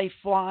which they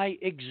fly,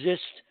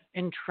 exist,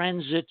 and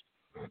transit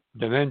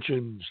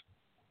dimensions.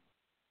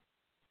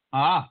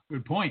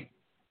 Good point.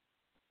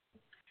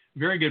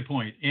 Very good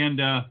point.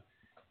 And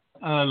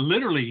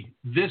literally,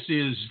 this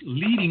is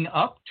leading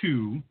up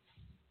to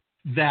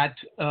that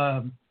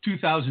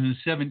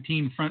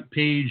 2017 front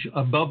page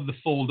above the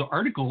fold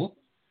article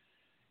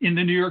in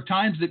the New York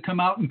Times that come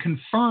out and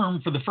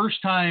confirm for the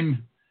first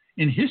time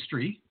in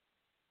history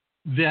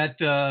that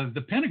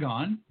the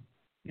Pentagon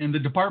and the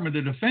Department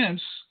of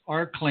Defense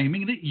are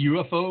claiming that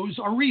UFOs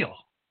are real.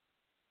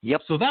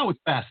 Yep. So that was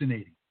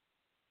fascinating.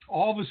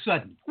 All of a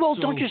sudden. Well,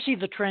 don't you see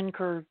the trend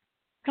curve?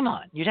 Come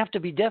on. You'd have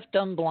to be deaf,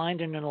 dumb, blind,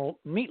 and in a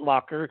meat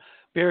locker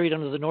buried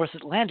under the North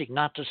Atlantic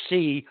not to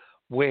see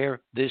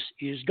where this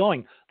is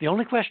going. The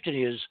only question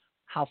is,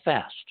 how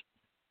fast?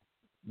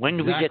 When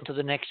do we get to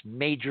the next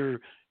major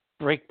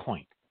break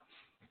point?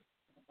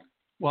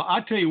 Well,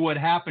 I'll tell you what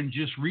happened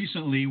just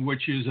recently,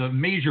 which is a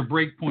major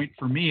break point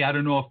for me. I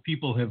don't know if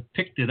people have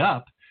picked it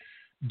up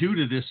due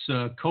to this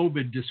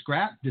COVID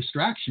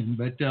distraction,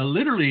 but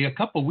literally a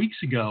couple weeks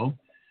ago,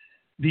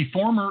 the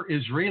former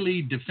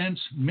Israeli defense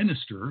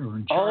minister, or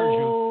in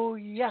charge of...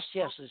 yes.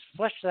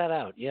 Flesh that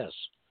out, yes.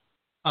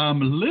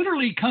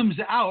 Literally comes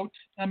out.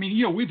 I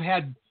mean, we've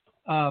had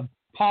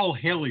Paul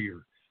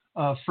Hellyer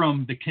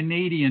from the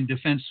Canadian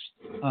defense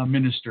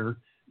minister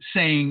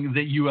saying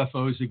that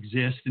UFOs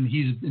exist, and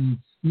he's been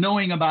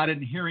knowing about it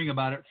and hearing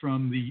about it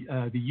from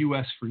the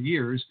U.S. for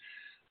years.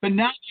 But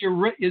now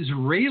the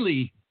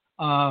Israeli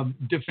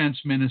defense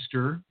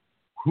minister,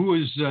 who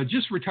is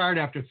just retired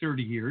after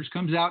 30 years,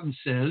 comes out and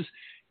says,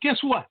 guess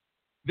what?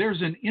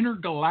 There's an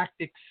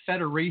intergalactic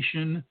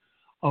federation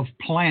of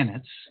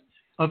planets,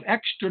 of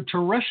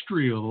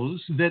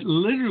extraterrestrials that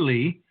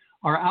literally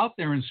are out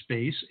there in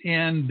space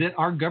and that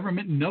our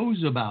government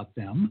knows about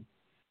them,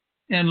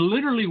 and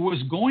literally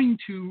was going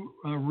to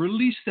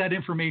release that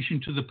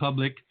information to the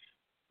public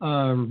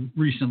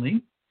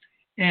recently.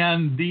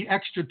 And the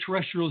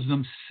extraterrestrials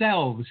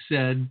themselves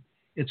said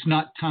it's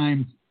not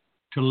time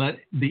to let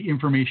the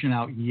information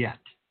out yet.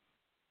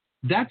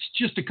 That's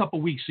just a couple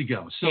weeks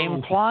ago. So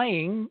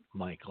implying,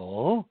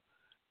 Michael,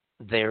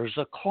 there's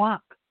a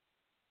clock.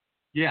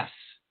 Yes,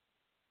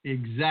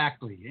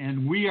 exactly.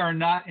 And we are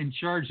not in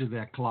charge of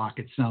that clock,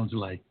 it sounds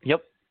like.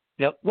 Yep.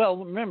 Well,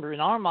 remember,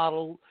 in our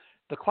model,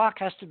 the clock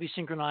has to be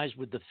synchronized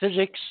with the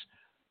physics.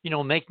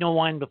 Make no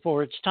wine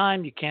before it's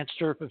time. You can't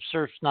surf if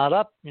surf's not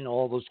up.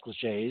 All those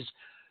cliches.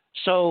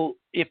 So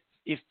if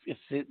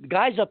the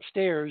guys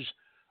upstairs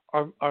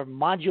are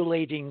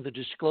modulating the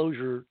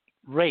disclosure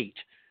rate,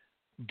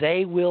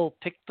 they will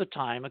pick the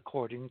time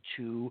according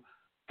to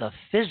the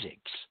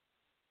physics.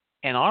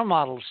 And our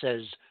model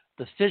says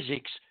the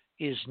physics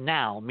is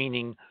now,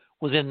 meaning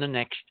within the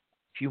next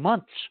few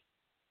months.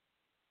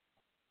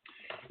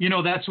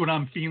 That's what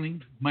I'm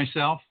feeling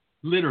myself.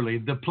 Literally,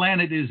 the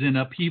planet is in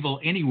upheaval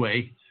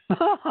anyway.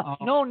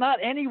 No, not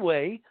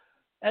anyway.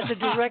 As a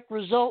direct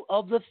result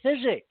of the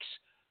physics.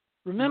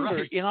 Remember,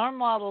 right. In our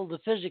model, the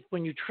physics,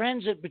 when you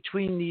transit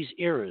between these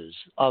eras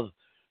of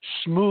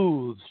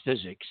smooth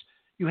physics,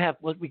 you have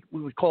what we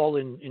would call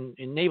in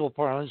naval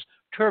parlance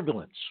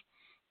turbulence.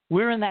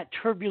 We're in that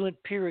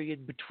turbulent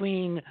period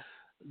between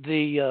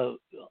the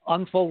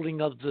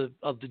unfolding of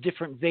the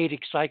different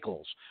Vedic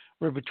cycles.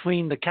 We're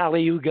between the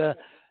Kali Yuga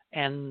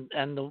and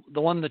the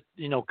one that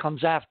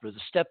comes after, the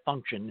step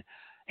function.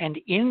 And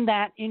in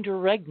that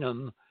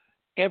interregnum,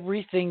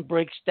 everything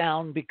breaks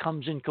down,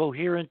 becomes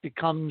incoherent,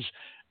 becomes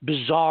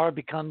bizarre,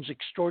 becomes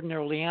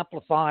extraordinarily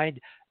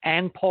amplified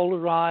and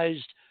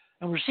polarized.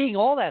 And we're seeing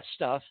all that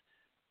stuff.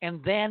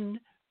 And then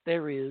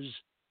there is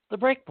the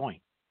break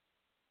point.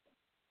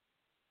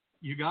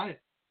 You got it.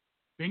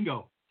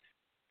 Bingo.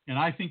 And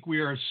I think we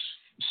are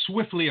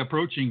swiftly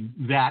approaching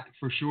that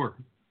for sure.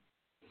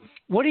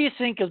 What do you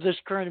think of this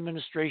current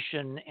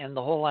administration and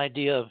the whole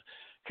idea of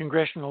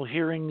congressional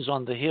hearings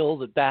on the Hill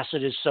that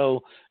Bassett is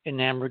so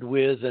enamored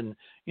with? And,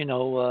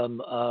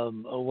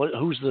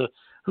 who's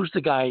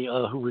the guy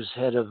who was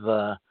head of,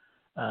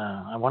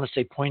 I want to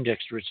say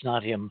Poindexter, it's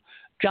not him,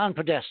 John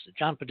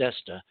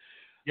Podesta.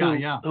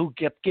 Who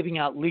kept giving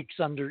out leaks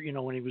under,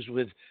 when he was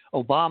with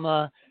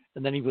Obama,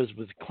 and then he was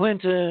with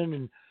Clinton,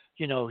 and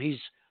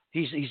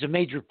he's a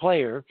major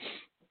player,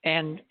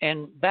 and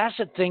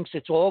Bassett thinks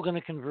it's all going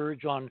to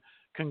converge on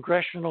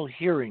congressional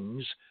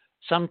hearings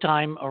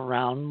sometime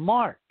around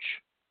March.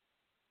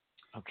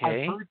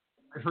 Okay,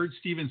 I've heard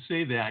Stephen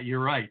say that.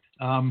 You're right.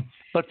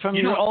 But from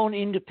your own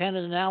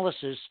independent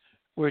analysis,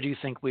 where do you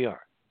think we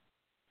are?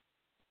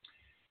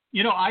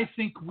 I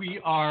think we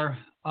are.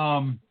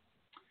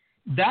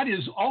 That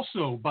is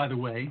also, by the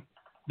way,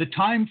 the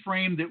time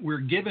frame that we're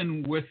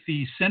given with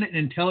the Senate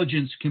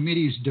Intelligence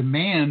Committee's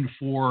demand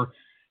for,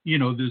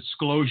 the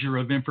disclosure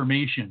of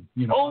information.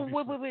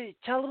 Wait.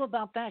 Tell them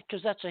about that,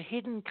 because that's a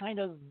hidden kind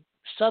of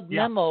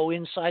sub-memo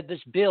inside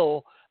this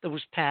bill that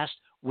was passed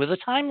with a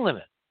time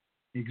limit.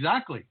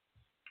 Exactly.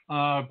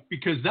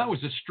 Because that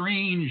was a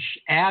strange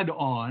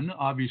add-on,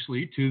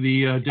 obviously, to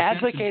the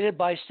advocated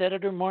by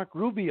Senator Mark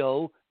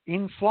Rubio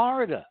in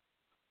Florida.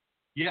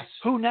 Yes.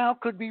 Who now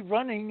could be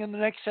running in the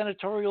next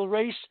senatorial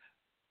race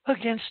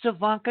against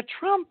Ivanka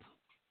Trump.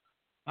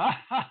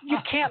 You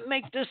can't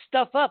make this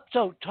stuff up.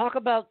 So talk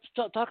about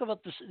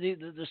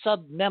the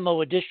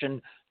sub-memo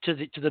addition to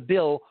the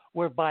bill,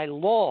 where by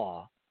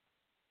law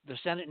the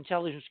Senate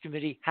Intelligence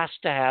Committee has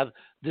to have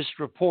this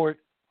report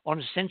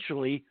on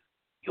essentially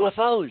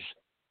UFOs.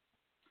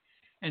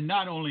 And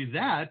not only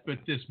that, but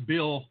this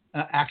bill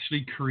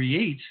actually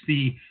creates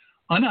the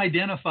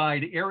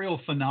Unidentified Aerial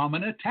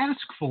Phenomena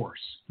Task Force,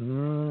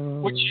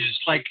 which is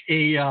like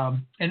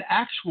an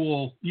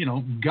actual,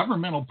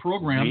 governmental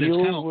program.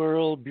 Real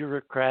world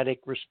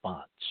bureaucratic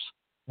response.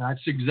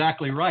 That's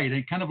exactly right.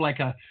 And kind of like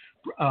a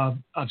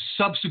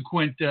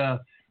subsequent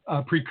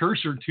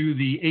precursor to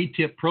the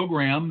ATIP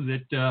program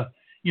that,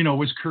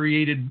 was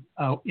created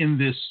in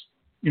this,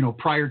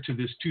 prior to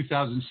this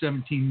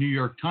 2017 New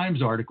York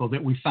Times article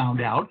that we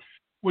found out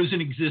was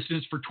in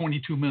existence for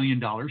 $22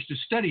 million to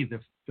study the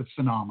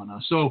phenomena.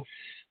 So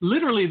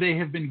literally they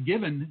have been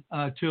given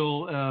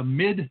till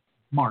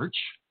mid-March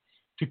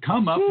to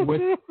come up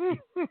with an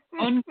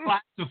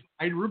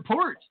unclassified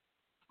report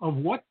of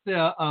what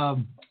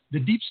the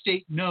deep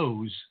state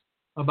knows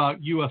about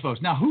UFOs.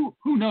 Now,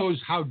 who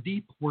knows how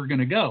deep we're going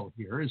to go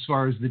here as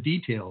far as the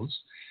details,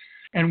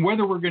 and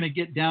whether we're going to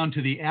get down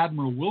to the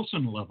Admiral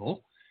Wilson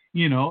level,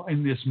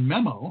 in this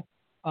memo,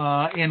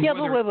 And yeah,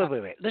 but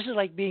wait. This is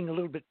like being a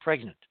little bit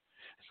pregnant.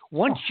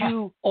 Once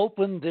you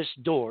open this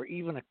door,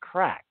 even a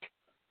crack,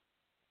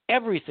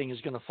 everything is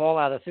going to fall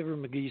out of Fibber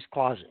McGee's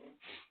closet.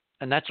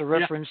 And that's a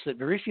reference that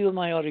very few of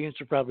my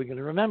audience are probably going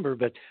to remember,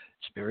 but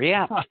it's very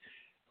apt.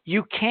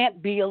 You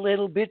can't be a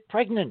little bit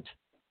pregnant.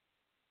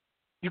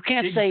 You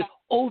can't say,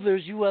 oh,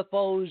 there's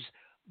UFOs,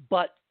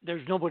 but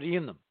there's nobody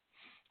in them.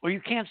 Or you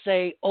can't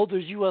say, oh,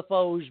 there's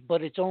UFOs,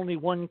 but it's only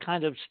one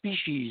kind of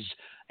species,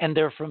 and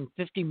they're from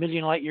 50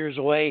 million light years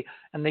away,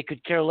 and they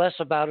could care less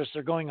about us.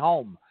 They're going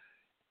home.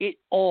 It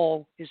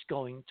all is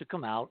going to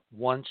come out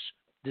once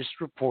this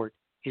report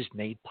is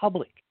made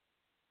public.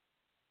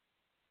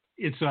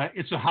 It's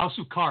a house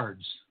of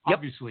cards,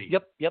 obviously.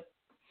 Yep.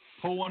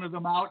 Pull one of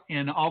them out,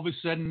 and all of a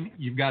sudden,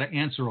 you've got to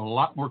answer a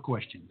lot more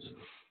questions.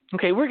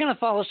 Okay, we're going to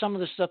follow some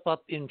of this stuff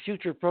up in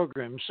future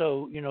programs,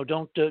 so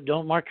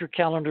don't mark your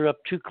calendar up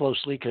too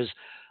closely because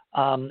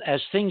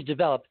as things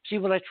develop, see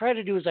what I try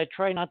to do is I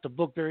try not to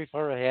book very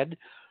far ahead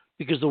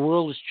because the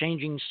world is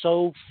changing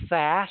so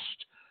fast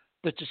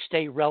that to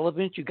stay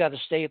relevant, you got to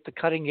stay at the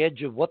cutting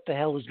edge of what the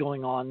hell is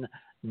going on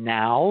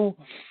now.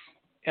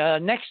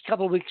 Next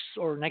couple of weeks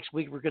or next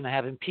week, we're going to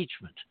have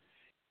impeachment.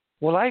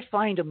 What I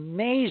find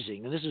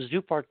amazing, and this is a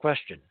two-part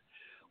question,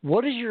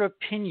 what is your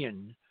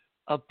opinion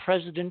of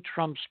President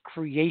Trump's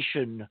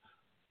creation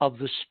of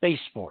the Space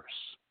Force?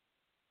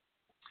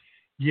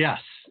 Yes,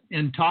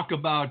 and talk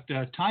about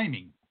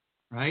timing,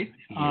 right?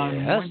 Yes.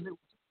 When it was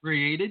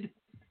created.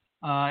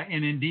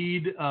 And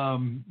indeed,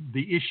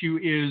 the issue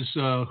is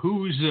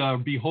who's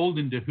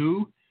beholden to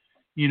who,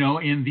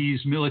 in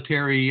these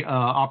military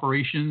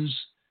operations,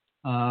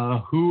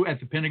 who at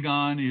the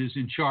Pentagon is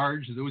in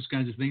charge, those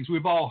kinds of things.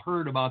 We've all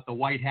heard about the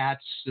white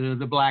hats,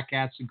 the black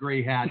hats, the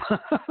gray hats.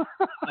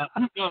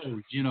 Who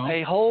knows,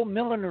 A whole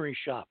millinery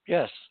shop,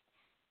 yes.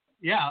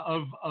 Yeah,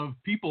 of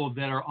people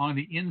that are on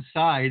the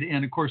inside.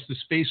 And, of course, the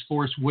Space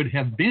Force would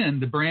have been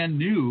the brand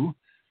new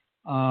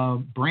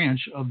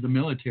branch of the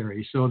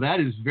military. So that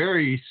is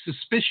very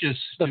suspicious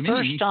to me. The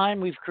first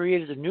time we've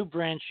created a new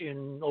branch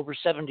in over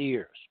 70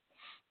 years,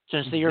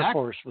 since the Air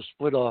Force was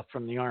split off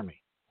from the Army.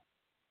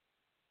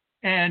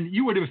 And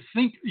you would have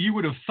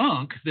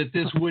thunk that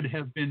this would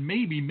have been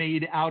maybe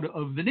made out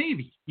of the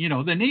Navy.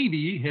 The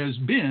Navy has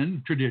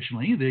been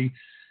traditionally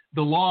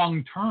the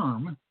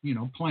long-term,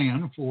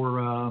 plan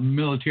for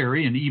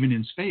military and even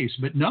in space.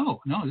 But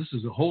no, this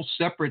is a whole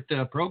separate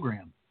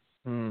program.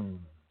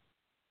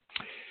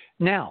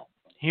 Now,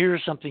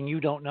 here's something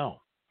you don't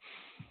know.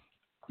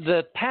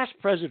 The past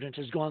president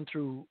has gone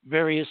through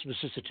various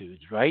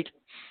vicissitudes, right?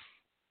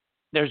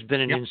 There's been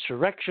an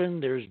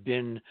insurrection. There's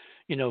been,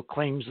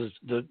 claims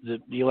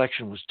that the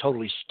election was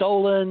totally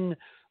stolen,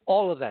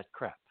 all of that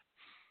crap.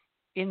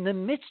 In the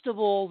midst of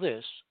all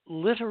this,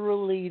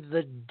 literally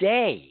the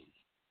day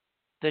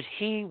that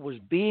he was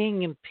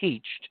being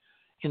impeached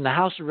in the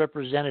House of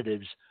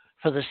Representatives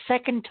for the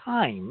second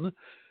time,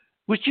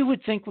 which you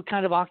would think would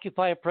kind of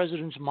occupy a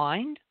president's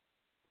mind.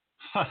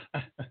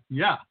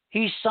 Yeah.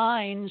 He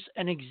signs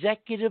an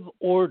executive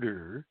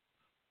order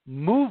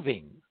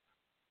moving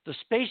the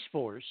Space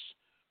Force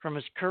from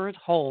its current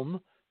home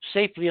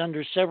safely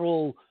under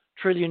several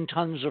trillion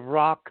tons of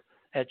rock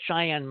at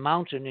Cheyenne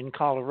Mountain in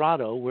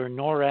Colorado, where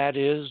NORAD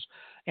is,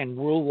 and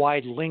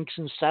worldwide links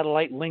and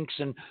satellite links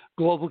and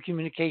global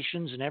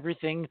communications and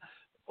everything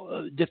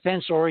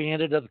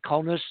defense-oriented of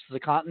CONUS, the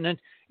continent,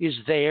 is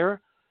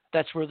there.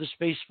 That's where the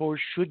Space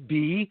Force should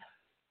be.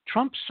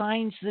 Trump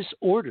signs this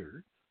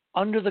order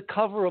under the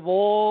cover of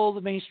all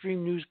the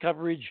mainstream news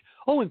coverage.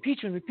 Oh,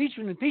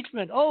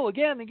 impeachment. Oh,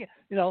 again.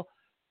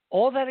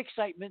 All that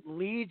excitement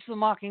leads the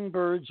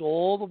mockingbirds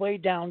all the way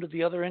down to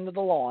the other end of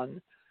the lawn.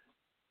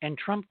 And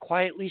Trump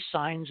quietly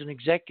signs an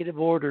executive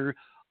order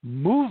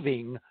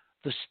moving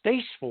the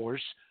Space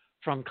Force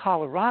from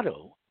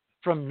Colorado,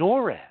 from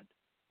NORAD,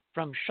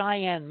 from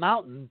Cheyenne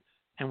Mountain,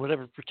 and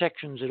whatever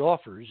protections it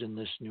offers in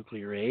this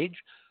nuclear age,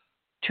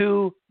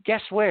 to,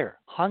 guess where?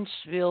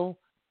 Huntsville,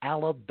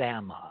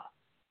 Alabama.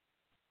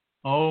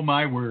 Oh,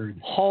 my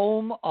word.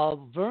 Home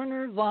of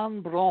Wernher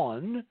von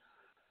Braun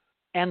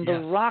and the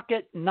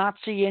rocket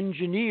Nazi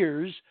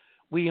engineers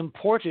we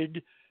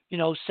imported,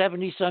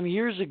 70-some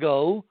years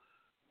ago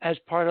as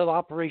part of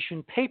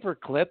Operation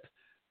Paperclip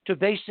to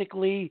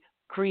basically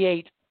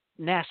create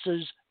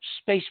NASA's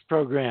space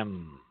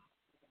program.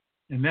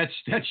 And that's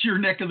your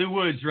neck of the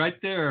woods right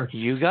there.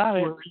 You got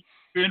it. Where we've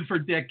been for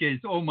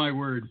decades. Oh, my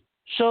word.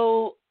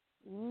 So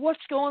what's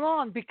going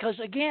on? Because,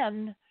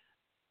 again,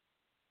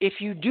 if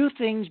you do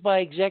things by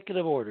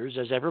executive orders,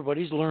 as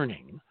everybody's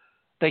learning,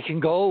 they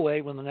can go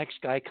away when the next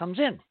guy comes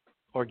in,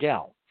 or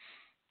gal.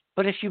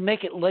 But if you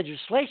make it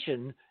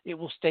legislation, it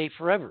will stay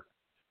forever.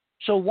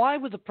 So why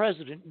would the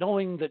president,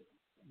 knowing that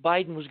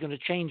Biden was going to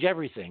change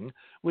everything,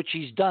 which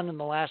he's done in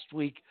the last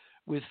week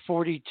with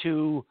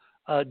 42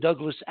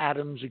 Douglas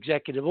Adams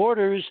executive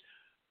orders,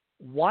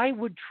 why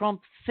would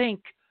Trump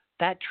think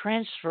that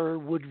transfer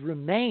would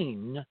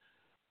remain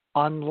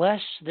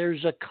unless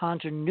there's a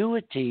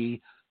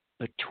continuity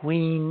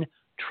between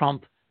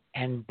Trump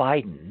and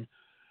Biden,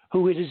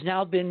 who it has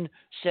now been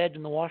said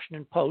in the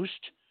Washington Post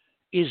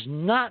is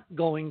not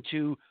going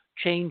to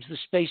change the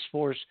Space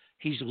Force.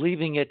 He's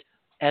leaving it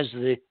as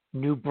the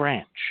new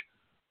branch.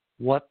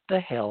 What the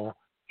hell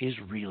is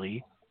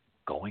really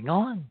going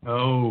on?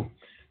 Oh,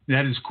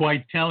 that is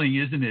quite telling,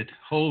 isn't it?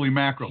 Holy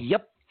mackerel.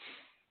 Yep.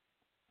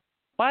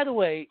 By the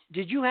way,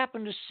 did you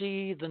happen to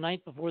see the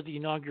night before the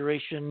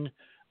inauguration,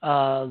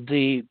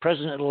 the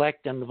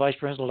president-elect and the vice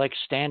president-elect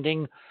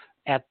standing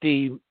at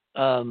the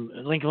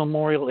Lincoln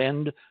Memorial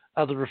end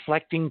of the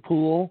reflecting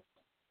pool?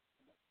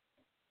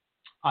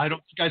 I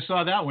don't think I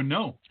saw that one.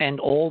 No. And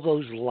all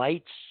those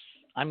lights.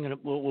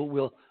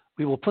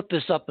 We will put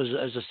this up as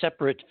a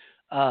separate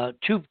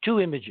two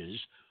images.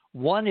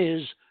 One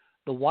is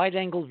the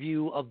wide-angle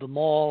view of the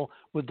mall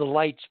with the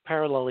lights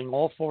paralleling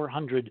all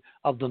 400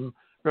 of them,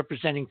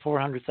 representing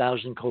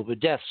 400,000 COVID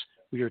deaths,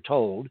 we are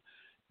told,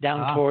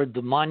 down toward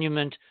the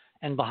monument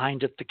and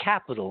behind it the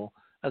Capitol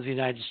of the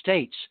United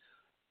States.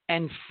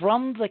 And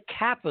from the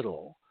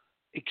Capitol,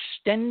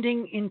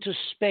 extending into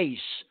space,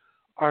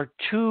 are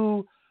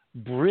two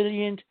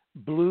brilliant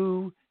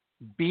blue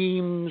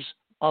beams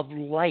of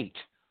light.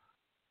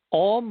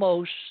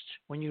 Almost,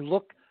 when you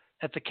look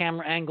at the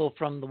camera angle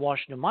from the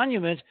Washington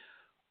Monument,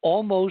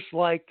 almost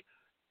like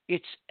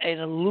it's an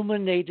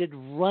illuminated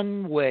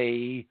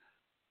runway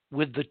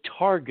with the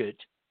target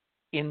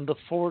in the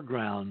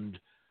foreground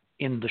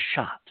in the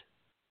shot.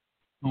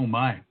 Oh,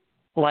 my.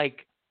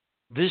 Like,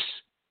 this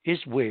is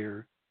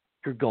where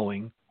you're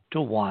going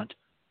to want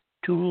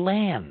to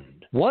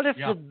land. What if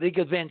the big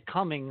event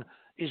coming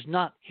is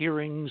not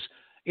hearings,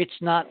 it's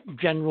not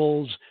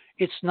generals,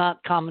 it's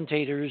not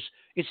commentators,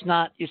 it's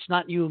not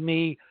you and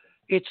me,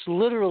 it's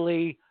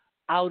literally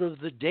out of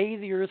the day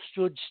the earth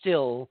stood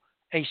still,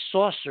 a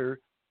saucer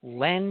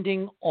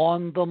landing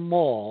on the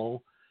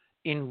mall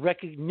in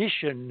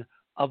recognition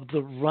of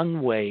the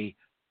runway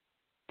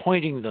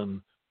pointing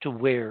them to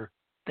where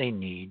they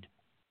need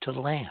to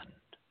land.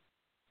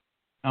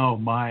 Oh,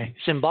 my.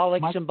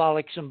 Symbolic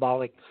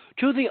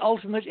to the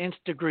ultimate nth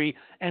degree,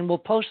 and we'll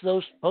post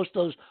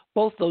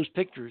both those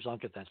pictures. I'll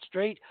get that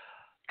straight,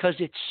 because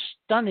it's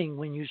stunning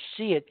when you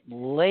see it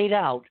laid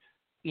out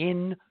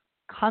in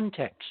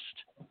context.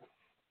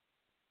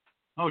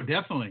 Oh,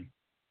 definitely.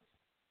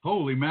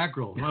 Holy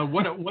mackerel!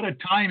 What a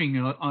timing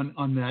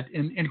on that,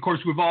 and of course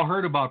we've all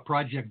heard about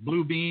Project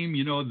Blue Beam.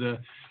 You know the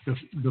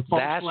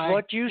That's flag.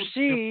 What you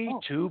see,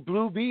 two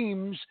blue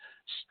beams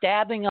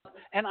stabbing up,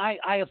 and I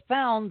have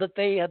found that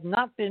they have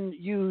not been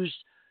used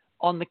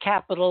on the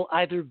Capitol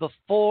either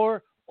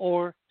before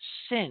or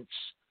since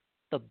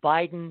the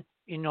Biden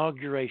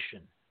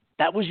inauguration.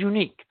 That was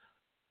unique.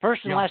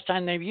 First and last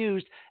time they've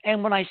used,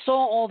 and when I saw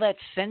all that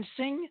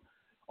fencing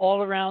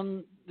all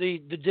around the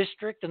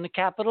district and the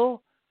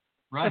Capitol.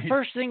 Right. The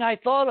first thing I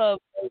thought of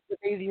was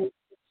the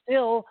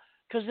still,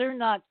 because they're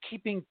not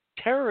keeping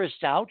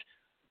terrorists out,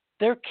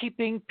 they're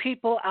keeping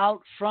people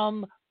out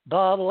from the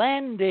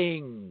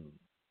landing.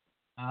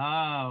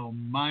 Oh,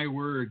 my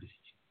word.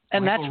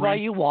 And that's why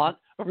you want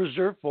a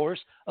reserve force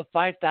of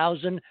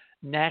 5,000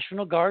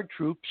 National Guard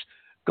troops.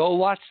 Go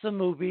watch the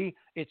movie.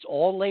 It's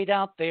all laid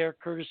out there,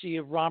 courtesy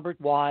of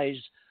Robert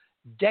Wise,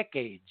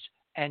 decades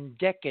and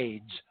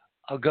decades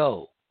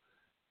ago.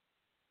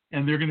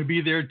 And they're going to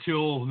be there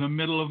till the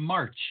middle of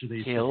March,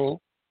 they say.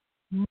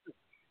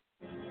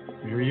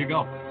 There you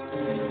go.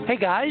 Hey,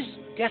 guys,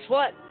 guess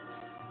what?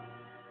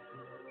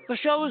 The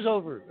show is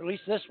over, at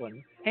least this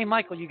one. Hey,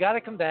 Michael, you got to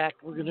come back.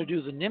 We're going to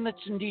do the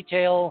Nimitz in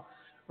detail.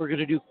 We're going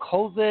to do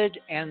COVID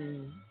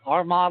and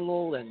our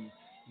model and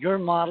your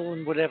model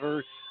and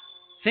whatever.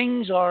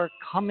 Things are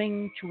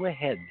coming to a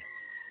head.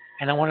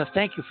 And I want to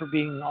thank you for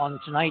being on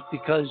tonight,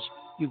 because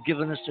you've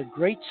given us a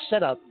great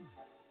setup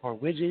for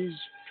what is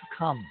to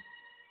come.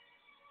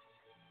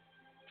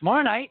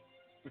 Tomorrow night,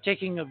 we're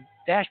taking a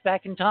dash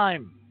back in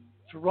time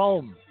to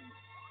Rome.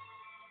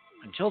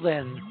 Until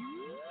then,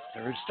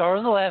 third star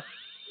on the left,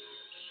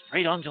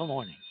 straight on till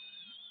morning.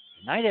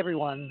 Good night,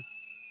 everyone,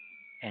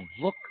 and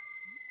look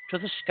to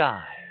the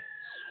skies.